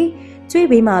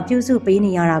တယ်ကျွေဘေးမှာပြုစု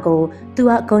ပေးနေရတာ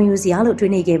ကိုသူကဂုံယူစရာလို့တွေး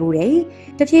နေခဲ့ဘူး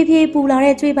တယ်တဖြည်းဖြည်းပူလာ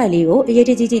တဲ့ကျွေပိုက်လေးကိုအရေး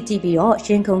တကြီးကြည့်ပြီးတော့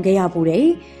ရင်ခုန်ခဲ့ရဘူး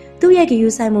တယ်သူ့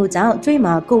ရဲ့ဂီယူဆိုင်မှုကြောင့်ကျွေ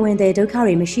မှာကိုဝင်တဲ့ဒုက္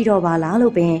ခတွေမရှိတော့ပါ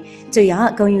လားလို့ပင်ကျွေ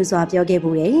ကဂုံယူစွာပြောခဲ့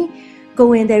ဘူးတယ်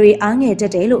ကိုဝင်တဲ့တွေအားငယ်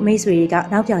တက်တယ်လို့မိတ်ဆွေတွေ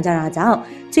ကနောက်ပြောင်ကြတာကြော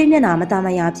င့်ကျွေးမျက်နှာမတမ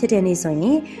ယာဖြစ်တဲ့နေ့ဆိုရ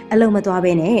င်အလုံးမသွား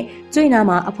ဘဲနဲ့ကျွေးနာ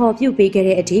မှာအဖော်ပြုတ်ပေး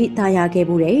ခဲ့တဲ့အထိတာယာခဲ့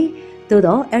ဘူးတယ်။သို့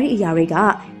တော့အဲ့ဒီအရာတွေက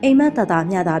အိမ်မက်တတာ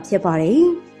မျှတာဖြစ်ပါတယ်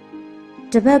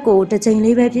။တပတ်ကိုတစ်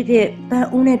ချိန်လေးပဲဖြစ်ဖြစ်ပန်း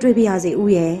ဦးနဲ့တွေ့ပြရစီ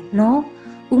ဦးရဲ့နော်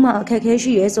။ဦးမအ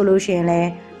ခက်ခဲရှိရဲဆိုလို့ရှိရင်လ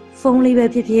ည်းဖုန်း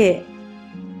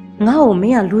လေးပဲဖြစ်ဖြစ်ငါ့ကိုမ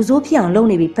င်းကလူဆိုးဖြစ်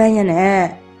အောင်လုပ်နေပြီပန်း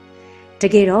ရနဲ့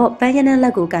တကယ်တော့ပန်းရနဲ့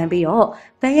လက်ကို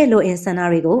ကင်ပြီးတော့ပန်းရဲ့လိုအင်ဆန္ဒ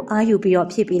တွေကိုအာယူပြီးတော့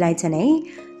ဖြည့်ပေးလိုက်ခြင်း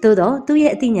နဲ့သို့တော့သူ့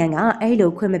ရဲ့အသိဉာဏ်ကအဲ့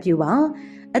လိုခွင့်မပြုပါ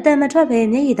အတန်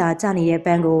မထွက်ပဲမျက်ရည်သာကျနေတဲ့ပ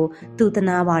န်းကိုသူ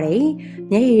သနာပါတယ်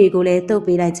မျက်ရည်တွေကိုလ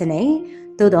ည်းတုပ်ပေးလိုက်ခြင်းနဲ့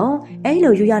သို့တော့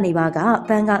အဲ့လိုယူရနေပါက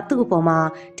ပန်းကသူ့အပေါ်မှာ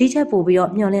ဒီချက်ပို့ပြီးတော့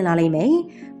မျောလင့်လာလိမ့်မယ်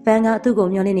ပန်းကသူ့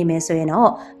ကိုမျောလင့်နေမယ်ဆိုရင်တော့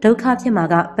ဒုက္ခဖြစ်မှာ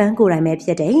ကပန်းကိုယ်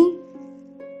တိုင်ပဲဖြစ်တယ်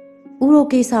ဥရော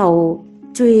ကိစ္စကို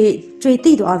ကြွေ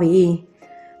တိသွား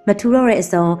ပြီမထူတော့တဲ့အ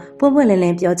စုံပွင့်ပွင့်လင်းလ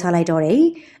င်းပြောချလိုက်တော့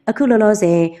တယ်အခုလောလော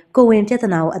ဆယ်ကိုဝင်ပြဿ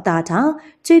နာကိုအသာ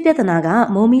ထားကျွေးပြဿနာက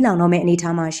မိုးမီးလောင်တော့မယ့်အနေအ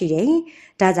ထားမှာရှိတယ်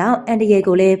ဒါကြောင့်အန်တရယ်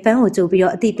ကိုလည်းပန်းကိုကြိုပြီး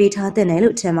တော့အတိပေးထားတဲ့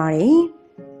နယ်လို့ထင်ပါ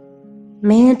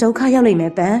တယ်မင်းဒုက္ခရောက်လိမ့်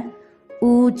မယ်ပ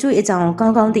န်းဦးကျွေးအကြောင်း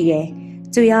ကောင်းကောင်းသိ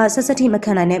တယ်ကျွေးရဆက်ဆက်ထိမ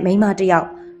ခံနိုင်တဲ့မိန်းမတစ်ယောက်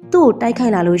သူ့ကိုတိုက်ခို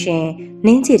က်လာလို့ရှင်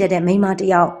နင်းချေတတ်တဲ့မိန်းမတစ်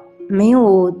ယောက်မ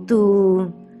င်းကိုသူ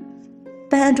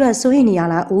ပန်းအတွက်စိုးရိမ်နေရ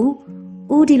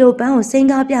လားဦးဒီလိုပန်း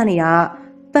ကိုစိန်ကားပြနေတာ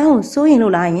ပန်းကိုစိုးရင်လို့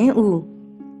လားယင်ဦး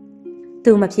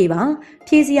သူမဖြေပါ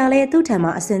ဖြေစရာလဲ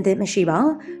သူ့ထံမှာအစင်သစ်မ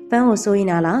ရှိပါပန်းကိုစိုး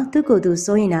ရင်လားသူ့ကိုယ်သူ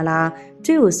စိုးရင်လား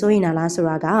ကျွေးကိုစိုးရင်လား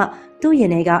ဆိုတာကသူ့ရင်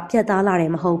ထဲကပြတ်သားလာ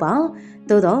တယ်မဟုတ်ပါ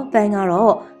သို့တော့ပန်း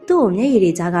ကတော့သူ့ကိုမျက်ရည်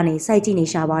တွေကြားကနေစိုက်ကြည့်နေ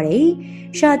ရှာပါတယ်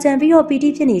ရှာကြံပြီးတော့ပီတိ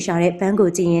ဖြစ်နေရှာတဲ့ပန်း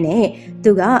ကိုကြည့်ရင်း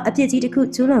နဲ့သူကအပြစ်ကြီးတစ်ခု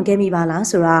ကျူးလွန်ခဲ့မိပါလား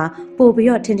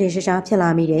ဆိုတာပို့ပြီးတော့ထင်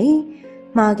ထင်ရှားရှားဖြစ်လာမိတယ်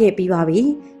မှားခဲ့ပြီးပါပြီ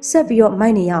ဆက်ပြီးတော့မို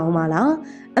က်နေရအောင်ပါ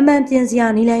လားအမှန်ပြင်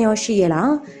စရာနီးလန်းရောရှိရဲ့လား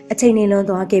အချိန်နေလွန်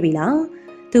သွားခဲ့ပြီ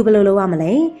လားသူဘယ်လိုလုပ်ရ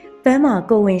မလဲပန်းမှာ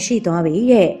ကိုဝင်ရှိသွားပြီ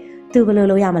တဲ့သူဘယ်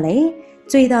လိုလုပ်ရ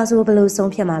မလဲကြွေသားဆိုဘယ်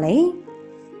လိုဆုံးဖြတ်မှာလဲ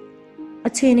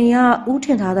အချိန်နေကဥ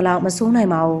ထင်ထားသလောက်မစိုးနိုင်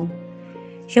ပါ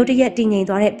ဘူးရုတ်တရက်တည်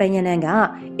ငြိမ်သွားတဲ့ပန်းရနန်းက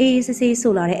အေးအေးဆေးဆေး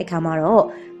ဆိုလာတဲ့အခါမှာတော့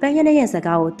ပန်းရနန်းရဲ့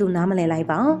စကားကိုသူနားမလည်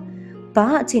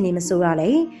လိုက်ပါဘာအချိန်နေမစိုး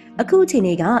ရလဲအခုအချိန်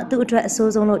ကသူ့အတွက်အ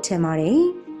ဆိုးဆုံးလို့ထင်ပါတ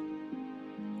ယ်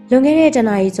လွန်ခဲ့တဲ့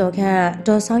တနာရီကျော်ခန့်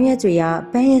ဒေါ်ဆောင်ရွက်ကျွေက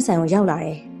ပန်းရင်ဆိုင်ကိုရောက်လာ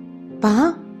တယ်။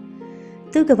ဘာ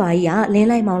သူ့ကဘာကြီးကလ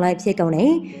င်းလိုက်မောင်းလိုက်ဖြစ်ကုန်တ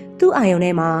ယ်။သူ့အာယုံ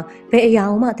ထဲမှာဘယ်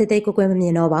အရာမှတိတ်တိတ်ကွယ်ကွယ်မမြ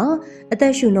င်တော့ပါ။အသ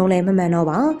က်ရှူနှုံးလည်း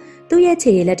မမှန်တော့ပါ။သူ့ရဲ့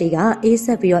ခြေရည်လက်တွေကအေး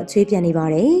ဆက်ပြီးတော့ချွေးပြန်နေပါ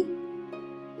တယ်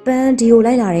။ပန်းဒီ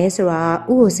ကိုလိုက်လာတယ်ဆိုတာ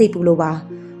ဥကိုစိတ်ပူလို့ပါ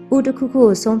။ဥတစ်ခုခု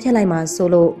ကိုဆုံးဖြတ်လိုက်မှ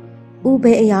ဆိုလို့ဥ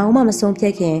ဘယ်အရာမှ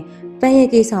မဆုံးဖြတ်ခင်ပန်း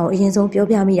ရဲ့ကိစ္စကိုအ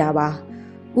ရင်ဆုံးပြောပြမိတာပါ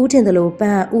။ဥထင်တယ်လို့ပ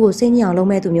န်းဥကိုစိတ်ညစ်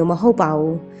အောင်လုပ်မဲ့သူမျိုးမဟုတ်ပါ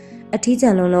ဘူး။အထီးကျ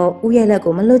န်လွန်းလို့ဦးရဲ့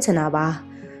လက်ကို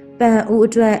မလွတ်ချင်တာပါပန်ဦး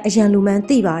အတွက်အရန်လူမှန်း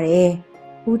သိပါ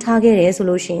တယ်ဦးထားခဲ့တယ်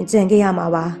ဆိုလို့ရှိရင်ကြံခဲ့ရ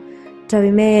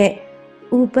မှာပါဒါပေမဲ့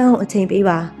ဦးပန်းကိုအချိန်ပေး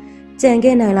ပါ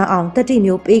ကြံခဲ့နိုင်လောက်အောင်တတိ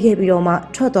မျိုးပေး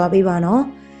ခဲ့ပြီးတော့မှထွက်သွားပေးပါနော်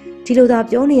ဒီ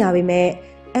လိုသာပြောနေရပေ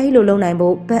မဲ့အဲ့လိုလုပ်နိုင်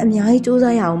ဖို့ပန်အများကြီးစူးစ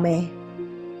မ်းရအောင်မယ်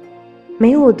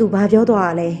မင်း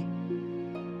ကိုသူဘာပြောသွားရလဲ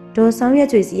ဒေါ်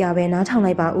ဆောင်ရွက်ကြွေစီရပဲနားထောင်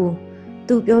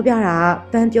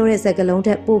လိုက်ပါဦးသူပြောပြတာကပန်းပြောတဲ့စကားလုံးထ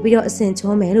က်ပိုပြီးတော့အ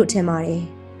ဆင်ချောမယ်လို့ထင်ပါတယ်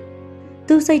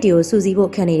သူ့စိတ်တွေကိုစူး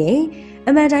စီးဖို့ခံနေတယ်။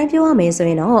အမှန်တိုင်းပြောရမယ်ဆို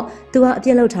ရင်တော့သူက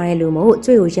အပြစ်လုပ်ထား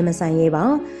တဲ့လူမို့ကြွေကိုရင်မဆိုင်ရဲပါ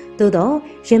။သို့တော့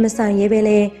ရင်မ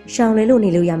ဆိုင်ရဲပဲလဲရှောင်လွဲလို့နေ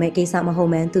လို့ရမယ့်ကိစ္စ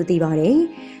မဟုတ်မှန်းသူသိပါတယ်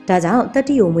။ဒါကြောင့်တ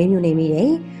တိကိုမွေးမြူနေမိတယ်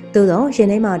။သို့တော့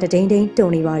ရင်ထဲမှာ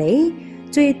တဒိန်ဒိန်တုန်နေပါတယ်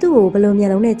။ကြွေသူ့ကိုဘယ်လိုမျ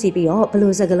က်လုံးနဲ့ကြည့်ပြီးတော့ဘယ်လို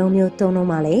စကားလုံး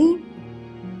မျိုးသုံးလုံးမှလဲ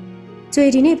။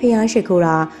ကြွေဒီနေ့ဖျားရှိခိုး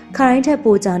တာခါတိုင်း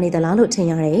ထက်ပိုကြနေသလားလို့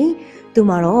ထင်ရတယ်။သူ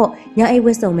မှာတော့ညအိတ်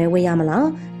ဝတ်စုံပဲဝတ်ရမလား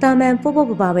တာ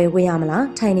မန်ပို့ပပပဲဝတ်ရမ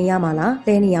လားထိုင်နေရမ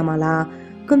လားလဲနေရမလား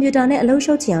ကွန်ပျူတာနဲ့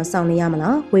အလုပ်ရှုပ်ချင်အောင်စောင့်နေရ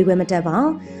မလားဝေခွဲမ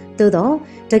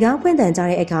တက်ပါသို့တော့တကားဖွင့်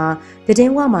တန်ကြတဲ့အခါပ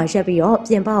ဒင်းဝမှာ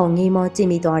ရက်ပြီးတော့ပြင်ပအောင်ငေးမောကြည့်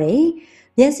မိသွား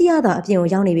တယ်မျက်စိရတာအပြင်ကို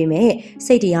ရောက်နေပေမဲ့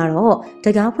စိတ်တွေကတော့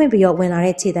တကားဖွင့်ပြီးတော့ဝင်လာ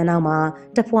တဲ့ခြေတန်းနောက်မှာ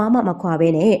တဖွာမှမခွာ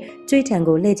ဘဲနဲ့ကြွေးထံ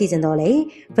ကိုလှည့်ကြ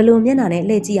ည့်ကြတော့လေဘလို့မျက်နှာနဲ့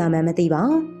လှည့်ကြည့်ရမှန်း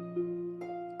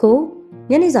မသိပါကို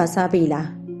ညနေစာစား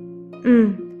ပြီလား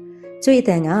ကျွေးတ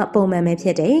န်ကပုံမှန်ပဲဖြ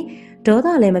စ်တယ်။ဒေါသ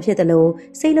လည်းမဖြစ်သ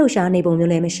လိုစိတ်လှုပ်ရှားနေ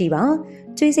ပုံမျိုးလည်းမရှိပါ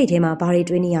။ကျွေးစိတ်ထဲမှာဘာ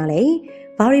တွေတွေးနေရလဲ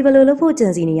။ဘာတွေဘယ်လိုလုပ်ဖို့ကြံ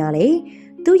စီနေရလဲ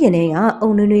။သူ့ရင်ထဲကအုံ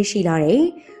နွေးနွေးရှိလာတယ်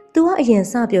။သူကအ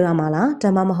ရင်စပြောရမှာ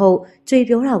လားဒါမှမဟုတ်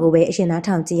ကျွေးပြောတာကိုပဲအရင်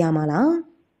နားထောင်ကြည့်ရမှာလား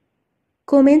။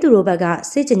ကိုမင်းသူတို့ဘက်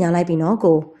ကစစ်ကြညာလိုက်ပြီနော်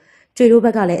ကို။ကျွေးတို့ဘ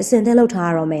က်ကလည်းအစင်သက်လုပ်ထားရ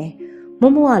တော့မယ်။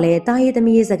မမို့ကလည်းတားရေး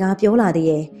သမီးရေးစကားပြောလာသေး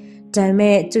ရဲ့။ဒါပေ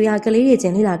မဲ့ကျွေးရကလေးတွေချ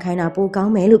င်းလေးလာခိုင်းတာပိုကော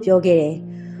င်းမယ်လို့ပြောခဲ့တယ်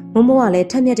။မမိုးကလည်း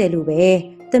ထက်မြက်တဲ့လူပဲ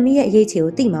သမီးရဲ့အရေးချေ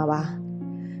ကိုသိမှာပါ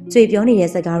ကြွေပြောနေ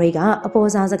တဲ့စကားတွေကအပေါ်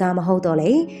စားစကားမဟုတ်တော့လေ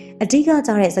အဓိက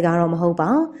ကြားတဲ့စကားတော့မဟုတ်ပါ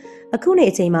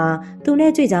အခုနေအချိန်မှာသူ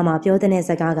နဲ့ကြွေကြားမှာပြော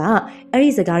တဲ့စကားက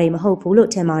အဲ့ဒီစကားတွေမဟုတ်ဘူးလို့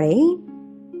ထင်ပါတယ်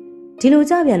ဒီ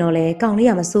လိုကြပြန်တော့လေကောင်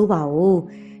လေးကမစိုးပါဘူး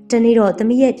တနေ့တော့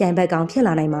သမီးရဲ့ပြိုင်ဘက်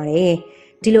ကောင်ဖြစ်လာနိုင်ပါ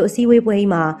တယ်ဒီလိုအစည်းအဝေးပွဲကြီး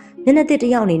မှာမျက်နှာတစ်တ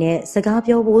ယောက်အနေနဲ့စ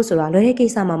ကားပြောဖို့ဆိုတာလွယ်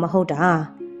တဲ့ကိစ္စမှ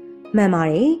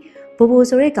မဟုတ်တာမှန်ပါတယ်ဘူဘူ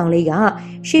ဆိုတဲ့ကောင်လေး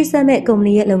ကရှေ့ဆက်မဲ့ကုမ္ပ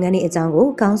ဏီရဲ့လုပ်ငန်းတွေအကြောင်း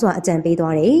ကိုကောင်းစွာအကြံ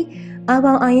ပေးသွားတယ်။အာ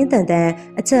ပေါင်အာရင်တန်တန်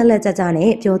အချက်လက်ကြကြ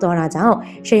နဲ့ပြောသွားတာကြောင့်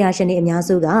ရှယ်ယာရှင်တွေအများ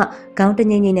စုကခေါင်းတ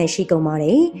ငိမ့်ငိမ့်နဲ့ရှိကုန်ပါ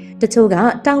တယ်။တချို့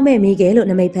ကတောင်းမဲ့မိခဲလို့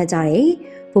နမိတ်ဖက်ကြတယ်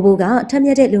။ဘူဘူကထက်မြ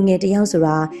က်တဲ့လူငယ်တယောက်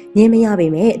ဆိုတာငင်းမ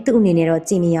ရပေမဲ့သူ့အနေ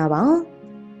နဲ့တော့ကြည်နေရပါ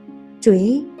။ကျွေ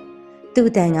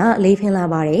သူ့အတန်ကလေးဖ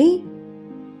င်းလာပါတယ်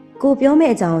။ကိုပြောမဲ့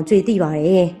အကြောင်းကျွေသိပါ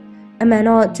တယ်။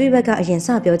အမှန်တော့ကျွေဘက်ကအရင်စ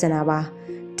ပြောကြတာပါ။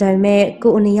ဒါ ဒါပေမဲ့ကို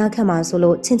အနေရခက်မှာ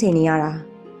ဆိုလို့ချင့်ချိန်နေရတာ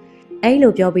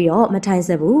အဲ့လိုပြောပြီးတော့မထိုင်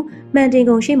စဘူးမှန်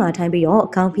တင်ကုန်ရှိမှ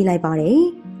ထိုင်ပြီးတော့ခေါင်းဖိလိုက်ပါ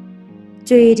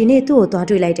တယ်ကျွေဒီနေ့သူ့ကိုသွား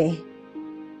တွေ့လိုက်တယ်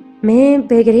မင်း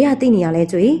ဘယ်ကလေးကသိနေ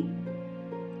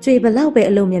ရလဲကျွေဘ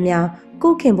လောက်ပဲအလုံးများများ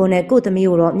ကိုခင်ဘုံနဲ့ကိုသ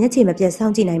မီးကိုတော့မျက်ခြေမပြတ်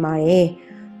စောင့်ကြည့်နိုင်ပါ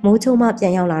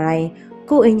တယ်မိုးချုံမှပြန်ရောက်လာတိုင်း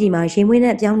ကိုအင်ကြီးမှာရင်မွေး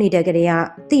နဲ့ပြောင်းနေတဲ့ကလေးက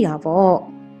သိတာပေါ့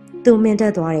သူမင်း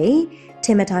တက်သွားတယ်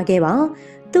ထင်မထားခဲ့ပါ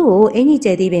သူ့ကို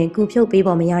အင်ကြီးကျဲသေးပင်ကူဖြုတ်ပေး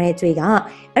ပေါ်မရတဲ့ကျွေက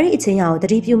အဲ့ဒီအချင်းရကိုတ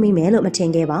တိပြုမိမယ်လို့မထင်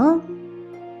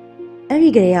ခဲ့ပါအဲ့ဒီ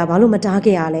ကလေးကဘာလို့မ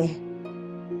တားခဲ့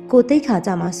ရလဲကိုတိတ်ခါကြ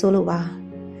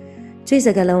မှာစိုးလို့ပါကျွေစ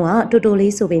ကလုံးကတူတူ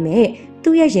လေးဆိုပေ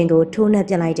မဲ့သူ့ရဲ့ရင်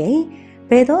ကိုထိုးနှက်ပြလိုက်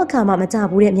တယ်ဘယ်တော့အခါမှမကြ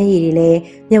ဘူးတဲ့မျက်ရည်တွေလည်း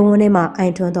မျက်ဝန်းထဲမှာအို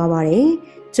င်ထွန်းသွားပါတယ်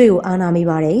ကျွေကိုအားနာမိ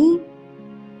ပါ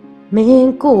တယ်မ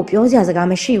င်းကိုပြောစရာစ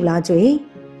ကားမရှိဘူး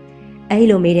လားကျွေအဲ့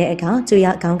လိုမေးတဲ့အခါကျွေ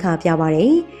ကခေါင်းခါပြပါတ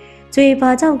ယ်ကျွေ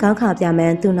ဘာကြောင့်ခေါ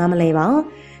င်းခါပြမှန်းသူနားမလဲပါ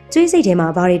ကျွေစိတ်ထဲ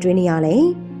မှာဘာတွေတွေးနေ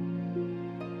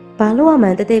ရလဲဘာလို့ရမှ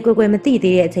န်းတတဲကွယ်ကွယ်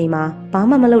မသိသေးတဲ့အချိန်မှာဘာ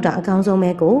မှမလုပ်တာအကောင်းဆုံး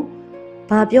ပဲ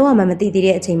ကိုဘာပြောရမှန်းမသိ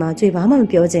သေးတဲ့အချိန်မှာကျွေဘာမှမ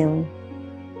ပြောချင်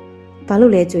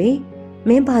ဘူးဘာလို့လဲကျွေမ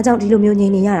င်းဘာကြောင့်ဒီလိုမျိုး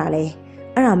ငြိမ်နေရတာလဲ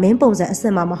အဲ့ဒါမင်းပုံစံ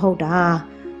အစ်စ်မှမဟုတ်တာ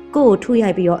ကို့ကိုထုရို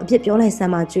က်ပြီးတော့အပြစ်ပြောလိုက်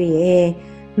စမ်းမကျွေရဲ့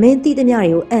မင်းတိသမျှ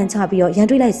တွေကိုအံ့ချပြီးတော့ရန်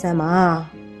တွေးလိုက်စ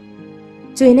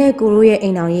မ်းပါကျွေနဲ့ကိုရိုးရဲ့အိ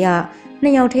မ်တော်ကြီး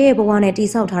ကနှစ်ယောက်တည်းရဲ့ဘဝနဲ့တိ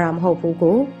ဆောက်ထားတာမဟုတ်ဘူး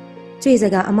ကိုကျွေစ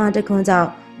ကအမတခွန်းကြောင့်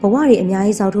ဘဝတွေအများ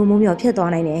ကြီးစောက်ထိုးမှု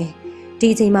မြော့ဖြစ်သွားနိုင်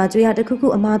တယ်ဒီအချိန်မှာကျွေကတခုခု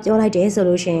အမပြောလိုက်တယ်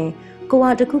ဆိုလို့ရှင်ကို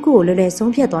ကတခုခု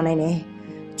ကိုလွယ်လွယ်ဆုံးဖြတ်သွားနိုင်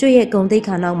တယ်ကျွေရဲ့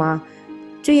ဂုံတိတ်ခါနောက်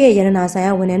မှာကျွေရဲ့ရတနာ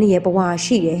ဆိုင်ရာဝန်ထမ်းတွေရဲ့ဘဝ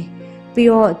ရှိတယ်ပြီး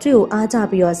တော့ကျွေကိုအားကြ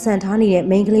ပြီးတော့စံထားနေတဲ့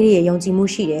မိန်းကလေးတွေရဲ့ယုံကြည်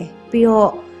မှုရှိ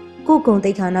တယ်ပြီးတော့ကို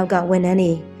ဂုံတိတ်ခါနောက်ကဝန်ထမ်း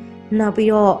တွေနောက်ပြီး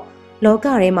တော့လောက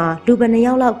ထဲမှာလူဘယ်နှ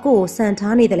ယောက်လောက်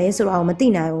ကိုစံထားနေတယ်လဲဆိုတာကိုမသိ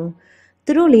နိုင်ဘူး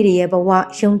သူတို့လေးတွေရဲ့ဘ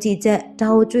ဝယုံကြည်ချက်ဒါ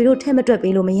ကိုကျွေတို့ထဲမတွက်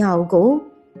ပေးလို့မရဘူး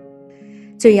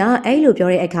ကိုကျွေကအဲ့လိုပြော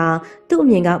တဲ့အခါသူ့အ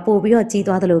မြင်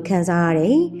ကပို့ပြီးတော့ကြီးသွားသလိုခံစားရတ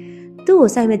ယ်သူ့ကို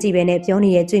စိုက်မကြည့်ပဲနဲ့ပြောနေ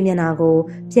တဲ့ကျွေမျက်နှာ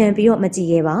ကိုပြန်ပြီးတော့မကြ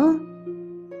ည့်ခဲ့ပါ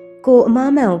ကိုအ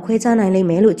မားမှန်ကိုခွဲခြားနိုင်လိ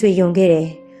မ့်မယ်လို့ကျွေယုံခဲ့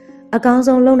တယ်အကောင်း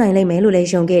ဆုံးလုပ်နိုင်လိမ့်မယ်လို့လ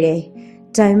ည်းယုံခဲ့တယ်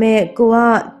ဒါပေမဲ့ကို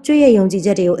ကကျွေရဲ့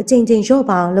ယုံကြည်ချက်တွေကိုအချိန်ချင်းလျှော့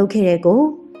ပါအောင်လုပ်ခဲ့တယ်ကို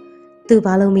သူဘာ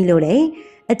လုပ်မိလို့လဲ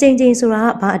အချိန်ချင်းဆိုတာ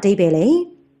ဘာ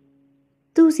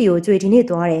အတိတ်ပဲလဲသူ့စီကိုကျွေဒီနေ့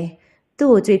သွားတယ်သူ့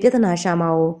ကိုကျွေပြဿနာရှာမ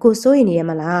အောင်ကိုစိုးရင်နေရ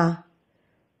မလား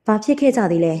ဘာဖြစ်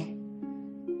ခဲ့ကြသေးလဲ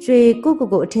ကျွေ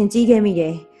ကိုအထင်ကြီးခဲ့မိ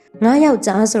တယ်ငါယော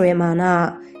က်ျားဆိုရဲမာ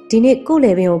နဒီနေ့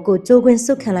ကိုလေပင်ကိုကြိုးကွ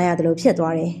င်းစွတ်ခံလိုက်ရတယ်လို့ဖြစ်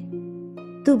သွား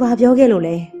တယ်သူဘာပြောခဲ့လို့လဲ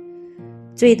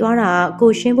ကျွေသွားတာ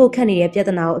ကိုရှင်းဖို့ခက်နေတဲ့ပြ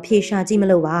ဿနာကိုအဖြေရှာကြည့်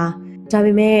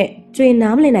မလို့ပါဒါပေမဲ့ကျွေ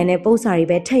နားမလည်နိုင်တဲ့ပုံစံ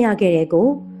တွေပဲထက်ရခဲ့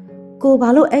တယ်ကိုဘာ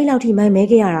လို့အဲ့လောက်ထိမိုင်းမဲ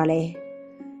ခဲ့ရတာလဲ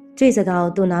ကျွေစကား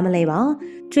ကိုသူနား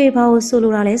မလဲပါကျွေဘာကို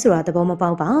ဆိုလိုတာလဲဆိုတာသဘောမ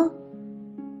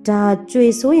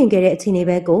ပေါက်ပါဒါကျွေစိုးရင်ခဲ့တဲ့အခြေ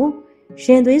အနေပဲကို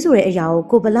ရင်သွေးဆိုတဲ့အရာ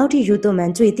ကိုဘယ်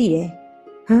လောက်ထိယူသွမှန်ကျွေသိတယ်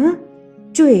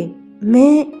ဟမ်ကျွေမ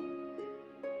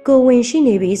င်းကိုဝင်ရှိ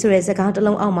နေပြီဆိုတဲ့စကားတစ်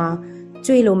လုံးအောက်မှာ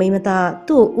ကျွေလိုမိမ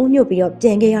သားသူ့ကိုဥညွတ်ပြီးတော့ပြ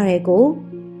န်ခဲ့ရတယ်ကို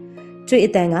ကျွေ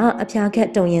အတန်ကအဖျား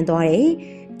ခက်တုံရင်သွားတယ်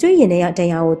ကျွေရင်ထဲက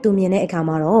တရားကိုသူမြင်တဲ့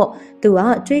အခါမှာတော့သူ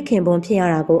ကကျွေခင်ပွန်ဖြစ်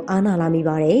ရတာကို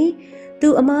အားနာလာမိပါတယ်သူ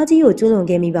အမားကြီးကိုကျွလွန်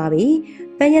ခဲ့မိပါပြီ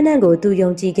ပန်းရနံ့ကိုသူယုံ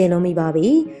ကြည်ခဲ့လုံးမိပါပြီ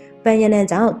ပန်းရနံ့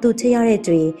ကြောင့်သူချစ်ရ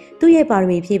တဲ့ကျွေသူ့ရဲ့ပါရ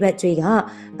မီဖြည့်ဘက်ကျွေ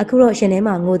ကအခုတော့ရှင်ထဲ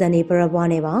မှာငိုတန်နေပ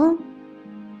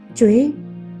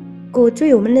ရပွားနေပါကျွေကိုကျွေ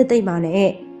ကိုမနစ်သိမ့်ပါ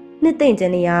နဲ့နှစ်သိမ့်ခြ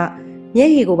င်းတွေ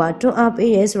ကမျက်ရည်ကိုပါတွန်း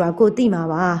အားပေးရဲဆိုတာကိုသိ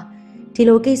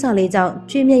မှာပါဒီလိုကိစ္စလေးကြော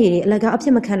င့်ကျွေမျက်ရည်တွေအလကား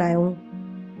အဖြစ်မခံနိုင်ဘူး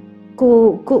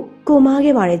ကိုမား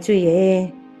ခဲ့ပါတယ်ကျွေ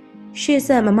ရဲ့ရှေ့ဆ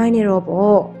က်မမိုက်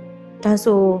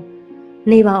နဲ့တော့ပေါ့ဒါဆို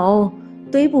နေပါ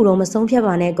အောင်သွေးပူတော့မဆုံးဖြတ်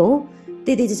ပါနဲ့ကို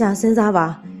တိတိကျကျစဉ်း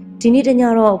စားပါဒီနေ့တည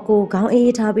တော့ကိုခေါ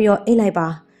င်းအေးထားပြီးတော့အိတ်လိုက်ပါ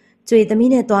ကျွေသမီး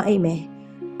နဲ့သွားအိတ်မယ်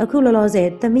အခုလောလောဆယ်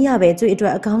သမီးရပဲကျွေအတွ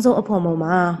က်အကောင်းဆုံးအဖို့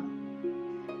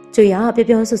မုံပါကျွေရပြော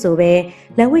ပြောဆူဆူပဲ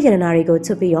လက်ဝဲရတနာတွေ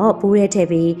ကိုချွတ်ပြီးတော့ဘူးရဲထ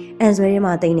ည့်ပြီးအန်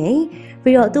ဆွဲထဲမှာတိ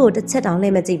မ့်နေပြီးတော့သူ့ကိုတစ်ချက်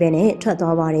တောင်လှည့်မကြည့်ပဲ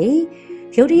နဲ့ထွက်သွားပါတယ်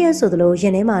ရုတ်တရက်ဆိုသလိုရ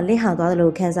င်ထဲမှာလင့်ဟာသွားသ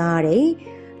လိုခံစားရတယ်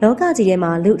လောကကြီးထဲ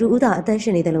မှာလူတူဦးသာအ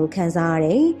သက်ရှင်နေတယ်လို့ခံစားရ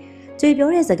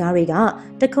တယ်ကျွေပြောတဲ့စကားတွေက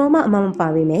တခွန်းမှအမှမ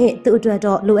ပါပေမဲ့သူ့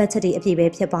အတွက်တော့လိုအပ်ချက်တွေအပြည့်ပဲ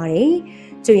ဖြစ်ပါ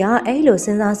တယ်ကျွေကအဲ့လို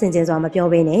စဉ်းစားဆင်ခြင်စွာမပြော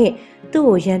ဘဲနဲ့သူ့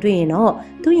ကိုရန်တွေ့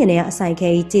ရင်တော့သူ့ရင်ထဲကအဆိုင်ခဲ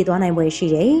ကြီးကြေသွားနိုင်ပွဲရှိ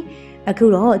တယ်အခု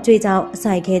တော့ကျွေကြောင့်အ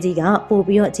ဆိုင်ခဲကြီးကပို့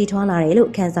ပြီးတော့ကြီးထွားလာ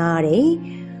တယ်လို့ခံစားရတယ်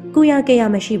ကိုရကေ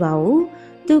ရမရှိပါဘူး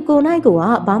သူကိုနိုင်ကိုက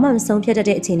ဘာမှမဆုံးဖြတ်တတ်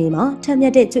တဲ့အချိန်လေးမှာထက်မြ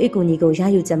က်တဲ့ကျွေအကူကြီးကိုရ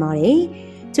ယူကြပါ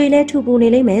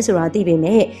တယ်ကျွေလဲထူပူနေလိမ့်မယ်ဆိုတာသိပေ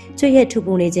မဲ့ကျွေရဲ့ထူ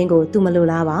ပူနေခြင်းကိုသူမလို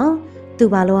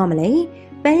လားပါသူဘာလို့ရ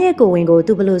မလဲပန်းရဲ့ကိုဝင်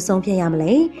ကိုသူဘလို့ဆုံးဖြတ်ရမ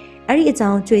လဲအဲ့ဒီအကြော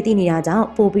င်းကျွေသိနေတာကြောင့်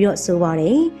ပို့ပြီးတော့ဆိုပါတ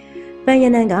ယ်ပန်း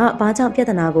ရနန်းကဘာကြော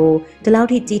င့်ပြဿနာကိုဒီလောက်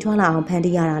ထိကြီးထွားလာအောင်ဖန်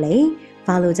တီးရတာလဲဘာ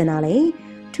လို့ကျင်တာလဲ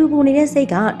ထူပူနေ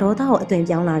တဲ့စိတ်ကဒေါသကိုအသွင်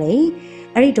ပြောင်းလာတယ်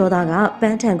အဲ့ဒီဒေါသကပ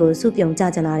န်းထန်ကိုစုပြုံကျ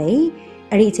ကျလာတယ်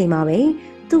အဲ့ဒီအချိန်မှာပဲ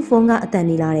သူ့ဖုန်းကအတန်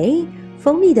နေလာတယ်ဖု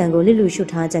န်းမိတန်ကိုလစ်လူရှု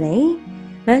ထားကြတယ်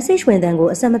မက်ဆေ့ချ်ဝင်တန်ကို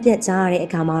အဆက်မပြတ်ကြားရတဲ့အ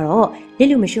ခါမှာတော့လစ်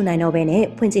လူမရှုနိုင်တော့ဘဲနဲ့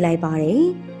ဖွင့်ကြည့်လိုက်ပါတယ်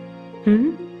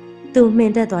သူမှ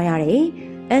င်တက်သွားရတယ်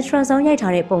အက်စထရာဆောင်းရိုက်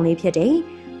ထားတဲ့ပုံလေးဖြစ်တယ်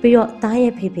ပြီးတော့သား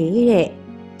ရဲ့ဖေဖေတဲ့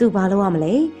သူဘာလုပ်ရမ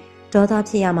လဲဒေါသ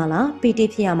ဖြစ်ရမှာလားပီတိ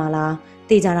ဖြစ်ရမှာလား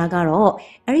တေချာတာကတော့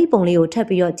အဲ့ဒီပုံလေးကိုထပ်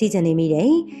ပြီးတော့ကြည့်ချင်နေမိတ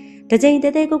ယ်တစ်ချိန်တဲ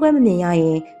တဲကွဲကွဲမမြင်ရရ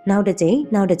င်နောက်တစ်ချိ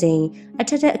န်အ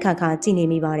ထက်ထက်အခါခါကြည့်နေ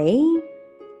မိပါတယ်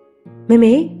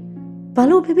မေဘာ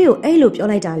လို့ဖေဖေကိုအဲ့လိုပြော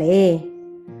လိုက်တာလဲ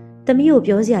သမီးကို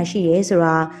ပြောစရာရှိရဲဆို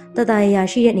တာတတရရာ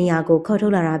ရှိတဲ့နေရာကိုခေါ်ထု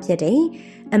တ်လာတာဖြစ်တယ်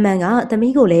အမှန်ကသ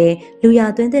မီးကိုလည်းလူရ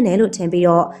သွင်းတဲ့နယ်လို့ထင်ပြီး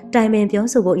တော့တိုင်ပင်ပြော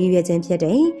ဆိုဖို့ရည်ရွယ်ခြင်းဖြစ်တ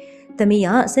ယ်သမီးက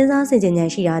စဉ်းစားဆင်ခြင်ဉာ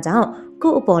ဏ်ရှိတာကြောင့်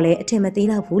ကို့အပေါ်လည်းအထင်မသေး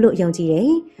တော့ဘူးလို့ယုံကြည်တ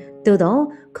ယ်သို့တော့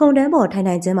ခုံတန်းပေါ်ထို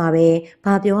င်ခြင်းမှာပဲ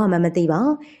ဘာပြောရမှမသိပါ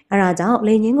အဲဒါကြောင့်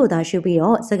လေငင်းကိုသာရှုပြီး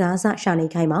တော့စကားဆရှာနေ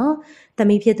ခိုင်းပါသ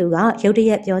မီးဖြစ်သူကရုတ်တ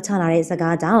ရက်ပြောချလာတဲ့စ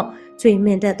ကားကြောင့်ကျွေမှ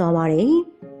င်တက်သွားပါတယ်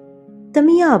သ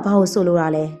မီးကဘာလို့ဆိုလိုတာ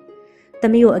လဲသ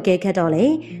မီးကိုအကဲခတ်တော့လေ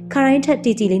ခရိုင်းထက်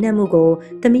တီတီလေးနဲ့မှုကို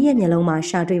သမီးရဲ့မျက်လုံးမှာ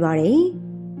ရှာတွေ့ပါတယ်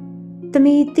သ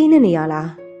မီးတီးနေရလား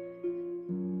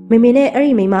မေနဲ့အဲ့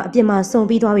ဒီမိမအပြစ်မှာစုံ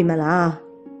ပြီးသွားပြီမလား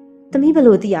သမီးဘယ်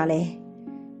လိုသိရလဲ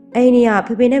အဲ့ဒီနေ့က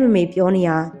ဖေဖေနဲ့မေပြောနေ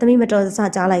တာသမီးမတော်တဆ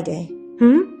ကြားလိုက်တယ်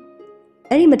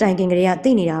အဲ့ဒီမတိုင်ခင်ကလေးက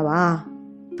သိနေတာပါ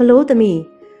ဘလို့သမီး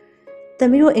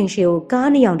တို့အိမ်ရှိကိုကား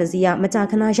နေအောင်တစည်းကမကြာ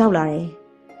ခဏရောက်လာတယ်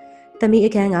သမီး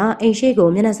အခန်းကအိမ်ရှိကို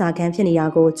မျက်နှာစာခန်းဖြစ်နေတာ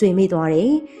ကိုကြွေမိသွားတ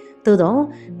ယ်သို့တော့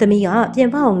သမီးကပြင်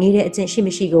ပအောင်ငေးတဲ့အကျင့်ရှိမ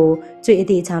ရှိကိုကြွေအ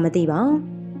သေးချာမသိပါ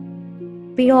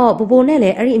ပြီးတော့ဘိုးနဲ့လ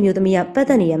ည်းအဲ့ဒီအမျိုးသမီးကပတ်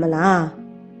သက်နေရမလား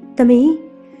သမီး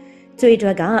ကြွေအတွ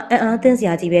က်ကအံ့အားသင့်စ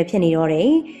ရာကြီးပဲဖြစ်နေတော့တ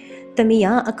ယ်သမီးက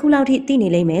အခုလောက်ထိသိနေ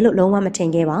လိမ့်မယ်လို့လုံးဝမထင်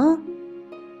ခဲ့ပါ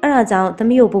အဲ့ဒါကြောင့်သ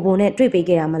မီးကိုဘိုးနဲ့တွေ့ပေး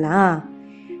ခဲ့တာမလား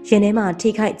ရင်ထဲမှာထိ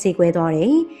ခိုက်ကြေကွဲသွားတ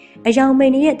ယ်အယောင်မိ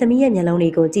န်နေတဲ့သမီးရဲ့မျက်လုံးတွေ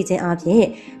ကိုကြည့်ချင်းအားဖြင့်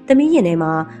သမီးရင်ထဲ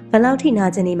မှာဘယ်လောက်ထိနာ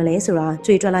ကျင်နေမလဲဆိုတာ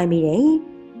ကြွေတွက်လိုက်မိတယ်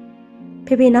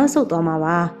ဖေနောက်ဆုတ်သွားမှာ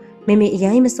ပါမေအရ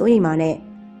င်မစိုးရိမ်ပါနဲ့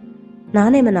နား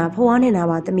နဲ့မနာဖွားနဲ့နာ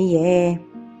ပါသမီးရဲ့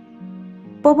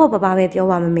ပေါ့ပါပဲပြော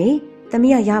ပါမေသ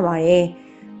မီးကရပါတယ်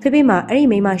ဖေမှာအဲ့ဒီ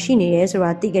မိမရှိနေတယ်ဆို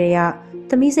တာသိကြရ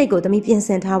သမီးစိတ်ကိုသမီးပြင်ဆ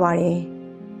င်ထားပါတယ်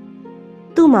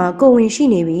သူ့မှာကိုဝင်ရှိ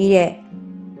နေပြီတဲ့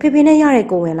ဖေနဲ့ရတဲ့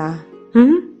ကိုဝင်လား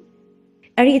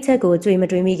အဲ့ဒီအချက်ကိုကြွေမ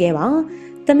တွေးမိခဲ့ပါ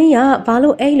သမီးကဘာ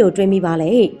လို့အဲ့လိုတွေးမိပါ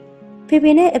လဲ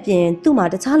ဖေနဲ့အပြင်သူ့မှာ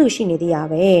တခြားလူရှိနေသေးရ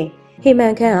ပဲဟေမ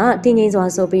န်ခန့်ကတင်းငိမ့်စွာ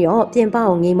ဆိုပြီးတော့ပြင်ပ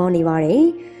အောင်ငိမ့်မောနေပါတယ်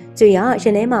ကျွေကရ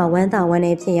င်ထဲမှာဝမ်းသာဝမ်း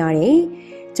နေဖြစ်ရတယ်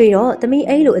ကျွေတော့သမီး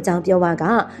အဲ့လိုအကြောင်းပြောပါက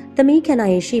သမီးခန္ဓာ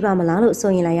ရည်ရှိပါမလားလို့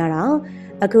ဆိုရင်လိုက်ရတာ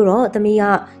အခုတော့သမီးက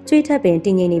ကျွေထက်ပင်တ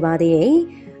င်းငိမ့်နေပါသေးတယ်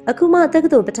အခုမှတက္က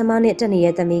သိုလ်ပထမနှစ်တက်နေ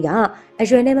တဲ့သမီးကအ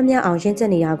ရွယ်နဲ့မမျှအောင်ရင့်ကျ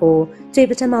က်နေတာကိုကျွေ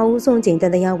ပထမဦးဆုံးချိန်တ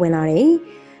န်တရားဝင်လာတယ်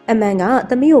အမှန်က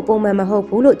သမီးကိုပုံမှန်မဟုတ်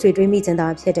ဘူးလို့ကြွေတွေးမိချင်တာ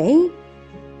ဖြစ်တယ်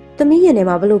သမီးရင်ထဲ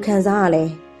မှာဘလို့ခံစားရလဲ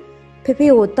ဖေ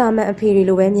ကိုတာမန်အဖေတွေ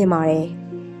လိုပဲမြင်ပါတယ်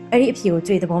အဲ့ဒီအဖေကို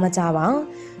ကြွေသဘောမကျပါ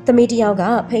သမီးတယောက်က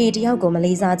ဖေတယောက်ကိုမ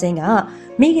လေးစားခြင်းက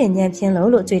မိခင်ညံပြင်း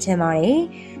လို့ကြွေထင်ပါတယ်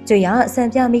ကြွေကစံ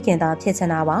ပြမိခင်သားဖြစ်ချင်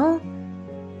တာပါ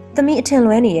သမီးအထင်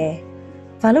လွဲနေတယ်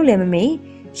ဘာလို့လဲမေ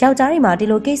ယောက်ျားတွေမှာဒီ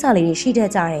လိုကိစ္စလေးတွေရှိတတ်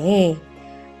ကြတယ်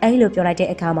အဲ့လိုပြောလိုက်တဲ့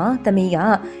အခါမှာသမီးက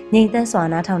ငြိမ်သက်စွာ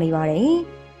နားထောင်နေပါတယ်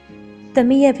သ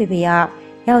မီးရဲ့ဖေက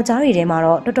ယောက်ျားတွေထဲမှာ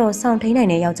တော့တော်တော်ဆောင်ထိန်နိုင်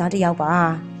တဲ့ယောက်ျားတစ်ယောက်ပါ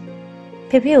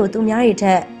ဖေကိုသူများတွေထ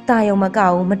က်တာယုံမကော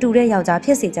က်ဘူးမတူတဲ့ယောက်ျားဖြ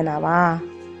စ်စေချင်တာပါ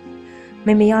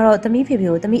မေကတော့သမီးဖေ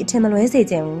ကိုသမီးအထင်မလွဲစေ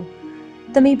ချင်ဘူး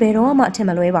သမီးဘယ်တော့မှအထင်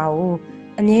မလွဲပါဘူး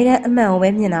အမြဲတမ်းအမှန်ကိုပဲ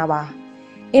မြင်တာပါ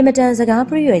အင်မတန်စကား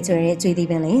ပြည့်ရွယ်ကြတဲ့ကြွေသည်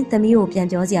ပင်လေသမီးကိုပြန်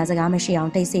ပြောစရာစကားမရှိအော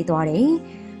င်တိတ်ဆိတ်သွားတယ်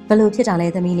ဘလို့ဖြစ်တာလဲ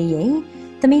သမီးလေးရေ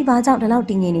သမီးဘာကြောင့်ဒီလောက်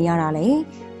တင်းငင်နေရတာလဲ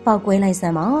ပောက်ကွဲလိုက်စ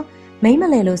မ်းပါမိမ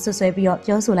လဲလို့ဆွဆွဲပြီးတော့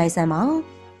ပြောဆိုလိုက်စမ်းပါ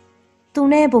သူ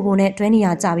နဲ့ဘိုနဲ့တွဲနေရ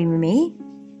ကြပြီ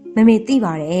မေသိ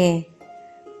ပါတယ်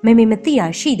မေမသိတာ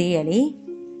ရှိသေးရဲ့လေ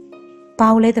ဘာ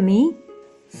လို့လဲသမီး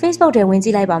Facebook ထဲဝင်ကြ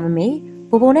ည့်လိုက်ပါ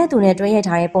ဘိုနဲ့သူနဲ့တွဲရိုက်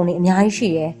ထားတဲ့ပုံတွေအများကြီးရှိ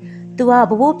တယ်သူက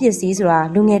ဘိုပစ္စည်းဆိုတာ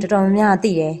လူငယ်တော်တော်များများ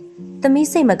သိတယ်သမီး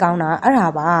စိတ်မကောင်းတာအဲ့ဒါ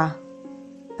ပါ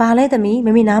ဘာလဲသမီး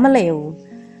မေနားမလဲဘူး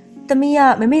သမီးက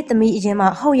သမီးအရင်မှ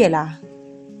ဟုတ်ရဲ့လား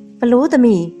ဘလို့သ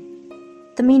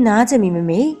မီးနားချင်ပြီ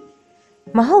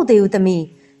မဟုတ်သေးဘူးသ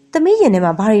မီးရင်ထဲ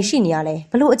မှာဘာတွေရှိနေရလဲ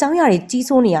ဘလို့အကြောင်းအရာတွေကြီး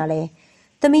စိုးနေရလဲ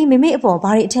သမီးအပေါ်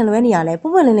ဘာတွေအထင်လွဲနေရလဲပွ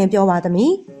င့်ပွင့်လင်းလင်းပြောပါသ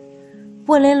မီး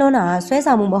ပွင့်လင်းလွန်းတာဆွဲ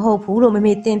ဆောင်မှုမဟုတ်ဘူးလို့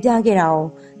တင်ပြခဲ့တာကို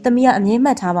သမီးကအမြဲမှ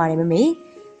တ်ထားပါတယ်သ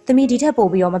မီးဒီထက်ပို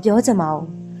ပြီးတော့မပြောချင်ပါဘူး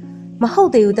မဟု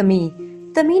တ်သေးဘူးသမီး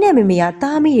နဲ့က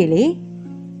တားမိတယ်လေ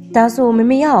ဒါဆို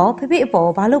ရောဖေအပေါ်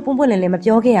ဘာလို့ပွင့်ပွင့်လင်းလင်းမ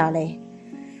ပြောခဲ့ရလဲ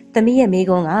သမီးရဲ့မိ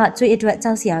ကုန်းကကျွေးအတွက်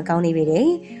ကြောက်စရာကောင်းနေပြီလေ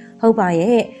ဟုတ်ပါ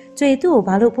ရဲ့ကျွေသူ့ကို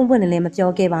ဘာလို့ပွင့်ပွင့်လင်းလင်းမပြော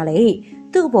ခဲ့ပါလဲ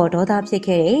သူ့အပေါ်ဒေါသဖြစ်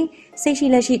ခဲ့တယ်စိတ်ရှိ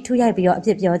လက်ရှိထူရိုက်ပြီးတော့အပြ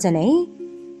စ်ပြောချင်တယ်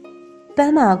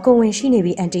ပန်းမှာကိုဝင်ရှိနေ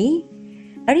ပြီအန်တီ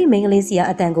အဲ့ဒီမိန်းကလေးစီ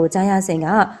ကအတန်ကိုကြားရစဉ်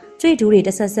ကကြွေးဒူးတွေ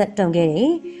တဆက်ဆက်တုန်ခဲ့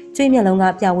တယ်ကြွေးမျက်လုံး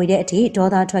ကပြဝေတဲ့အထိဒေါ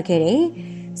သထွက်ခဲ့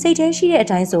တယ်စိတ်ထဲရှိတဲ့အ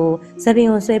တိုင်းဆိုသ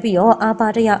ပင်ကို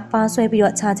ဆွဲပြီးတော့အာပါတရပါဆွဲပြီး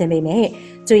တော့ချခြင်းပေမဲ့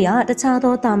ကြွေးက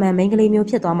တခြားသောတာမန်မိန်းကလေး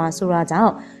မျိုးဖြစ်သွားမှဆိုတော့ကြော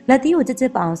င့်လက်သီးကိုကြစ်ကြစ်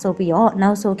ပအောင်ဆုပ်ပြီးတော့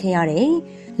နောက်ဆုတ်ခဲ့ရတယ်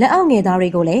လက်အောက်ငယ်သား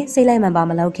တွေကိုလည်းစိတ်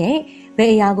လိုက်မှန်ပါမလုပ်ခဲ့ဘယ်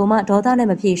အရာကိုမှဒေါသ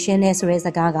နဲ့မဖြေရှင်းတဲ့ဆိုတဲ့စ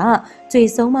ကားကကြွေ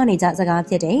ဆုံးမနေကြစ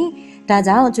ကားဖြစ်တယ်ဒါ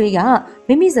ကြောင့်ကြွေး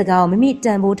ကမိမိစကားကိုမိမိ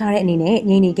တန်ဖိုးထားတဲ့အနေ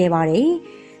နဲ့ငြိမ်နေခဲ့ပါတယ်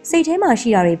စိတ်ထဲမှာရှိ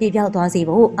တာ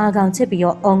တွေပြပြောက်သွားစေဖို့အာကောင်ချစ်ပြီး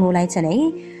တော့အော်ငိုလိုက်ချင်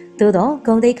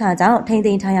တယ်သို့တော့ဂုံတိတ်ခါကြောင့်ထိမ့်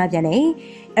သိမ်းထားရပြန်တယ်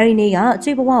အဲ့ဒီနေ့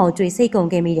ကကြွေဘဝကိုကြွေစိတ်ကုန်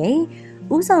ခဲ့မိတယ်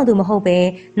ဥဆောင်သူ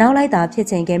မဟုတ်ပဲနောက်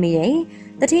လိုက်တာဖြစ်ချင်ခဲ့မိ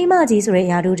တယ်တတိမကြီးဆို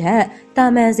တဲ့ယာတို့ထက်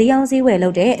တာမန်ဈေးအောင်ဈေး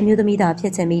ဝယ်လုပ်တဲ့အမျိုးသမီး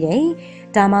သားဖြစ်ချင်မိတယ်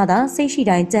ဒါမှသာစိတ်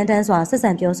ရှိတိုင်းကြမ်းတမ်းစွာဆက်ဆံ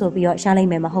ပြောဆိုပြီးတော့ရှားလိုက်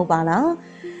မယ်မဟုတ်ပါ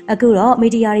လားအခုတော့မီ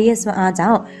ဒီယာတွေရဲ့စွမ်းအားကြော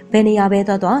င့်ဘယ်နေရာပဲ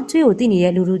သွားကြွေကိုသိနေတဲ့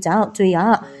လူတို့ကြောင့်ကြွေက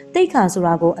တိတ်ခါ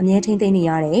ဆိုတာကိုအမြဲထိမ့်သိမ်းနေ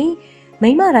ရတယ်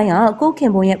မိမတိုင်းကကိုခ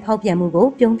င်ပွန်ရဲ့ဖောက်ပြန်မှုကို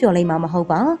ပြုံးပြော်လိုက်မှာ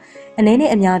မဟုတ်ပါအနေ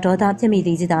နဲ့အများဒေါသဖြစ်မိ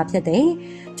သည်ကြီးသာဖြစ်တယ်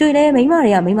ကြွေလည်းမိ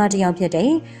မတွေကမိမတယောက်ဖြစ်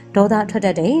တယ်ဒေါသထွက်တ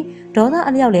တ်တယ်ဒေါ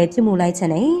သအလျောက်လည်းပြစ်မှုလိုက်ချင်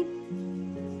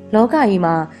တယ်လော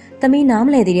ကကြီးမှာသမီးနားမ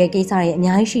လည်သေးတဲ့ကိစ္စတွေအ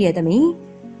များကြီးရှိရဲ့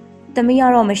သမီး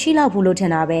ကတော့မရှိတော့ဘူးလို့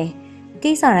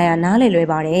ထင်တာပဲကိစ္စတိုင်းကနား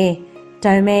လည်လွယ်ပါတယ်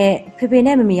ဒါပေ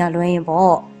မဲ့ဖေဖေနဲ့မမီကလွှဲ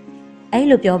ရင်ပေါ့အဲ့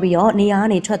လိုပြောပြီးတော့နေရာက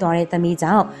နေထွက်သွားတဲ့သ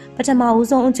မီးကြောင့်ပထ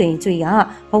မဦးဆုံးအချိန်ကျွေက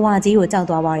ဘဝကြီး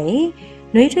ကိုကြောက်သွားပါတယ်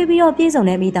။နှွေးထွေးပြီးတော့ပြေဆုံး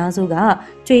တဲ့မိသားစု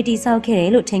ကကျွေတီဆောက်ခဲ့တယ်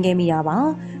လို့ထင်ခဲ့မိတာပါ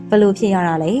။ဘလို့ဖြစ်ရ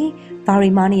တာလဲ။ဘာရီ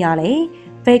မာနေရလဲ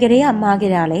။ဘယ်ကလေးကမှား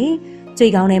ခဲ့တာလဲ။ကျွေ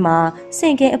ကောင်းထဲမှာစ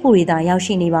င်ကဲအပူတွေသာ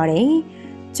ရောက်ရှိနေပါတယ်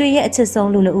။ကျွေရဲ့အချစ်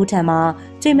ဆုံးလူနှစ်ဦးထံ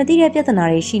မှာကျွေမသိတဲ့ပြဿနာ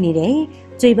တွေရှိနေတယ်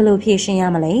။ကျွေဘလို့ဖြေရှင်းရ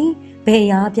မလဲ။ဘယ်အ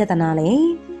ရာပြဿနာလဲ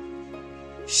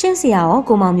။ရှင်းစရာ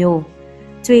ရောကိုမောင်မျိုး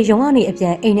ကျွေရုံကနေ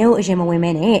အပြန်အိမ်ထဲကိုအရင်မဝင်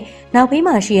မဲနဲ့နောက်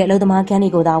ဘေးမှာရှိတဲ့အလုပ်သမားခန်းတွေ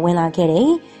ကိုသာဝင်လာခဲ့တယ်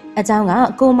။အเจ้าက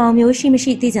ကိုမောင်မျိုးရှိမရှိ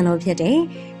သိကြလို့ဖြစ်တယ်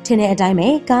။ထင်တဲ့အတို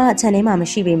င်းပဲကားအချန်ထဲမှာ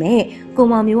မရှိပေမဲ့ကို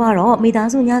မောင်မျိုးကတော့မိသား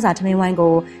စုညစာထမင်းဝိုင်း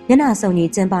ကိုမျက်နှာ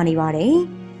စုံကြီးကျင်းပနေပါတယ်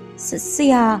။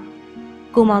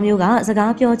ဆရာကိုမောင်မျိုးကစ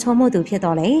ကားပြောချောမှုသူဖြစ်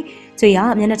တော့လေကျွေ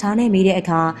ကမျက်နှာထားနဲ့မိတဲ့အ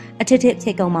ခါအထစ်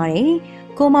ထစ်ဖြစ်ကုန်ပါတယ်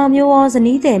။ကိုမောင်မျိုးရော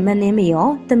ဇနီးတဲ့မနှင်းမီရော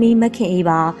သမီးမခင်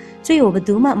အေးပါကျွေကို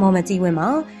ဘသူမှမော်မကြည့်ဝင်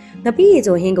ပါ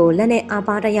ငပိရီချိုဟင်းကိုလက်နဲ့အာ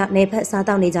ပါတရနေဖက်စား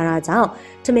တောက်နေကြတာကြောင့်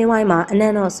ထမင်းဝိုင်းမှာ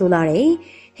အနံ့တော့ဆိုးလာတယ်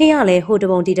။ဟင်းရလဲဟို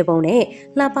တပုံဒီတပုံ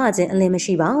နဲ့လှပခြင်းအလင်း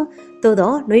မရှိပါ။သို့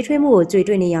တော့နှွေးထွေးမှု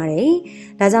ကိုကြွေတွေ့နေရတယ်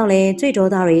။ဒါကြောင့်လဲကြွေဒေါ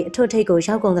သတွေအထွတ်ထိပ်ကို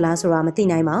ရောက်ကုန်သလားဆိုတာ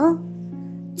မသိနိုင်ပါ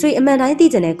။ကြွေအမှန်တို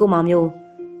င်းသိကျင်တဲ့ကိုမောင်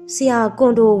မျိုးဆရာကွ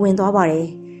န်ဒိုဝင်သွားပါတယ်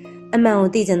။အမှန်ကို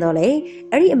သိကျင်တော့လေ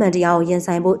အဲ့ဒီအမှန်တရားကိုရင်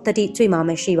ဆိုင်ဖို့တတိကြွေမှ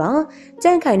မရှိပါကြ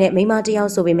န့်ခိုင်တဲ့မိမတယောက်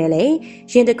ဆိုပေမဲ့လေ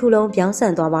ရင်တစ်ခုလုံးပြောင်းဆ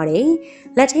န်သွားပါ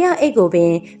တယ်လက်ထက်အိတ်ကို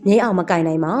ပင်မြေအောင်မ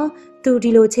ကင်နိုင်ပါသူ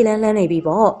ဒီလိုခြေလန်းလန်းနေ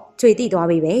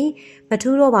ပြီပေါ့ကြွေတိသွားပြီပဲ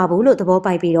မထူးတော့ပါဘူးလို့သ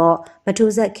ဘောပိုက်ပြီးတော့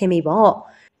မထူးဆက်ခင်းပြီပေါ့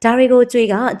ဒါတွေကိုကြွေ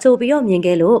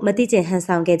ကကြိုပြီးတော့မြင်ခဲ့လို့မသိကျင်ဟန်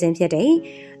ဆောင်ခဲ့ခြင်းဖြစ်တယ်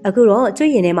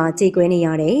အခုတော့ကြွေရင်ထဲမှာကြေကွဲနေရ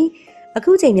တယ်အ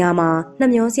ခုချိန်များမှာနှ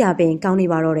မျောစရာပင်ကောင်းနေ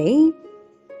ပါတော့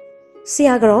တယ်ဆ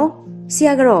ရာ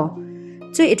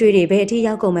ကတော့ကျွေအတွေ့တွေပဲအ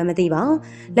ထီးရောက်ကုန်မှ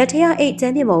မသိပါလက်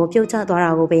ထက်အိတ်ကျန်းပြမော်ကိုပြုတ်ချသွားတာ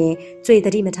ကိုပင်ကျွေ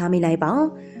သတိမထားမိလိုက်ပါ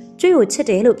ကျွေ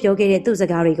ကိုချစ်တယ်လို့ပြောခဲ့တဲ့သူ့စ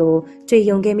ကားတွေ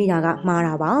ကိုကျွေယုံခဲ့မိတာကမှား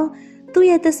တာပါ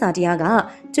သူ့ရဲ့သစ္စာတရားက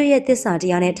ကျွေရဲ့သစ္စာ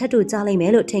တရားနဲ့ထပ်တူကြားလိုက်မ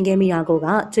ယ်လို့ထင်ခဲ့မိတာကိုက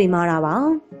ကျွေမှားတာပါ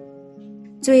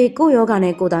ကျွေကိုယော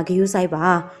ဂနဲ့ကိုသာဂယူးဆိုင်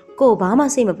ပါ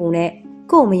ကိုဘာမှစိတ်မပူ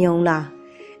နဲ့ကိုမယုံ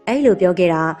လားအဲ့လိုပြောခဲ့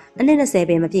တာအနည်း20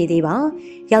ပဲမပြည့်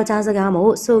သေးပါယောက်ျားစ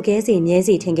ကားမို့ဆိုခဲစီ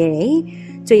မြဲစီထင်ခဲ့တယ်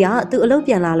ကျွေကသူ့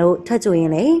အလုပ်ပြန်လာလို့ထပ်ကြွရ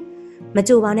င်လေ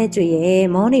မကြိုပါနဲ့ကျွေ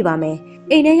ရဲ့မောနေပါ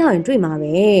မယ်အိမ်ထဲရောက်ရင်တွေ့မှာပဲ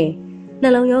နှ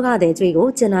လုံးယောဂတဲ့ကျွေကို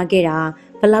ကျင်နာ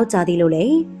ခဲ့တာဘလောက်ကြာ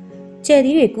သေးလို့လဲကျဲ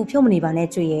သီးတွေကူဖြုတ်မနေပါ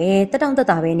နဲ့ကျွေရဲ့တက်တောင့်တက်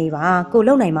တာပဲနေပါ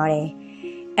ကိုလုံနိုင်ပါတယ်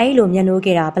အဲ့လိုမျက်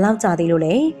နှိုးခဲ့တာဘလောက်ကြာသေးလို့လဲ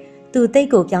သူတိတ်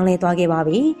ကိုပြောင်းလဲသွား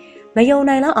ခဲ့ပါပြီမယုံ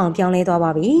နိုင်လောက်အောင်ပြောင်းလဲသွား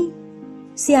ပါ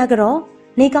ပြီဆရာ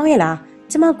ကတော့နေကောင်းရဲ့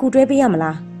လားကျမကူတွဲပေးရမ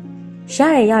လားရ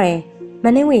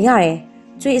တယ်မနှင်းဝင်ရတယ်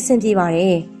ကျွေအဆင်ပြေပါတ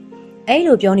ယ်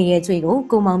အဲ့လိုပြောနေတဲ့ကျွေကို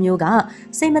ကိုမောင်မျိုးက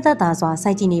စိတ်မသက်သာ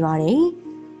စွာစိုက်ကြည့်နေပါတယ်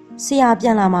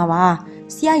ဆရာပြန်လာမှာပါ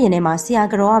ဆရာရင်ထဲမှာဆရာ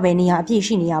ကြောကပဲနေရအပြည့်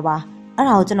ရှိနေရပါ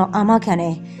အဲ့ဒါကိုကျွန်တော်အာမခံ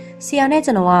တယ်ဆရာ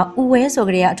နဲ့ကျွန်တော်ကဦးဝဲဆို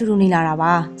ကြတဲ့အတူတူနေလာတာ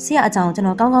ပါဆရာအကြောင်းကျွန်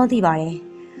တော်ကောင်းကောင်းသိပါ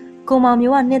တယ်ကို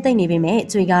မောင်မျိုးကနှစ်သိမ့်နေပေ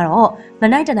မဲ့ကျွေကတော့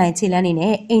မနိုင်တနိုင်ခြေလ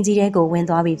န်းနေနဲ့အင်ကြီးတဲကို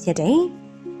ဝင်သွားပြီဖြစ်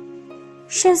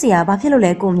တယ်ရှင်း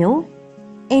ဆရာဘာဖြစ်လို့လဲကို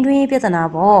မျိုးအိမ်တွင်းပြ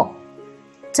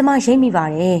ဿနာပေါ့ကျမရိပ်မိပါ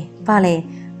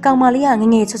တယ်ဘာလဲကောင်မလေးကင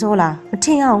ငယ်ချောချောလားမထ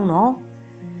င်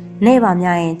အောင်နော်နဲ့ပါ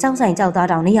များရင်ကြောက်ဆိုင်ကြောက်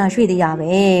သားတောင်နေရာရွှေ့သေး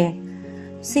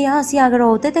ရပဲဆရာ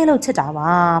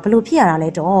ကတော့တဲတဲလို့ချစ်တာပါဘလို့ဖြစ်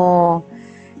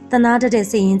ရတာလဲတော့တနာတတဲ့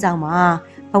စိတ်ရင်းကြော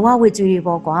င့်ပါဘဝဝေကျွေး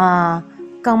တွေပေါ့ကွာ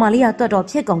ကောင်မလေးကတွတ်တော့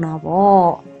ဖြစ်ကုန်တာပေါ့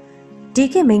ဒီ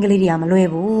ခေတ်မိန်းကလေးတွေကမလွယ်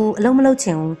ဘူးအလုံး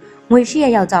မလုံးချင်ဘူး ငွေရှိရ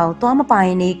ယောက်ျားသွားမပို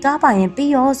င်နေကားပိုင်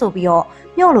ပြီးရောဆိုပြီးတော့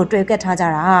မျော့လို့တွေ့ကတ်ထားကြ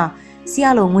တာဆရာ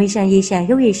လိုငွေရှန်ရေရှန်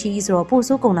ရုပ်ရည်ရှိဆိုတော့ပို့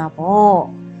ဆိုးကုန်တာပေါ့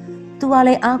သူကလ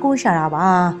ည်းအားကိုးရှာတာပါ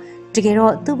တကယ်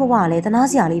တော့သူ့ဘဝလည်းတနာ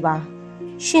စရာလေးပါ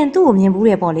ရှင်သူ့ကိုမြင်ဘူးတ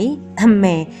ယ်ပေါ့လေအ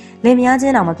မေလင်မယားချ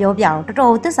င်းတော့မပြောပြအောင်တော်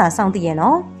တော်သစ္စာစောင့်တည်ရဲ့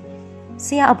နော်ဆ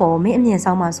ရာအပေါ်မင်းအမြင်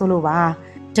ဆောင်မှဆိုလို့ပါ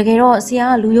တကယ်တော့ဆရာ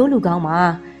ကလူရိုးလူကောင်းပါ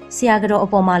ဆရာကတော့အ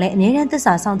ပေါ်မှာလည်းအမြဲတမ်းသစ္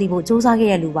စာစောင့်တည်ဖို့ကြိုးစားခဲ့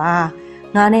တဲ့လူပါ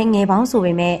ငါနဲ့ငယ်ပေါင်းဆို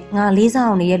ပေမဲ့ငါလေးစား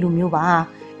အောင်နေတဲ့လူမျိုးပါ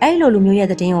အဲ့လိုလူမျိုးရဲ့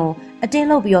သတင်းကိုအတင်း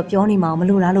လုပ်ပြီးတော့ပြောနေမှမ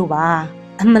လို့လားလို့ပါ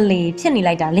အမလီဖြစ်နေ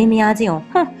လိုက်တာလင်မယားချင်းဟွ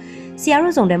န်းဆရာ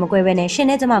တို့စုံတယ်မကွဲပဲနဲ့ရှင်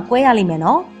နဲ့ကျမကွဲရလိမ့်မယ်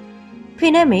နော်ဖေ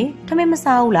နဲ့မေထမင်းမ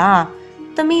စားဘူးလား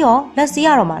သမီးရောလက်စီးရ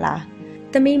တော့မှာလား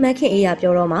သမီးမခင်အေးရ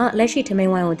ပြောတော့မှလက်ရှိထမ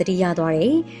င်းဝိုင်းကိုတတိယသွားတ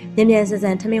ယ်မြန်မြန်ဆန်ဆ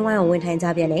န်ထမင်းဝိုင်းကိုဝင်ထိုင်ကြ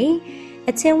ပြန်တယ်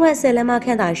အချင်းဝက်ဆယ်လက်မခ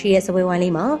န့်သာရှိတဲ့စပွဲဝိုင်း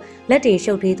လေးမှာလက်တွေ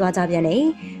ရှုပ်ထွေးသွားကြပြန်တယ်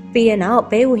ပြီးတဲ့နောက်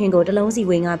ဘဲဝဟင်ကိုတလုံးစီ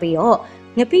ဝေငှပြီးတော့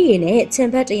ငပိရည်နဲ့ချင်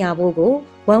ဘက်100ဘိုးကို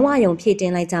ဝမ်းဝယုံဖြည့်တ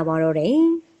င်လိုက်ကြပါတော့တယ်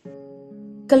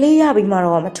ကလေးရပြီးမှ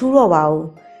တော့မထူးတော့ပါဘူး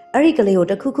အဲ့ဒီကလေးကို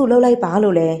တခုခုလှုပ်လိုက်ပါ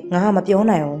လို့လဲငါကမပြော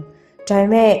နိုင်ဘူးဒါပေ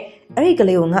မဲ့အဲ့ဒီက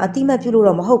လေးကိုငါအတိမတ်ပြုလို့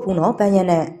တော့မဟုတ်ဘူးနော်ပန်းရက်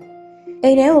နဲ့အိ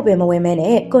မ်ထဲကိုပင်မဝင်မဲ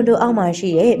နဲ့ကွန်ဒိုအောက်မှာရှိ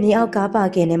တဲ့မြေအောက်ကားပါ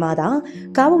ကင်ထဲမှာသာ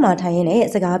ကားပေါ်မှာထိုင်ရင်းနဲ့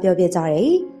စကားပြောပြကြတ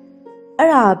ယ်အဲ့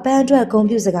ဒါပန်းအတွက်ဂုဏ်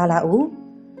ပြုစကားလားဦး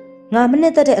ငါမန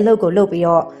စ်သက်တဲ့အလုပ်ကိုလုပ်ပြီး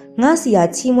တော့ငါစီယာ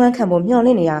ချီးမွမ်းခံဖို့မျှော်လ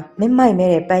င့်နေတာမမိုက်မဲ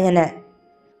တဲ့ပန်းရက်နဲ့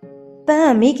ပန်းက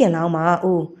မိခင်လောင်းမှာ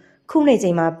ဦးခုနေချိ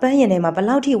န်မှာပန်းရင်ထဲမှာဘ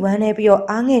လောက်ထိဝမ်းနေပြီးတော့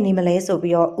အားငယ်နေမလဲဆို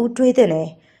ပြီးတော့ဦးတွေးတဲ့လေ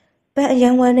ပန်းအရ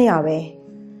န်ဝမ်းနေရပဲ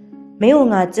မင်းက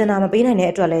ငါကျင်နာမပေးနိုင်တဲ့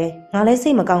အတွက်လဲငါလဲစိ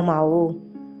တ်မကောင်းပါဘူး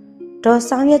ဒေါ်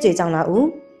ဆောင်ရွက်ကြွေကြောင့်လားဦး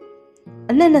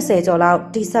အနှစ်20ကျော်လောက်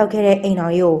တိဆောက်ခဲ့တဲ့အိမ်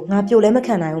တော်ကြီးကိုငါပြိုလဲမ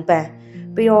ခံနိုင်ဘူးပန်း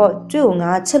ပြီးတော့ကျွေးကို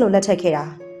ငါချစ်လို့လက်ထပ်ခဲ့တာ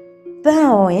ပန်း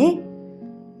ရောရင်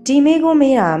ဒီမေးခွန်း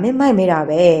မေးတာမင်းမိုက်မေးတာ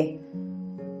ပဲ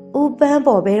ဦးပန်း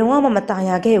ပေါ်ဘယ်တော့မှမตาย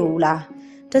ရခဲ့ဘူးလား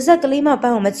တစက်ကလေးမှပ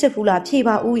န်းကိုမချစ်ဘူးလားဖြေ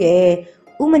ပါဦးရဲ့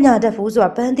ဦးမညာတတ်ဘူးဆိုတာ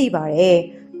ပန်းသိပါတယ်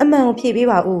အမှန်ကိုဖြေပေး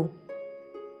ပါဦး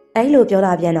အဲ့လိုပြော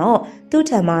လာပြန်တော့သူ့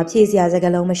ထံမှာဖြေစရာစ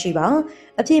ကားလုံးမရှိပါ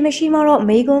အဖြေမရှိမှတော့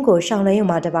မိကွန်းကိုရှောင်လဲရုံ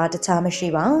မှတပါတခြားမရှိ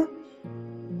ပါ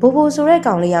ဘိုးဘိုးဆိုတဲ့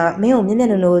ကောင်လေးကမင်းကိုမျက်မျက်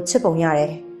နှာနှာချစ်ပုံရတ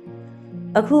ယ်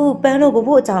အခုပန်းတို့ဘိုး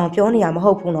ဘိုးအကြောင်းပြောနေရမ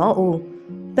ဟုတ်ဘူးနော်ဦး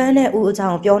ပန်းနဲ့ဦးအကြော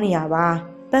င်းပြောနေရပါ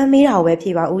ပန်းမေးတာကိုပဲ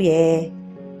ဖြေပါဦးရဲ့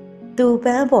သူပ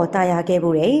န်းပေါ်တာယာခဲ့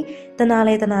ဘူးတယ်တနာ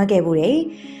လဲတနာခဲ့ဘူးတယ်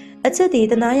အချစ်တီ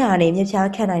တနာရာနေမြဖြား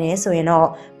ခံနိုင်တယ်ဆိုရင်တော့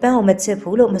ပန်းကိုမချစ်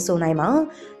ဘူးလို့မဆိုနိုင်ပါ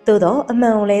သို့တော့အမှ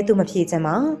န်ကိုလည်းသူမဖြေချင်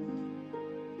ပါ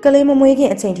ကလေးမမွေးခ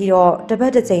င်အချိန်ထိတော့တပ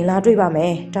တ်တစ်ချိန်လာတွေ့ပါမ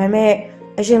ယ်ဒါပေမဲ့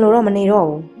အရင်လိုတော့မနေတော့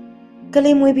ဘူးက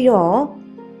လေးမွေးပြီးတော့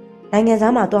နိုင်ငံ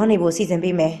သားမှာသွားနေဖို့စီစဉ်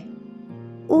ပေးမယ်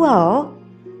ဥဟာရော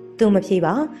သူမဖြေ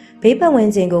ပါဘေးပတ်ဝ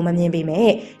န်းကျင်ကိုမမြင်ပေမဲ့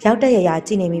ရောက်တက်ရရ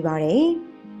ကြည့်နေမိပါတယ်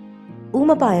ဥ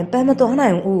မပိုင်ပန်းမသွားနို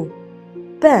င်ဘူး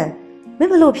ပန်းမ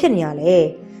င်းဘလို့ဖြစ်နေရလဲ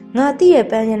ငါတိရဲ့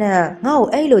ပန်းရနဲ့ငါ့ကို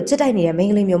အဲ့လိုချစ်တိုက်နေတဲ့မိ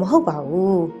န်းကလေးမျိုးမဟုတ်ပါ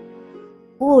ဘူး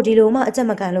ဥကိုဒီလိုမှအချက်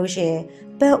မကန်လို့ရှင်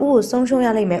ပန်းဥကိုဆုံးရှုံးရ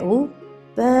လိမ့်မယ်ဥ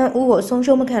ပန်းဥကိုအဆုံး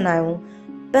ရှုံးမခံနိုင်ဘူး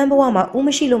ပန်းဘဝမှာဥမ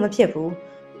ရှိလို့မဖြစ်ဘူး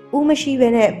ဥမရှိဘဲ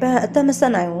နဲ့ပန်းအသက်မဆ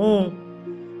က်နိုင်ဘူး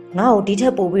ငါ့ကိုဒီထ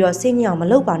က်ပိုပြီးတော့စိတ်ညစ်အောင်မ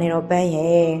လုပ်ပါနဲ့တော့ပန်း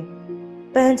ရဲ့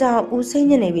ပန်းကြောင့်ဥစိတ်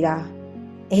ညစ်နေပြီလား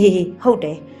အေးဟုတ်တ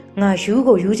ယ်ငါယူ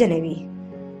ကိုယူချင်နေပြီ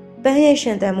ပန်းရဲ့ရှ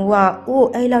င်တန်မှုကဥကို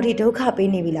အဲ့လောက်ထိဒုက္ခ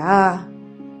ပေးနေပြီလား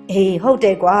အေးဟုတ်တ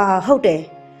ယ်ကွာဟုတ်တယ်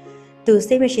သူ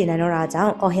စိတ်မရှိနိုင်တော့တာကြော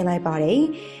င့်အော်ဟင်းလိုက်ပါတယ်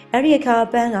အဲ့ဒီအခါ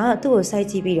ပန်းကသူ့ကိုစိုက်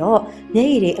ကြည့်ပြီးတော့မျက်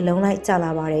ရည်တွေအလုံးလိုက်ကျ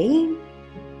လာပါတယ်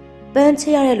ပန်းချ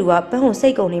ရတဲ့လူကပန်းကိုစိ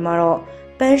တ်ကုန်နေမှာတော့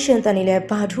ပန်းရှင်တန်နေလဲ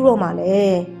ဘာထူးတော့မှလဲ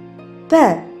ပ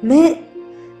န်းမင်း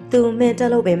သူမင်းတ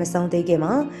က်လို့ပဲမဆုံးသေးခင်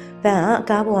မှာပန်းက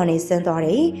ကားပေါ်ကနေဆင်းသွားတ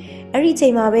ယ်အဲ့ဒီချိ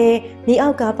န်မှာပဲမြေအော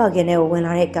က်ကားပါကင်ထဲကိုဝင်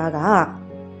လာတဲ့ကားက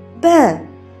ပန်း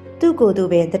သူ့ကိုယ်သူ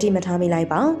ပင်တတိမထားမိလိုက်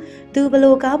ပါသူဘ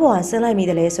လို့ကားပေါ်ကဆင်းလိုက်မိ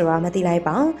တယ်လဲဆိုတာမသိလိုက်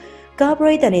ပါကားပ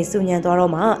ရိသတ်နေစူညံသွား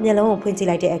တော့မှမျက်လုံးကိုဖွင့်ကြည့်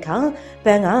လိုက်တဲ့အခါပ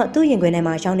န်းကသူ့ရင်ခွင်ထဲ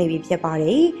မှာရောက်နေပြီဖြစ်ပါတ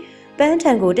ယ်ပန်း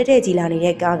ထံကိုတက်တက်ကြီးလာနေ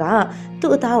တဲ့ကားက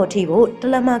သူ့အသားကိုထိဖို့တ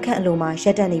လက်မခန့်အလိုမှာရ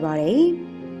က်တက်နေပါတယ်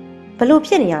ဘလို့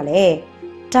ဖြစ်နေရလဲ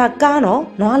ဒါကားနော်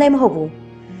နွားလည်းမဟုတ်ဘူး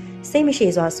စိတ်မရှိ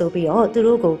စွာဆိုပြီးတော့သူ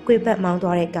တို့ကိုကြွေပတ်မောင်း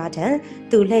သွားတဲ့ကားထံ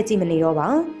သူလှည့်ကြည့်မနေတော့ပါ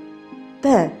ပ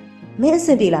န်းမင်းအဆ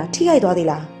င်ပြေလားထိခိုက်သွားသေး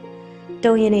လား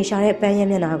တုံရင်နေရှာတဲ့ပန်းရဲ့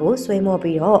မျက်နှာကိုဆွဲမော့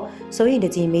ပြီးတော့စိုးရင်တ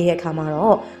ကြီးမေးတဲ့အခါမှာ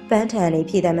တော့ပန်းထန်နေ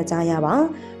ဖြည့်တယ်မကြားရပါ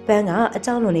ပန်းကအ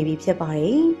ကြောင်းလွန်နေပြီဖြစ်ပါတ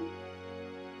ယ်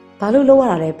ဘာလို့လောက်ရ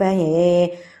တာလဲပန်းရဲ့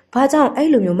ဘာကြောင့်အဲ့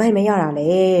လိုမျိုးမိုက်မရတာ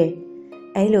လဲ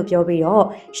အဲ့လိုပြောပြီးတော့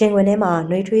ရင်ခွင်ထဲမှာ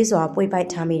နှွေးထွေးစွာပွေပိုက်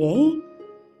ထားမိတယ်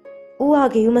။ဦးဟာ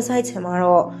ဂီယူမဆိုင်ချင်မှာ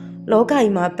တော့လောက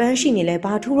ကြီးမှာပန်းရှိနေလဲ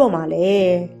ဘာထူးတော့မှာလဲ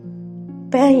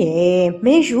။ပန်းရဲ့မ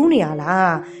င်းယူနေရ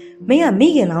လား။မင်းကမိ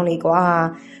ခင်လောင်းလေကွာ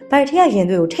။ဘိုက်ထက်ရင်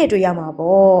သွေးကိုထည့်တွေ့ရမှာ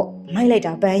ပေါ့။မိုက်လိုက်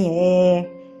တာပန်းရဲ့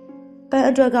။ပန်း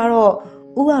အတွက်ကတော့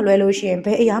ဦးကလွယ်လို့ရှိရင်ဘ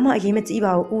ယ်အရာမှအရေးမကြီး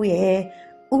ပါဘူးဦးရဲ့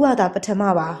။ဦးကသာပထမ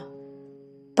ပါ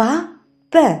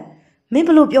ပန်းမင်းဘ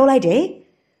လို့ပြောလိုက်တယ်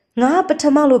ငါပထ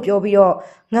မလို့ပြောပြီးတော့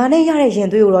ငါနဲ့ရတဲ့ရင်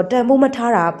သွေးကိုတော့တန်ဖိုးမ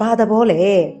ထားတာဘာသဘောလဲ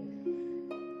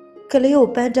ကလေးကို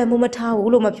ပန်းတန်ဖိုးမထား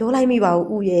ဘူးလို့မပြောလိုက်မိပါဘူး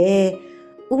ဦးရဲ့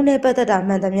ဦးနဲ့ပတ်သက်တာ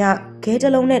မှန်သမျှခဲတ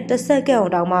စ်လုံးနဲ့တစ်ဆက်ကအော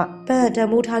င်တောင်မှပန်းတန်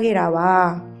ဖိုးထားခဲ့တာပါ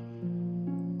ဦး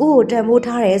ကိုတန်ဖိုး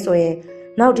ထားတယ်ဆိုရင်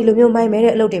နောက်ဒီလိုမျိုးမိုက်မဲ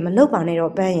တဲ့အလုပ်တွေမလုပ်ပါနဲ့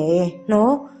တော့ပန်းရဲ့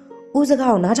နော်ဦးစ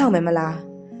ကားကိုနားထောင်မယ်မလား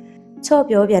ချော့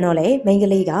ပြောပြန်တော့လေမိန်းက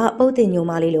လေးကပုတ်တင်ညို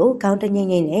မလေးလိုခေါင်းတငိမ့်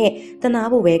ငိမ့်နဲ့တနာ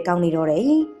ဖို့ပဲကောင်းနေတော့တ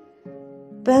ယ်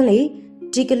ပန်းလေ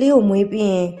ဒီကလေးကိုမွေးပြီး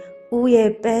ရင်ဦးရဲ့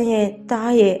ပန်းရဲ့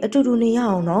သားရဲ့အတူတူနေရ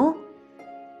အောင်နော်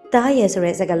သားရဲ့ဆို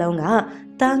တဲ့စကားလုံးက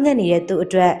သားငတ်နေတဲ့သူ့အ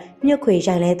တွက်ညှက်ခွေ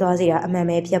ရိုင်လဲသွားစေတာအမှန်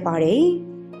ပဲဖြစ်ပါတယ်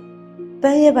ပ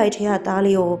န်းရဲ့ဗိုက်ထဲကသား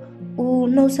လေးကိုဦး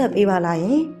နှုတ်ဆက်ပေးပါလားယ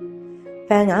င်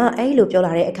ပန်းကအဲ့လိုပြော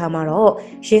လာတဲ့အခါမှာတော့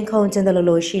ရင်ခုန်ကျင်တယ်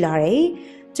လို့ရှိလာတယ်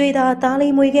ကျွေးသား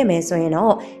လေးမွေးခဲ့မယ်ဆိုရင်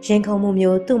တော့ရင်ခုန်မှု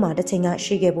မျိုးသူ့မှာတစ်ချိန်က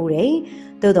ရှိခဲ့ပူတယ်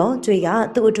သို့တော့ကျွေးက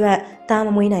သူ့အတွက်သားမ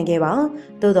မွေးနိုင်ခဲ့ပါ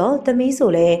သို့တော့သမီးဆို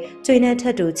လဲကျွေးနဲ့ထ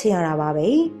ပ်တူချစ်ရတာပါပဲ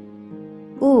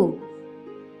ဦး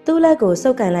သူ့လက်ကိုစု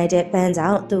ပ်ကန်လိုက်တဲ့ပန်းကြော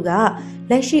င့်သူက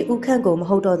လက်ရှိဦးခန့်ကိုမ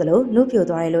ဟုတ်တော့သလိုနှုတ်ပြို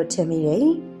သွားတယ်လို့ထင်မိတယ်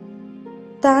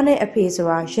သားနဲ့အဖေဆို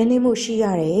တာရင်းနှီးမှုရှိရ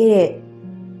တယ်တဲ့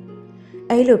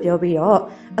အဲ့လိုပြောပြီးတော့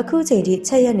အခုချိန်ထိ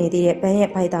ချက်ရက်နေသေးတဲ့ပန်းရဲ့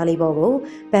ဖိုက်သားလေးပေါ်ကို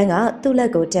ပန်းကသူ့လ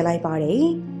က်ကိုတင်လိုက်ပါတယ်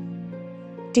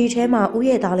ဒီထဲမှာဦး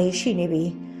ရဲ့သားလေးရှိနေပြီ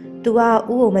သူက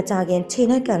ဦးကိုမကြခင်ချိန်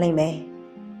နဲ့ကန်လိုက်မယ်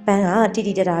ပန်းကတီ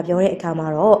တီတတာပြောတဲ့အခါမှာ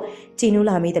တော့ကြည်နူး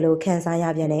လာမိတယ်လို့ခံစားရ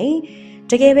ပြန်တယ်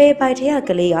တကယ်ပဲဖိုက်ထဲက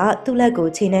ကလေးကသူ့လက်ကို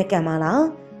ချိန်နဲ့ကန်ပါလား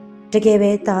တကယ်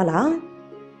ပဲသားလား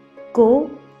ကို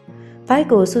ဘိုက်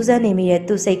ကိုစူးစမ်းနေမိတဲ့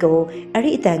သူ့စိတ်ကိုအဲ့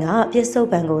ဒီအတန်ကပြစ်စုံ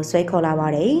ပံကိုဆွဲခေါ်လာပါ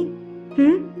တယ်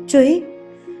ကျွေး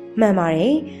မှန်ပါတ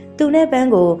ယ်သူနဲ့ပန်း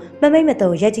ကိုမမိတ်မ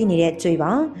တုံရက်ကြည့်နေတဲ့ကျွေး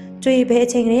ပါကျွေးဘယ်အ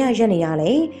ချိန်ကလေးရက်နေရ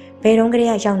လဲဘယ်တုန်းကလေး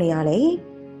ရောက်နေရလဲ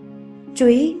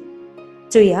ကျွေး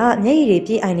ကမျက်ရည်တွေ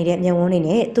ပြည့်အိုင်နေတဲ့မျက်ဝန်းတွေ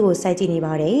နဲ့သူ့ကိုစိုက်ကြည့်နေ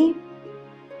ပါတယ်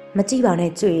မကြည့်ပါ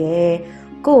နဲ့ကျွေးရဲ့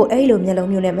ကို့အဲ့လိုမျက်လုံး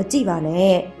မျိုးနဲ့မကြည့်ပါ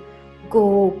နဲ့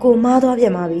ကိုမားသွားပြ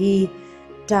န်ပါပြီ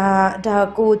ဒါ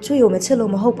ကိုကျွေးကိုမချစ်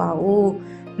လို့မဟုတ်ပါဘူး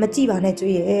မကြည့်ပါနဲ့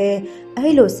ကျွေးရဲ့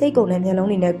အဲ့လိုစိတ်ကုန်တဲ့မျက်လုံး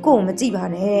တွေနဲ့ကို့မကြည့်ပါ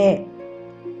နဲ့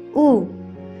ဦး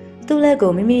သူ့လက်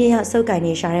ကိုမိမိရဆုပ်ကင်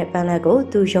နေရှာတဲ့ပန်းလက်ကို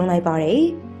သူယုံလိုက်ပါတယ်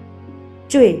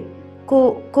ကျွေ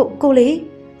ကိုလေး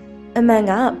အမှန်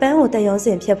ကပန်းကိုတရောစ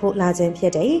င်ဖြတ်ဖို့လာခြင်းဖြ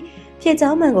စ်တယ်ဖြစ်เจ้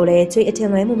าမှန်ကိုလည်းကျွေအထင်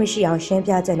လွဲမှုမရှိအောင်ရှင်း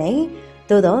ပြခြင်းနဲ့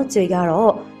သို့တော့ကျွေက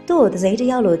တော့သူ့ကိုသစိမ်းတစ်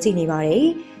ယောက်လိုကြည့်နေပါတယ်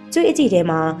ကျွေအကြည့်ထဲ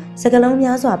မှာစကလုံး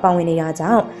များစွာပါဝင်နေတာ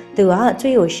ကြောင့်သူက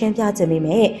ကျွေကိုရှင်းပြခြင်းမိ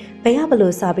မဲ့ဘယ်ဘ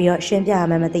လို့စပြီးတော့ရှင်းပြရ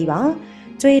မှန်းမသိပါ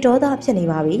ကျွေဒေါသဖြစ်နေ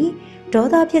ပါပြီဒေါ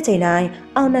သဖြစ်ချိန်တိုင်း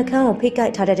အောင်နှက်ခမ်းကိုဖိကို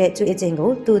က်ထားတဲ့ကျွေးအချင်းကို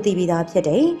သူသိပြီးသားဖြစ်တ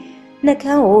ယ်။နှက်ခ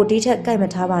မ်းကိုဒီထက်ကိုက်မ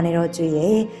ထားပါနဲ့တော့ကျွေး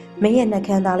ရဲ့မင်းရဲ့နှက်ခ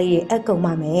မ်းသားလေးတွေအကုန်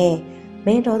ပါမယ်။မ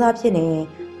င်းဒေါသဖြစ်နေ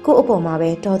ကို့အပေါ်မှာပဲ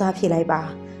ဒေါသဖြစ်လိုက်ပါ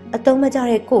။အတုံးမကြ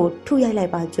တဲ့ကို့ထုရိုက်လို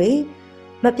က်ပါကျွေး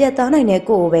။မပြတ်သားနိုင်တဲ့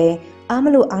ကို့ကိုပဲအားမ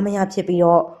လို့အားမရဖြစ်ပြီး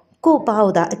တော့ကို့ပါး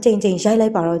ကိုသာအချိန်ချင်းရိုက်လို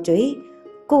က်ပါတော့ကျွေး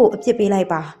။ကို့အပြစ်ပေးလိုက်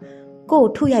ပါ။ကို့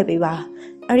ထုရိုက်ပေးပါ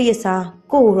။အဲ့ဒီအစား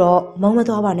ကို့တော့မုံမ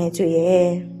သွားပါနဲ့ကျွေးရဲ့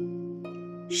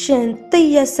ရှင်သိ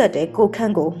ရက်ဆက်တဲ့ကိုခ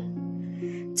န့်ကို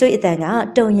ကျွေးအတန်က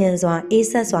တုံရင်စွာအေး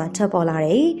ဆက်စွာထပ်ပေါ်လာတ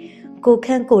ယ်ကိုခ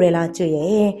န့်ကိုတယ်လားကျွေး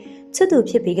ရဲ့ချစ်သူ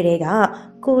ဖြစ်ပြီးကလေးက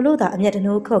ကိုလို့သာအမျက်တ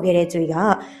နှိုးခေါ်ခဲ့တဲ့ကျွေးက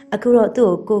အခုတော့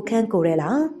သူ့ကိုခန့်ကိုတယ်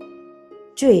လား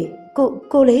ကျွေး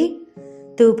ကိုလေ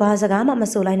သူဘာစကားမှမ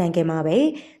ဆိုလိုက်နိုင်ခင်မှာပဲ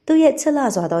သူ့ရဲ့ချစ်လာ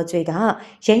စွာသောကျွေးက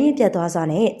ရင်းရင်ပြတ်သွားစွာ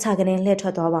နဲ့ခြာကနေလှည့်ထွ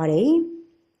က်သွားပါတယ်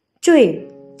ကျွေး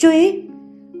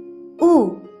ဦး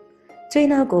ကျွေး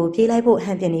နောက်ကိုပြေးလိုက်ဖို့ဟ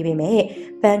န်ပြနေပေမဲ့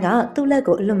ပန်းကသူ့လက်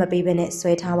ကိုအလွတ်မပေးဘဲနဲ့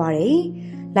ဆွဲထားပါတယ်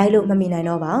။လိုက်လို့မမိနိုင်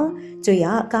တော့ပါ။ကျွေးက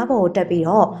ကားပေါ်ကိုတက်ပြီး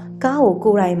တော့ကားကို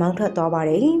ကိုယ်တိုင်မောင်းထွက်သွားပါ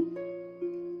တယ်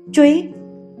။ကျွေး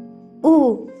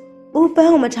ဦးပ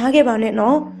န်းကိုမထားခဲ့ပါနဲ့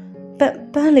နော်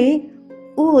။ပန်းလေဦး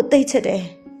ကိုတိတ်ချစ်တယ်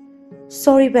။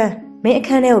 Sorry ပန်းမင်းအခ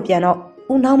န်းထဲကိုပြန်တော့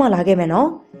ဦးနောက်မှလာခဲ့မယ်နော်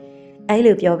။အဲ့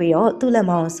လိုပြောပြီးတော့သူ့လက်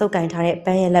မောင်းကိုစုပ်ကင်ထားတဲ့ပ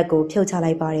န်းရဲ့လက်ကိုဖြုတ်ချ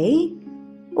လိုက်ပါတယ်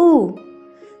။ဦး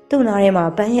သူ့နားထဲမှာ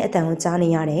ပန်းရဲ့အတန်ကိုကြားနေ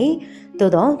ရတယ်။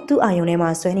သို့တော့သူ့အာယုံထဲမှာ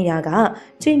ဆွဲနေတာက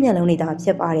ကျွေးမျက်လုံးတွေသာဖြ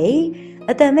စ်ပါတယ်။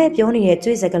အတန်မဲ့ပြောနေတဲ့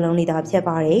ကျွေးစကလုံးတွေသာဖြစ်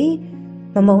ပါတယ်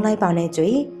။မမုန်းလိုက်ပါနဲ့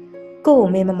ကျွေး။ကို့ကို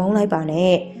မင်းမမုန်းလိုက်ပါ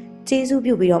နဲ့။ကျေးဇူး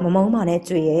ပြုပြီးတော့မမုန်းပါနဲ့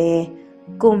ကျွေးရဲ့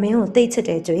။ကိုမင်းကိုသိချစ်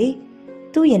တယ်ကျွေး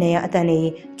။သူ့ရင်ထဲကအတန်တွေ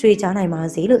ကျွေးချနိုင်ပါ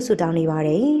စေလို့ဆုတောင်းနေပါတ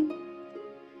ယ်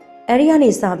။အဲဒီကနေ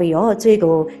စပြီးတော့ကျွေး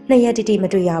ကိုနှစ်ရက်တိမ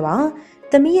တွေ့ရပါ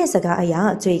။သမီးရဲ့စကားအရ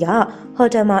ကျွေးကဟို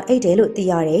တယ်မှာအိတ်တယ်လို့သိ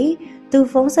ရတယ်။သူ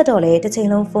ဖုန်းဆက်တော့လေတစ်ချိန်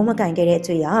လုံးဖုန်းမကင်ခဲ့တဲ့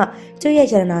ကျွေးကကျွေးရဲ့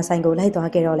ရတနာဆိုင်ကိုလိုက်သွား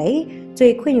ခဲ့တော့လေ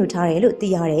ကျွေးခွင့်ယူထားတယ်လို့သိ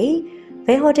ရတယ်။ဘ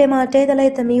ယ်ဟိုတယ်မှာတဲတလဲ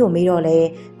သမီးကိုမေးတော့လေ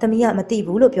သမီးကမသိ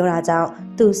ဘူးလို့ပြောတာကြောင့်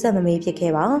သူဆက်မမေးဖြစ်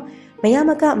ခဲ့ပါ။မရ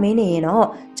မကမင်းနေရင်တော့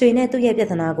ကျွေးနဲ့သူ့ရဲ့ပြ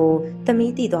ဿနာကိုသ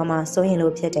မီးသိသွားမှစိုးရင်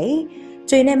လို့ဖြစ်တယ်။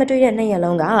 ကျွေနဲ့မတွေ့တဲ့နှစ်ရက်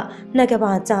လုံးကနှက်က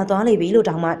ပါကြာသွားလိမ့်ပြီလို့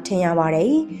တောင်မှထင်ရပါတ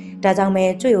ယ်။ဒါကြောင့်ပဲ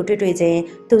ကျွေကိုတွေ့ချင်း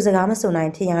သူစကားမဆိုနို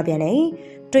င်ဖြစ်ရပြန်တယ်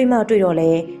။တွေ့မှတွေ့တော့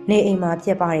လေနေအိမ်မှာဖြ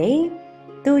စ်ပါတယ်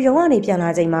။သူရုံးကနေပြန်လာ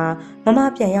ချိန်မှာမမ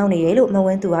ပြန်ရောက်နေတယ်လို့မဝ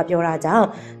င်းသူကပြောတာကြောင့်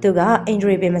သူကအင်ဂျ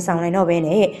ရီပင်မဆောင်နိုင်တော့ဘဲ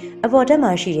နဲ့အပေါ်တက်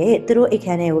မှာရှိတဲ့သူတို့အိတ်ခ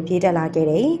မ်းထဲကိုပြေးတက်လာခဲ့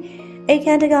တယ်။အိတ်ခ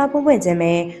မ်းတကားပွင့်ပွင့်ချင်း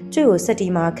ပဲကျွေကိုစက်တီ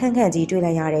မှာခန့်ခန့်ကြီးတွေ့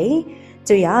လိုက်ရတယ်။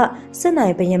ကျွေကစစ်နို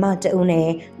င်ဘရင်မတအုပ်နဲ့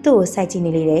သူ့ကိုစိုက်ကြည့်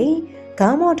နေလေတယ်။ခေါ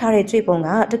င်းမော့ထားတဲ့ကျွေပုံက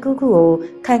တခုခုကို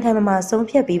ခိုင်ခိုင်မာမာဆုံး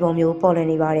ဖြတ်ပြီးပုံမျိုးပေါ်လွင်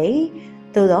နေပါတယ်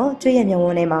။သို့တော့ကျွေရဲ့မျက်ဝ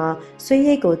န်းထဲမှာဆွေး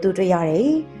ရိတ်ကိုသူတွေ့ရတယ်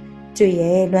။ကျွေ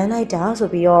ရဲ့လွမ်းလိုက်တာဆို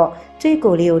ပြီးတော့ကျွေ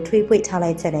ကိုလေးကိုထွေးပွေထား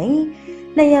လိုက်ချက်နဲ့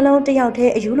နှစ်ရက်လုံးတယောက်တ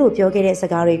ည်းအယူလိုပြောခဲ့တဲ့စ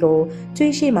ကားတွေကို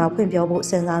ကျွေးရှိမှဖွင့်ပြောဖို့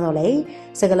စဉ်းစားတော့လေ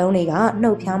စကားလုံးတွေက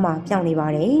နှုတ်ဖျားမှပြောင်းနေပါ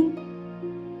တယ်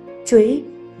။ကျွေး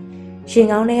ရင်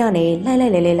ကောင်းထဲကနေလှိုက်လို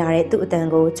က်လဲလဲလာတဲ့သူ့အတန်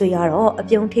ကိုကျွေးရတော့အ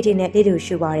ပြုံးထိထိနဲ့လေးတူ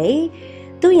ရှူပါတယ်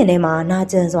။သူ့ရင်ထဲမှာနာ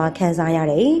ကျင်စွာခံစားရ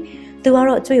တယ်။သူက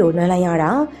တော့ကျွေးကိုလွှမ်းလိုက်ရ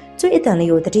တာကျွေးအတန်လေး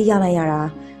ကိုတတိရလိုက်ရတာ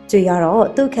ကျွေးရတော့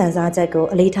သူ့ခံစားချက်ကို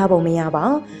အလေးထားပုံမရပါ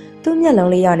သူ့မျက်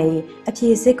လုံးလေးကနေအပြေ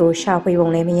စစ်ကိုရှာဖွေပုံ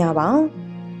လည်းမရပါ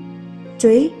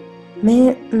ကျွေး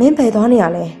မင်းဖယ်သွားနေရ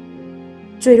လဲ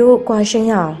ကျွေတို့ကွာရှင်း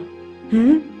ရအောင်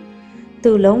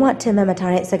သူလုံးဝထင်မှတ်မ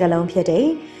ထားတဲ့စကားလုံးဖြစ်တယ်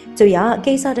ကျွေက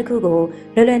ကိစ္စတစ်ခုကို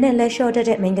လွယ်လွယ်နဲ့လက်လျှော့တတ်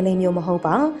တဲ့မိန်းကလေးမျိုးမဟုတ်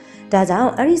ပါဒါကြော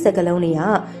င့်အဲ့ဒီစကားလုံးတွေက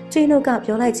ကျွေနှုတ်က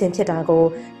ပြောလိုက်ခြင်းဖြစ်တာကို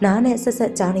နားနဲ့ဆက်ဆ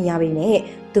က်ကြားနေရပြီနဲ့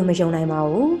သူမယုံနိုင်ပါ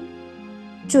ဘူး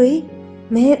ကျွေ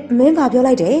မင်းဘာပြော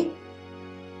လိုက်တယ်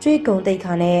ကျွေကုံတိတ်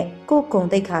ခါနဲ့ကိုကုံ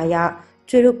တိတ်ခါရ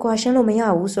ကျွေတို့ကွာရှင်းလို့မရ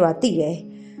ဘူးဆိုတာသိတယ်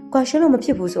ကွာရှင်းလို့မဖြ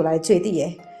စ်ဘူးဆိုလိုက်ကျွေသိတ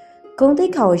ယ်ဂုံတိ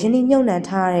တ်ခါကိုယင်းနှမြုံနှံ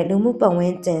ထားရတဲ့လူမှုပတ်ဝ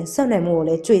န်းကျင်ဆက်နွယ်မှုကိုလ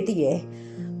ည်းကြွေသိရယ်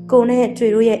။ကိုနဲ့ကြွေ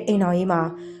တို့ရဲ့အိမ်တော်ကြီးမှာ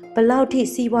ဘလောက်ထိ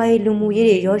စီးပွားရေးလူမှုရေး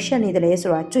တွေရောရှက်နေတယ်လဲ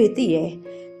ဆိုတာကြွေသိရယ်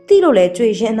။သိလို့လည်းကြွေ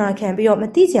ရင်အနာခံပြီးတော့မ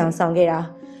သိကြအောင်ဆောင်ခဲ့တာ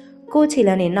။ကိုခြေလ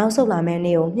မ်းနေနောက်ဆုတ်လာမယ့်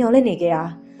နေ့ကိုမျှော်လင့်နေခဲ့တာ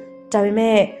။ဒါပေ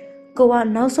မဲ့ကိုက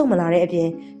နောက်ဆုတ်မလာတဲ့အပြင်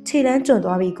ခြေလမ်းကျွံ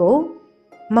သွားပြီကို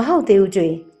မဟုတ်သေးဘူးကြွေ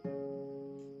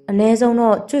။အ ਨੇ ဆုံး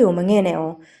တော့ကြွေကိုမငဲ့နဲ့အော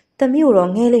င်တမီးကိုတော့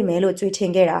ငဲလိမ့်မယ်လို့ကြွေထ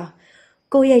င်ခဲ့တာ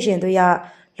။ကိုရဲ့ရင်သွေးရ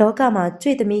လောကမှာ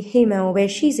ကြွေသမီးဟိမန်ကိုပဲ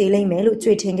ရှိစေလိမ့်မယ်လို့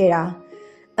ကြွေထင်ခဲ့တာ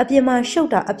အပြင်မှာရှုပ်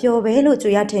တာအပျော်ပဲလို့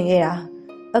ကြွေရထင်ခဲ့တာ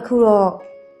အခုတော့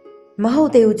မဟု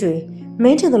တ်သေးဘူးကြွေမ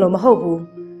င်းထင်တယ်လို့မဟုတ်ဘူး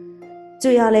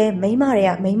ကြွေရလဲမိန်းမတွေ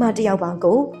ကမိန်းမတစ်ယောက်ပါ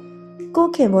ကို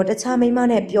ခင်ဘောတခြားမိန်းမ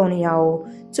နဲ့ပျော်နေတာကို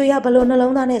ကြွေရဘလို့နှ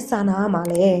လုံးသားနဲ့စာနာရမှာ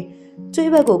လဲကြွေ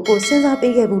ဘက်ကိုစဉ်းစား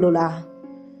ပေးခဲ့ဘူးလို့လား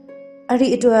အဲ့ဒီ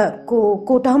အတွက်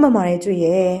ကိုတောင်းပန်ပါတယ်ကြွေ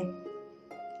ရဲ့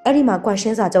အဲ့ဒီမှာကွာရှ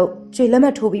င်းစာချုပ်ကြွေလက်မှ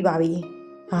တ်ထိုးပြီးပါပြီ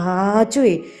ဟာကျွေ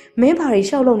မင်းဘာတွေ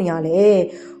ရှောက်လုံနေရလဲ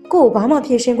ကို့ဘာမှ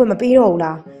ဖြေရှင်းခွင့်မပေးတော့ဘူး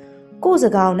လားကို့စ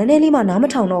ကားကိုနည်းနည်းလေးမှနားမ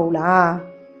ထောင်တော့ဘူးလား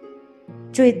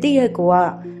ကျွေတိရဲ့ကိုက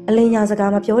အလင်းညာစ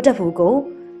ကားမပြောတတ်ဘူးကို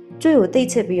ကျွေကိုတိတ်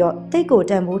ချစ်ပြီးတော့တိတ်ကို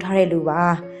တန်ဖိုးထားတဲ့လူပါ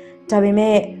ဒါပေ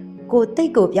မဲ့ကိုတိ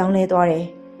တ်ကိုပြောင်းလဲသွားတယ်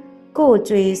ကို့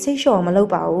ကျွေစိတ်လျှော့မလုပ်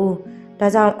ပါဘူးဒါ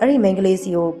ကြောင့်အဲ့ဒီမိန်းကလေးစီ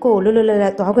ကိုလွတ်လွတ်လပ်လ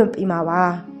ပ်သွားခွင့်ပေးမှာပါ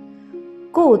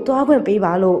ကို့သွားခွင့်ပေး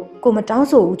ပါလို့ကိုမတောင်း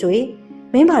ဆိုဘူးကျွေ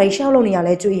မင်းဘာတွေရှောက်လုံနေရ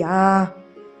လဲကျွေဟာ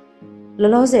လော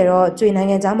လောဆယ်တော့ကျွေနိုင်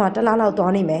ငံသားမှာတစ်လားလောက်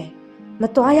သွားနေမယ်မ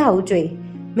သွားရဘူးကျွေ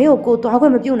မင်းကိုသွားခွ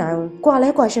င့်မပြုနိုင်ဘူးကွာလဲ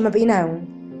ကွာရှင်းမပေးနိုင်ဘူး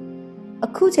အ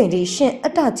ခုချိန်ထိရှင်အ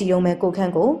တ္တကြီးအောင်ပဲကိုခ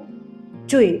န့်ကို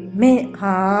ကျွေမင်း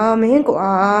ကွာမင်း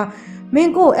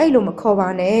ကိုအဲ့လိုမခေါ်ပါ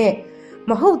နဲ့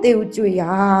မဟုတ်သေးဘူးကျွေ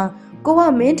ဟာကိုက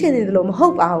မင်းထင်တယ်လို့မဟု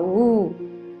တ်ပါဘူး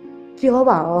ပြော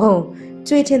ပါဦး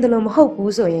ကျွေထင်တယ်လို့မဟုတ်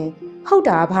ဘူးဆိုရင်ဟုတ်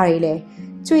တာဘာတွေလဲ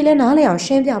ကျွေလဲနားလည်အောင်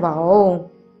ရှင်းပြပါဦး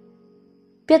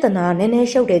ပြဿနာနည်းနည်း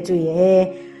ရှုပ်တယ်ကျွေရဲ့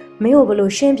မင်းကိုဘယ်လို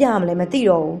ရှင်းပြရမလဲမသိ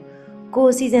တော့ဘူးကို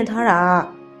စီစဉ်ထားတာ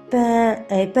ပ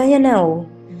န်းရနံ့ကို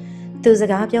သူစ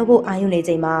ကားပြောဖို့အာရုံနေ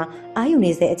ချိန်မှာအာရုံ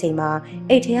နေတဲ့အချိန်မှာ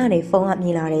အိတ်ထဲကနေဖုန်းကမြ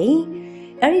င်လာတယ်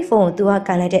အဲ့ဒီဖုန်းကိုသူကက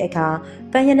န်လိုက်တဲ့အခါ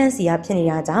ပန်းရနံ့စီကဖြစ်နေ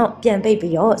တာကြောင့်ပြန်ပိတ်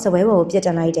ပြီးတော့စပွဲပေါ်ကိုပြတ်တ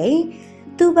က်လိုက်တယ်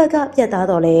သူ့ဘက်ကပြတ်သား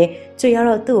တော့လဲကျွေက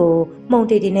တော့သူ့ကိုမှုန်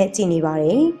တေတီနဲ့ကြည်နေပါတ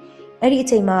ယ်အဲ့ဒီအ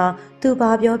ချိန်မှာသူဘာ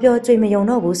ပြောကျွေမယုံ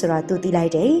တော့ဘူးဆိုတာသူသိလို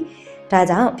က်တယ်ဒါ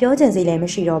ကြောင့်ပြောချင်စိတ်လည်းမ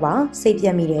ရှိတော့ပါစိတ်ပြ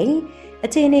တ်မိတယ်အ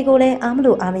ခြေအနေကိုလည်းအားမ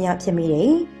လို့အားမရဖြစ်မိတ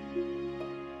ယ်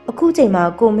အခုချိန်မှာ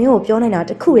ကိုမင်းကိုပြောနေတာ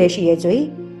တခုတည်းရှိရဲ့ကြွေ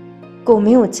ကိုမ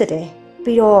င်းကိုချစ်တယ်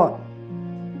ပြီးတော့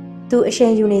သူအရှိ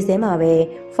န်ယူနေစဲမှာပဲ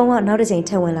ဖုန်းကနောက်တစ်ချိန်ထ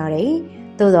ပ်ဝင်လာတယ်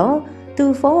သို့တော့သူ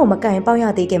ဖုန်းကိုမကင်ပေါက်ရ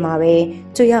သေးခင်မှာပဲ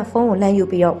ကျွေရဖုန်းကိုလှမ်းယူ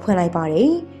ပြီးတော့ဖွင့်လိုက်ပါတ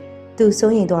ယ်သူ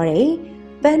စိုးရင်သွားတယ်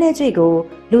ပန်းနဲ့ကြွေကို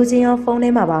လူချင်းရောဖုန်းထဲ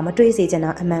မှာပါမတွေးစေချင်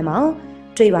တာအမှန်ပါ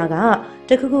တွေ့ပါကတ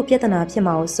ခုခုပြဿနာဖြစ်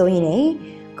မှာကိုစိုးရင်လည်း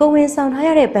ကိုဝင်ဆောင်ထားရ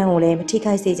တဲ့ပန်းကိုလည်းမထိ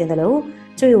ခိုက်စေချင်တယ်လို့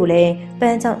ကျွေကိုလည်းပ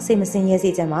န်းကြောင့်စိတ်မစင်ရဲစေ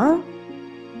ချင်ပါ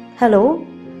ဟယ်လို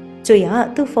ကျွေက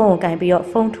သူ့ဖုန်းကိုကင်ပြီးတော့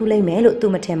ဖုန်းထူးလိုက်မယ်လို့သူ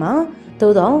မထင်ပါ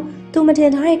သို့တော့သူမထ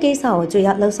င်ထားတဲ့ကိစ္စကိုကျွေက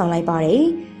လှုပ်ဆောင်လိုက်ပါတယ်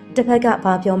တစ်ဖက်က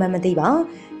ဘာပြောမှမသိပါ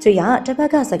ကျွေကတစ်ဖ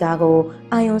က်ကစကားကို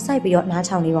အာယုံစိုက်ပြီးတော့နား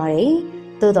ထောင်နေပါတယ်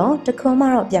သို့တော့တခွန်းမှ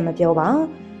တော့ပြန်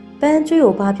မပြောပါပန်းကျွေး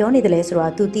ကိုဘာပြောနေတယ်လဲ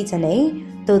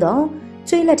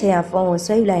ဆိုတာသူသိချင်နေသို့တော့ကျွေးလက်ထဲကဖုန်းကို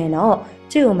ဆွဲယူလိုက်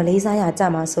ရင်တော့ကျွေးကိုမလေးစား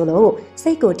ရကြမှာ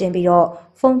ဆိုလို့စိတ်ကို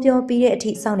တင်ပြီးတော့ဖုန်းပြောပြီးတဲ့အထိ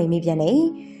စောင့်နေမိပြန်နေ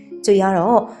ကျွေးရ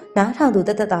တော့နားထောင်သူ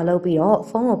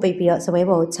တက်တာလုပ်ပြီးတော့ဖုန်းကိုပိတ်ပြီးတော့စ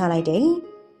ပွဲပေါ်ကိုချလိုက်တယ်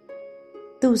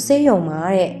သူဆေးရုံ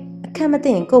မှာတဲ့အခက်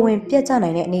မသိရင်ကိုဝင်ပြက်ကြ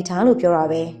နိုင်တဲ့အနေထားလို့ပြောတာ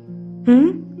ပဲ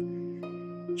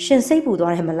ရှင်စိတ်ပူ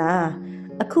သွားတယ်မ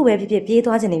လားအခုပဲဖြစ်ဖြစ်ပြေး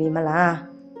သွားချင်နေပြီမ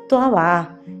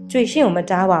လားသွားပါကြွေရှင်းကိုမ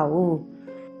တားပါဘူး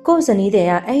ကို့ဇနီး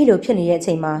တဲ့ကအဲ့လိုဖြစ်နေတဲ့အ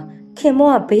ချိန်မှာ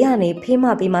ခင်မောကဘေးကနေဖေး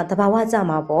မပေးမှတဘာဝကြ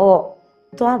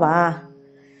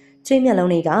မှာပေါ့သွားပါကျွေးမျက်လုံး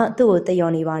တွေကသူ့ကိုတယော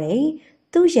နေပါ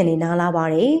တယ်သူ့ရင်နေနားလာပါ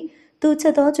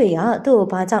တယ်သူချက်သောကြွေကသူ့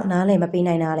ကိုဘာကြောင့်နားလဲမ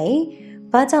ပေးနိုင်တာလဲ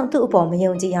ဘာကြောင့်သူ့အပေါ်မ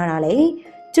ယုံကြည်ရတာလဲ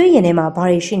ကျွေးရင်ထဲ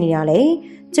မှာဘာတွေ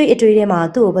ရှိနေတာလဲကျွေးအတွေ့ထဲမှာ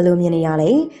သူ့ကိုဘယ်လိုမြင်နေ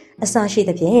ရလဲအစရှိ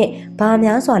သဖြင့်ဘာ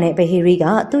များစွာနဲ့ဘဟီရီက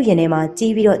သူ့ရင်ထဲ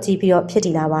မှာကြီးပြီးတော့ဖြစ်တ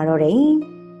ည်လာပါတော့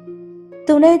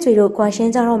တယ်သူနဲ့ကျွေတို့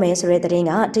ကွာရှင်းကြတော့မယ်ဆိုတဲ့သတင်း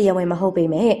ကတရားဝင်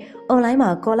မဟုတ်ပေမဲ့အွန်လိုင်း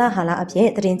မှာကောလာဟာလာ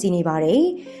အဖြစ်သတင်းကြည့်နေပါတယ်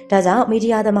ဒါကြော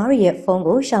င့်မီဒီယာသမားတွေရဲ့ဖုန်း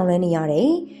ကိုရှောင်လွှဲနေရ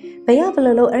တယ်ဘယ်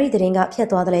ဘလို့လို့အဲ့ဒီသတင်းကဖြတ်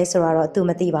သွားတယ်လဲဆိုတာတော့သူ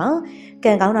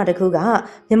မသိပါကံကောင်းတာတစ်ခု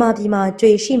ကမြန်မာပြည်မှာ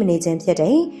ကျွေရှိမနေခြင်းဖြစ်တ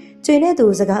ယ်ကျွေ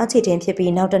နဲ့သူစကားအခြေတင်ဖြစ်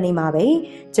ပြီးနောက်တနေ့မှာပဲ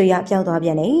ကျွေ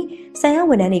ရပျောက်သွားပြန်တယ်ဆန်ရ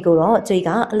ဝန်ထမ်းတွေကိုတော့ကျွေက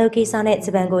အလုပ်ကိစ္စ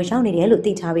နဲ့ဂျပန်ကိုရောက်နေ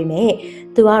တယ်လို့သိထားပေ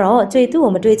မဲ့သူကတော့ကျွေ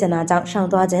သူ့ကိုမတွေ့ချင်တာကြောင့်ရှောင်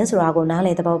သွားခြင်းဆိုတာကိုနား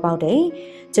လည်သဘောပေါက်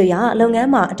တယ်ကျွေရလုပ်ငန်း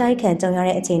မှာအတိုက်ခံကြုံရ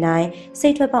တဲ့အချိန်တို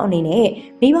င်းစိတ်ထွက်ပေါက်အနေနဲ့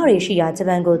မိဘတွေရှိရာဂျပ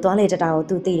န်ကိုသွားလေတတာ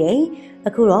ကိုသူသိတယ်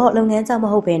အခုတော့လုပ်ငန်းကြောင့်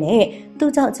မဟုတ်ဘဲနဲ့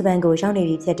သူ့ကြောင့်ဂျပန်ကို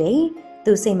ရောက်နေပြီဖြစ်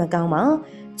တယ်သူစိတ်မကောင်းပါ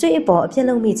ကျွေအပေါ်အပြစ်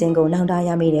လုံးမိခြင်းကိုလောင်တ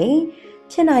ရမိတယ်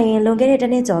ဖြစ်နိုင်ရင်လွန်ခဲ့တဲ့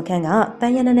တစ်နှစ်ကျော်ခန့်ကပ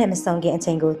န်းရနနဲ့မဆောင်ခင်အ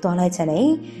ချိန်ကိုသွားလိုက်ချင်တယ်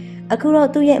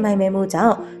အခုတော့သူ့ရဲ့အမိုင်မဲမှုကြော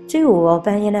င့်ကျွေကိုရောပ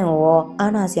န်းရနကို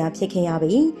ရောအားနာစရာဖြစ်ခဲ့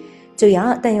ရပြီကျွေ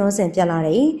ကတန်ရုံးစင်ပြက်လာတ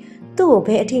ယ်သူ့ကို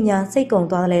ဘယ်အထိများစိတ်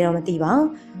ကုံသွားတယ်လဲတော့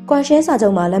မသိပါကွာရှဲစာချု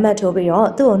ပ်မှာလက်မှတ်ထိုးပြီးတော့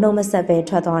သူ့ကိုနှုတ်မ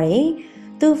ဆက်ပဲထွက်သွားတယ်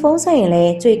သူဖုန်းဆက်ရင်လ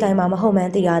ည်းကျွေကင်မှာမဟုတ်မှ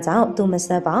န်းသိတာကြောင့်သူမဆ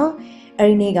က်ပါအဲ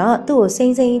ဒီနေ့ကသူ့ကိုစိ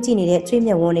မ့်စိမ့်ကြည့်နေတဲ့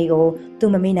ကျွေးမျက်ဝန်းလေး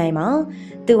ကိုသူမမိ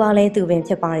နိုင်ပါသူကလည်းသူ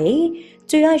ပင်ဖြစ်ပါတယ်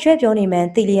ကျွေကရွက်ပြောနေမှန်း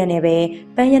သိလျက်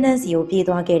နဲ့ပဲပန်းရနန်းစီ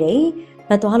ကိုပြေးသွားခဲ့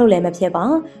တယ်မသွားလို့လည်း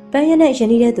မဖြစ်ပါပန်းရနန်းရင်း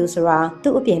နှီးတဲ့သူဆိုတာ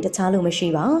သူ့အပြင်တခြားလို့မ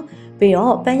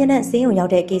ရှိပါပြီးတော့ပန်းရနန်းဈေးုံရော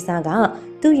က်တဲ့ကိစ္စ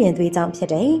ကသူ့ရင်သွေးကြောင့်ဖြစ်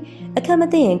တယ်အခက်မ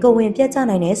သိရင်ကို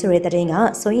ဝင်ပြတ်ကျနိုင်တယ်ဆိုတဲ့သတင်း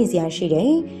ကစိုးရိမ်စရာရှိတ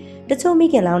ယ်တချို့မိ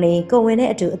ခင်လောင်းတွေကိုဝင်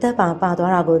တဲ့အတူအသက်ပါ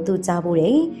သွားတာကိုသူကြားဖို့တ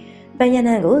ယ်ပန်းရန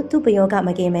န်းကိုသူ့ပယောက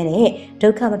မကင်းမဲနဲ့ဒု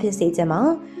က္ခမဖြစ်စေချင်ပါ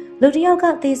လူတယောက်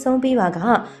ကသေဆုံးပြီးပါက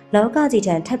လောကကြီး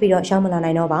ထံထပ်ပြီးတော့ရောက်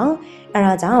မလာနိုင်တော့ပါအဲဒါ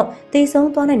ကြော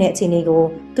င့်သေဆုံးသွားနိုင်တဲ့အခြေအနေ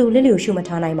ကိုသူလစ်လျူရှု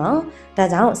မထား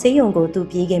နိုင်ပါဒါကြောင့်ဆေးရုံ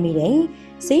ကိုသူပြေးခဲ့မိ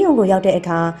တယ်ဆေးရုံကိုရောက်တဲ့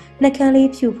အခါနှကန်းလေး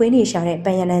ဖြူဖွေးနေရှာတဲ့ပ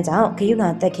န်းရနန်းကြောင့်ဂယု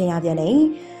ဏတက်ခင်ရပြန်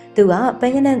တယ်သူက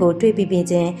ပန်းရနန်းကိုတွေ့ပြီး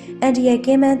ချင်းအန်တီရဲ့က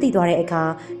င်းမန်းသိသွားတဲ့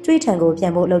အခါကျွေးထံ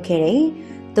ကိုပြန်ဖို့လုပ်ခဲ့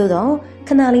တယ်သို့တော့ခ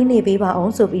ဏလေးနေပေးပါအော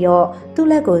င်ဆိုပြီးတော့သူ့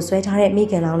လက်ကိုဆွဲထား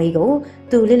တဲ့မိခင်လောင်လေး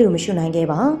ကိုသူလစ်လူမရှုနိုင်ခဲ့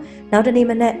ပါနောက်တ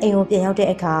နေ့မနက်အိမ်ကိုပြန်ရောက်တဲ့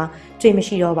အခါကြွေမ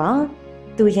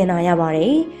ရှိတော့ပါသူရင်နာရပါတ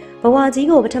ယ်ဘဝကြီး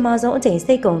ကိုပထမဆုံးအချိန်စိ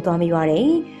တ်ကုံသွားမိပါတယ်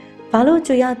ဘာလို့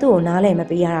ကြွေရသူ့ကိုနားလည်မ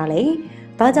ပေးရတာလဲ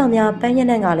ဘာကြောင့်များပန်းရ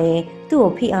နန်းကလည်းသူ့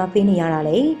ကိုဖိအားပေးနေရတာလဲ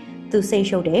သူစိတ်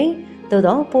ရှုပ်တယ်သို့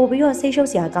တော့ပို့ပြီးတော့စိတ်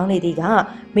ရှုပ်စရာကောင်းလေသည်က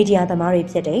မီဒီယာသမား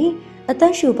တွေဖြစ်တယ်အသ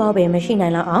က်ရှူပေါက်ပဲမရှိ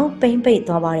နိုင်လောက်အောင်ပိမ့်ပိတ်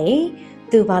သွားပါ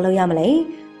တယ်သူဘာလို့ရ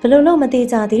မလဲဘလို့လို့မသေး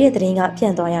ကြသေးတဲ့သတင်းကပြ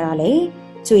န့်သွားရတာလေ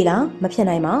ကျွေလားမဖြစ်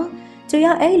နိုင်ပါကျွေရ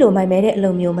အဲ့လိုမိုက်မဲတဲ့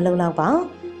အလုပ်မျိုး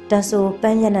မလုပ်တော့ပါဒါဆို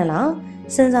ပန်းရနန်းလား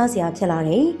စဉ်းစားစရာဖြစ်လာ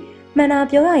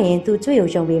တယ်မှန်တာပြောရရင်သူကျွေကို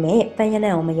ယုံပေမဲ့ပန်းရန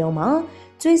န်းကိုမယုံပါ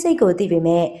ကျွေစိတ်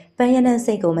ကိုသိပေမဲ့ပန်းရန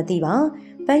န်းစိတ်ကို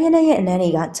မသိပါပန်းရနန်းရဲ့အနမ်းတွေက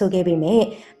ချိုးခဲ့ပေ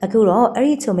မဲ့အခုတော့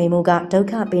အဲ့ဒီချုံမိမှု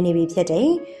ကဒုက္ခပေးနေပြီဖြစ်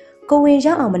တယ်ကိုဝင်ရ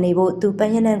အောင်မနေဖို့သူ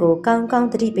ပန်းရနန်းကိုကောင်းကောင်း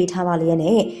သတိပေး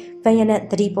ထားပါလျက်နဲ့ပန်းရန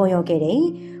န်းသတိပေါ်ရောခဲ့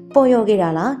တယ်ပေါ်ရော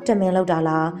ခဲ့တာလားတမင်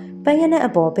လောက်တာလားပန်းရနန်းအ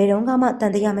ပေါ်ဘယ်တော့မှတ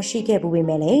န်တရားမရှိခဲ့ဘူးပေ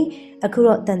မဲ့လေအခု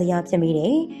တော့တန်တရားဖြစ်မိတ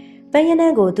ယ်ပန်းရန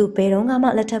န်းကိုသူ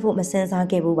ဘယ်တော့မှလက်ထပ်ဖို့မစင်စား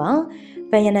ခဲ့ဘူးပါ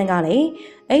ပန်းရနန်းကလည်း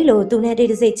အဲ့လိုသူ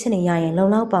နဲ့တိတ်တဆိတ်ချစ်နေရရင်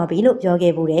လုံလောက်ပါ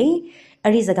ပြီလို့ပြောခဲ့ဘူးတယ်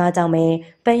အဲ့ဒီစကားကြောင့်ပဲ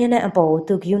ပန်းရနန်းအပေါ်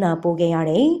သူကယူနာပို့ခဲ့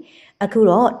ရတယ်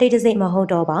အခုတော့တိတ်တဆိတ်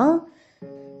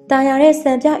မဟုတ်တော့ပါတာယာတဲ့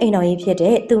စံပြအိမ်တော်ကြီးဖြစ်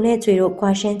တဲ့သူနဲ့ကျွေတို့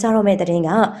ခွာရှင်းကြတော့မဲ့တဲ့တင်က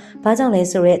ဘာကြော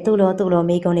င့်လဲဆိုရဲသူ့လို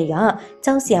မိကုန်းတွေ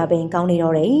ကကြောက်စရာပင်ကော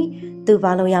င်းနေတော့တယ်သူဘာ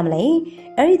လို့ရမလဲ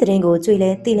အဲ့ဒီတဲ့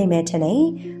ကိုကျွေလဲသိလိမ့်မယ်ထင်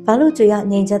တယ်ဘာလို့ကျွေက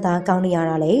ငြိမ်ချက်သားကောင်းနေ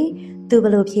ရတာလဲသူဘ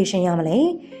လို့ဖြေရှင်းရမလဲ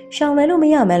ရှောင်လဲလို့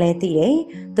မရမှန်းလဲသိတယ်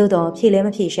သို့တော့ဖြေလဲမ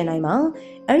ဖြေရှင်း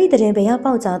နိုင်ပါအဲ့ဒီတဲ့ဘယ်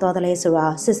ကပေါက်ကြားသွားတယ်လဲဆို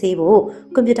တာစစ်ဆေးဖို့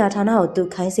ကွန်ပျူတာဌာန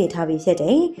ကိုသူခိုင်းစေထားပြီးဖြစ်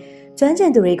တယ်ကျွ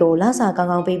မ်းကျင်သူတွေကိုလစာကောင်း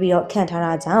ကောင်းပေးပြီးတော့ခံထားတာ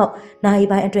ကြောင့်နိုင်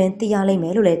ပိုင်းအတွင်းသိရလိမ့်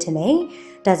မယ်လို့လည်းထင်တယ်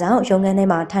။ဒါကြောင့်ရုံးခ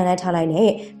န်းထဲမှာထိုင်လိုက်ထားလိုက်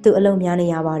နဲ့သူအလုပ်များနေ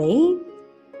ရပါတယ်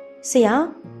။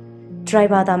ဆရာဒ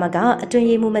ရိုင်ဘာသားမက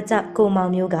အတွင်ရေးမှုမကျကိုမော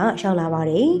င်မျိုးက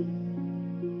ရောက်လာပါတယ်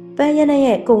။ပ န်းရ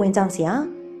နရဲ့ကိုဝင်ကြောင့်ဆရာ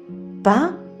ဘာ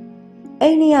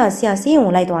အဲ့နေ့ကဆရာ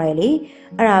စီးရုံလိုက်သွားတယ်လေ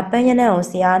အဲ့ဒါပန်းရနကို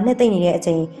ဆရာနှစ်သိမ့်နေတဲ့အ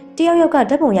ချိန်တယောက်ယောက်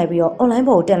ကဓာတ်ပုံရိုက်ပြီးတော့ online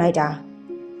ပေါ်ကိုတင်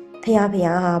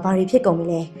လိုက်တာဖះဟာဘာတွေဖြစ်ကုန်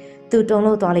ပြီလဲသူတုံ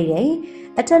လို့သွားလိုက်တယ်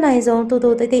အထက်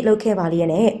နိုင်ဆုံးတူတိတ်လှုပ်ခဲ့ပါလိမ့်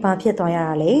နဲ့ဘာဖြစ်သွားရ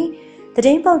တာလဲ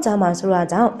တတိယပေါက်ကြားမှာဆိုရ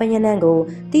ကြောင့်ပန်းရနကို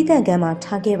တီးတန့်ကမ်းမှာ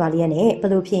ထားခဲ့ပါလိမ့်နဲ့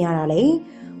ဘလို့ဖြစ်ရတာလဲ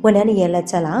ဝန်ထမ်းတွေရဲ့လက်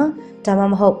ချက်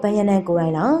လားဒါမှမဟုတ်ပန်းရနကိုယ်တို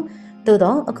င်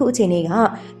လားသို့တော့အခုအချိန်လေးက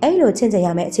အဲ့လိုချင့်ချင်ရ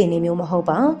မယ့်အခြေအနေမျိုး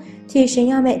မဟုတ်ပါဖြည့်ရှင်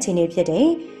ရမယ့်အခြေအနေဖြစ်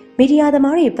တယ်မီဒီယာသ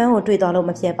မားတွေပန်း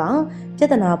ကိုတွေ့သွားလို့မဖြစ်ပါပြ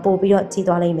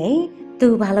ဿနာပို့ပြီးတော့ကြီးသွားလိမ့်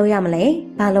မယ်သူဘာလို့ရ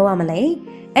မလဲဘာလို့ရ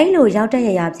မလဲအဲ့လိုရောက်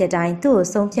တဲ့ရဖြစ်တိုင်းသူ့ကို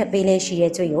ဆုံးဖြတ်ပေးလဲရှိ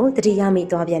တဲ့ကျွေကိုတတိယမိ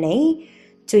သွားပြန်နေ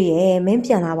ကျွေရဲ့မ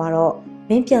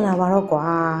င်းပြန်လာပါတော့ကွာ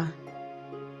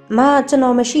မကျွန်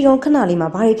တော်မရှိတော့ခဏလေးမှာ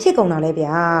ဘာ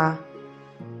တွေဖြစ်ကုန်တာလဲဗျာ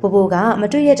ဘိုးဘိုက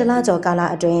မတွေ့ရတလားကျော်ကာလ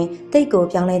အတွင်းတိတ်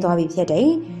ကိုပြောင်းလဲသွားပြီဖြစ်တယ်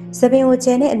။စပင်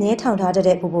ကိုကျဲနဲ့အမြဲထောင်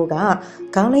ထားတဲ့ဘိုးဘိုက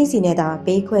ခေါင်းလိမ့်စီနဲ့သာ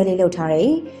ဘေးခွဲလေးလှုပ်ထားတယ်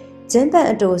။ဂျင်းပန်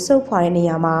အတူစုပ်ဖွာ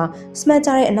တဲ့နေရာမှာစမတ်ကြ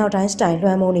တဲ့အနောက်တိုင်းစတိုင်လွှ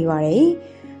မ်းမိုးနေပါတယ်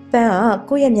။ပန်း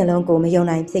ကကိုယ့်ရဲ့မျက်လုံးကိုမ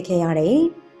ယုံနိုင်ဖြစ်ခဲ့ရတယ်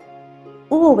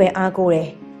။ဥဖို့ပဲအားကိုးတယ်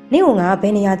။နင့်ကငါဘ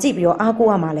ယ်နေရာကြည့်ပြီးတော့အားကိုး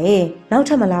ရမှာလဲ။နောက်ထ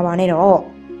ပ်မလာပါနဲ့တော့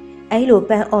။အဲ့လို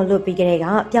ပန်းအော်လွတ်ပြီးကလေး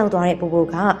ကပျောက်သွားတဲ့ဘိုး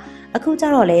ဘိုက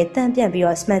အခုကျတော့လေတန့်ပြန့်ပြီး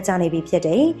တော့စမတ်ကြနေပြီဖြစ်တ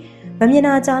ယ်။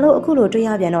မမြင်တာကြလို့အခုလိုတွေ့ရ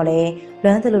ပြန်တော့လေလွ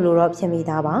မ်းသလိုလိုတော့ဖြစ်မိ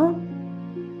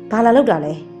သားပါဘာလာလောက်တာ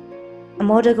လဲ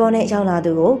အမောတကောနဲ့ရောက်လာ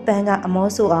သူကိုပန်းကအမော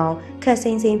ဆူအောင်ခက်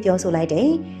ဆင်းဆင်းပြောဆိုလိုက်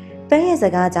တယ်ပန်းရဲ့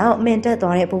စကားကြောင့်မင်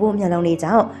တက်သွားတဲ့ဘိုးဘိုမျက်လုံးလေး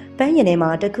ကြောင့်ပန်းရင်ထဲ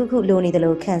မှာတခုခုလိုနေတယ်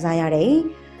လို့ခံစားရ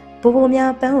တယ်ဘိုးဘို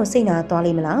များပန်း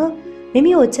ကိုစိတ်နာသွားလိမ့်မလားမိ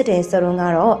မိကိုချစ်တယ်ဆိုတော့က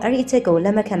တော့အဲ့ဒီအချစ်ကိုလ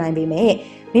က်မခံနိုင်ပေ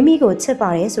မဲ့မိမိကိုချစ်ပါ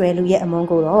တယ်ဆိုတဲ့လူရဲ့အမုန်း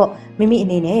ကိုတော့မိမိအ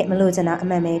နေနဲ့မလို့ချင်တာ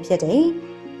အမှန်ပဲဖြစ်တယ်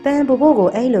ပန်းဘိုးဘိုကို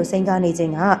အဲ့လိုစိန်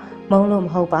ကားနေခြင်းကမုန်းလို့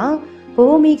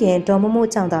မဟုတ်ပါဘိုးမိခင်ဒေါ်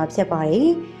မမို့ကြောင့်သာဖြစ်ပါ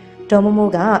တယ်ဒေါ်မ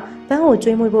မို့ကပန်းကို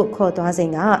ကျွေးမွေးဖို့ခေါ်သွားစဉ်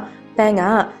ကပန်းက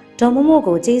ဒေါ်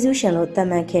မမို့ကိုကျေးဇူးရှင်လို့သတ်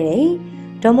မှတ်ခဲ့တယ်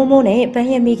ဒေါ်မမို့နဲ့ပန်း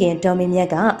ရဲ့မိခင်ဒေါ်မင်းမြတ်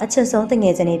ကအချစ်ဆုံးတင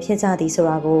ယ်ချင်းတွေဖြစ်ကြသည်ဆို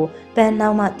တာကိုပန်းနော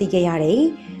က်မှသိခဲ့ရ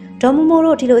တယ်ဒေါ်မမို့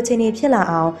တို့ဒီလိုအခြေအနေဖြစ်လာ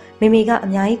အောင်မိမိက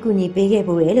အများကြီးကူညီပေး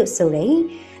ခဲ့ဖို့တယ်လို့ဆိုတယ်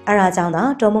အဲဒါကြော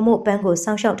င့်သာဒေါ်မမို့ပန်း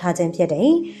ကိုစောင့်ရှောက်ထားခြင်းဖြစ်တယ်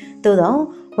သို့တော့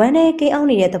ဝမ်းနဲ့ကိန်း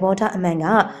အောင်နေတဲ့သဘောထားအမှန်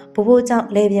ကဘိုးဘိုးကြောင့်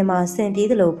လေပြင်းမှာ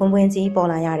ဆင်ပြေးသ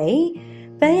လိုဖွံ့ဖွံ့ကြီးပေါ်လာရတယ်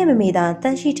။ပန်းရဲ့မမေသာ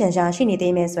တန့်ရှိထန်ရှား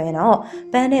ရှိနေသေးမယ်ဆို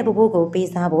ရင်တော့ပန်းနဲ့ဘိုးဘိုးကိုပေး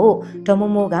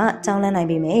စားဖို့ဒေါ်မိုးမိုးကကြောင်းလန်းနိုင်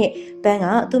ပေမဲ့ပန်းက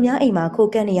သူများအိမ်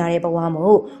မှာခိုးကပ်နေရတဲ့ဘဝ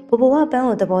မို့ဘိုးဘိုးကပ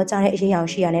န်းကိုသဘောကျတဲ့အရေးအောင်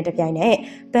ရှိရတဲ့တပြိုင်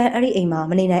နက်ပန်းအဲ့ဒီအိမ်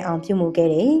မှာမနေနိုင်အောင်ပြုမှု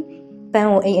ခဲ့တယ်။ပန်း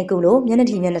ကိုအိမ်အကူလိုမျက်နှာ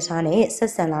ထီမျက်နှာထားနဲ့ဆ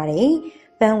က်ဆံလာတယ်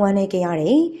။ပန်းဝမ်းနေခဲ့ရ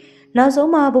တယ်။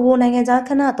နောက်ဆုံးမှာဘိုးဘိုးနိုင်ငံသား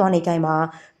ခဏသွားနေကြ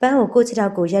မှာပန်းကို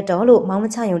ကိုချစ်တော့ကိုရက်တော်လို့မောင်းမ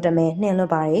ချယုံတမဲနှင်လွတ်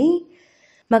ပါတယ်။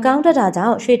မကောင်းတတ်တာကြော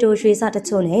င့်ရွှေတိုရွှေစတ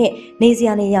ချို့နဲ့နေ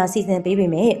စရာနေရာစီစဉ်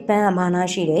ပေးပေမဲ့ပန်း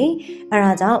အမာနာရှိတယ်။အဲဒါ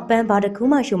ကြောင့်ပန်းဘာတစ်ခု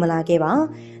မှရှုမလာခဲ့ပါ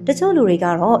။တချို့လူတွေက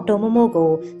တော့ဒေါ်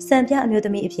မမို့ကိုစံပြအမျိုး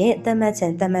သမီးအဖြစ်သတ်မှတ်ခြ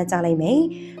င်းသတ်မှတ်ကြလိမ့်မယ်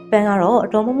။ပန်း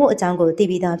ကတော့ဒေါ်မမို့အကြောင်း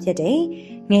ကိုသိပြီးသားဖြစ်တယ်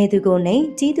။ငယ်သူကို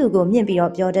နှိမ်ကြီးသူကိုမြ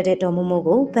င့်ပြီးတော့ပြောတတ်တဲ့ဒေါ်မမို့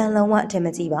ကိုပန်းလုံးဝအထင်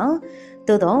မကြီးပါ။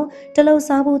သို့တော့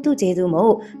တလုံးစားဖို့သူ့ကျေးဇူး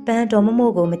မို့ပန်းဒေါ်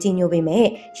မမို့ကိုမကြည်ညိုပေ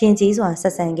မဲ့ရင်ကြီးစွာဆ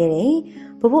က်ဆံခဲ့တယ်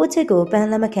။ဘိုးဘိုးအချစ်ကိုပန်း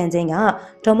လက်မခံခြင်းက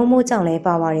ဒေါ်မမို့ကြောင့်လည်းပါ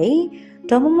ပါတယ်။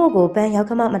ဒေါ်မမို့ကိုပန်း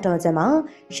ရောက်ခမမတော်ခြင်းမှာ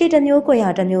ရှေ့တစ်မျိုးကွယ်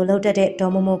ရတစ်မျိုးလှုပ်တတ်တဲ့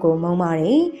ဒေါ်မမို့ကိုမုန်းပါတ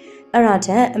ယ်။အဲ့ဒါထ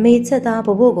က်အမေချစ်သား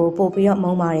ဘိုးဘို့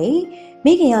ကိုပို့ပြီးတော့မုန်းပါတယ်။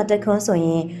မိခင်ရတက်ခွန်းဆိုရ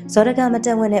င်ဇော်တကမတ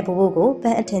က်ဝဲတဲ့ဘိုးဘို့ကို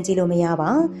ပန်းအထင်ကြီးလို့မရပါ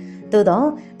။သို့တော့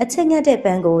အချစ်ငတ်တဲ့ပ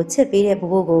န်းကိုချစ်ပေးတဲ့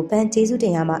ဘိုးဘို့ကိုပန်းကျေးဇူး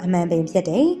တင်ရမှာအမှန်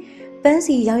ပင်ဖြစ်တယ်။ပန်း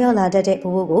စီရောက်လာတတ်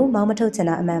တဲ့ဘိုးဘို့ကိုမောင်း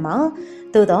မထုတ်ချင်တာအမှန်ပါ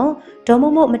သို့တော့ဒေါ်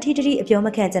မမို့မထီတတိအပြော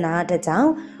မခံချင်တာတကြောင်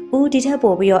ဦးဒီ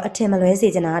ထက်ပိုပြီးတော့အထင်မလွဲစေ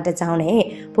ချင်တာတကြောင်နဲ့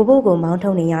ဘိုးဘို့ကိုမော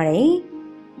င်းထုတ်နေရ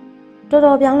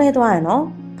တယ်တော်တော်ပြောင်းလဲသွား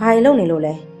ရနော်ဘာတွေလုပ်နေလို့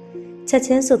လဲချက်ချ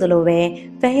င်းဆိုသလိုပဲ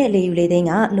ပန်းရဲ့လေယူလေးသိ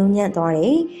န်းကနူးညံ့သွား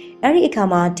တယ်အဲ့ဒီ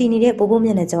အခါမှာတီနေ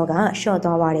တဲ့ဘိုးဘို့မျက်နှာကြောကရှော့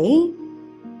သွားပါ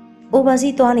တယ်အိုဘာစီ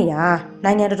သွားနေတာ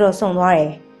နိုင်ငံတော်တော်ဆုံသွား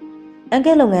တယ်အန်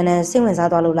ကဲလုပ်ငန်းနဲ့စိတ်ဝင်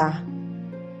စားသွားလို့လား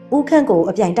ဦးခန့်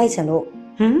ကိုအပြိုင်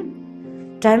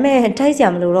တိုက်ချင်လို့ဒါပေမဲ့တိုက်စရာ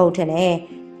မလိုတော့ဘူးထင်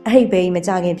တယ်အဲ့ဒီဘေးမ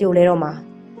ကြခင်ပြိုလဲတော့မှာ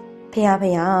ဖះ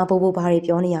ဘိုးဘိုးဘာ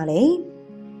တွေပြောနေရလဲ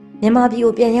မြန်မာပြည်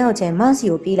ကိုပြန်ရောက်ခြင်းမစီ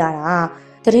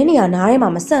ကိုပြေးလာတာတရင်နေရနားထဲမှာ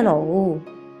မဆ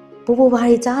န့်တော့ဘူးဘိုးဘာ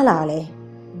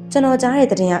တွေကြားလာလဲကျွန်တော်ကြား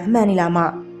တဲ့တရင်ကအမှန်နေလား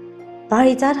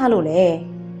မဘာတွေကြား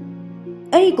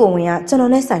ထားလို့လဲအဲ့ဒီကိုဝင်ကကျွန်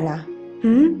တော်နဲ့ဆိုင်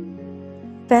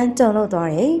လားပန်းတုံလို့သွား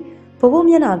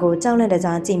တယ်ဘိုးမျက်နှာကိုကြောက်လန့်တ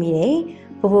ကြားကြည့်မိတယ်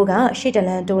ဘိုးကရှေ့တ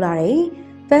လန်းတိုးလာ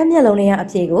တယ်ပန်းမျက်လုံးတွေကအ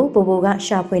ပြေကိုဘိုး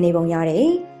ကရှာဖွေနေပုံရတယ်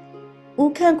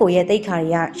ဦးခန့်ကိုရဲ့တိတ်ခါ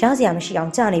တွေကရစရာမရှိ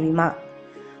အောင်ကြာနေ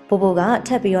ပြီမှဘိုးက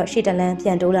ထပ်ပြီးတော့ရှေ့တလန်းပြ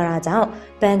န်တိုးလာတာကြော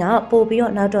င့်ပန်းကပို့ပြီး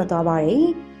တော့နောက်တွန့်သွားပါ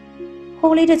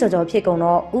တယ်ဟိုလေးတ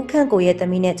ကြော်ဖြစ်ကုန်တော့ဦးခန့်ကိုရဲ့သ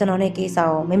မီးနဲ့ကျွန်တော်နဲ့ကိစ္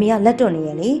စအောင်မမေကလက်တွန့်နေ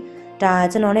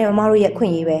ရလေဒါကျွန်တော်နဲ့မမတို့ရဲ့ခွ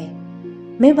င့်ရေးပဲ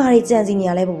မ မင်းဘာတွေကြံစီနေ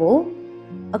ရလဲဘို့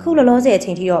အခုလောလောဆယ်အ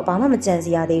ချိန်ထိတော့ဘာမှမကြံ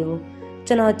စီရသေးဘူး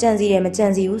ကျွန်တော်ကြံစီတယ်မကြံ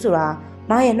စီဘူးဆိုတာ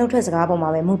မရဲ့နှုတ်ထွက်စကားပေါ်မှာ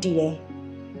ပဲမူတည်တယ်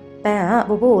ပန်းက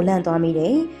ဘို့ကိုလန့်သွားမိတ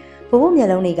ယ်ဘို့မျက်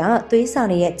လုံးတွေကသွေးဆောင်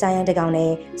နေတဲ့ကြာရန်တကောင်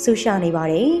နဲ့ဆူရှာနေပါ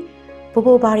တယ်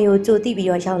ဘို့ဘာတွေကိုကြိုတိပြီး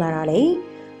တော့ရောက်လာတာလေ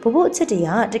ဘို့အချစ်တွေက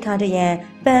တခါတရံ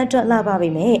ပန်းအတွက်လှပါပေ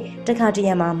မဲ့တခါတ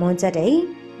ရံမှာမွန်းချက်တယ်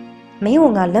မင်းဝ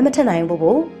န်ကလက်မထက်နိုင်ဘူး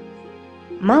ဘို့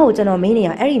မကိုကျွန်တော်မင်းနေရ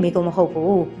အဲ့ဒီမိကုံမဟုတ်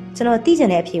ဘူးကျွန်တော်သိကျင်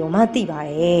တဲ့အဖြေကိုမသိပါ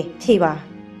တယ်ဖြေပါ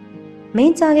မ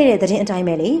င်းကြားခဲ့တဲ့သတင်းအတိုင်း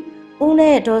ပဲလေဦး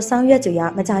နဲ့ဒေါ်ဆောင်ရွက်ကျွေက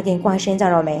မကြခင်ကွာရှင်းကြ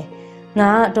တော့မယ်ငါ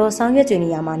ဒေါ်ဆောင်ရွက်ကျွေနေ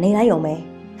ရာမှာနေလိုက်ရုံပဲ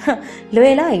လွ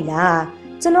ယ်လိုက်လား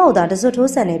ကျွန်တော်တို့တစွတ်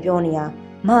ထိုးဆန်နေပြောနေရ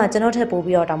မကျွန်တော်ထက်ပို့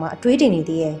ပြီးတော့တောင်မှအတွေးတင်နေ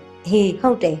သေးရဲ့ဟေးဟု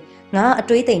တ်တယ်ငါအ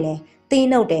တွေးတိမ်နေတင်း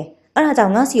နှုတ်တယ်အဲ့ဒါကြော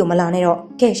င့်ငါစီကိုမလာနဲ့တော့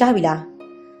ကဲရပြီလား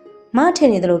မထင်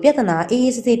နေတယ်လို့ပြဿနာအေး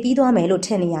အေးဆေးဆေးပြီးသွားမယ်လို့ထ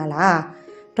င်နေရလား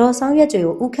ဒေါ်ဆောင်ရွက်ကျွေ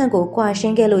ကိုဥခန့်ကိုကွာရှ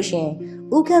င်းခဲ့လို့ရှင်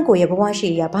ဥခန့်ကိုရဲ့ဘဝရှိ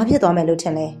ရာဘာဖြစ်သွားမယ်လို့ထ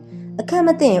င်လဲအခက်မ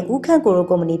သိရင်ဥခန့်ကိုတို့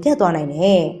ကုမ္ပဏီပြတ်သွားနိုင်တ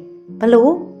ယ်ဘ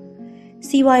လို့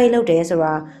စီးပွားရေးလုပ်တယ်ဆို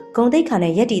တာဂုံတိတ်ခါ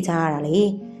နဲ့ရက်တီချရတာလေ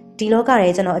ဒီလောကထဲ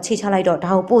ကျွန်တော်အခြေချလိုက်တော့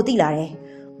ဒါကိုပို့သိလာတယ်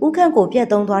ဥခန့်ကိုပြတ်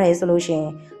သုံးသွားတယ်ဆိုလို့ရှင်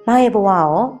မရဲ့ဘဝ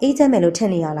ရောအေးချမ်းမယ်လို့ထင်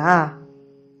နေရလား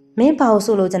မင်းဘာလို့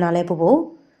ဆိုလို့ကျွန်တော်လဲဖို့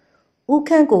ဥခ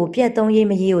န့်ကိုပြတ်သုံးရေး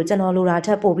မရေးကိုကျွန်တော်လိုတာထ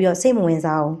ပ်ပို့ပြီးတော့စိတ်မဝင်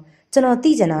စားအောင်ကျွန်တော်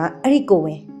သိချင်တာအဲ့ဒီကိုဝ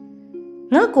င်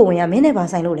ငါကိုဝင်ကမင်းနဲ့ပါ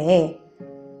ဆိုင်လို့လေ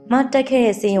မတက်ခဲ့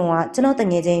တဲ့စေယုံကကျွန်တော်တ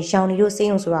ငယ်ချင်းရောင်နေလို့စေ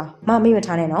ယုံဆိုတာမမေ့မ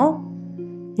ထားနဲ့နော်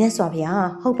မြတ်စွာဘုရား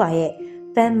ဟုတ်ပါရဲ့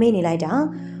ပန်းမေ့နေလိုက်တာ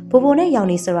ဘိုးဘိုနဲ့ရောင်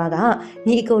နေဆိုတာက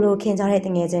ညီအကိုလိုခင်ကြတဲ့တ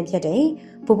ငယ်ချင်းဖြစ်တယ်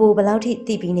ဘိုးဘိုဘယ်လောက်ထိတ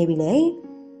ည်ပြီးနေပြီလဲ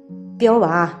ပြော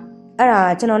ပါအဲ့ဒါ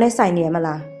ကျွန်တော်နဲ့ဆိုင်နေရမ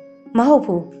လားမဟုတ်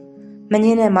ဘူးမင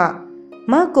င်းနဲ့မ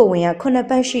ကိုဝင်က9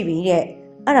ပတ်ရှိပြီတဲ့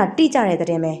အဲ့ဒါတိကျတဲ့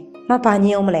တဲ့ပဲမဘာည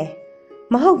င်းအောင်မလဲ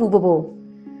မဟုတ်ဘူးဘိုးဘို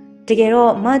တကယ်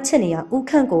တော့မချစ်နေရဥ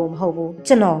ခန့်ကိုမဟုတ်ဘူး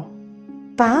ကျွန်တော်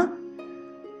ဘာ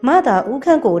မသာဥခ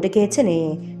န့်ကိုတကယ်ချစ်နေရ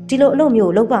င်ဒီလိုအလုပ်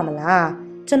မျိုးလုပ်ပါမလား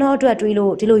ကျွန်တော်အတွက်တွေး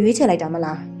လို့ဒီလိုရွေးချယ်လိုက်တာမ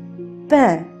လားပ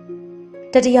န့်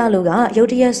တတိယလူကရုတ်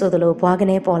တရက်ဆိုသလိုဘွားက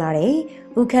နေပေါ်လာတယ်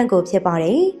ဥခန့်ကိုဖြစ်ပါတ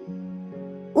ယ်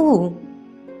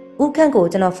ဥခန့်ကို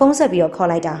ကျွန်တော်ဖုန်းဆက်ပြီးတော့ခေါ်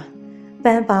လိုက်တာပ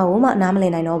န်းပါကိုမှနားမလ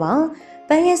ည်နိုင်တော့ပါပ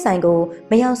န်းရဲ့ဆိုင်ကို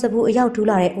မရောက်စဘူးအရောက်ထူး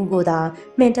လာတဲ့ဥကိုသာ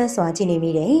မှင်တက်စွာကြည့်နေ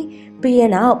မိတယ်ပြီးတဲ့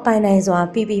နောက်ပိုင်နိုင်စွာ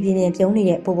ပြင်းပြုံးနေ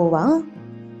တဲ့ပိုးပိုးပါ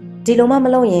ဒီလိုမှမ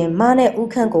လုပ်ရင်မနဲ့ဥ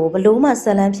ခန့်ကိုဘလို့မှဇ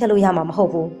လန်းဖြတ်လို့ရမှာမဟု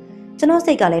တ်ဘူးကျွန်တော်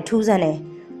စိတ်ကလည်းထူးဆန်းတယ်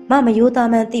မမယိုးသား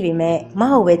မှန်းသိပေမဲ့မ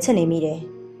ဟုတ်ပဲချစ်နေမိတယ်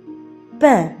ပ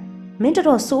န့်မင်း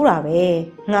တော်ဆိုးတာပဲ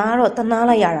ငါကတော့တနာ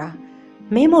လိုက်ရတာ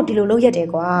မင်းမို့ဒီလိုလုပ်ရတယ်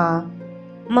ကွာ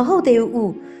မဟုတ်သေး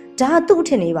ဘူးဒါသူ့အထ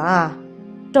င်နေပါ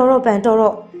တော်တော့ပန့်တော်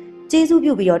တော့ကျေးဇူး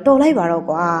ပြုပြီးတော့တော်လိုက်ပါတော့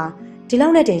ကွာဒီလော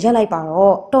က်နဲ့တင်ရက်လိုက်ပါ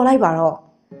တော့တော်လိုက်ပါတော့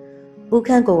ဥခ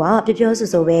န့်ကိုကပြောဆူ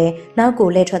ဆိုပဲနောက်ကို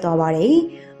လှည့်ထွက်သွားပါတယ်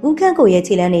ဥခန့်ကိုရဲ့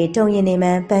ခြေလမ်းတွေတုံရင်နေမှ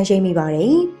န်းပန်းရှိမိပါတ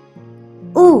ယ်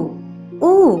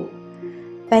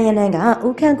ပန်းရနန်းကဥ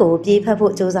ခန့်ကိုပြေးဖက်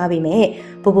ဖို့ကြိုးစားပြီးမြဲ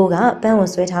ဘိုးဘိုကပန်းကို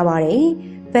ဆွဲထားပါတယ်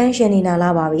ပန်းရှင်နေနာလာ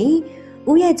ပါပြီ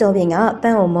ဥရဲ့ကြောပြင်ကပ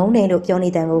န်းကိုမုန်းတယ်လို့ပြောနေ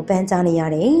တဲ့ကိုပန်းကြားနေရ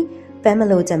တယ်ပန်းမ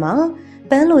လို့ချင်မှာ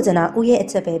ပန်းလို့ချင်တာဥရဲ့အ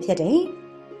ချက်ပဲဖြစ်တယ်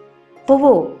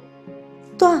ဘိုး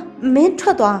သွားမင်းထွ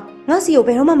က်သွားငါစီကိုဘ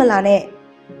ယ်တော့မှမလာနဲ့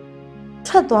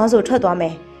ထွက်သွားဆိုထွက်သွားမ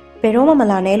ယ်ဘယ်တော့မှမ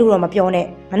လာနဲ့လို့တော့မပြောနဲ့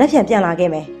မနှက်ပြန်လာခဲ့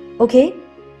မယ်โอเค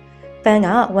ပန်းက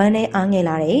ဝမ်းနဲ့အားငယ်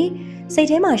လာတယ်စိတ်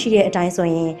ထဲမှာရှိတဲ့အတိုင်းဆို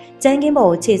ရင်ကျန်းကင်းပေါ်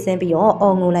ကိုခြေဆင်းပြီးတော့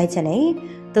အော်ငိုလိုက်ချင်တယ်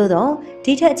သို့တော့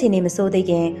ဒီထက်အခြေအနေမစိုးသေး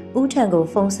ခင်ဥထံကို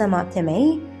ဖုန်းဆက်မှဖြစ်မယ်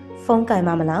ဖုန်းကင်မ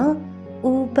လား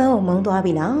ဥပန်းကိုမုန်းသွား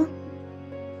ပြီလား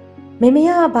မေမေ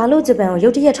ကဘာလို့ဂျပန်ကိုရု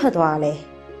တ်တရက်ထွက်သွားလဲ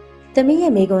သမီး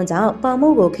ရဲ့မိကွန်းကြောင့်ပေါင်မု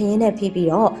တ်ကိုခရင်နဲ့ဖိပြီး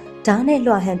တော့ဓာတ်နဲ့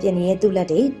လွှာဟန်ပြင်းနေတဲ့သူ့လက်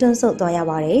တွေတွန်းဆုပ်သွားရ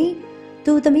ပါတယ်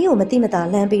သူသမီးကိုမတိမတာ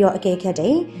လှမ်းပြီးတော့အကဲခတ်တ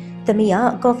ယ်သမီးက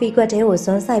ကော်ဖီကွက်တဲကို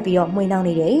ဇွန်းဆိုင်ပြီးတော့မှွေနှောင်း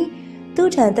နေတယ်သူ့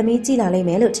ထံသမီးကြည့်လာလိမ့်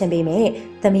မယ်လို့ထင်ပေမဲ့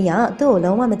သမီးကသူ့ကို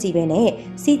လုံးဝမကြည့်ပဲနဲ့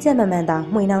စီးကျက်မမှန်တာ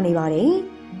မှွေနှောင်းနေပါတယ်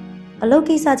အလုပ်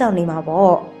ကိစ္စကြောင့်နေမှာ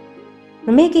ပေါ့မ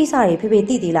မေကိစ္စတွေဖေဖေ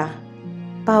သိသေးလား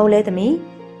ဘာလို့လဲသမီး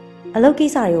အလုပ်ကိ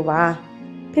စ္စတွေကိုပါ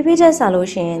ဖေဖေချက်စားလို့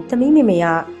ရှင်သမီးမေမေက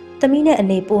သမီးနဲ့အ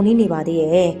နေပုံနေနေပါသေး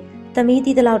ရဲ့သမီး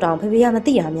တီးတဲ့လောက်တောင်ဖေဖေကမ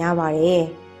သိတာများပါတယ်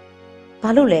ဘာ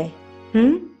လို့လဲ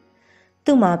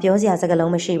သူ့မှာပြောစရာစကား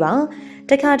လုံးမရှိပါ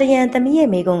တခါတရံသမီးရဲ့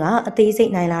မိကုန်းကအသေးစိ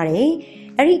တ်နိုင်လာတယ်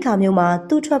အဲ့ဒီခါမျိုးမှာ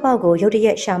သူ့ထွက်ပေါက်ကိုရုတ်တရ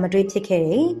က်ရှာမတွေ့ဖြစ်ခဲ့တ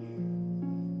ယ်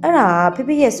အဲ့ဒါဖေ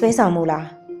ဖေရဲ့ဆွဲဆောင်မှုလား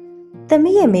သ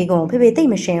မီးရဲ့မိကုန်းဖေဖေသိ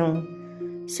မရှင်းဘူး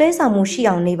ဆွဲဆောင်မှုရှိ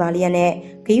အောင်နေပါလျက်နဲ့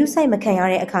ဂယုစိုက်မခံရ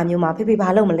တဲ့အခါမျိုးမှာဖေဖေဘာ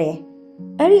လုပ်မလဲ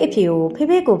အဲ့ဒီအဖြေကိုဖေ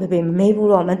ဖေကိုဖေဖေမမေးဘူး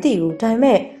တော့မသိဘူးဒါပေ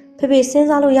မဲ့ဖေဖေစဉ်း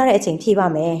စားလို့ရတဲ့အချိန်ဖြေပါ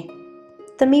မယ်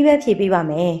သမီးပဲဖြေပေးပါ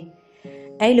မယ်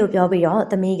အဲ့လိုပြောပြီးတော့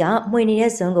သမီးကမှွေနေ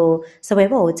တဲ့ဇွန်းကိုစပွဲ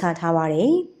ပေါ်ကိုချထားပါတ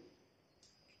ယ်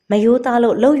မယိုးသား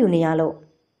လို့လှုပ်ယူနေရလို့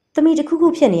သမီးတခုခု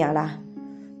ဖြစ်နေရလား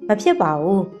မဖြစ်ပါ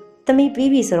ဘူးသမီး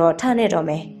ပြီးပြီဆိုတော့ထားနေတော့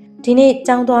မယ် ဒီ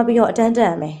နေ့ကြောင်းသွားပြီးတော့အတန်းတက်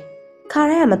ရမယ်ခါ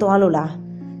တိုင်းကမသွားလို့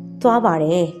လားသွားပါတ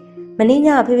ယ်မင်း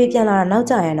ညဖေးဖေးပြန်လာတာနောက်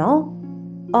ကျ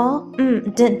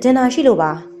ရနော်အော်ဒင်နာ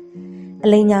ရှိလို့ပါအ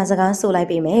လိညာစကားဆိုလိုက်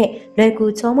ပေ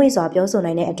မဲ့လွယ်ကူချောမွေ့စွာပြော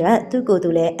ဆိုနိုင်တဲ့အတွက်သူ့ကိုယ်သူ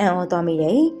လည်းအံ့ဩသွားမိ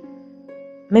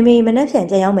တယ်မမေ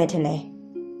မနှက်ဖြန်ပြန်ရောက်မယ်ထင်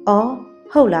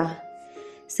တယ်အော်ဟုတ်လား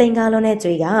စိန်ကားလုံးနဲ့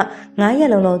ကြွေက9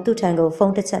 ရက်လုံးသူ့ထံ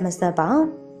ကိုဖုန်းတစ်ချက်မ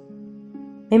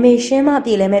ဆက်ပါမမေရှင်းမ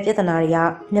ပြေလဲမဲ့ပြဿနာတွေ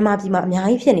ကမြန်မာပြည်မှာ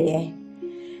အများကြီးဖြစ်နေတယ်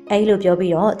အဲဒီ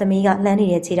လိုပြောပြီးတော့သမီးကလှ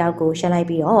မ်းနေတဲ့ခြေထောက်ကိုရှင်း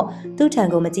လိုက်ပြီးတော့သူ့ထံ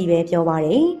ကိုမကြည့်ပဲပြောပါတ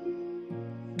ယ်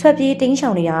ထွက်ပြေးတင်းရှော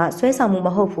င်နေတာဆွဲဆောင်မှုမ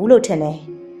ဟုတ်ဘူးလို့ထင်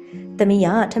တယ်သမီးက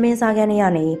ထမင်းစားခန်းထဲ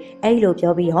ကနေအဲဒီလို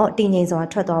ပြောပြီးတော့တင်းငိမ်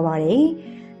စွာထွက်သွားပါတယ်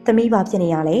သမီးဘာဖြစ်နေ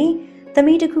ရလဲသ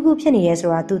မီးတခုခုဖြစ်နေရဲ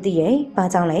ဆိုတာသူသိရဲ့ဘာ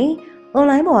ကြော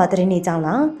င့်လဲအွန်လိုင်းပေါ်ကသတင်းတွေကြော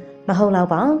င့်လား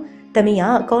မဟုတ်တော့ပါသမီးက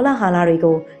ကောလာဟာလာတွေ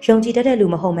ကိုယုံကြည်တတ်တဲ့လူ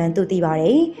မဟုတ်မှန်းသူသိပါ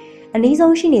တယ်အနည်း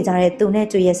ဆုံးရှိနေကြတဲ့သူ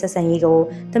နဲ့ကြွေရဲ့ဆက်ဆံရေး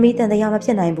ကိုသမီးတန်တရား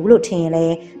မဖြစ်နိုင်ဘူးလို့ထင်ရင်လ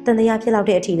ည်းတန်တရားဖြစ်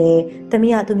လောက်တဲ့အထိလည်းသ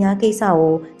မီးကသူများကိစ္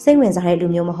စကိုစိတ်ဝင်စား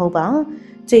တဲ့လူမျိုး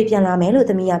မဟုတ်ပါကြွေပြန်လာမယ်လို့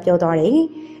သမီးကပြောသွားတယ်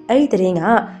အဲ့ဒီသတင်း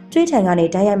ကကြွေထံကနေ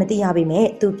ဓာတ်ရိုက်မသိရပေမဲ့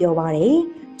သူပြောပါ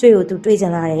တယ်ကြွေကိုသူတွေးကြ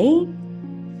လာ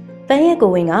တယ်ပန်းရဲ့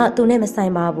ကိုဝင်ကသူနဲ့မဆို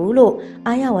င်ပါ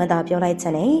ဘူးလို့အားရဝမ်းသာပြောလိုက်ချ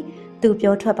င်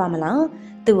တယ်သူပြောထွက်ပါမ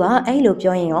လားသူကအဲ့လို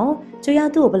ပြောရင်ရောကြွေ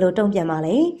ရသူ့ကိုဘယ်လိုတုံ့ပြန်မှာ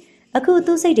လဲ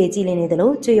အခုသူ့စိတ်တွေကြည်လင်နေ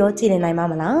တယ်လို့ကြွေရောကြည်လင်နိုင်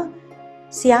မှာမ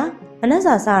လားဆရာ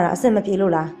မနှက်စာစားရတာအဆင်မ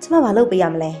ပြေလို့လားကျမဘာလုပ်ပေး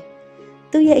ရမလဲ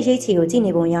သူ့ရဲ့အရေးချီကိုကြ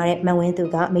ည့်နေပုံရတဲ့မန်ဝ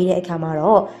င်းသူကမေးတဲ့အခါမှာ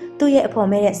တော့သူ့ရဲ့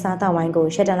အဖော်မဲတဲ့စားတောက်ဝိုင်း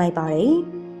ကိုရှက်တန်းလိုက်ပါ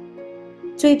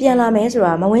တယ်ကြွေပြန်လာမယ်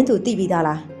ဆိုတာမဝင်းသူသိပြီး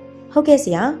သားလားဟုတ်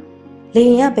ကဲ့ဆရာလေ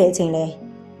ရင်ကဘယ်အ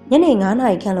ချိန်လဲညနေ9 နာ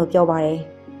ရီခန့်လို့ပြောပါ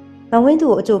တယ်မဝင်းသူ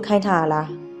ကိုအကျိုးခိုင်းထားရလား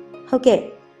ဟုတ်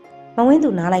ကဲ့မဝင်း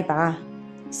သူနားလိုက်ပါ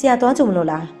ဆရာသွားကြုံမလို့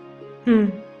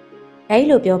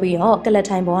လားအဲဒီလိုပြောပြီးတော့ကလတ်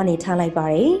ထိုင်ပေါ်ကနေထားလိုက်ပါ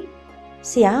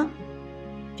တယ်ဆရာ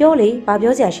ပြောလေဘာ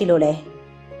ပြောစရာရှိလို့လဲ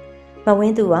မဝ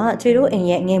င်းသူကကျွေတို့အိမ်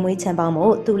ရဲ့ငယ်မွေးချမ်းပေါ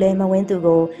င်းမို့သူလည်းမဝင်းသူ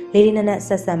ကိုလေးလေးနက်နက်ဆ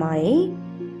က်ဆက်ပါတယ်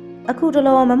အခုတ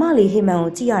လောမမလေးဟိမန်ကို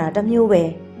ကြည့်ရတာတမျိုးပဲ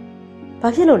ဘာ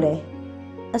ဖြစ်လို့လဲ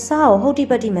အစား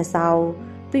ကိုဟုတ်တိပတ်တိမစား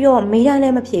ဘူးပြီးတော့မေးတိုင်း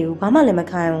လည်းမဖြေဘူးဘာမှလည်းမ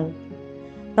ခိုင်း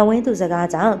ဘူးမဝင်းသူစကား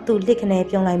ကြောင့်သူလစ်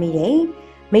ခနဲပြုံးလိုက်မိတယ်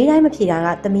မေးတိုင်းမ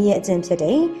ဖြေတာကသမီးရဲ့အကျင့်ဖြစ်တ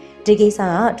ယ်ဒီကိစ္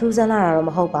စကထူးဆ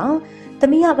န်းလာတာတော့မဟုတ်ပါ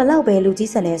သမီးကဘ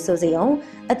လောက်ပဲလူကြီးဆန်နေဆိုစီအောင်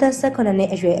အသက်18နှစ်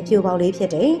အရွယ်အပြိုပေါက်လေးဖြစ်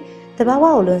တယ်တဘာ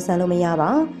ဝကိုလွန်ဆန်လို့မ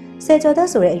ရပါဆယ်ကျော်သက်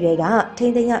ဆိုတဲ့အရွယ်ကထိ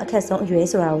န်းသိမ်းရအခက်ဆုံးအရွယ်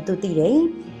ဆိုတာကိုသူသိ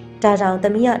တယ်ဒါကြောင့်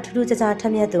သမီးကထူးထူးခြားခြားထ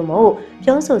က်မြက်သူမို့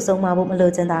ပြောဆိုဆုံးမဖို့မလို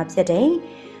ချင်တာဖြစ်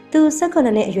တယ်သူ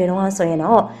18နှစ်အရွယ်တုန်းကဆို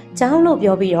ရင်တော့ကျောင်းလို့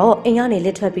ပြောပြီးတော့အိမ်ကနေလ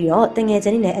စ်ထွက်ပြီးတော့တငယ်ချ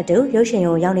င်းတွေနဲ့အတူရုပ်ရှင်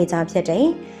ရုံရောက်နေကြဖြစ်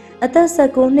တယ်အသက်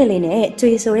19နှစ်လေးနဲ့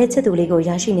ကျွေဆိုတဲ့ချစ်သူလေးကို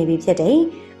ရရှိနေပြီဖြစ်တယ်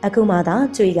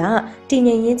အခုမှသာကျွေက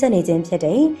တည်ငြိမ်ရင်းချက်နေခြင်းဖြစ်တ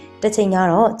ယ်။တစ်ချိန်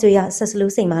ကတော့ကျွေကဆက်စ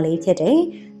လူးစိမ်မလေးဖြစ်တယ်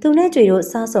။သူ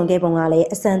နဲ့ကျွေတို့စားဆုံခဲ့ပုံကလည်း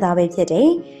အစမ်းသားပဲဖြစ်တယ်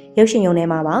။ရုပ်ရှင်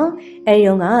ရုံထဲမှာပါ။အဲဒီ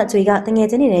တုန်းကကျွေကတ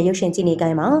ငယ်ချင်းတွေနဲ့ရုပ်ရှင်ကြ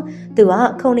ည့်နေကြမှာသူ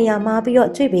ကခုံနေရမှာပြီးတော့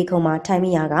ကျွေဘေးခုံမှာထိုင်မိ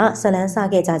ရကဇလန်းစား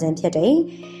ခဲ့ကြခြင်းဖြစ်တယ်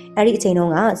။အဲဒီအချိန်တု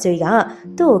န်းကကျွေ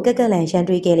ကသူ့ကိုကက်ကက်လန်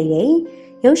ရန်တွေးခဲ့လေတယ်။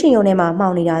ရုပ်ရှင်ရုံထဲမှာမှော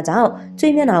င်နေတာကြော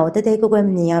င့်ကျွေးမျက်နှာကိုတဲတဲကွက်ကွက်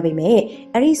မမြင်ရပေ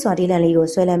မဲ့အဲ့ဒီဆွာတီလန်လေးကို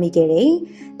ဆွဲလန်းမိခဲ့တယ်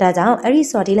။ဒါကြောင့်အဲ့ဒီ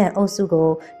ဆွာတီလန်အုပ်စု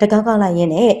ကိုတကောက်ကောက်လိုက်ရ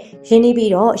င်းနဲ့ရင်းနှီး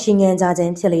ပြီးတော့ရှင်ငံကြခြ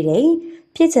င်းဖြစ်လေတယ်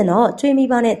။ဖြစ်ချင်တော့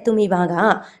ကျွေးမိဘနဲ့သူမိဘ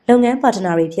ကလုပ်ငန်းပါတ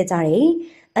နာတွေဖြစ်ကြတယ်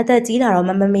။အသက်ကြီးလာတော့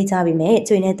မမေ့ကြပေ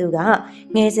မဲ့ကျွေးနဲ့သူက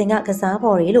ငယ်စဉ်ကက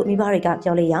စားပေါ်တွေလို့မိဘတွေ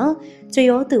ကပြောလိုက်ရကျွေး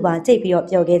ရောသူပါကြိတ်ပြီးတော့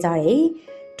ပြောခဲ့ကြတယ်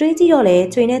။တွေးကြ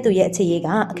ည့်တော့လေကျွေးနဲ့သူရဲ့အခြေရေးက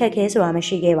အခက်ခဲဆိုတာမ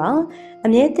ရှိခဲ့ပါ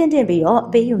အမြဲတင့်ပြီးတော့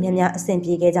အပေးယူများများအဆင်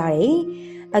ပြေခဲ့ကြ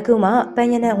တယ်အခုမှ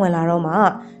ပန်းရနဲ့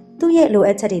ဝင်လာတော့မှသူ့ရဲ့လို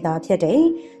အပ်ချက်တွေသာဖြစ်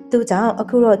တယ်သူကြောင့်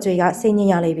အခုတော့ကျွေကစိတ်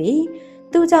ညစ်ရလိမ့်ပြီ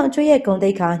သူကြောင့်ကျွေရဲ့ဂုဏ်သိ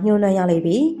က္ခာညှိုးနှွမ်းရလိ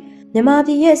မ့်ပြီမြ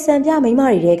မပြည်ရဲ့စံပြမိန်းမ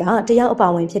တွေကတယောက်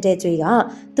အပါဝင်ဖြစ်တဲ့ကျွေက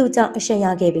သူကြောင့်အရှက်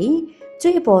ရခဲ့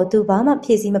ပြီကျွေအပေါ်သူဘာမှဖြ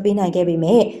ည့်ဆည်းမပေးနိုင်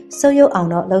ခဲ့ပေမဲ့စိုးရုပ်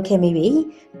အောင်တော့လုပ်ခဲ့မိ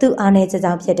ပြီသူအားနေ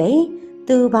ကြောင်ဖြစ်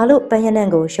တယ်သူဘာလို့ပန်းရနံ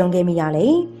ကိုရှုံးခဲ့မိရလဲ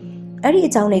အဲ့ဒီအ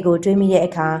ကြောင်းတွေကိုတွေးမိတဲ့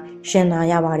အခါရင်နာ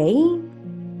ရပါတယ်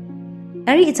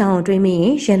အဲ့ဒီအကြောင်းကိုတွေးမိ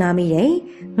ရင်ရင်နာမိ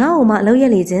တယ်ငါ့အမအလုပ်ရ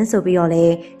က်လေခြင်းဆိုပြီးတော့လဲ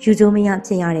ယူကျိုးမ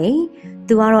ရဖြစ်ရ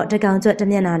တယ်သူကတော့တကောင်ကျွတ်တ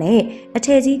မျက်နှာနဲ့အထ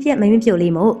ည်ကြီးပြက်မင်းပြို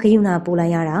လေးမို့ခရုဏာပို့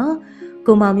လိုက်ရတာ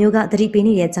ကိုမောင်မျိုးကသတိပေး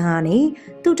နေတဲ့ကြားကနေ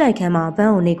သူ့တိုက်ခန်းမှာပ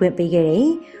န်းကိုနေခွင့်ပေးခဲ့တယ်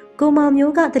ကိုမောင်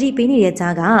မျိုးကသတိပေးနေ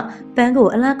တဲ့ကြားကပန်း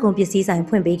ကိုအလားကုန်ပစ္စည်း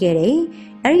ဆိုင်ဖွင့်ပေးခဲ့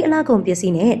တယ်အဲ့ဒီအလားကုန်ပစ္စ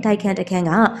ည်းနဲ့တိုက်ခန်းတစ်ခန်း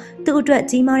ကသူ့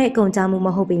အတွက်ကြီးမားတဲ့ကုန်ကြမှု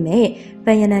မဟုတ်ပေမဲ့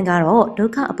ပန်းရနံကတော့ဒု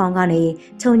က္ခအပေါင်း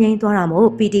ကနေခြုံငိမ့်သွားတာမို့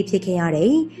ပီတိဖြစ်ခဲ့ရ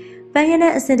တယ်ပန်းရနံ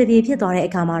အစင်တပြေဖြစ်သွား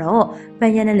တဲ့အခါမှာတော့ပ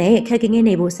န်းရနံနဲ့ခက်ခင်း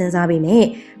နေဖို့စဉ်းစားပေမဲ့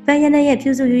ပန်းရနံရဲ့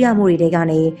ဖြူစုရွရမှုတွေ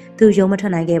ကနေသူရုံ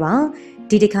မထွက်နိုင်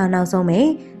ခဲ့ပါဒီတစ်ခါ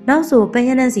နောက်ဆုံးပဲနောက်ဆိုပ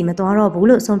န်းရနံစီမသွားတော့ဘူး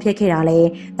လို့ဆုံးဖြတ်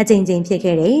ခဲ့တာလေအကြိမ်ကြိမ်ဖြစ်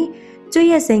ခဲ့တယ်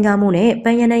ကျွေးရဲ့စိန်ကားမှုနဲ့ပ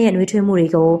န်းရနံရဲ့နှွေးထွေးမှုတွေ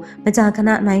ကိုမကြာခ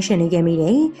ဏနှိုင်းယှဉ်နေခဲ့မိတ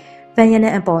ယ် ပန်း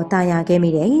ရနံအပေါ်တာယာ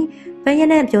ခဲ့မိတယ်ပန်း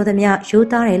ရနံပြောသ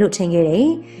မျှရိုးသားတယ်လို့ထင်ခဲ့တယ်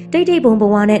တိတ်တိတ်ဘုံဘ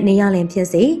ဝနဲ့နေရလင်ဖြစ်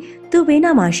စေသူ့ဘေး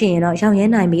နားမှာရှိရင်တော့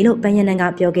ရောက်ရဲနိုင်ပြီလို့ပန်းရနံ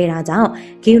ကပြောခဲ့တာကြော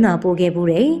င့်ဂိူးနာပို့ခဲ့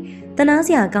ဘူးတယ်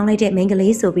တနာစရာကောင်းလိုက်တဲ့မိန်းက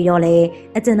လေးဆိုပြီးတော့လေ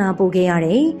အကျဉ်းနာပို့ခဲ့ရ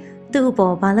တယ်သူ့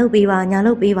အပေါ်ဘာလုပ်ပေးပါညာ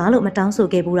လုပ်ပေးပါလို့မတောင်း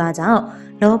ဆိုခဲ့ဘူးတာကြောင့်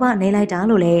လောဘနေ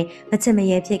လိုက်တာလို့လည်းမချစ်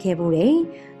မရဲဖြစ်ခဲ့ဘူးတယ်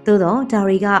သို့တော့ဒါ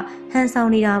တွေကဟန်ဆောင်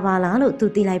နေတာပါ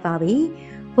လားလို့သူသိလိုက်ပါ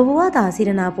ပြီဘဘဝသာစေ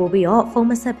တနာပို့ပြီးတော့ဖုန်း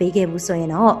မဆက်ပေးခဲ့ဘူးဆို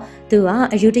ရင်တော့သူက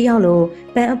အယူတယောက်လို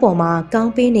ပန်းအပေါ်မှာ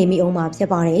ကောင်းပေးနေမိအောင်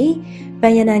မှာဖြစ်ပါတယ်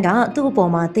ပန်းရနန်းကသူ့အ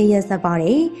ပေါ်မှာတင်းရက်ဆက်ပါတ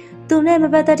ယ်သူနဲ့မ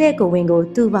ပတ်သက်တဲ့ကိုဝင်ကို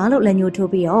သူဘာလို့လက်ညှိုးထိုး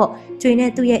ပြီးတော့ကျွေ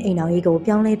နဲ့သူ့ရဲ့အိမ်တော်ကြီးကို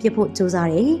ပြောင်းလဲပစ်ဖို့ကြိုးစား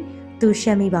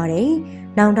တယ်သူရှက်မိပါတယ်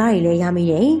နောင်တတွေလည်းရမိ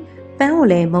တယ်ပန်းကို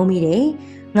လည်းမုန်းမိတယ်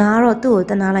ငါကတော့သူ့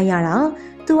ကိုတနာလိုက်ရတာ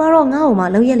သူကတော့ငါ့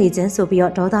ကိုမှလုံရက်လေချင်း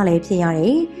ဆိုပြီးတော့ဒေါသလည်းဖြစ်ရ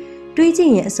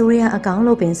တယ်တွေးကြည့်ရင်အစိုးရအ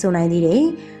ကောင်လို့ပင်ဆိုနိုင်သေးတယ်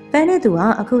ပန်းတဲ့သူက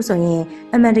အခုဆို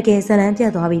ရင်အမှန်တကယ်ဇလ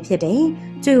န်းပြတ်သွားပြီဖြစ်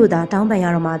တယ်ကျွေ့ကိုသာတောင်းပန်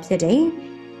ရတော့မှဖြစ်တယ်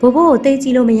ဘိုးဘိုး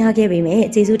ကိုသိကြည့်လို့မရခဲ့ပေမဲ့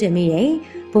ကျေးဇူးတင်မိ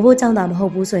တယ်ဘိုးဘိုးကြောင့်သာ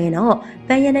မဟုတ်ဘူးဆိုရင်တော့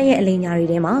ပန်းရနရဲ့အလိညာ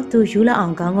တွေထဲမှာသူယူလက်အော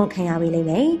င်ခေါင်းငုံခံရပြီလိမ့်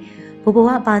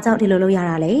မယ်ဘိုးဘိုးကဘာကြောင့်ဒီလိုလုပ်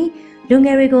ရတာလဲလူင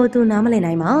ယ်တွေကိုသူနားမ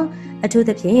လည်နိုင်ပါအထူး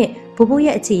သဖြင့်ဘိုးဘိုး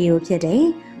ရဲ့အခြေအယိုးဖြစ်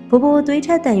တယ်ဘိုးဘိုးသွေးထ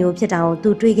က်တန်ယိုးဖြစ်တာကိုသူ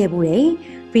တွေးခဲ့ဘူး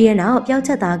တယ်ပြီးတဲ့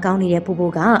နောက်ပျောက်ချက်သားကောင်းနေ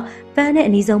တဲ့ဘိုးဘိုးကပန်း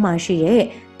နဲ့အနီးဆုံးမှာရှိတဲ့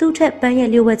သူ့ထက်ပန်း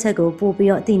ရဲ့လျှို့ဝှက်ချက်ကိုပို့ပြီး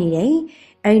တော့သိနေ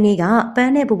တယ်အဲဒီနေ့ကပ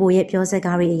န်းနဲ့ဘိုးဘိုးရဲ့ပြောစ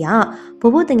ကားတွေအရ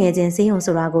ဘိုးဘိုးတငယ်ချင်းစေးုံ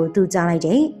ဆိုတာကိုသူကြားလိုက်တ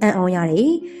ယ်အံ့ဩရတ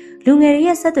ယ်လူငယ်တွေ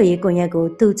ရဲ့ဆက်သွယ်ရေးကွန်ရက်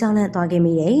ကိုသူကြောက်လန့်သွားခဲ့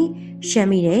မိတယ်ရှမ်း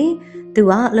မိ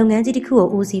တယ်သူကလုပ်ငန်းကြီးတစ်ခုကို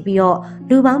ဦး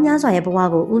စီးပြီးတော့လူပေါင်းများစွာရဲ့ဘ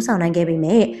ဝကိုဦးဆောင်နိုင်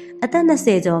ခဲ့ပေမဲ့အသက်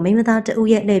20ကျော်မိန်းမသား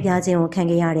တဦးရဲ့လှည့်ပြားခြင်း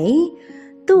ကိုခံခဲ့ရတယ်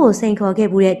သူ့ကိုစိန်ခေါ်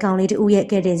ခဲ့မှုတဲ့ကောင်လေးတဦး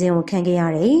ရဲ့ကဲတင်ခြင်းကိုခံခဲ့ရ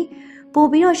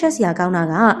တယ်ပို့ပြီးတော့ရှက်စရာကောင်းတာ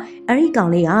ကအဲ့ဒီ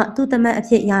ကောင်လေးကသူ့တမန်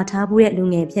အဖြစ်ရထားမှု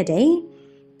တဲ့လူငယ်ဖြစ်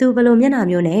တယ်သူဘလို့မျက်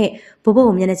နှာမျိုး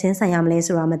နဲ့ဘိုးဘိုးကိုမျက်နှာချင်းဆိုင်ရ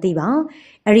မလဲဆိုတာ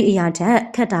မသိပါအဲ့ဒီအရာထက်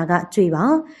ခက်တာကကြွေပါ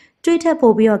ကြွေ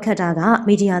ထက်ပို့ပြီးတော့ခက်တာ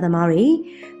ကမီဒီယာသမားတွေ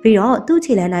ပြီးတော့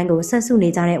သူ့ခြေလမ်းတိုင်းကိုဆက်စုနေ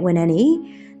ကြတဲ့ဝန်ထမ်း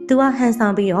တွေသူကဟန်ဆော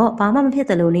င်ပြီးတော့ဘာမှ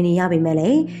မဖြစ်တယ်လို့နေရပေမဲ့လေ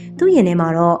သူ့ရင်ထဲ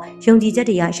မှာတော့ယုံကြည်ချက်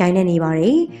တွေကရိုင်းနေနေပါ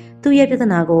တယ်သူ့ရဲ့ပြဿ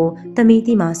နာကိုသ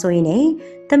မီးသိမှဆိုရင်လ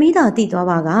ည်းသ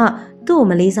မီးသာသိသွားပါကသူ့ကို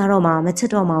မလေးစားတော့မှမချစ်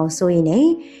တော့မှဆိုရင်လည်း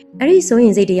အဲ့ဒီဆို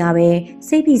ရင်စိတ်တ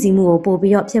ရားပဲစိတ်ဖိစီးမှုကိုပို့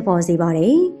ပြီးတော့ဖြစ်ပေါ်စေပါ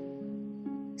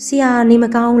တယ်ဆရာနေ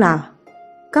မကောင်းလား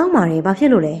ကောင်းပါ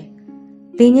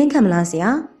တယ်ဘာဖြစ်လို့လဲလင်းငင်းခံမလားဆ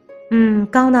ရာ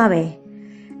ကောင်း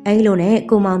သားပဲအဲ့လိုနဲ့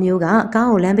ကိုမောင်မျိုးက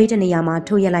ကားကိုလမ်းဘေးတနေရာ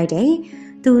မှာထိုးရက်လိုက်တယ်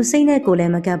သူစိတ်နဲ့ကိုလည်း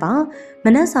မကပ်ပါ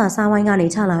မနှက်စာစားဝိုင်း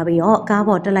ကနေချလာပြီးတော့ကား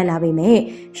ပေါ်တက်လိုက်လာပေ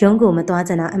မဲ့ရုံးကို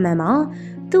မသွားချင်တာအမှန်ပါ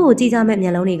သူ့ကိုကြည့်ကြမဲ့မျ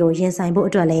က်လုံးတွေကိုရင်ဆိုင်ဖို့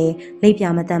အတွက်လ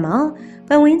ည်းလိပ်ပြမတတ်ပါပ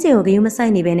တ်ဝန်းကျင်ကိုဂရုမစို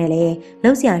က်နေပဲ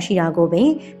နဲ့လေလှုပ်ရှားရှိတာကို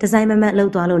ပင်ဒီဇိုင်းမမတ်လှုပ်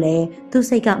သွားလို့လေ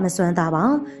သူ့စိတ်ကမစွမ်း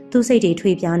သားပါသူ့စိတ်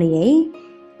တွေထွေးပြားနေတယ်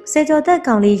ဆယ်ကျော်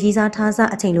သက်ကောင်လေးရီစားထားစား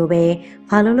အချိန်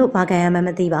လိုပဲဘာလို့ဘာကန်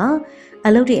ရမှမသိပါ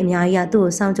အလုပ်တွေအများကြီးက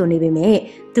သူ့ကိုစောင့်ကြိုနေပေ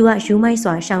မဲ့သူကယူ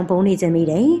မိုက်စွာရှောင်ပုံးနေခြ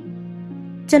င်းမိတယ်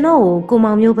ကျွန်တော်ကို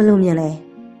မောင်မျိုး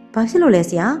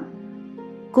ဘလို့မြင်လဲဘာဖြစ်လို့လဲဆရာ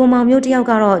ကိုမောင်မျိုးတ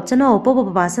ယောက်ကတော့ကျွန်တော်ကိုပုတ်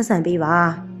ပုတ်ပပဆက်ဆံပေး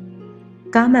ပါ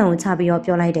ကားမှန်ကိုချပြီးတော့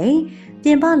ပြောလိုက်တယ်ပြ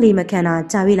င်ပလေမခံတာ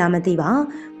ကြာပြီလားမသိပါ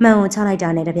မှန်ကိုချလိုက်တာ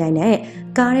နဲ့တပြိုင်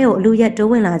နက်ကားထဲကိုအလူ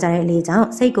ရက်တိုးဝင်လာကြတဲ့အလေးကြောင့်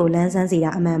စိတ်ကိုလန်းဆ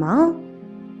န်းစေတာအမှန်ပါ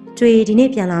ကျွေဒီ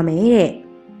နေ့ပြန်လာမယ်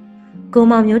တဲ့ကို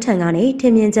မောင်မျိုးထံကနေထ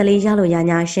င်မြင်ချက်လေးရလို့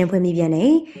ရညာရှင်းဖွင့်မိပြန်တ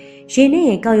ယ်ရေ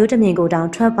နဲ့ရင်ကောက်ရိုးတမြင်ကိုတောင်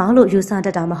ထွက်ပါလို့ယူဆတ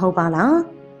တ်တာမဟုတ်ပါလား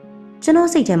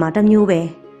ကျွန်တော်စိတ်ထဲမှာတမျိုးပဲ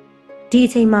ဒီ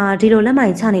အချိန်မှာဒီလိုလက်မို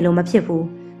င်ချနေလို့မဖြစ်ဘူး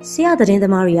ဆရာသတင်း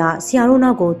သမားတွေက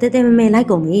ဆရာတို့နောက်ကိုတဲတဲမဲမဲလိုက်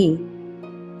ကုန်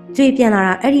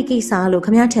ပြီကြွေပြန်လာတာအဲ့ဒီကိစ္စလို့ခ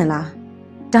မည်းထင်လား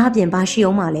ဒါအပြင်ဘာရှိ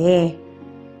အောင်မလဲ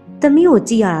သမီး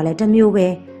ကိုကြည့်ရတာလဲတ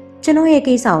မျိုးပဲကျွန်တော်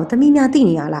ရဲ့ကိစ္စကိုသ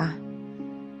မီးများသိနေရ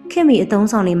လားခင်မီ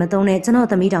အတုံးဆောင်နေမတုံးနဲ့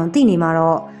ကျွန်တော်သမီးတောင်သိနေ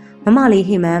မှာတော့မမလေး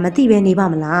ဟိမန်မသိပဲနေပါ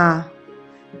မလား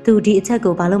သူဒီ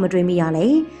အချက်ကိုဘာလို့မတွေးမိရ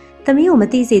လဲသမီးကိုမ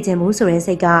သိစေချင်ဘူးဆို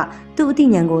တဲ့စိတ်ကသူ့အသိ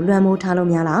ဉာဏ်ကိုလွှမ်းမိုးထားလို့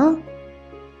များ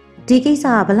လားဒီကိစ္စ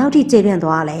ကဘယ်လောက်ထိကျေပြ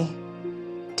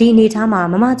န့်သွားလဲဒီအနေထားမှာ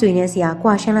မမကျွေနဲ့ဆရာ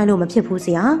ကွာရှင်းလိုက်လို့မဖြစ်ဘူးဆ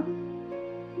ရာ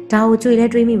ဒါ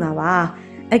ကိုကျွေလဲတွေးမိမှာပါ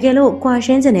အကယ်လို့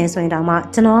ကွာရှင်းကျင်နေဆိုရင်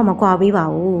တောင်မှကျွန်တော်ကမကွာပေးပါ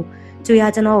ဘူးကျွေက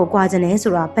ကျွန်တော်ကိုကွာကျင်နေဆို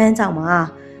တာပန်းကြောက်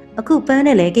မှာအခုပန်း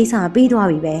နဲ့လည်းကိစ္စပြီးသွား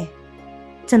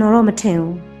ပြီပဲကျွန်တော်တော့မထင်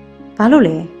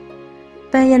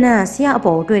ဘူးဘာလို့လဲပန်းရနဆရာ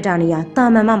အပေါ်ကိုတွေ့တာနေ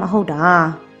ရတာမန်မှ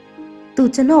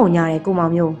မဟုတ်တာသူကျွန်တော်ကိုညာတယ်ကိုမော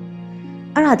င်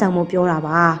မျိုးအဲ့ဒါကြော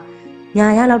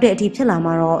င့်မို့ပြောတာပါညာရလောက်တဲ့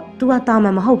အထိဖြစ်လာမှတော့ तू ကတာမ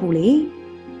န်မဟုတ်ဘူးလေ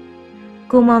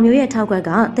ကိုမောင်မျိုးရဲ့ထောက်က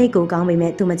တိတ်ကိုကော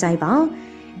င်းပေမဲ့ तू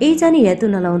မကြိုက်ပါအေးချမ်းနေတဲ့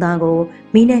သူ့နှလုံးသား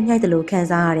ကိုမီးနဲ့ညှိုက်တယ်လို့ခံ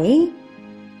စားရတယ်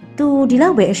။ "तू ဒီ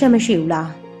လောက်ပဲအရှက်မရှိဘူးလား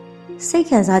။စိတ်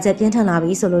ခံစားချက်ပြင်း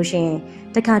ထန်လာပြီ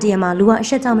ဆိုလို့ရှင်တခါတည်းမှာလူက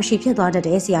အရှက်ကြောင့်မရှိဖြစ်သွားတတ်တ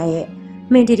ယ်ဆရာရဲ့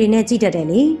။မင်းတီနဲ့ကြည့်တတ်တယ်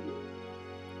လေ။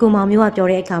ကိုမောင်မျိုးကပြော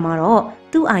တဲ့အခါ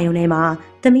မှာတော့သူ့အာယုံထဲမှာ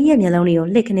သမီးရဲ့မျက်လုံးတွေ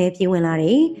ကိုလှစ်ခနဲပြေးဝင်လာတ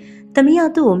ယ်။ သမီးက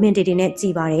သူ့ကိုမင်းတေတေနဲ့ကြ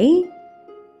ည်ပါတယ်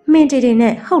။မင်းတေတေ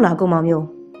နဲ့ဟုတ်လားကိုမောင်မျိုး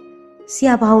။ဆ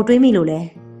ရာဘာကိုတွေးမိလို့လဲ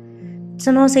။ကျွ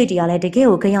န်တော်စိတ်တရားလဲတကယ်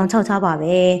ကိုကြောင်ချောက်ချပါ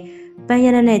ပဲ။ပန်းရ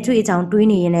နနဲ့ကြွေအကြောင်တွေး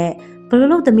နေရင်လည်းဘလို့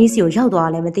လို့သမီးစီကိုရောက်သွား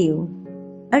လဲမသိဘူး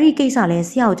။အဲ့ဒီကိစ္စလဲဆ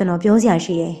ရာကိုကျွန်တော်ပြောစရာ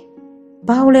ရှိတယ်။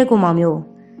ဘာလို့လဲကိုမောင်မျိုး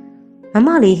။မမ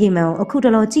လေးဟိမန်ကိုအခုတ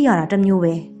လောကြည့်ရတာတမျိုး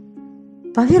ပဲ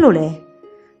။ဘာဖြစ်လို့လဲ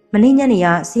။မနေ့ညနေက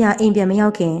ဆရာအိမ်ပြန်မရော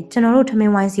က်ခင်ကျွန်တော်တို့ထမ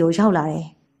င်းဝိုင်းစီကိုရောက်လာတယ်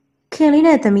။ခင်လေး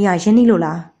နဲ့သမီးကရင်းနှီးလို့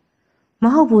လား။မ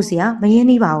ဟုတ်ဘူးဆရာမရင်း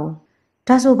နှီးပါဘူး။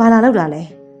ဒါဆိုဘာလာလောက်တာလဲ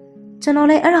။ကျွန်တော်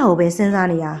လည်းအဲ့ဒါကိုပဲစဉ်းစား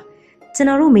နေရ။ကျွန်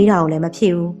တော်တို့မေးတာကိုလည်းမဖြ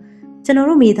စ်ဘူး။ကျွန်တော်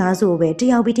တို့မိသားစုကိုပဲတ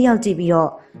ယောက်ပြီးတယောက်ကြည့်ပြီး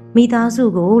တော့မိသားစု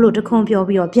ကိုလို့တခွန်းပြော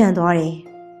ပြီးတော့ပြန်သွားတယ်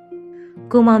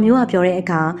။ကိုမောင်မျိုးကပြောတဲ့အ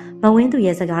ခါမဝင်းသူ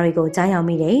ရဲ့စကားတွေကိုကြားရောက်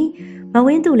မိတယ်။မဝ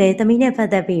င်းသူလည်းသမီးနဲ့ပတ်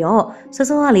သက်ပြီးတော့စော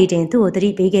စောကလေးတင်သူ့ကိုသတိ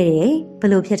ပေးခဲ့တယ်။ဘ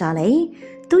လို့ဖြစ်တာလဲ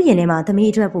။သူ့ရင်ထဲမှာသမီး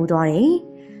အတွက်ပူသွားတယ်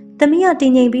။သမီးကတ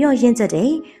င်ငိမ်ပြီးတော့ရင့်ကျက်တ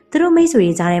ယ်။သူတို့မိတ်ဆွေ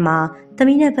တွေကြားထဲမှာသ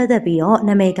မီးနဲ့ပတ်သက်ပြီးတော့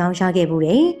နာမည်ကောင်းရခဲ့ဘူးတ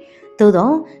ယ်။သို့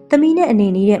တော့သမီးနဲ့အနေ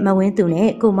နဲ့တဲ့မဝင်းသူနဲ့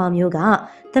ကိုမောင်မျိုးက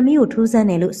သမီးကိုထူးဆန်း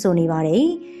တယ်လို့ဆိုနေပါတယ်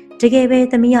။တကယ်ပဲ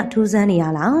သမီးကထူးဆန်းနေရ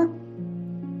လား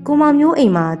။ကိုမောင်မျိုးအိ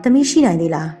မ်မှာသမီးရှိနိုင်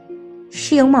သေးလား။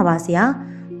ရှိအောင်ပါပါဆရာ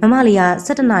။မမလေးက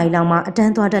17နာရီလောက်မှအတ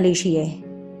န်းသွားတက်လေးရှိတယ်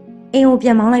။အိမ်ကိုပြ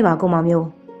န်မောင်းလိုက်ပါကိုမောင်မျိုး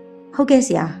။ဟုတ်ကဲ့ဆ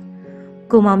ရာ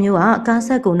။ကိုမောင်မျိုးကကားဆ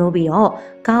က်ကိုနိုးပြီးတော့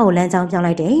ကားကိုလမ်းကြောင်းပြောင်း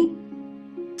လိုက်တယ်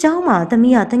။ကျောင်းမှာသ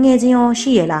မီးကတငယ်ချင်းရော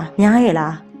ရှိရလားများရ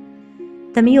လား။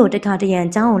သမီးကိုတခါတရံ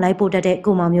ကျောင်းကိုလိုက်ပို့တတ်တဲ့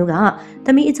ကိုမောင်မျိုးကသ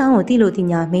မီးအကြောင်းကိုသိလို့သိ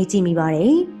ညာမေးကြည့်မိပါတ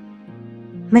ယ်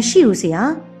။မရှိဘူးဆရာ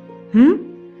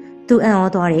။သူအံ့ဩ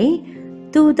သွားတယ်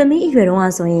။သူသမီးအရွယ်တုန်းက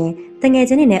ဆိုရင်တငယ်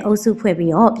ချင်းတွေနဲ့အုပ်စုဖွဲ့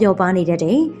ပြီးတော့ပျော်ပါနေတတ်တ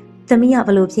ယ်။သမီးကဘ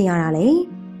လို့ဖြစ်ရတာလဲ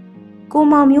။ကို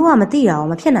မောင်မျိုးကမသိတာရော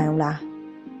မဖြစ်နိုင်ဘူးလား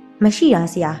။မရှိတာ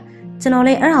ဆရာ။ကျွန်တော်လ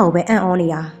ည်းအဲ့ဒါကိုပဲအံ့ဩနေ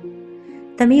တာ။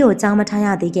သမီးကိုကြောင်းမထားရ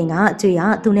သေးခင်ကကျွေက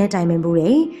သူနဲ့တိုင်ပင်ဘူးတ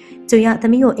ယ်။ကျွေကသ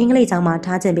မီးကိုအင်္ဂလိပ်ကျောင်းမှာ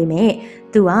ထားခြင်းပေမဲ့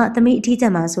သူကသမီးအထီးကျ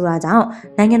န်မှာဆိုတာကြောင့်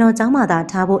နိုင်ငံတော်ကျောင်းမှာသာ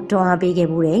ထားဖို့တွန်းအားပေးခဲ့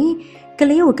ဘူးတယ်။က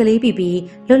လေးကိုကလေးပြီး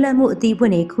လွတ်လပ်မှုအသီးပွ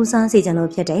င့်တွေခူးစားစေချင်လို့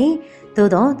ဖြစ်တယ်။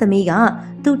သို့တော့သမီးက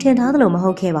သူထင်ထားသလိုမဟု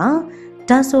တ်ခဲ့ပါ။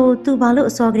ဒါဆိုသူဘာလို့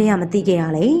အစောကလေးကမသိခဲ့တာ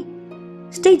လဲ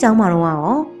။စတိတ်ကျောင်းမှာတော့ရော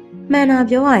မှန်တာ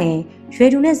ပြောရရင်ရွယ်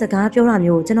တူနဲ့စကားပြောတာ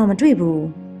မျိုးကျွန်တော်မတွေ့ဘူး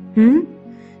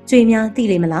။ကျွေများသိ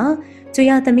လိမ့်မလား။ကျွေ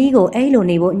ရသမီးကိုအဲ့လို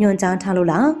နေဖို့ညွှန်ကြားထားလို့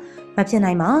လားမဖြစ်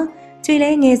နိုင်ပါကျွေလဲ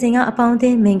ငယ်စဉ်ကအပေါင်းအသ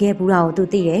င်းမင်ခဲ့ဘူးတာကိုသူ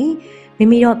သိတယ်မိ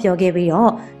မိတော့ပြောခဲ့ပြီး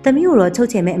တော့သမီးကိုတော့ချုပ်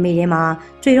ချယ်မဲ့အမေထဲမှာ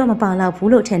ကျွေတော့မပါတော့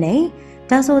ဘူးလို့ထင်တယ်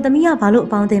ဒါဆိုသမီးကဘာလို့အ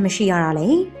ပေါင်းအသင်းမရှိရတာလဲ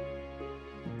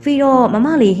ပြီးတော့မမ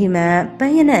လေးဟိမန်ပ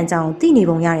န်းရနဲ့အကြောင်းသိနေ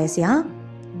ပုံရတယ်ဆရာ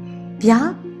ဗျာ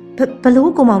ဘ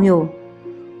လို့ကိုမောင်မျိုး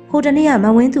ဟိုတနေ့ကမ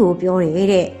ဝင်းသူကိုပြောတယ်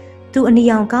တဲ့သူအနီ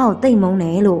ရောင်ကားကိုတိတ်မုန်းတ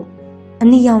ယ်လို့အ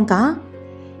နီရောင်ကား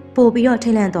ပို့ပြီးတော့ထိ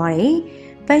တ်လန့်သွားတယ်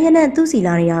။ပန်းရနံသူ့စီ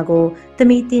လာနေတာကိုသ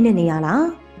မီးတင်းနေရလား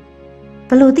။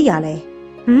ဘလို့သိရလဲ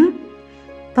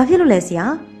။ဘာဖြစ်လို့လဲဆရာ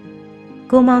။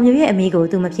ကိုမောင်မျိုးရဲ့အမေကို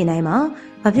သူမဖြစ်နိုင်ပါ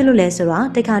။ဘာဖြစ်လို့လဲဆိုတော့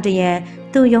တခါတရံ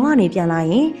သူရုံကနေပြန်လာ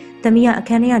ရင်သမီးကအခ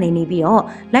န်းထဲကနေနေပြီးတော့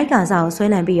လိုက်ကာစာကိုဆွဲ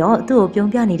လန့်ပြီးတော့သူ့ကိုပြုံး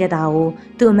ပြနေတတ်တာကို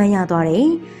သူအမှန်ရသွားတယ်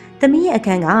။သမီးရဲ့အခ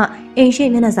န်းကအိမ်ရှိ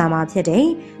မျက်နှာစာမှာဖြစ်တယ်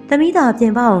။သမီးသာပြ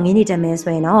င်ပအောင်ငင်းနေတယ်မဲ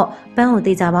ဆိုရင်တော့ပန်းကို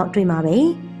သေးချပေါက်တွေ့မှာပဲ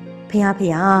။ဖះ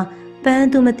ပန်း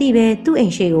သူမသိပဲသူ့အိ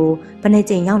မ်ရှိကိုဘယ်နှ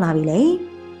ကြိမ်ရောက်လာပြီလဲ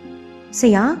ဆ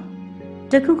ရာ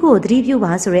တခုခုသတိပြု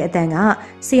ပါဆိုတဲ့အတန်က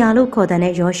ဆရာလို့ခေါ်တဲ့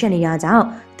နဲ့ရောရှက်နေတာကြောင့်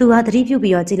သူကသတိပြု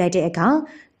ပြီးတော့ကြည့်လိုက်တဲ့အခါ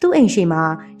သူ့အိမ်ရှိမှာ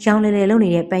ရောင်လေလုံနေ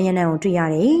တဲ့ပန်းရနံကိုတွေ့ရ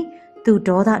တယ်သူ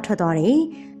ဒေါသထွက်သွားတယ်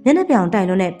မျက်နှာပြောင်တိုင်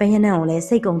လွန်းတဲ့ပန်းရနံကိုလည်း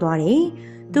စိတ်ကုံသွားတယ်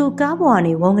သူကားပေါ်က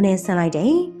နေဝုန်းကနေဆင်းလိုက်တ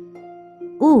ယ်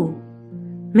ဦး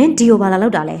မင်းဒီကိုဘာလာလော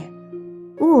က်တာလဲ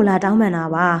ဦးကိုလာတောင်းပန်တာ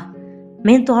ပါမ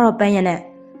င်းသွားတော့ပန်းရနံ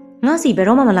ငါစီဘယ်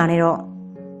တော့မှမလာနဲ့တော့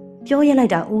ပြောရလို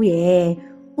က်တာဦးရဲ့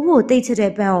ဦးကိုတိတ်ချ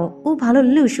တဲ့ပန်းကိုဦးဘာလို့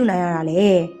လှုပ်ရှုနိုင်ရတာလဲ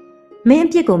မင်းအ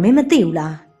ပြစ်ကိုမင်းမသိဘူး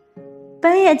လားပ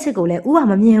န်းရဲ့အချစ်ကိုလည်းဦးက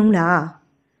မမြင်ဘူးလား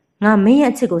ငါမင်း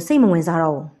ရဲ့အချစ်ကိုစိတ်မဝင်စား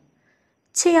တော့ဘူး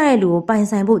ချစ်ရတဲ့လူကိုပိုင်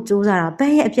ဆိုင်ဖို့ကြိုးစားတာပ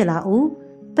န်းရဲ့အပြစ်လားဦး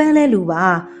ပန်းလဲလူပါ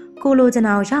ကိုလိုချင်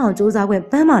တာကိုရအောင်ကြိုးစားခွင့်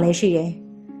ပန်းမှလည်းရှိတယ်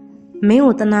မင်း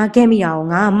ကိုတနာခဲ့မိတာကို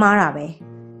ငါမှားတာပဲ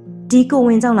ဒီကိုဝ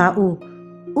င်ကြောင့်လား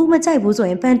ဦးမကြိုက်ဘူးဆို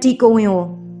ရင်ပန်းဒီကိုဝင်ကို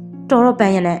တော်တော့ပ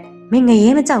န်းရနဲ့မင်းငရဲ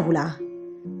မကြောက်ဘူးလား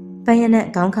ပန်းရနဲ့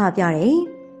ခေါင်းခါပြတယ်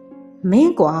မ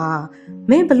င်းကွာ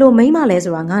မင်းဘလို့မိန်းမလဲ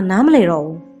ဆိုတာငါနားမလဲတော့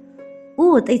ဘူး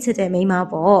ဦးကိုတိတ်ချစ်တဲ့မိန်းမ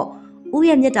ပေါ့ဦး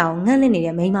ရဲ့မျက်တောင်ငန့်လင့်နေ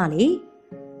တဲ့မိန်းမလေ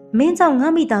မင်းကြောင့်ငါ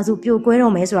မိသားစုပြိုကွဲ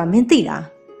တော့မယ်ဆိုတာမင်းသိလား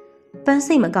ပန်း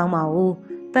စိတ်မကောင်းပါဘူး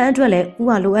ပန်းအတွက်လည်းဦး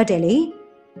ကလိုအပ်တယ်လေ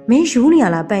မင်းယူနေရ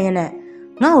လားပန်းရနဲ့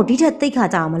ငါ့ကိုဒီထက်တိတ်ခါ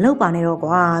ကြအောင်မလုပ်ပါနဲ့တော့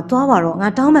ကွာသွားပါတော့ငါ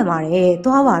တောင်းပန်ပါတယ်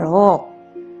သွားပါတော့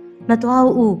မသွား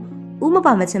ဘူးဦးမ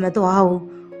ပါမချင်မသွားဘူး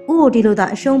ဦးကိုဒီလိုသာ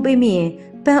အရှုံးပေးမိရင်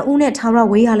ပန်းဦးနဲ့ထာဝရ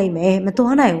ဝေးရလိမ့်မယ်မ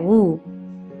သွားနိုင်ဘူး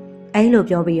အဲလို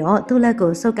ပြောပြီးတော့သူ့လက်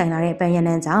ကိုစုပ်ကင်လာတဲ့ပန်းရန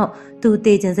န်းကြောင့်သူ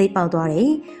တေချင်စိတ်ပေါက်သွားတယ်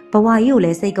ဘဝကြီးကိုလ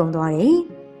ည်းစိတ်ကုန်သွားတယ်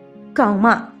ကောင်မ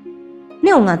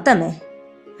နဲ့ငါတက်မယ်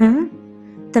ဟမ်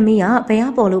သမီးကဘ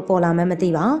ယ်ပေါ်လို့ပေါ်လာမှမသိ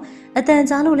ပါအတန်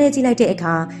ကြားလို့လဲကြည့်လိုက်တဲ့အ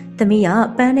ခါသမီးက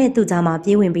ပန်းနဲ့သူ့ကြားမှာ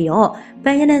ပြေးဝင်ပြီးတော့ပ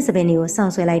န်းရနံစပင်တွေကိုစော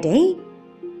င့်ဆွဲလိုက်တယ်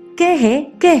ကဲဟဲ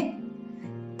ကဲ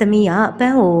သမီးကပ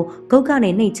န်းကိုဂုတ်ကနေ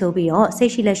နှိပ်ချိုးပြီးတော့စိ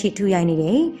တ်ရှိလက်ရှိထူရိုက်နေတ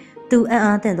ယ်သူအံ့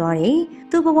အားသင့်သွားတယ်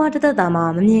သူ့ဘဝတသက်တာမှာ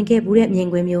မမြင်ခဲ့ဘူးတဲ့မြင်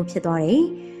ကွင်းမျိုးဖြစ်သွားတယ်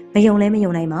မယုံလဲမ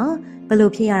ယုံနိုင်ပါဘ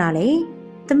လို့ဖြစ်ရတာလဲ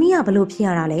သမီးကဘလို့ဖြစ်ရ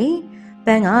တာလဲပ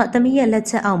န်းကသမီးရဲ့လက်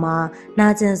ချက်အောက်မှာနာ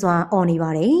ကျင်စွာအော်နေပါ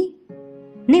တယ်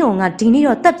နင့်ကငါဒီနေ့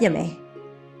တော့တက်ပြစ်မယ်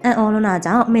အန်အော်လွန်းတာ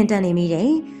ကြောင့်အမင်တန်နေမိတယ်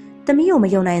သမီးကိုမ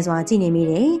ယုံနိုင်စွာကြည့်နေမိ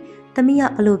တယ်သမီးက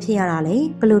ဘလို့ဖြစ်ရတာလဲ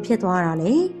ဘလို့ဖြစ်သွားတာ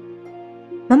လဲ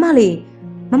မ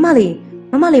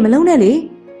မလေးမလုံးနဲ့လေ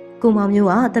ကိုမောင်မျိုး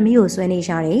ကသမီးကိုဆွဲနေ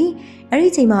ရှာတယ်အဲ့ဒီ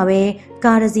ချိန်မှာပဲ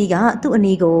ကားတစ်စီးကသူ့အ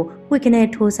နီးကိုဝှက်ကနေ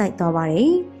ထိုးဆိုင်သွားပါတ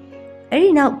ယ်အဲ့ဒီ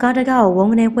နောက်ကားတကားကိုဝု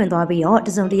န်းကနေဖွင့်သွားပြီးတော့တ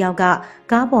စုံတစ်ယောက်က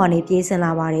ကားပေါ်ကနေပြေးဆင်း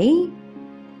လာပါတယ်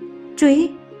ကျွေး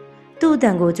သူ့အတ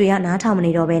န်ကိုကျွေးရနားထောင်မ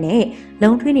နေတော့ဘဲနဲ့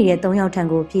လုံထွေးနေတဲ့၃ယောက်ထံ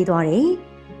ကိုပြေးသွားတယ်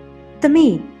သ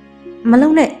မီးမ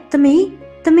လုံးနဲ့သမီး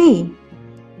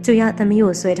ကျွေးရသမီး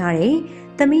ကိုဆွဲထားတယ်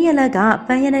သမီးရဲ့လက်ကပ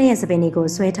န်းရနံရဲ့စပင်တွေကို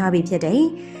ဆွဲထားပြီးဖြစ်တယ်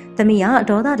သမီးက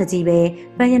ဒေါသတကြီးပဲ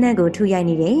ပန်းရနံကိုထုရိုက်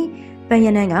နေတယ်ပန်းရ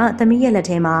နံကသမီးရဲ့လက်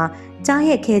ထဲမှာကြား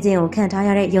ရဲ့ခဲခြင်းကိုခံထားရ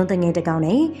တဲ့ရုံတငယ်တစ်ကောင်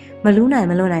နဲ့မလူးနိုင်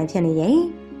မလွတ်နိုင်ဖြစ်နေတယ်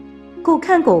ကိုခ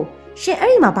န့်ကိုရှင်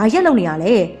အဲ့ဒီမှာဘာရက်လုံနေရ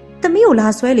လဲသမီးကိုလာ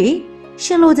ဆွဲလေရှ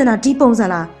င်လိုချင်တာဒီပုံစံ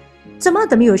လားကျမ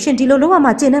သမီးကိုရှင်ဒီလိုလုပ်ရ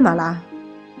မှကျင့်နေမှာလား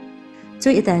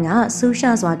ကျွေးအတန်ကစူးရှာ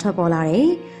စွာထွက်ပေါ်လာတယ်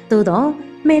သို့တော့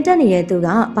မှင်တက်နေတဲ့သူက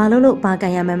ဘာလို့ဘာက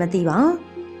န်ရမှန်းမသိပါ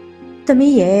သ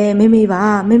မီးရဲ့မေ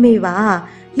ပါ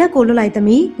လက်ကိုလွတ်လိုက်သ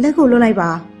မီးလက်ကိုလွတ်လိုက်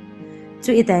ပါ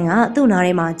ကျွေးအတန်ကသူ့နား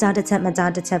ထဲမှာကြားတစ်ချက်မ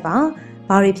ကြားတစ်ချက်ပါ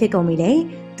ဘာတွေဖြစ်ကုန်ပြီလဲ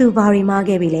သူဘာတွေမှား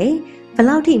ခဲ့ပြီလဲဘ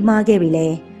လောက်ထိမှားခဲ့ပြီလဲ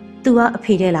သူကအ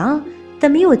ဖေတဲ့လားသ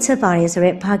မီးကိုချစ်ပါတယ်ဆိုရ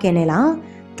က်ဖားခင်နဲ့လား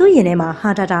သူ့ရင်ထဲမှာဟာ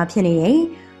တာဖြစ်နေတယ်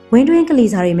ဝင်းတွင်းက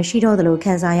လေးစားတွေမရှိတော့သလို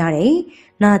ခံစားရတယ်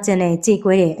နာကျင်နဲ့ကြေ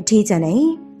ကွဲတဲ့အထီးကျန်နေ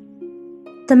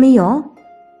သမီးရော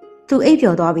သူအိပ်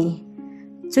ပျော်သွားပြီ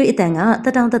ကျွေးအတန်ကတ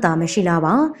က်တောင့်တက်တာမရှိလား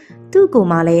ပါသူ့ကိုယ်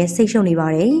မှလည်းစိတ်ရှုပ်နေပါ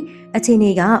တယ်အချိန်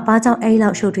ကြီးကဘာကြောင့်အဲ့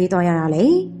လောက်ရှုပ်ထွေးသွားရတာလဲ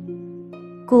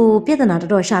ကိုပြဿနာ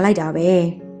တော်တော်ရှာလိုက်တာပဲ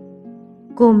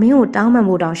ကိုမင်းကိုတောင်းပန်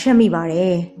ဖို့တောင်ရှက်မိပါတ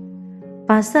ယ်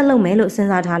ဘာဆက်လုပ်မယ်လို့စဉ်း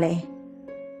စားထားလဲ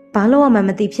ဘာလို့မှမ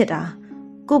သိဖြစ်တာ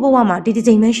ကိုဘဝမှာဒီတစ်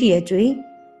ချိန်မှရှိရဲ့ကျွေး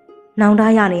နောင်တ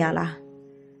ရနေရလား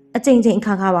အချိန်အ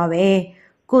ခါပါပဲ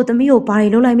ကိုသမီးကိုဘာတွေ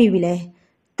လုပ်လိုက်မိပြီလဲ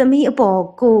သမီးအပေါ်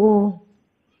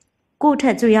ကိုထ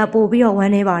က်ကျွေရပို့ပြီးတော့ဝ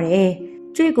မ်းနေပါတယ်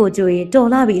ကျွေးကိုကျွေတော်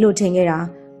လာပြီလို့ထင်ခဲ့တာ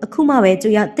အခုမှပဲ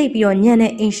ကျွေရတိတ်ပြီးတော့ညံ့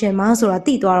တဲ့အင်ရှင်မဆိုတာ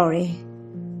သိသွားတော့တယ်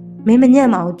မင်းမညံ့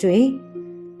မအောင်ကျွေ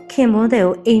ခင်မွန်းတဲ့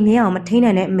ကိုအိမ်မြဲအောင်မထိန်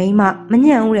နိုင်တဲ့မိန်းမ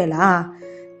ညံ့ဦးတယ်လား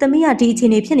သမီးကဒီအခြေ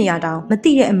အနေဖြစ်နေရတောင်မ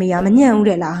သိတဲ့အမေကမညံ့ဦး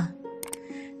တယ်လား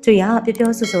ကျွေရ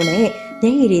ပြောဆူဆူနဲ့မျ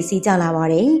က်ရည်တွေစီးကြလာပါ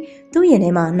တယ်သူ့ရင်ထဲ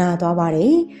မှာနာသွားပါတ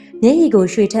ယ်မျက်ရည်ကို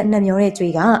ရွှေထက်နှက်မျောတဲ့ကျွေ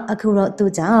ကအခုတော့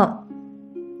သူ့ကြောင့်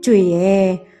ကျွေရဲ့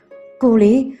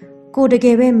ကိုတက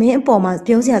ယ်ပဲမင်းအပေါ်မှာ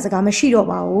ပြောစရာစကားမရှိတော့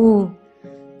ပါဘူး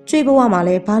ကျွေးဘဝမှာလ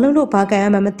ည်းဘာလို့ဘာကန်ရ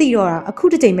မှမသိတော့တာအခု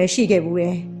တစ်ချိန်ပဲရှိခဲ့ဘူးတ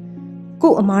ယ်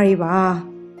ကို့အမားတွေပါ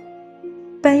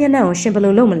ပန်းရနံကိုရှင်ဘယ်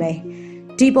လိုလုပ်မလဲ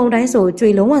ဒီပုံတိုင်းဆိုကျွေ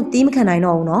လုံးဝတီးမခံနိုင်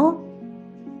တော့ဘူးနော်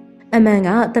အမှန်က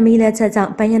သမီးလက်ချက်ကြော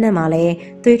င့်ပန်းရနံမှာလည်း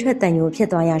သွေးထွက်တန်ညိုဖြစ်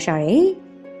သွားရရှာတယ်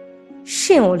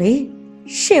ရှင်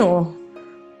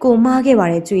ကိုမားခဲ့ပါ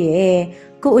တယ်ကျွေရဲ့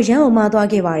ကိုအရန်ကိုမားသွား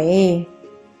ခဲ့ပါတယ်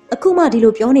အခုမှဒီ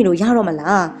လိုပြောနေလို့ရတော့မ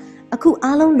လားအခု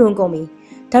အားလုံးလွန်ကုန်ပြီ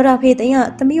ဒေါက်တာဖေသိန်းက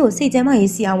သမီးကိုစိတ်ကျန်းမာ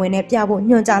ရေးဆရာဝန်နဲ့ပြဖို့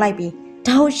ညွှန်ကြားလိုက်ပြီး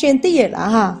ဒါကိုရှင်သိရ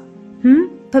လား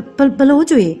ဘလို့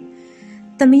ကြွေ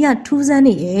သမီးကထူးဆန်း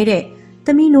နေရဲ့တဲ့သ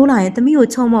မီးနိုးလာရင်သမီးကို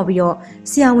ချုံမော့ပြီးတော့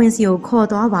ဆရာဝန်စီကိုခေါ်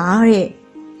သွားပါတဲ့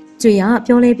ကြွေက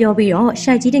ပြောပြီးတော့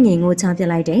ရှိုက်ကြီးတငယ်ငိုချပြ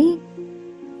လိုက်တယ်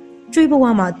ကြွေဘဝ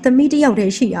မှာသမီးတယောက်တ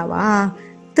ည်းရှိရပါ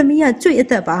သမီးကကြွေအ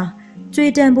သက်ပါကြွေ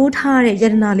တန်ဖိုးထားတဲ့ယ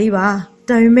တနာလေးပါ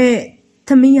ဒါပေမဲ့သ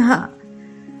မီးဟာ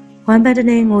ဝမ်ပတ်တ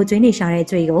နဲ့ငိုကြွေးနေရှာတဲ့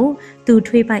ကြွေကိုသူ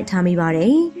ထွေးပိုက်ထားမိပါတ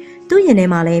ယ်သူ့ရင်ထဲ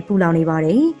မှာလည်းပူလောင်နေပါတ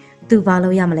ယ်သူဘာ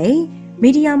လို့ရမလဲမီ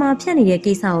ဒီယာမှာဖြတ်နေတဲ့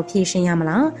ကိစ္စကိုဖြေရှင်းရမ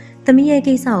လားသမီးရဲ့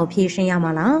ကိစ္စကိုဖြေရှင်းရမ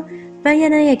လားပန်းရ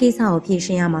နံရဲ့ကိစ္စကိုဖြေရှ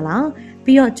င်းရမလား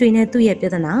ပြီးတော့ကြွေနဲ့သူ့ရဲ့ပြ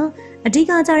ဿနာအဓိ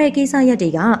ကကြတဲ့ကိစ္စရက်တွေ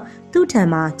ကသူ့ထံ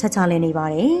မှာချက်ချလဲနေပါ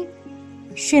တယ်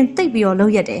ရှင်တိတ်ပြီးတော့လှု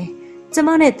ပ်ရက်တယ်ကျမ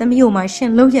နဲ့သမီးကိုမှရှ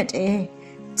င်လှုပ်ရက်တယ်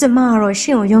ကျမကတော့ရှ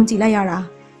င်ကိုယုံကြည်လိုက်ရတာ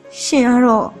ရှင်က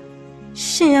တော့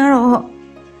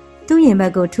သူ့ရင်ဘ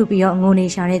က်ကိုထုပြီးတော့ငိုနေ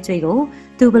ရှာတဲ့ကြွေကို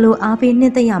သူဘလို့အားပေးနှ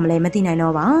စ်သိရမလဲမသိနိုင်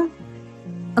တော့ပါ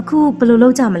အခုဘလို့လု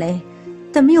ပ်ကြမလဲ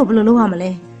သမီးကိုဘလို့လုပ်ရမ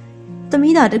လဲသ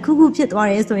မီးသာတခုခုဖြစ်သွား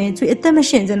တယ်ဆိုရင်ကြွေအသက်မ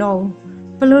ရှင်ကြတော့ဘူး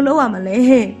ဘလို့လုပ်ရမလဲ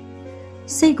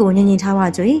စိတ်ကိုငြင်ထားပါ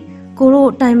ကြွေကိုတို့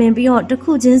တိုင်ပင်ပြီးတော့တ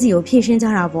ခုချင်းစီကိုဖြည့်ရှင်းကြ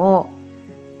တာပေါ့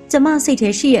ကျမစိတ်ထဲ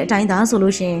ရှိရဲ့အတိုင်းသာဆို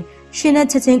လို့ရှင်နဲ့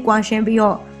ချက်ချင်းကွာရှင်းပြီး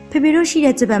တော့ ဖေဖေတို့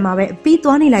ရှိတဲ့ဂျပန်မှာပဲပြီး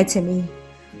သွားနေလိုက်ချင်ပြီ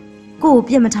ကိုကို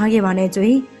ပြစ်မထားခဲ့ပါနဲ့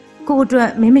ကျွေကိုအတွက်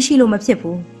မင်းမရှိလို့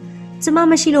မဖြစ်ဘူးကျ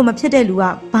မမရှိလို့မဖြစ်တဲ့လူက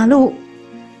ဘာလို့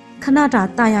ခဏ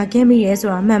တာယာခဲ့မိရဲဆို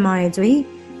တာမှန်ပါ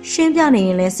တယ်ကျွေရှင်းပြနေ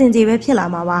ရင်လည်းစင်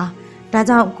ကြေပဲဖြစ်လာမှာပါဒါ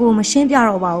ကြောင့်ကိုမရှင်းပြ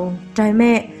တော့ပါ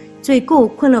ဘူးဒါပေမဲ့ကျွေ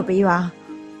ကိုခွင့်လွှတ်ပေးပါ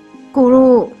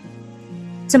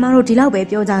ကိုတို့ကျမတို့ဒီ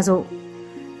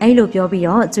လောက်ပဲပြောကြစို့အဲ့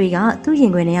လိုပြောပြီးတော့ကျွေကသူ့ရ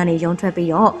င်ခွင်ထဲကနေရုံထွက်ပြီး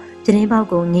တော့ပြတင်း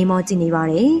ပေါက်ကိုငေးမောကြ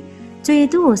ည့်နေပါတယ်ကျွေ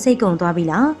သူ့ကိုစိတ်ကုံသွားပြီ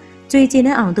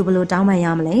လားကျွေကျင်တဲ့အောင်သူဘယ်လိုတောင်းပန်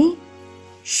ရမလဲ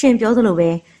ရှင်ပြောသလိုပဲ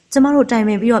ကျမတို့တိုင်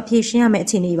ပင်ပြီးတော့ဖြည့်ရှင်းရမယ့်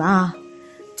အခြေ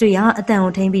အနေပါကျွေကအတန်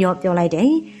ကိုထိန်းပြီးတော့ပြောလိုက်တယ်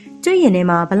ကျွေ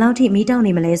ရင်ထဲမှာဘလောက်ထိမီးတောက်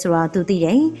နေမလဲဆိုတာသူသိ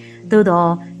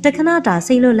တယ်သို့တော့တခဏတာစိ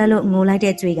တ်လွတ်လက်လွတ်ငို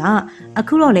လိုက်တဲ့ကျွေကအခု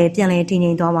တော့လည်းပြန်လဲတည်ငြိ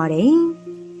မ်သွားပါ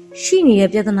တယ်ရှိနေ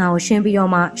တဲ့ပြဿနာကိုရှင်းပြီးတော့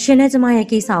မှရှင်နဲ့ကျမ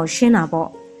ရဲ့ကိစ္စကိုရှင်းတာပေါ့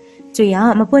ကျွေ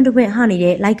ကမပွင့်တပွင့်ဟနေ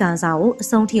တဲ့လိုက်ကာစာကိုအ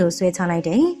ဆုံးထိကိုဆွဲချလိုက်တ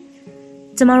ယ်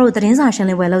ကျမတို့သတင်းစာရှ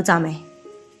င်းလင်းပွဲလုပ်ကြ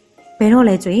မယ်ဘယ်တော့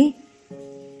လဲကျွေ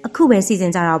အခုပဲစီစ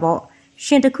ဉ်ကြတာပေါ့ရှ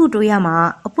င်တခုတွေးရ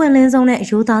မှာအပွင့်လင်းဆုံးနဲ့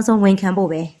အယိုးသားဆုံး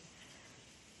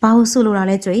ဝန်ခံဖို့ပဲဘာလို့ဆို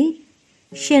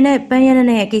လိုတာလဲကျွေရှင်နဲ့ပန်းရတဲ့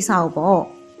နဲ့ကိစ္စ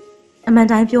ကိုပေါ့အမှန်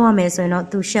တိုင်းပြောရမယ်ဆိုရင်တော့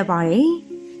သူရှက်ပါ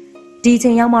တယ်ဒီချိ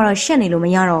န်ရောက်မှတော့ရှက်နေလို့မ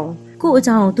ရတော့ဘူးကို့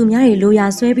အကြောင်းကိုသူများတွေ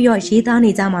လိုရာဆွဲပြီးတော့ရေးသား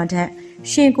နေကြမှာတဲ့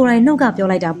ရှင်ကိုယ်တိုင်နှုတ်ကပြော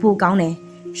လိုက်တာပိုကောင်း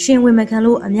တယ်ရှင်ဝင်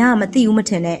မခံလို့အများမသိဘူး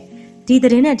မထင်နဲ့ဒီသ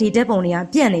တင်းနဲ့ဒီတက်ပုံတွေ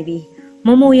ကပြန့်နေ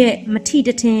ပြီမိုးမိုးရဲ့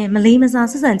မထီတထင်းမလေးမစား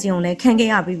ဆက်ဆံခြင်းကိုလည်းခံခဲ့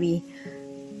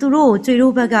ရပြီးသူတို့ကိုကျွေ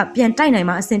တို့ဘက်ကပြန်တိုက်နိုင်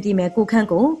မှအဆင်ပြေမယ်ကိုခ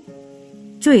န့်ကို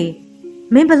ကျွေ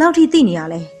မင်းဘယ်လောက်ထိသိနေ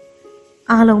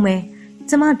ရလဲအားလုံးပဲ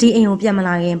ကျမဒီအိမ်ကိုပြန်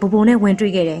မလာခင်ဘိုးဘိုနဲ့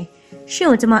ဝင်တွေ့ခဲ့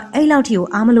တယ်ရှင်ကိုကျမအဲ့လောက်ထိကို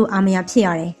အားမလို့အားမရဖြစ်ရ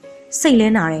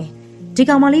တယ်စိတ်လဲနာတယ်ဒီ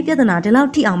ကောင်မလေးပြဿနာဒီ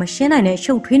လောက်ထိအောင်မရှင်းနိုင်တဲ့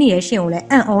ရှုပ်ထွေးနေတဲ့ရှင်ကိုလ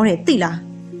ည်းအံ့ဩတယ်သိ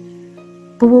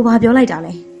လားဘိုးဘိုဘာပြော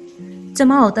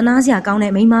လိုက်တာလဲကျမကိုတနာစရာကော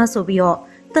င်းတဲ့မိန်းမ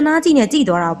ဆိုပြီးတော့တနာကြည့်နဲ့ကြည်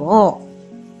သွားတာပေါ့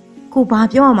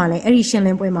ကိုဘာပြောရမှာလဲအဲ့ဒီရှင်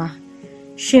လင်းပွဲမှာ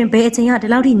ရှင်ဘယ်အချိန်ကဒီ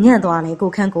လောက်ထိညံ့သွားလဲ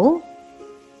ကိုခ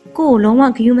န့်ကိုလုံး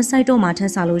ဝဂယုမဆိုင်တော့မှ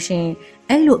ထက်စားလို့ရှင်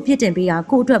အဲ့လိုအပြစ်တင်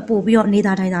ပေးတာကို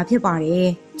အတွက်ပို့ပြီးတော့နေတာထိုင်တာဖြစ်ပါ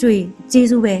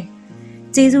တယ်ကျွေကျေးဇူးပဲ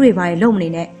ကျေးဇူးတွေပါလေလုံး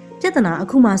မနေနဲ့ပြဿနာအ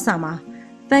ခုမှစမှာ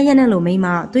ပန်းရက်နဲ့လိုမိန်း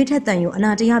မသွေးထက်တန်ယူအ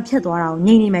နာတရားဖြတ်သွားတာ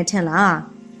ကိုငြိမ်နေမှထင်လား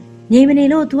ငြိမ်မနေ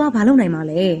လို့ तू ကဘာလုပ်နိုင်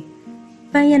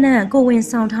မှာလဲပန်းရက်နဲ့ကို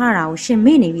ဝင်ဆောင်ထားတာကိုရှင်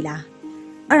မေ့နေပြီ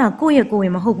လားအဲ့ဒါကိုယ့်ရဲ့ကို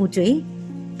ဝင်မဟုတ်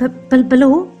ဘူးကျွေဘ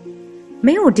လို့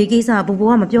မင်းတို့ဒီကိစ္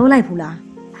စဘိုးဘိုးကမပြောလိုက်ဘူးလား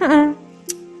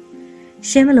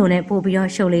ဟမ်ရှင်းမလို့နဲ့ပို့ပြီးတော့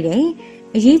ရှုပ်လိုက်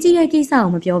တယ်အရေးကြီးတဲ့ကိစ္စကို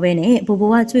မပြောဘဲနဲ့ဘိုး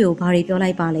ဘိုးကကျွေကိုဘာ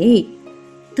တွေပြောလိုက်ပါလဲ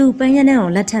သူပန်းရက်နဲ့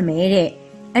ကိုလက်ထပ်မယ်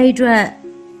တဲ့အဲ့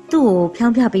အတွက်သူ့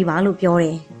ကိုဖြောင်းပြပေးပါလို့ပြောတ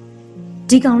ယ်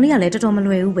ဒီကောင်လေးကလည်းတော်တော်မ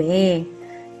လွယ်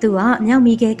ဘူးပဲသူကမြောက်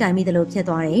မီးခဲကင်မိ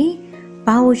တယ်လို့ဖြစ်သွားတယ်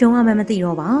ဘာလို့ယုံရမှ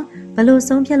မသိတော့ပါဘလို့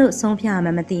ဆုံးဖြတ်လို့ဆုံးဖြတ်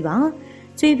ရမှမသိပါ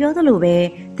ကျွေပြောသလို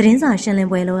ပဲသတင်းစာရှင်းလင်း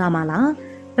ပွဲလုပ်ရမှာလား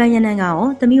ပန်းရနန်းက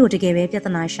ရောသမီးကိုတကယ်ပဲပြ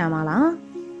ဿနာရှာမှာလား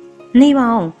နေပါ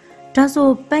အောင်ဒါဆို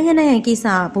ပန်းရနန်းရဲ့ကိစ္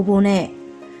စဘိုးဘို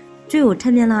နဲ့ကျွေကို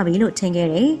ထက်မြက်လာပြီလို့ထင်ခဲ့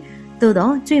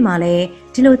တယ်သို့တော့ကျွေမှာလည်း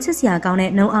ဒီလိုချစ်စရာကောင်း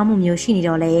တဲ့နှုံအားမှုမျိုး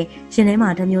ရှိနေတော့လေရင်ထဲ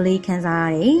မှာတစ်မျိုးလေးခံ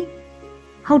စားရ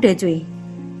တယ်ဟုတ်တယ်ကျွေ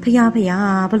ဖယား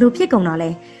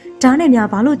ဘလို့ဖြစ်ကုန်တာလဲဓာတ်နဲ့များ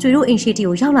ဘာလို့ကျွေတို့အိမ်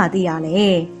ရှိတီကိုရောက်လာသေး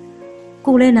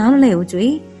ရလဲကိုလည်းနားမလဲ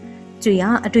ဘူးကျွေက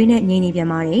အတွေးနဲ့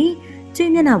ငြိမ်နေပြန်ပါတယ်ကျွေ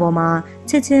မျက်နှာပေါ်မှာ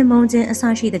ချစ်ချင်းမုန်းချင်းအ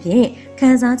ဆရှိသဖြင့်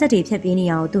ခံစားချက်တွေဖြတ်ပြေးနေ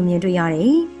ရအောင်သူမြင်တွေ့ရတယ်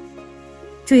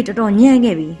ကျွေတော်တော်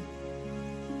ညံ့ခဲ့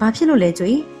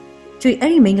ပြီဘာဖြစ်လို့လဲကျွေအဲ့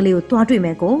ဒီမိန်းကလေးကိုတွားတွေ့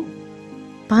မယ်ကို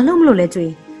ဘာလို့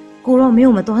မလို့လဲကျွေကိုတော့မင်း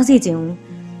ကိုမသွားစေချင်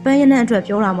ဘူးပန်းရနန်း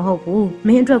အတွက်ပြောတာမဟုတ်ဘူးမ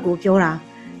င်းအတွက်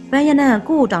ကိုပြောတာပန်းရနန်း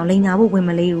ကကို့ကိုတောင်လိန်နာဖို့ဝင်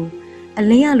မလေးဘူးအ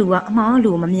လင်းရလူက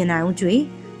အမှားလူမမြင်နိုင်ဘူးကျွေ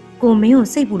ကိုမင်းကို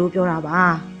စိတ်ပူလို့ပြောတာပါ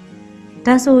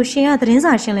ဒါဆိုရှင်ကသတ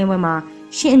င်းစာရှင်းလင်းပွဲမှာ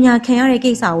ရှင်အညာခံရ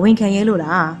တဲ့ကိစ္စ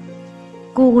ဝန်ခံရဲလို့လား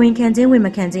ကိုဝန်ခံခြင်းဝန်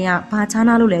မခံခြင်း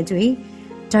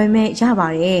ကဘာခြားနာလို့လဲကျွေဒါပေမဲ့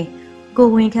ရပါတယ်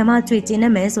ကိုဝန်ခံမှကျွေကျင်နေ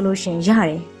မယ်ဆိုလို့ရှင်ရတ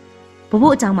ယ်ဘဘ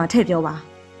အကြောင်းမှထည့်ပြောပါ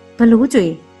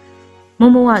ဘလို့ကျွေမ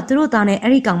မိုးကသူတို့သား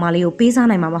နဲ့အဲ့ဒီကောင်မလေးကိုပေးစား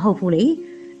နိုင်မှာမဟုတ်ဘူးလေ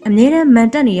အမြဲတမ်း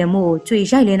မန်တက်နေတဲ့မို့ကိုကျွေ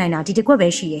ရိုက်လဲနိုင်တာဒီ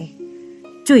တစ်ကွက်ပဲရှိ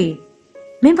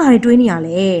တယ်ကျွေမင်းဘာတွေတွေးနေ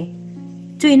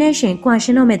ရလဲကျွေနဲ့ရှင်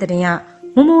ကွာရှင်းတော့မဲ့တဲ့ရင်က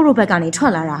မမိုးတို့ဘက်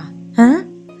ကနေထွက်လာတာဟ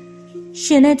မ်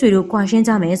ရှင်နဲ့ကျွေတို့ကွာရှ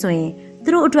င်းကြမယ်ဆိုရင်သူ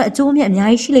တို့အတွက်အကျိုးအမြတ်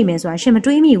အများကြီးရှိလိမ့်မယ်ဆိုတာရှင်မ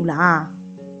တွေးမိဘူးလား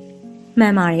မှန်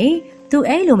ပါ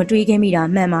တယ်သူအဲ့လိုမတွေး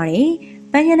ခဲ့မိတာမှန်ပါတယ်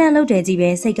ပန်းရနန်းလုပ်တယ်ကြီးပဲ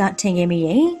စိတ်ကထင်ခဲ့မိတ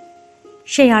ယ်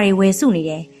ရှယ်ယာတွေဝယ်စုနေ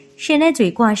တယ်ရှင်နဲ့ကျွေ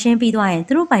ကွာရှင်းပြီးသွား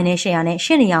ရင်သူတို့ပိုင်တဲ့ရှယ်ယာနဲ့ရှ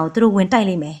င်းနေရအောင်သူတို့ဝင်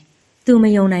တိုက်လိမ့်မယ်သူမ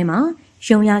ယုံနိုင်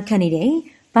မှာယုံရခက်နေ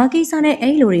တယ်ဘာကိစ္စ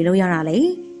နဲ့အဲ့လိုတွေလုပ်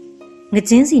ရတာလဲင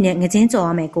ကျင်းစီနဲ့ငကျင်း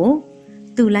ကြော်ရမယ်ကို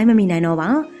သူလိုက်မမိ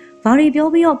နိုင်တော့ပါဘာတွေပြော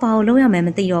ပြီးတော့ဘာကိုလုပ်ရမယ်မ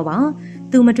သိတော့ပါ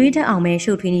သူမတွေးတတ်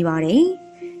အောင်ပဲရှုပ်ထွေးနေပါ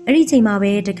တယ်အဲ့ဒီချိန်မှာ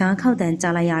ပဲတကားခောက်တန်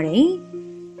ကြားလိုက်ရ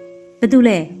တယ်ဘသူ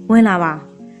လဲဝင်လာပါ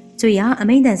ကျွေကအ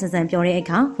မိန့်တန်ဆန်ဆန်ပြောတဲ့အ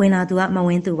ခါဝင်လာသူကမဝ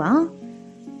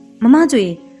င်းသူပါမ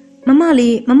မကျွေမ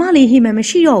မလေးဟိမှန်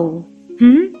မရှိတော့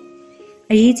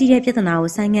ဘူးအရေးကြီးတဲ့ပြဿနာကို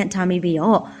ဆိုင်းငံ့ထားမိပြီး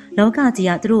တော့လောကကြီး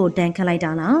ကသူတို့ကိုတန်းခတ်လိုက်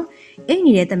တာ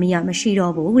လားအိမ်နေတဲ့သမီးကမ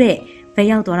ရှိတော့ဘူးတဲ့ဘယ်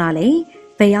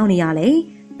ရောက်သွားတာလဲဘယ်ရောက်နေရလဲ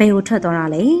ဘယ်ကိုထွက်သွားတာ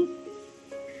လဲ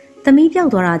သမီးပြောက်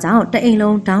သွားတာကြောင့်တအိမ်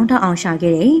လုံးဒေါင်းထောက်အောင်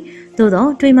ရှာခဲ့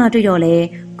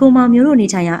တယ်သို့တော့တွေးမှတွေ့တော့လေကိုမောင်မျိုးတို့နေ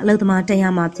ထိုင်ရအလုပ်သမားတ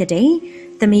ရမှာဖြစ်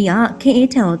တယ်သမီးကခင်အေး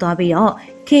ထံ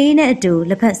ကိုသွားပြီးတော့ခင်အေးနဲ့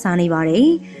အတူလက်ဖက်စားနေပါ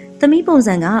တယ်သမီးပုံ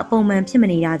စံကပုံမှန်ဖြစ်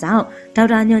မနေတာကြောင့်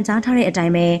ဒေါက်တာညွှန်ကြားထားတဲ့အတို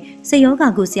င်းပဲစိတ်ရော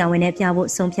ဂါကုဆရာဝန်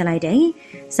နဲ့ပြဖို့ဆုံးဖြတ်လိုက်တယ်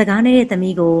။စကားနဲ့သ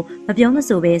မီးကိုမပြောမ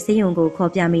ဆိုပဲဆေးရုံကို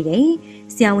ခေါ်ပြမိတယ်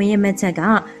။ဆရာဝန်ရဲ့မှတ်ချက်က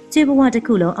ကြွေးဘဝတစ်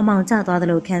ခုလုံးအမောင်ကျသွား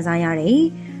သလိုခံစားရတယ်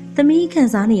။သမီးခံ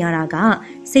စားနေရတာ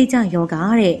ကစိတ်ကြယော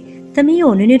ဂတဲ့။သမီး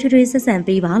ကိုနွေးနွေးထွေးထွေးဆက်ဆံ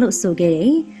ပေးပါလို့ဆိုခဲ့တ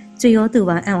ယ်။ကြွေ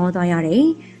ရောသူပါအံ့ဩသွားရတယ်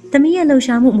။သမီးရဲ့လှုပ်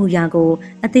ရှားမှုမူရာကို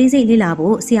အသေးစိတ်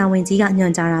လေ့လာဖို့ဆရာဝန်ကြီးက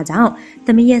ညွှန်ကြားတာကြောင့်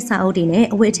သမီးရဲ့စာအုပ်တွေ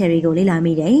နဲ့အဝတ်အထည်တွေကိုလေ့လာမိ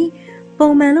တယ်။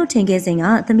ပုံမှန်လို့ထင်ခဲ့စဉ်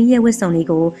ကသမီးရဲ့ဝတ်စုံ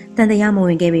တွေကိုတန်တရားမ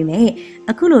ဝင်ခဲ့ပေ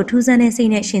မဲ့အခုလိုထူးဆန်း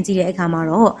တဲ့စိတ်နဲ့ရှင်ကြည့်တဲ့အခါမှာ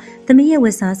တော့သမီးရဲ့ဝ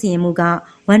တ်စားစီရင်မှုက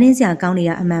ဝမ်းနည်းစရာကော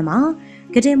င်းနေတာအမှန်ပါ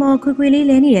။ကတင်မော်ခွေလေး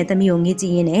လဲနေတဲ့သမီးကို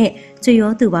ငေးကြည့်ရင်း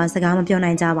နဲ့ကျွေရောသူပါစကား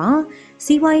မပြောနိုင်ကြပါ။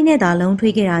စီးပွားရေး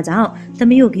နဲ့သာလုံးထွေးခဲ့တာကြောင့်သ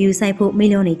မီးကိုဂယူဆိုင်ဖို့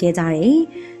မေးလို့နေခဲ့ကြတယ်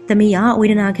။သမီး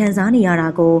ကဝေဒနာခံစားနေရ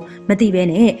တာကိုမသိဘဲ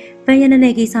နဲ့ပန်းရ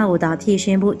နတဲ့ကိစ္စကိုသာ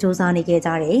ဖြေရှင်းဖို့စ조사နေ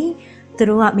ခဲ့ကြတယ်။သူ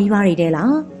တို့ကမိဘတွေတဲ့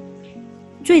လား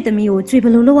။ကျွေသမီးကိုကျွေဘ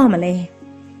ယ်လိုလုပ်ရမလဲ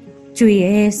။ကျွေ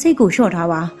ရဲ့စိတ်ကိုလျှော့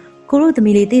ထားပါ။ကိုတို့သ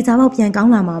မီးလေးတေချာပေါက်ပြန်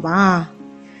ကောင်းလာမှာပါ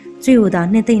။ကျွေ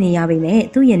ကိုသာနှစ်သိမ့်နေရပေမဲ့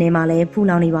သူ့ရင်ထဲမှာလည်းဖူး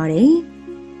လောင်နေပါတယ်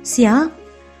။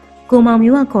ဆရာကို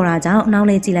မောင်မျိုးကခေါ်တာကြောင့်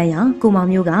နောက်လဲကြည့်လိုက်ရကိုမောင်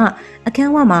မျိုးကအခ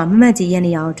န်းဝမှာမမတ်ကြီးရက်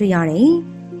နေအောင်တွေ့ရတယ်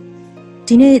။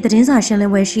ဒီနေ့သတင်းစာရှင်းလ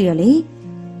င်းပွဲရှိရလေ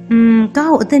။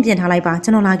ကားကိုအသင့်ပြင်ထားလိုက်ပါကျွ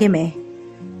န်တော်လာခဲ့မယ်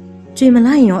။ကျွေ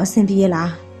မလိုက်ရင်ရောအဆင်ပြေရဲ့လား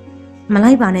။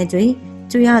မလိုက်ပါ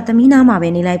နဲ့ကျွေကသမီးနားမှာ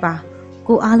ပဲနေလိုက်ပါ။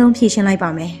ကိုအားလုံးဖြည့်ရှင်း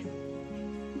လိုက်ပါမယ်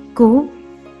။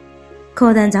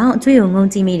ကိုခေါ်တဲ့ကြောင့်ကျွေကို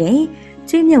ငုံကြည့်မိတယ်။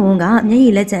ကျွေမျက်ဝန်းကမျက်ရ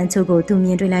ည်လက်ကျန်အချို့ကိုသူမြ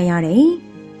င်တွေ့လိုက်ရတယ်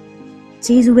။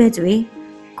ကျေး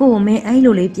ဇူးပဲကျွေကိုမင်း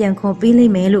အဲ့လိုလေးပြန်ခေါ်ပေးလိ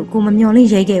မ့်မယ်လို့ကိုမမျှော်လင့်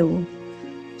ရဲခဲ့ဘူး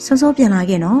စောစောပြန်လာ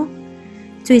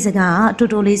ခဲ့နော်ကျွေစကားကတူ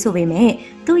တူလေးဆိုပေ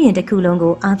မဲ့သူ့ရင်တစ်ခုလုံး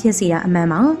ကိုအားဖြစ်စေတာ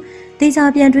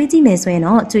အမှန်ပါတေချာပြန်တွေးကြည့်မယ်ဆိုရင်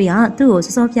တော့ကျွေကသူ့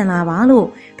ကိုစော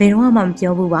စောပြန်လာပါလို့ဘယ်တော့မှ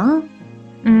မပြောဘူးပါ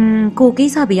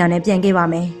ကိုကိစ္စပြရနဲ့ပြန်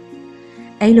ခဲ့ပါမယ်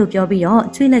အဲ့လိုပြောပြီးတော့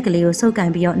ကျွေလက်ကလေးကိုဆုပ်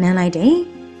ကန်ပြီးတော့နမ်းလိုက်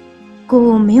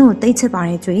တယ်ကိုမင်း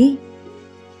ကိုတိတ်ချစ်ပါတယ်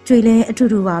ကျွေလည်းအထူး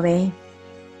တူပါပဲ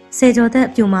ဆယ်ကျော်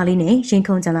သက်ပြိုမာလေးနဲ့ရင်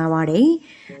ခုန်ကြလာပါတယ်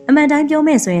။အမှန်တိုင်းပြောမ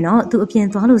ယ်ဆိုရင်တော့သူ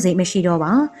အပြင်သွားလို့စိတ်မ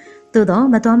ရှိတော့ပါ။သို့တော့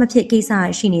မသွားမဖြစ်ကိစ္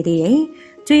စရှိနေသေးတယ်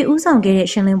။ကျွေဦးဆောင်ခဲ့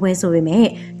တဲ့ရှင်းလင်းပွဲဆိုပေ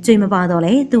မဲ့ကျွေမပါတော့လေ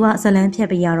သူကဇလန်းဖြတ်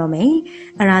ပေးရတော့မယ်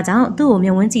။အဲဒါကြောင့်သူ့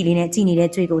ကိုမျက်ဝန်းကြည့်လေးနဲ့ကြည့်နေတဲ့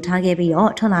ကျွေကိုထား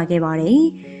ခဲ့ပြီးတော့ထွက်လာခဲ့ပါတယ်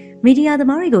။မီဒီယာ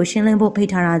သမားတွေကိုရှင်းလ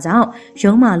င်းဖို့ဖိတ်ထားတာကြော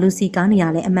င့်ရုံးမှာလူစီကားနေရ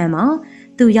လဲအမှန်ပါ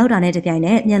။သူရောက်တာနဲ့တပြိုင်န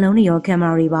က်မျက်လုံးတွေရောကင်မ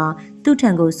ရာတွေပါသူ့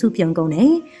ထံကိုစုပြုံကုန်တ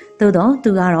ယ်။သို့တော့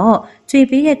သူ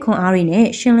ကတော့ကျွေပေးတဲ့ခွန်အားတွေနဲ့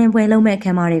ရှင်းလင်းပွဲလုံးမဲ့ခ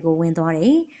မ်းမတွေကိုဝင်သွားတ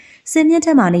ယ်။စင်မြင့်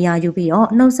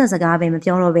ထက်မှနေရာယူပြီးတော့နှုတ်ဆက်စကားပဲမ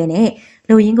ပြောတော့ဘဲ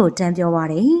နဲ့လူရင်းကိုတန်းပြောပါ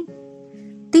တယ်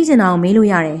။တီးကျင်တာကို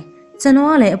မေးလို့ရတယ်။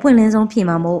ကျွန်တော်ကလည်းအဖွင့်လင်းဆုံး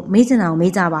ဖြေမှာမို့မေးကျင်တာကို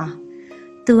မေးကြပါ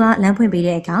။သူကလမ်းဖွင့်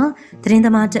ပေးတဲ့အခါသတင်း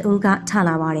သမားတဦးက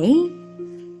ထလာပါတယ်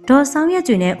။ဒေါ်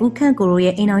ဆောင်ရွက်ကျွေနဲ့ဦးခန့်ကိုရို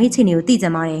ရဲ့အိမ်တော်ရေးချိန်တွေ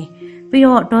ကိုသိကြပါတယ်။ပြီး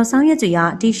တော့ဒေါ်ဆောင်ရွက်ကျွေက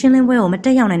ဒီရှင်းလင်းပွဲကိုမ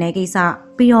တက်ရောက်နိုင်တဲ့ကိစ္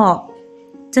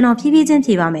စပြီးတော့ကျွန်တော်ဖြည်းဖြည်းချ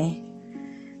င်းဖြေပါမယ်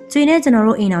။ကျွေနဲ့ကျွန်တော်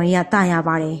တို့အိမ်တော်ကြီးကတာရ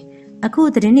ပါတယ်။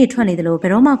အခုသတင်းတွေထွက်နေတယ်လို့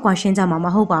ဘယ်တော့မှကွာရှင်းကြမှာ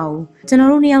မဟုတ်ပါဘူး။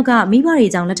ကျွန်တော်တို့နှစ်ယောက်ကမိဘ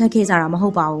တွေကြောင့်လက်ထပ်ခဲ့ကြတာမဟု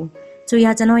တ်ပါဘူး။ကျွေ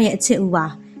ကကျွန်တော်ရဲ့အချစ်ဦးပါ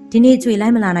။ဒီနေ့ကျွေလို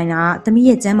က်မလာနိုင်တာကသ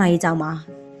မီးရဲ့ကျန်းမာရေးကြောင့်ပါ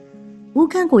။ဦး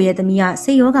ခန့်ကိုရဲ့သမီး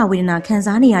ကစိတ်ရောဂါဝေ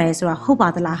ဒနာခံစားနေရတယ်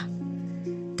ဆိုတာဟုတ်ပါသလား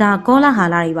။ဒါ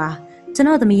ကောလာဟာလာတွေပါ။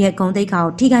ကျွန်တော်သမီးရဲ့ဂုဏ်သိက္ခာ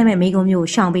ကိုထိခိုက်မဲ့မိကုံမျိုးကို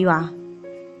ရှောင်ပေးပါ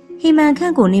။ဟိမန်ခ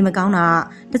န့်ကိုနေမကော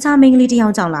င်းတာတခြားမိန်းကလေးတစ်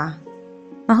ယောက်ကြောင့်လား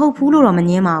။မဟုတ်ဘူးလို့တော့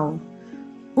မငင်းပါဘူး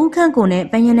။ဦးခန့်ကိုနဲ့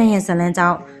ပန်းရနရဲ့ဇလန်းကြော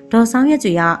င့်ဒေါ်ဆောင်ရွက်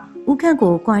ကျွေကဦးခ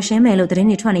န့်ကိုကွာရှင်းမယ်လို့သတင်း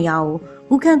တွေထွက်နေရ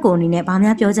အောင်ဦးခန့်ကိုအနေနဲ့ဘာ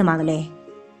များပြောချင်ပါ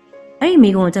သလဲအဲ့ဒီမိ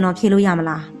ကုံကိုကျွန်တော်ဖြေလို့ရမ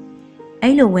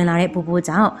လားအဲ့လိုဝင်လာ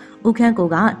တဲ့ပူပူကြောင့်ဦးခန့်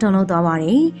ကိုကတုန်လှုပ်သွားပါတ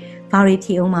ယ်ဘာ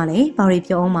တွေဖြေအောင်မလဲဘာ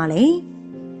တွေပြောအောင်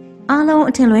မလဲအားလုံး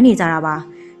အထင်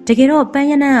လွဲနေကြတာပါတကယ်တော့ပ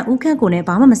န်းရနဦးခန့်ကို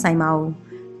နဲ့ဘာမှမဆိုင်ပါဘူး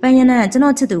ပန်းရန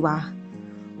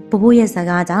ကျွန်တော်ချစ်သူပါပူပူရဲ့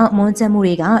စကားကြောင့်မွန်းကျက်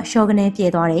မှုတွေကရှော့ကနေပြေ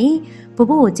သွား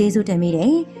တယ်ပူပူကိုကျေးဇူးတင်မိ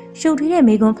တယ်ရှုပ်ထွေး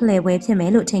တဲ့မိကွန်းဖလှယ်ပွဲဖြစ်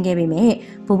မယ်လို့ထင်ခဲ့ပေမဲ့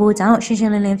ဘိုးဘိုးကြောင့်ရှင်းရှ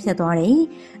င်းလင်းလင်းဖြစ်သွားတယ်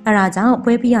။အဲဒါကြော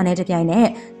င့်ပွဲပြီးရတဲ့တပြိုင်နက်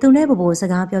သူနဲ့ဘိုးဘိုးစ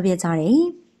ကားပြောပြကြတယ်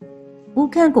။ဦး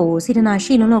ခန့်ကိုစေတနာ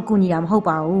ရှိလုံးလုံးကူညီတာမဟုတ်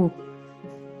ပါဘူး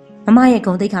။မမ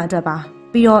ရဲ့ဂုဏ်သိက္ခာအတွက်ပါ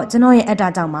။ပြီးတော့ကျွန်တော်ရဲ့အတ္တ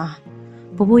ကြောင့်ပါ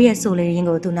။ဘိုးဘိုးရဲ့ဆိုလေရင်း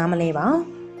ကိုသူနားမလဲပါ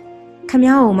။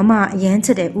ခမ ्या ကိုမမအ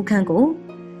ရန်ချစ်တဲ့ဦးခန့်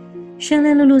ကိုရှင်း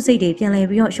လင်းလူလူစိတ်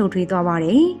တွေပြန်လဲပြီးတော့ရှုပ်ထွေးသွားပါ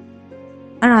တယ်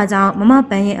။ အဲ့ဒါကြောင့်မမ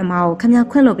ပန်းရဲ့အမကိုခမ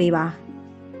ခွင့်လို့ပေးပါ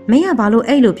မင်း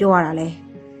ကဘာလို့အဲ့လိုပြောရတာလဲ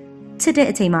ချစ်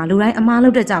တဲ့အချိန်မှာလူတိုင်းအမားလု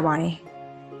ပ်တတ်ကြပါတယ်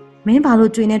မင်းဘာလို့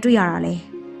ကြွေနေတွေ့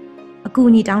ရတာလဲအကူ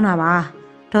အညီတော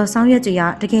င်းတာပါဒေါ်ဆောင်ရွက်ကြွေ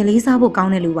ကတကယ်လေးစားဖို့ကော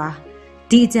င်းတဲ့လူပါ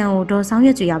ဒီအကြံကိုဒေါ်ဆောင်ရွ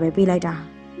က်ကြွေကပဲပေး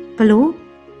လိုက်တာဘလို့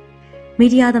မီ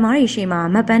ဒီယာသမားတွေရှေ့မှာ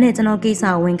မတ်ပန်းနဲ့ကျွန်တော်ကိစ္စ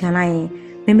ကိုဝန်ခံလိုက်ရင်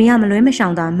မေမေကမလွဲမရှော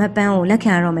င်တာမတ်ပန်းကို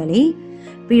လက်ခံရတော့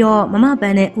မယ်လေပြီးတော့မမပ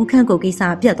န်းနဲ့ဦးခန့်ကိုကိစ္စ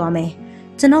ပြတ်သွား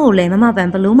မယ်ကျွန်တော်ကိုလည်းမမပ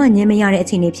န်းဘလို့မှညင်မရတဲ့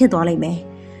အခြေအနေဖြစ်သွားလိမ့်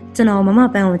မယ်ကျွန်တော်မမ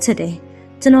ပန်းကိုချစ်တယ်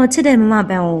ကျွန်တော်ချစ်တဲ့မမ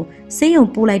ပန်းကိုစေး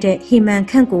ရုံပို့လိုက်တဲ့ဟီမန်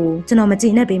ခန့်ကိုကျွန်တော်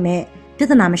မကြည့်နဲ့ပေမဲ့ပြ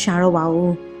ဿနာမ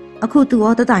ရှာတော့ပါဘူး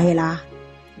အခုသူရောတတရဲ့လား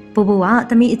ဘိုးဘိုး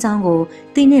ကသမီးအကြောင်းကို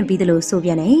သိနှင့်ပြီးတယ်လို့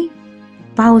ဆိုပြန်တယ်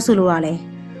ဘာလို့ဆိုလို့ရလဲ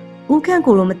ဦးခန့်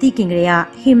ကိုတော့မသိခင်ကတည်း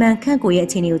ကဟီမန်ခန့်ကိုရဲ့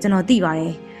အခြေအနေကိုကျွန်တော်သိပါတ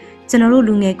ယ်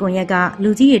ကျွန်တော်တို့လူငယ်ကွန်ရက်ကလူ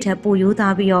ကြီးတွေထက်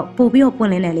ပိုရိုးသားပြီးတော့ပို့ပြီးတော့ပွ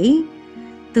င့်လင်းတယ်လေ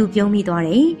သူပြုံးမိသွားတ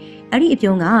ယ်အဲ့ဒီအ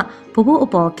ပြုံးကဘိုးဘိုး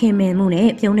အပေါ်ခင်မင်မှု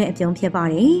နဲ့ပြုံးတဲ့အပြုံးဖြစ်ပါတ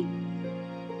ယ်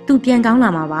သူပြန်ကောင်းလာ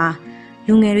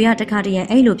မှာပါလူငယ်တွေကတခါတရံ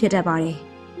အဲ့လိုဖြစ်တတ်ပါတယ်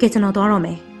ကဲကျွန်တော်သွားတော့မ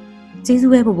ယ်ကျေး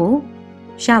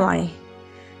ဇူးပဲဘိုးဘိုးရပါ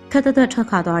တယ်ခက်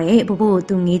သက်ထွက်ခါသွားတဲ့ဘိုးဘိုး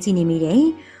ကိုသူငေးကြည့်နေမိတယ်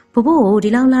ဘိုးဘိုး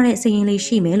ကိုဒီလောက်လာတဲ့စရင်လေး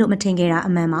ရှိမယ်လို့မထင်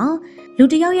ခဲ့တာအမှန်ပါလူ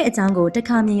တယောက်ရဲ့အကြောင်းကို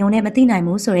တခါမြင်ုံနဲ့မသိနိုင်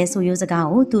ဘူးဆိုတဲ့ဆိုရိုးစကား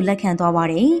ကိုသူလက်ခံသွားပါ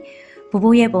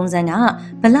တယ်ဘိုးဘိုးရဲ့ပုံစံက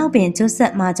ဘလောက်ပင်ကျွတ်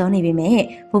ဆက်မှကြောနေပေမဲ့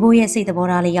ဘိုးဘိုးရဲ့စိတ်သ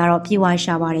ဘောထားလေးကတော့ပြေဝ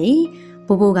ရှာပါတယ်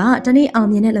ဘိုးဘိုးကတနေ့အောင်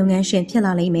မြင်တဲ့လုပ်င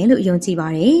န်းရှင်ဖြစ်လာလိမ့်မယ်လို့ယုံကြည်ပါ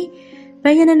တယ်ပ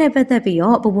န်းရနနဲ့ပတ်သက်ပြီး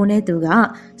တော့ဘိုးဘိုးနဲ့သူက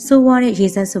စိုးဝါးတဲ့ရေ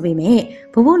စက်ဆိုပေ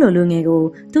မဲ့ဘိုးဘိုးလိုလူငယ်ကို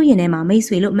သူ့ရင်ထဲ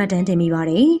မှာမိတ်ဆွေလို့မှတ်တမ်းတင်မိပါတ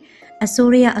ယ်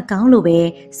အစိုးရအကောင်းလိုပဲ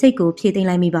စိတ်ကိုဖြည့်သိ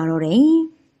မ်းလိုက်မိပါတော့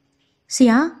တယ်ဆ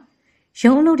ရာ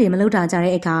ရုံးအလုပ်တွေ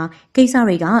မလုပ်တာကြတဲ့အခါကိစ္စ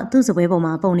တွေကသူ့စ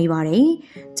ပွဲပေါ်မှာပုံနေပါတယ်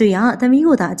။ကျွေကသ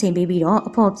မီးကိုသာအချိန်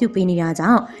ပေးပြီးတော့အဖော်ပြုတ်ပေးနေတာကြော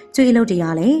င့်ကျွေအလုပ်တွေက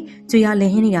လည်းကျွေကလ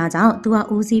င်ဟင်းနေတာကြောင့်သူက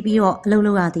ဦးစီးပြီးတော့အလုပ်လု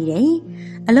ပ်ရသေးတယ်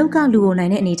။အလုပ်ကလူကိုနိုင်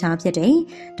တဲ့အနေအထားဖြစ်တယ်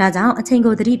။ဒါကြောင့်အ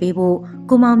ချိန်ကိုသတိပေးဖို့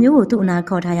ကိုမောင်မျိုးကိုသူ့အနာ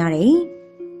ခေါ်ထားရတယ်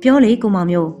။ပြောလေကိုမောင်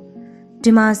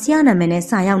မျိုးဒီမှာဆရာနာမည်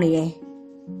နဲ့စာရောက်နေတယ်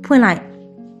။ဖွင့်လိုက်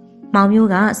မောင်မျိုး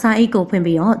ကစာအိတ်ကိုဖွ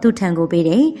င့်ပြီးတော့သူ့ထံကိုပေး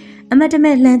တယ်။အမတ်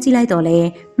တမဲ့လှမ်းကြည့်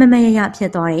လိုက်တော့လဲမမရ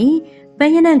ရဖြစ်သွားတယ်။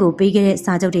ပန်းရနံကိုပေးခဲ့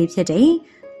တဲ့စာချုပ်တွေဖြစ်တယ်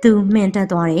။သူမှန်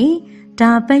တက်သွားတယ်။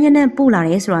ဒါပန်းရနံပို့လာတ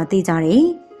ယ်ဆိုတာသိကြတယ်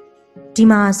။ဒီ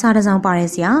မှာစာတစ်စောင်ပါတယ်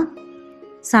ဆရာ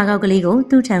။စာကောက်ကလေးကို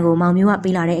သူ့ထံကိုမောင်မျိုး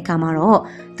ကပေးလာတဲ့အခါ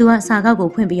မှာတော့သူကစာကောက်ကို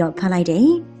ဖွင့်ပြီးတော့ဖတ်လိုက်တယ်။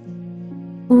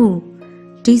ဦး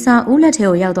ဒီစာဦး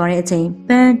လက်ထဲကိုရောက်သွားတဲ့အချိန်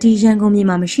ပန်းဒီရန်ကုန်မြေ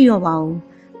မှာမရှိတော့ပါဘူး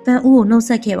။ပန်းဦးကိုနှုတ်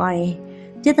ဆက်ခဲ့ပါတယ်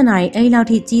။ပြဿနာတွေအဲ့လောက်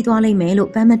ထိကြီးသွားလိမ့်မယ်လို့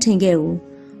ပန်းမထင်ခဲ့ဘူး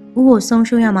။ဦး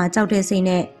ကိုဆုံးရှုံးရမှာကြောက်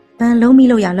တဲ့စိတ်နဲ့ပန်းလုံးမိ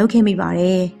လို့ရလုပ်ခဲ့မိပါ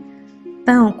တယ်။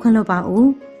ပန်းကိုခွင့်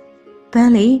လွှတ်ပါဦးပ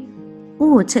န်းလေဥ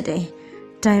ကိုချစ်တယ်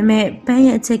ဒါပေမဲ့ပ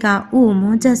န်းရဲ့အချစ်ကဥကိုမွ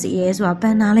န်းချက်စီရဲဆိုတာ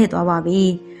ပန်း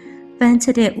နားလဲသွားပါပြီပန်းချ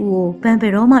စ်တဲ့ဥကိုပန်းဘ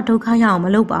ယ်တော့မှဒုက္ခရအောင်မ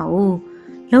လုပ်ပါ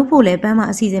ဘူးလုပ်ဖို့လည်းပန်းမ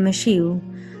အစီအစဉ်မရှိဘူး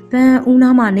ပန်း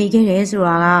ဥနားမှာနေခဲ့တယ်ဆို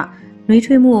တာကနှွေး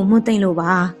ထွေးမှုကိုမှုတ်သိမ့်လို့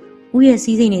ပါဥရဲ့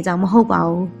စီးစိမ်နေကြောင်မဟုတ်ပါ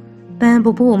ဘူးပ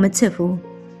န်းဘို့ကိုမချစ်ဘူး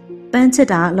ပန်းချစ်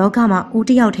တာလောကမှာဥ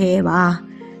တယောက်တည်းပါ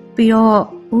ပြီးတော့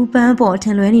ဥပန်းပေါ်ထ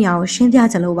င်လွဲနေရအောင်ရှင်းပြ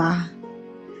ကြလို့ပါ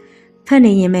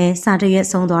ဖတ်နေရင်ပဲစာ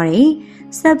တရွက်ဆုံးသွားတယ်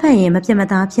။ဆက်ဖတ်ရင်မပြတ်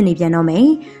မသားဖြစ်နေပြန်တော့မယ်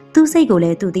။သူ့စိတ်ကို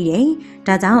လည်းသူသိတယ်။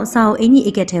ဒါကြောင့်စာအုပ်အင်ကြီး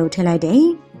အိတ်ကက်ထဲကိုထည့်လိုက်တယ်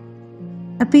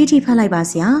။အပီးထိဖတ်လိုက်ပါ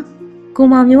ဆရာ။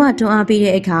ကိုမောင်မျိုးကတွန်းအား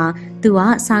ပေးတဲ့အခါသူက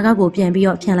စာကောက်ကိုပြန်ပြီး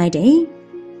တော့ဖြန့်လိုက်တယ်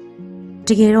။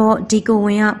တကယ်တော့ဒီကိုဝ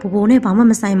င်ကဘိုးနဲ့ဘာမှ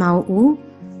မဆိုင်ပါဘူး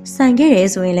။ဆိုင်ခဲ့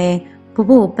တယ်ဆိုရင်လ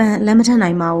ည်းဘိုးပန်းလက်မထက်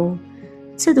နိုင်ပါဘူး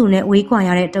။ချစ်သူနဲ့ဝေးကွာရ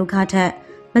တဲ့ဒုက္ခ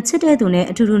ထက်မချစ်တဲ့သူနဲ့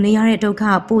အတူတူနေရတဲ့ဒုက္ခ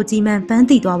ပိုကြီးမှန်းပန်း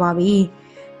သိသွားပါပြီ။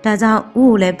ဒါကြော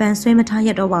င့်ဦးကိုလည်းပန်းဆွဲမ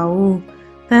ထားရတော့ပါဘူး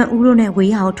။ပန်းဦးတို့နဲ့ဝေး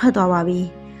ရအောင်ထွက်သွားပါပြီ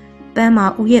။ပန်း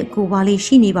မှာဦးရဲ့ကိုယ်ပါလေး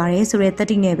ရှိနေပါတယ်ဆိုတဲ့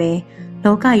တတိနဲ့ပဲ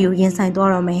လောကယူရင်ဆိုင်သွား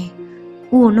တော့မယ်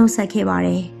။ဦးကိုနှုတ်ဆက်ခဲ့ပါ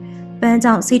တယ်။ပန်း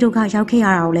ကြောင့်စိတ်ဒုက္ခရောက်ခဲ့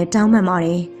ရတာကိုလည်းတောင်းပန်ပါတ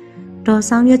ယ်။ဒေါ်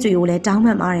ဆောင်ရွက်ကြွေကိုလည်းတောင်း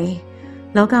ပန်ပါတယ်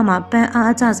။လောကမှာပန်းအား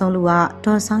အကျဆုံးလူက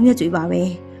ဒေါ်ဆောင်ရွက်ကြွေပါပဲ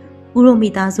။ဦးတို့မိ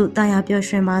သားစုတာယာပျော်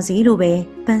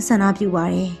ရွှင်ပါစေလို့ပဲပန်းဆန္ဒပြုပါ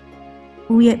တယ်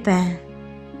။ဦးရဲ့ပ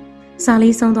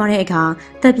န်းစာလေးဆုံးသွားတဲ့အခါ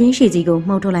တပ်ပြင်းရှည်ကြီး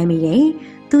ကိုမှုတ်ထုတ်လိုက်မိတယ်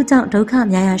။သူ့ကြောင့်ဒုက္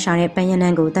ခများရရှာတဲ့ပန်းရန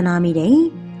န်းကိုတနာမိတယ်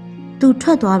။သူထွ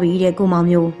က်သွားပြီတဲ့ကိုမောင်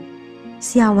မျိုး။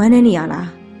ဆရာဝမ်းနေနေရလား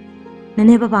။နည်း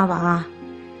နည်းပါပါ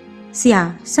။ဆရာ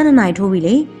12နာရီထိုး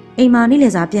ပြီလေ။အိမ်မှာနေ့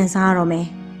လည်စာပြန်စားရတော့မယ်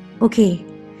။โอเค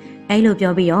။အဲ့လို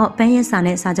ပြောပြီးတော့ပန်း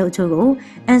ရက်စာနဲ့စာချုပ်အချို့ကို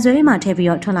အန်ဆွဲမှာထ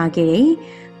ည့်ပြီးတော့ထွက်လာခဲ့တယ်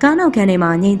။ကားနောက်ခန်းထဲ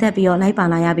မှာငြိမ်သက်ပြီးတော့လိုက်ပါ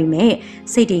လာရပြီ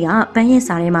မဲ့စိတ်တွေကပန်းရက်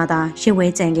စာထဲ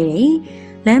မှာသာရှစ်ဝဲကြံခဲ့တယ်။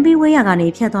လမ်းဘေးဝဲရ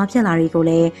ကနေဖြတ်သွားဖြတ်လာတွေ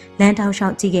ကိုလည်းလမ်းတောက်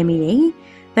လျှောက်ကြည့်ခဲ့မိတယ်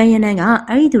။ပန်းရနန်းက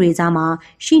အဲ့ဒီသူတွေကြား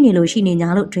မှာရှိနေလို့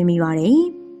ရှိနေညာလို့တွေးမိပါတယ်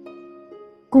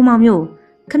။ကိုမောင်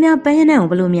မျိုးခမပန်းရနန်း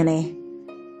ကိုဘယ်လိုမြင်လဲ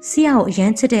။ဆရာကိုအရ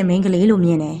န်ချစ်တဲ့မိန်းကလေးလို့မြ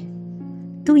င်တယ်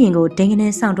။သူ့ရင်ကိုဒိန်ကနေ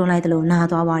စောင့်တွန်းလိုက်သလိုနာ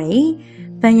သွားပါတယ်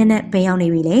။ပန်းရနန်းဘယ်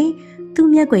ရောက်နေပြီလဲ။ သူ့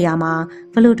မျက်ကွယ်ရမှာ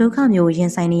ဘလို့ဒုက္ခမျိုးရ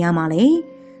င်ဆိုင်နေရမှာလေ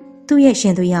သူ့ရဲ့ရှ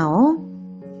င်သူရရော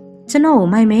ကျွန်တော်ကို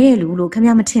မိုက်မဲတဲ့လူလို့ခင်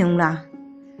ဗျားမထင်ဘူးလား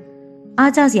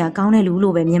အားကြစရာကောင်းတဲ့လူ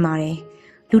လို့ပဲမြင်ပါတယ်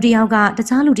လူတစ်ယောက်ကတ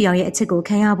ခြားလူတစ်ယောက်ရဲ့အချစ်ကို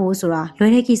ခံရဖို့ဆိုတာလွ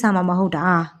ယ်တဲ့ကိစ္စမှမဟုတ်တာ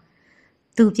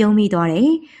သူပြုံးမိသွားတယ်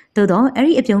သို့တော့အဲ့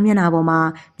ဒီအပြုံးမျက်နှာပေါ်မှာ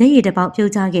မျက်ရည်တစ်ပေါက်ပြု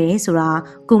တ်ကျခဲ့တယ်ဆိုတာ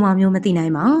ကိုမောင်မျိုးမသိနို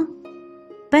င်ပါ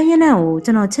ပန်းရနံ့ကို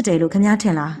ကျွန်တော်ချစ်တယ်လို့ခင်ဗျားထ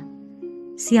င်လား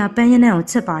ဆရာပန်းရနံ့ကို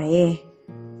ချစ်ပါတယ်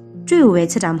တွေ့ကိုပဲ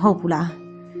ချစ်တာမဟုတ်ဘူးလား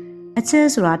အချစ်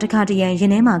ဆိုတာတခါတရံရ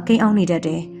င်ထဲမှာကိန်းအောင်နေတတ်တ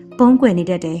ယ်ပုံးကွယ်နေ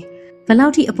တတ်တယ်ဘယ်လော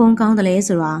က်ထိအပုံကောင်းတယ်လဲ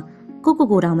ဆိုတာ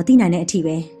ကိုတောင်မသိနိုင်တဲ့အထိ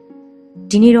ပဲ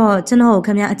ဒီနေ့တော့ကျွန်တော်ကိုခ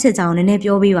င်ဗျားအချစ်ကြောင်နည်းနည်း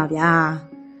ပြောပေးပါဗျာ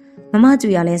မမ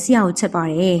ကျွေရလဲဆရာကိုချစ်ပါ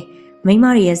တယ်မိန်းမ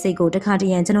တွေရဲ့စိတ်ကိုတခါတ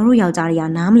ရံကျွန်တော်တို့ယောက်ျားတွေက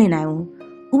နားမလည်နိုင်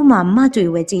ဘူးဥပမာမမကျွေ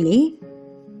ဝဲကြည့်လေ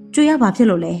ကျွေရဘာဖြစ်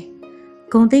လို့လဲ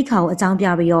ဂုံသိက္ခာကိုအကြောင်းပြ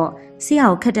ပြီးတော့ဆရာ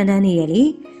ကိုခက်တန်းတန်းနေရလေ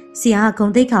ဆရာကဂုံ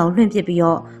သိက္ခာကိုလွှင့်ပစ်ပြီး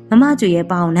တော့မမကျွေရဲ့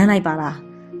ပေါင်နမ်းလိုက်ပါလား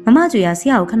မမကျွေကဆ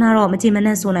ရာကိုခဏတော့မကြည်မ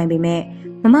နှက်ဆိုနိုင်ပေမဲ့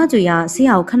မမကျွေကဆ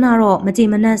ရာကိုခဏတော့မကြည်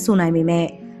မနှက်ဆိုနိုင်ပေမဲ့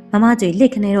မမကျွေလ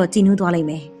က်ခနဲတော့ကြည်နူးသွားလိုက်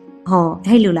မယ်ဟော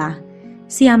ဟဲ့လူလား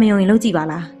ဆရာမယုံရင်လုပ်ကြည့်ပါ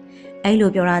လားအဲ့လို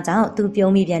ပြောတာကြောင့်သူ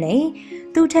ပြုံးမိပြန်တယ်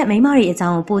သူ့ထက်မိန်းမတွေအကြော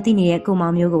င်းပိုသိနေတဲ့ကိုမော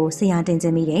င်မျိုးကိုဆရာတင်ကျ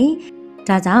င်မိတယ်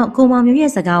ဒါကြောင့်ကိုမောင်မျိုး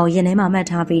ရဲ့စကားကိုရင်ထဲမှာမှတ်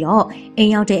ထားပြီးတော့အိ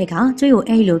မ်ရောက်တဲ့အခါကျွေးကို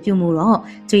အဲ့လိုပြုမှုတော့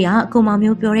ကျွေးကကိုမောင်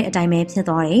မျိုးပြောတဲ့အတိုင်းပဲဖြစ်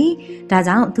သွားတယ်ဒါ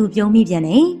ကြောင့်သူပြုံးမိပြန်တ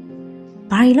ယ်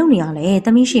ဘာတွေလုပ်နေရလဲသ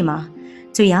မီးရှိမှာ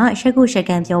ကျွေးကရှက်ခုရှက်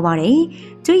ကန်ပြောပါတယ်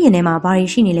ကျွေးရင်ထဲမှာဘာတွေ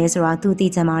ရှိနေလဲဆိုတာသူသိ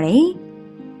ချင်ပါတယ်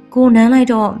ကိုနမ်းလိုက်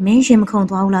တော့မင်းရှင်မခုန်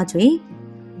သွားဘူးလားကျွေး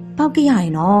ပောက်ကြရရ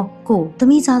င်တော့ကိုသ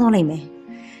မီးစားသွားလိုက်မယ်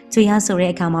ကျွေးရဆို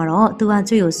တဲ့အခါမှာတော့သူက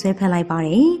ကျွေးကိုဆွဲဖက်လိုက်ပါတ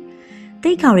ယ်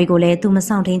တိတ်ခါတွေကိုလည်းသူမ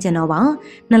ဆောင်ထင်းကျင်တော့ပါ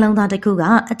နှလုံးသားတစ်ခုက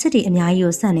အချစ်တွေအများကြီး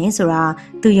ကိုဆန့်နေဆိုတာ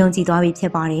သူယုံကြည်သွားပြီဖြ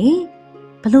စ်ပါတယ်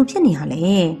ဘလို့ဖြစ်နေရလဲ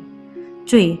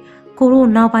ကျွေးကိုတို့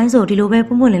နောက်ပိုင်းဆိုဒီလိုပဲ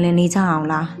ပွန့်ပွန့်လင်းလင်းနေကြအောင်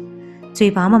လား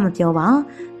ကျွေးဘာမှမပြောပါ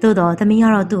သို့တော့သမီးက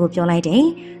တော့သူ့ကိုပြောလိုက်တယ်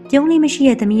ပြုံးလေးမရှိ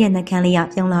တဲ့သမီးရဲ့နှကန်းလေးက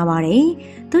ပြုံးလာပါတယ်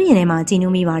သူ့ရင်ထဲမှာကြည်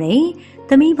နူးမိပါတယ်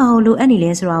သမီးဘာလို့လိုအပ်နေ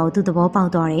လဲဆိုတာကိုသူသဘောပေါ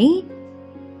က်သွားတယ်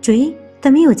ကျွေးသ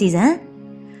မီးကိုကြည်စမ်း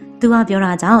သူကပြော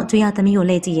တာကြောင့်ကျွေးရသမီးကို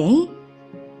လှည့်ကြည့်တယ်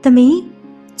သမီး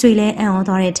ကျွေလဲအံ့ဩ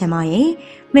သွားတဲ့ထင်ပါရဲ့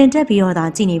မင်တက်ပြီးတော့သာ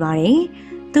ကြည်နေပါတယ်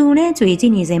သူနဲ့ကျွေကြ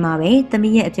ည်နေစင်းမှာပဲသ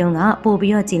မီးရဲ့အပြုံးကပို့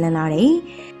ပြီးတော့ကြည်လန်းလာတယ်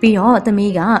ပြီးတော့သ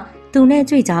မီးကသူနဲ့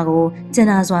ကျွေကြားကိုကျင်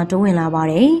နာစွာတိုးဝင်လာပါ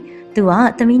တယ်သူက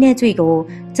သမီးနဲ့ကျွေကို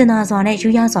ကျင်နာစွာနဲ့ယူ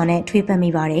ရစွာနဲ့ထွေးပတ်မိ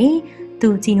ပါတယ်သူ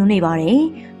ကြည်နူးနေပါတယ်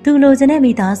သူလိုချင်တဲ့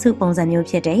မိသားစုပုံစံမျိုး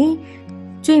ဖြစ်တယ်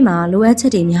ကျွေမှာလိုအပ်ချ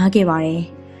က်တွေများခဲ့ပါတယ်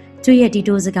ကျွေရဲ့ဒီ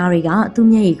တိုးစကားတွေကသူ့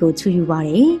မျက်ရည်ကိုချူယူပါတ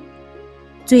ယ်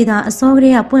ကျွေသာအစောက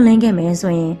လေးကပွင့်လင်းခဲ့မယ်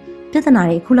ဆိုရင်ပြဿနာ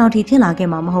တွေအခုလောက်ထိဖြစ်လာခဲ့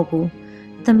မှာမဟုတ်ဘူး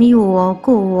။သမီးကိုရော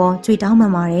ကိုကိုရောကြွေတောင်းမှ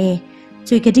န်ပါတယ်။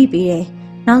ကြွေကတိပေးတယ်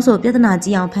။နောက်ဆိုပြဿနာ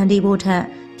ကြီးအောင်ဖန်တီးဖို့ထက်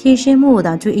ဖြေရှင်းမှုကို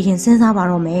သာကြွေအရင်စဉ်းစားပါ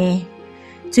တော့မယ်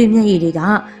။ကြွေမျက်ရည်တွေက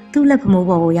သူ့လက်ဖမိုး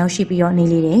ပေါ်ကိုရောက်ရှိပြီးတော့နေ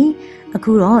လေတယ်။အ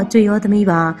ခုတော့ကြွေရောသမီး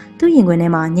ပါသူ့ရင်ခွင်ထဲ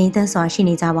မှာငြိမ်သက်စွာရှိ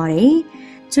နေကြပါတယ်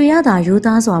။ကြွေရတာရိုး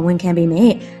သားစွာဝန်ခံပေ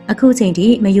မဲ့အခုချိန်ထိ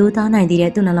မရိုးသားနိုင်သေး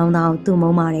တဲ့သူ့နှလုံးသားကိုသူ့မု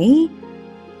န်းပါတယ်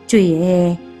။ကြွေရဲ့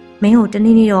မင်းကိုတ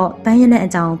နေ့နေ့တော့ပန်းရနံ့အ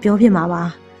ကြောင်းပြောပြမှာပါ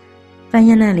ပန်း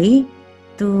ရနံ့လေ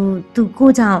သူကို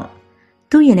ကြောင့်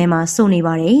သူ့ရင်ထဲမှာစုံနေ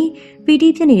ပါတယ်ပီတိ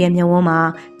ဖြစ်နေတဲ့မျက်ဝန်းမှာ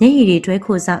မျက်ရည်တွေတွဲ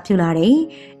ခိုစပြူလာတယ်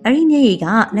အဲ့ဒီမျက်ရည်က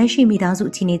လက်ရှိမိသားစု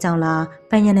အခြေအနေကြောင့်လား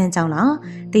ပန်းရနံ့ကြောင့်လား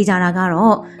သိကြတာက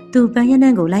တော့သူပန်းရ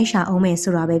နံ့ကိုလိုက်ရှာအောင်မယ်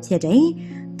ဆိုတာပဲဖြစ်တယ်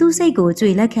သူ့စိတ်ကိုကြွေ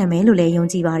လက်ခံမယ်လို့လည်းယုံ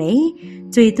ကြည်ပါတယ်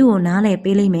ကြွေသူ့ကိုနားလဲ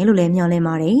ပေးလိမ့်မယ်လို့လည်းမျှော်လင့်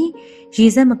ပါတယ်ရ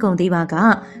ည်စက်မကုန်သေးပါက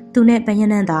သူနဲ့ပန်းရ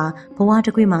နံ့သာဘဝတ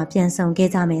စ်ခွေမှာပြန်ဆောင်ခဲ့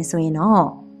ကြမယ်ဆိုရင်တော့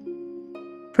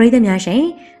ပရိသတ်များရှင်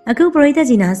အခုပရိသတ်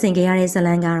ကြီးနာဆင်ကြရတဲ့ဇာတ်လ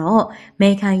မ်းကတော့မေ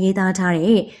ခိုင်ရေးသားထား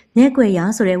တဲ့မျက်ကွယ်ရ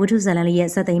ဆိုတဲ့ဝတ္ထုဇာတ်လမ်းလေးရဲ့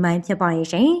ဇာတ်သိမ်းပိုင်းဖြစ်ပါရဲ့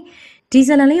ရှင်ဒီ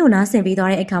ဇာတ်လမ်းလေးကိုနားဆင်ပြီး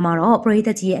သွားတဲ့အခါမှာတော့ပရိသ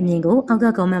တ်ကြီးရဲ့အမြင်ကိုအောက်က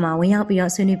ကွန်မန့်မှာဝင်ရောက်ပြီး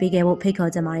တော့ဆွေးနွေးပေးခဲ့ဖို့ဖိတ်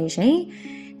ခေါ်ချင်ပါတယ်ရှင်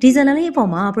ဒီဇာတ်လမ်းလေးအပေါ်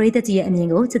မှာပရိသတ်ကြီးရဲ့အမြင်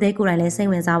ကိုချစ်သေးကိုယ်တိုင်လည်းစိတ်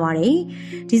ဝင်စားပါတယ်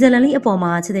ဒီဇာတ်လမ်းလေးအပေါ်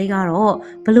မှာချစ်သေးကတော့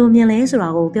ဘယ်လိုမြင်လဲဆိုတာ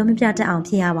ကိုပြောမပြတတ်အောင်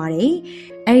ဖြစ်ရပါတယ်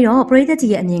အဲဒီတော့ပရိသတ်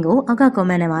ကြီးရဲ့အမြင်ကိုအောက်ကကွန်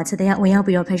မန့်ထဲမှာချစ်သေးကဝင်ရောက်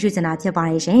ပြီးတော့ဖတ်ရှုချင်တာဖြစ်ပါ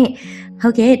တယ်ရှင်ဟု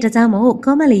တ်ကဲ့ဒါကြောင့်မို့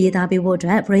ကွန်မန့်လေးရေးသားပေးဖို့အတွ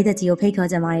က်ပရိသတ်ကြီးကိုဖိတ်ခေါ်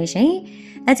ချင်ပါတယ်ရှင်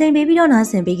အချိန်ပေးပြီးတော့နား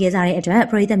ဆင်ပေးခဲ့ကြတဲ့အတွက်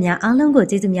ပရိသတ်များအားလုံးကို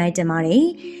ကျေးဇူးများတင်ပါတယ်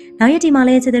နောက်ရက်ဒီမှာ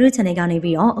လည်းချစ်သေးတို့ channel ကနေ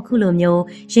ပြီးတော့အခုလိုမျိုး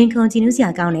ရင်ခုန်ကြည်နူးစရာ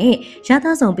ကောင်းတဲ့ရ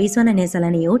သားဆောင်ပေးစွမ်းနိုင်တဲ့ဇာတ်လ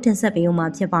မ်းတွေကိုတင်ဆက်ပေးဦးမှာ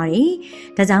ဖြစ်ပါတယ်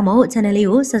ဒါကြောင့်မို့ channel လေး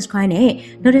ကို subscribe နဲ့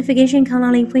notification ခေါင်းလော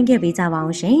င်းလေးဖွင့်ခဲ့ပေးကြပါ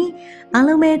အောင်ရှင်အား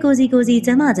လုံးပဲကိုစီကျ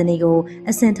မ်းမာခြင်းတွေကို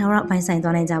အစင်ထောက်ရောက်ပိုင်ဆိုင်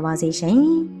သွားနိုင်ကြပါစေရှ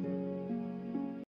င်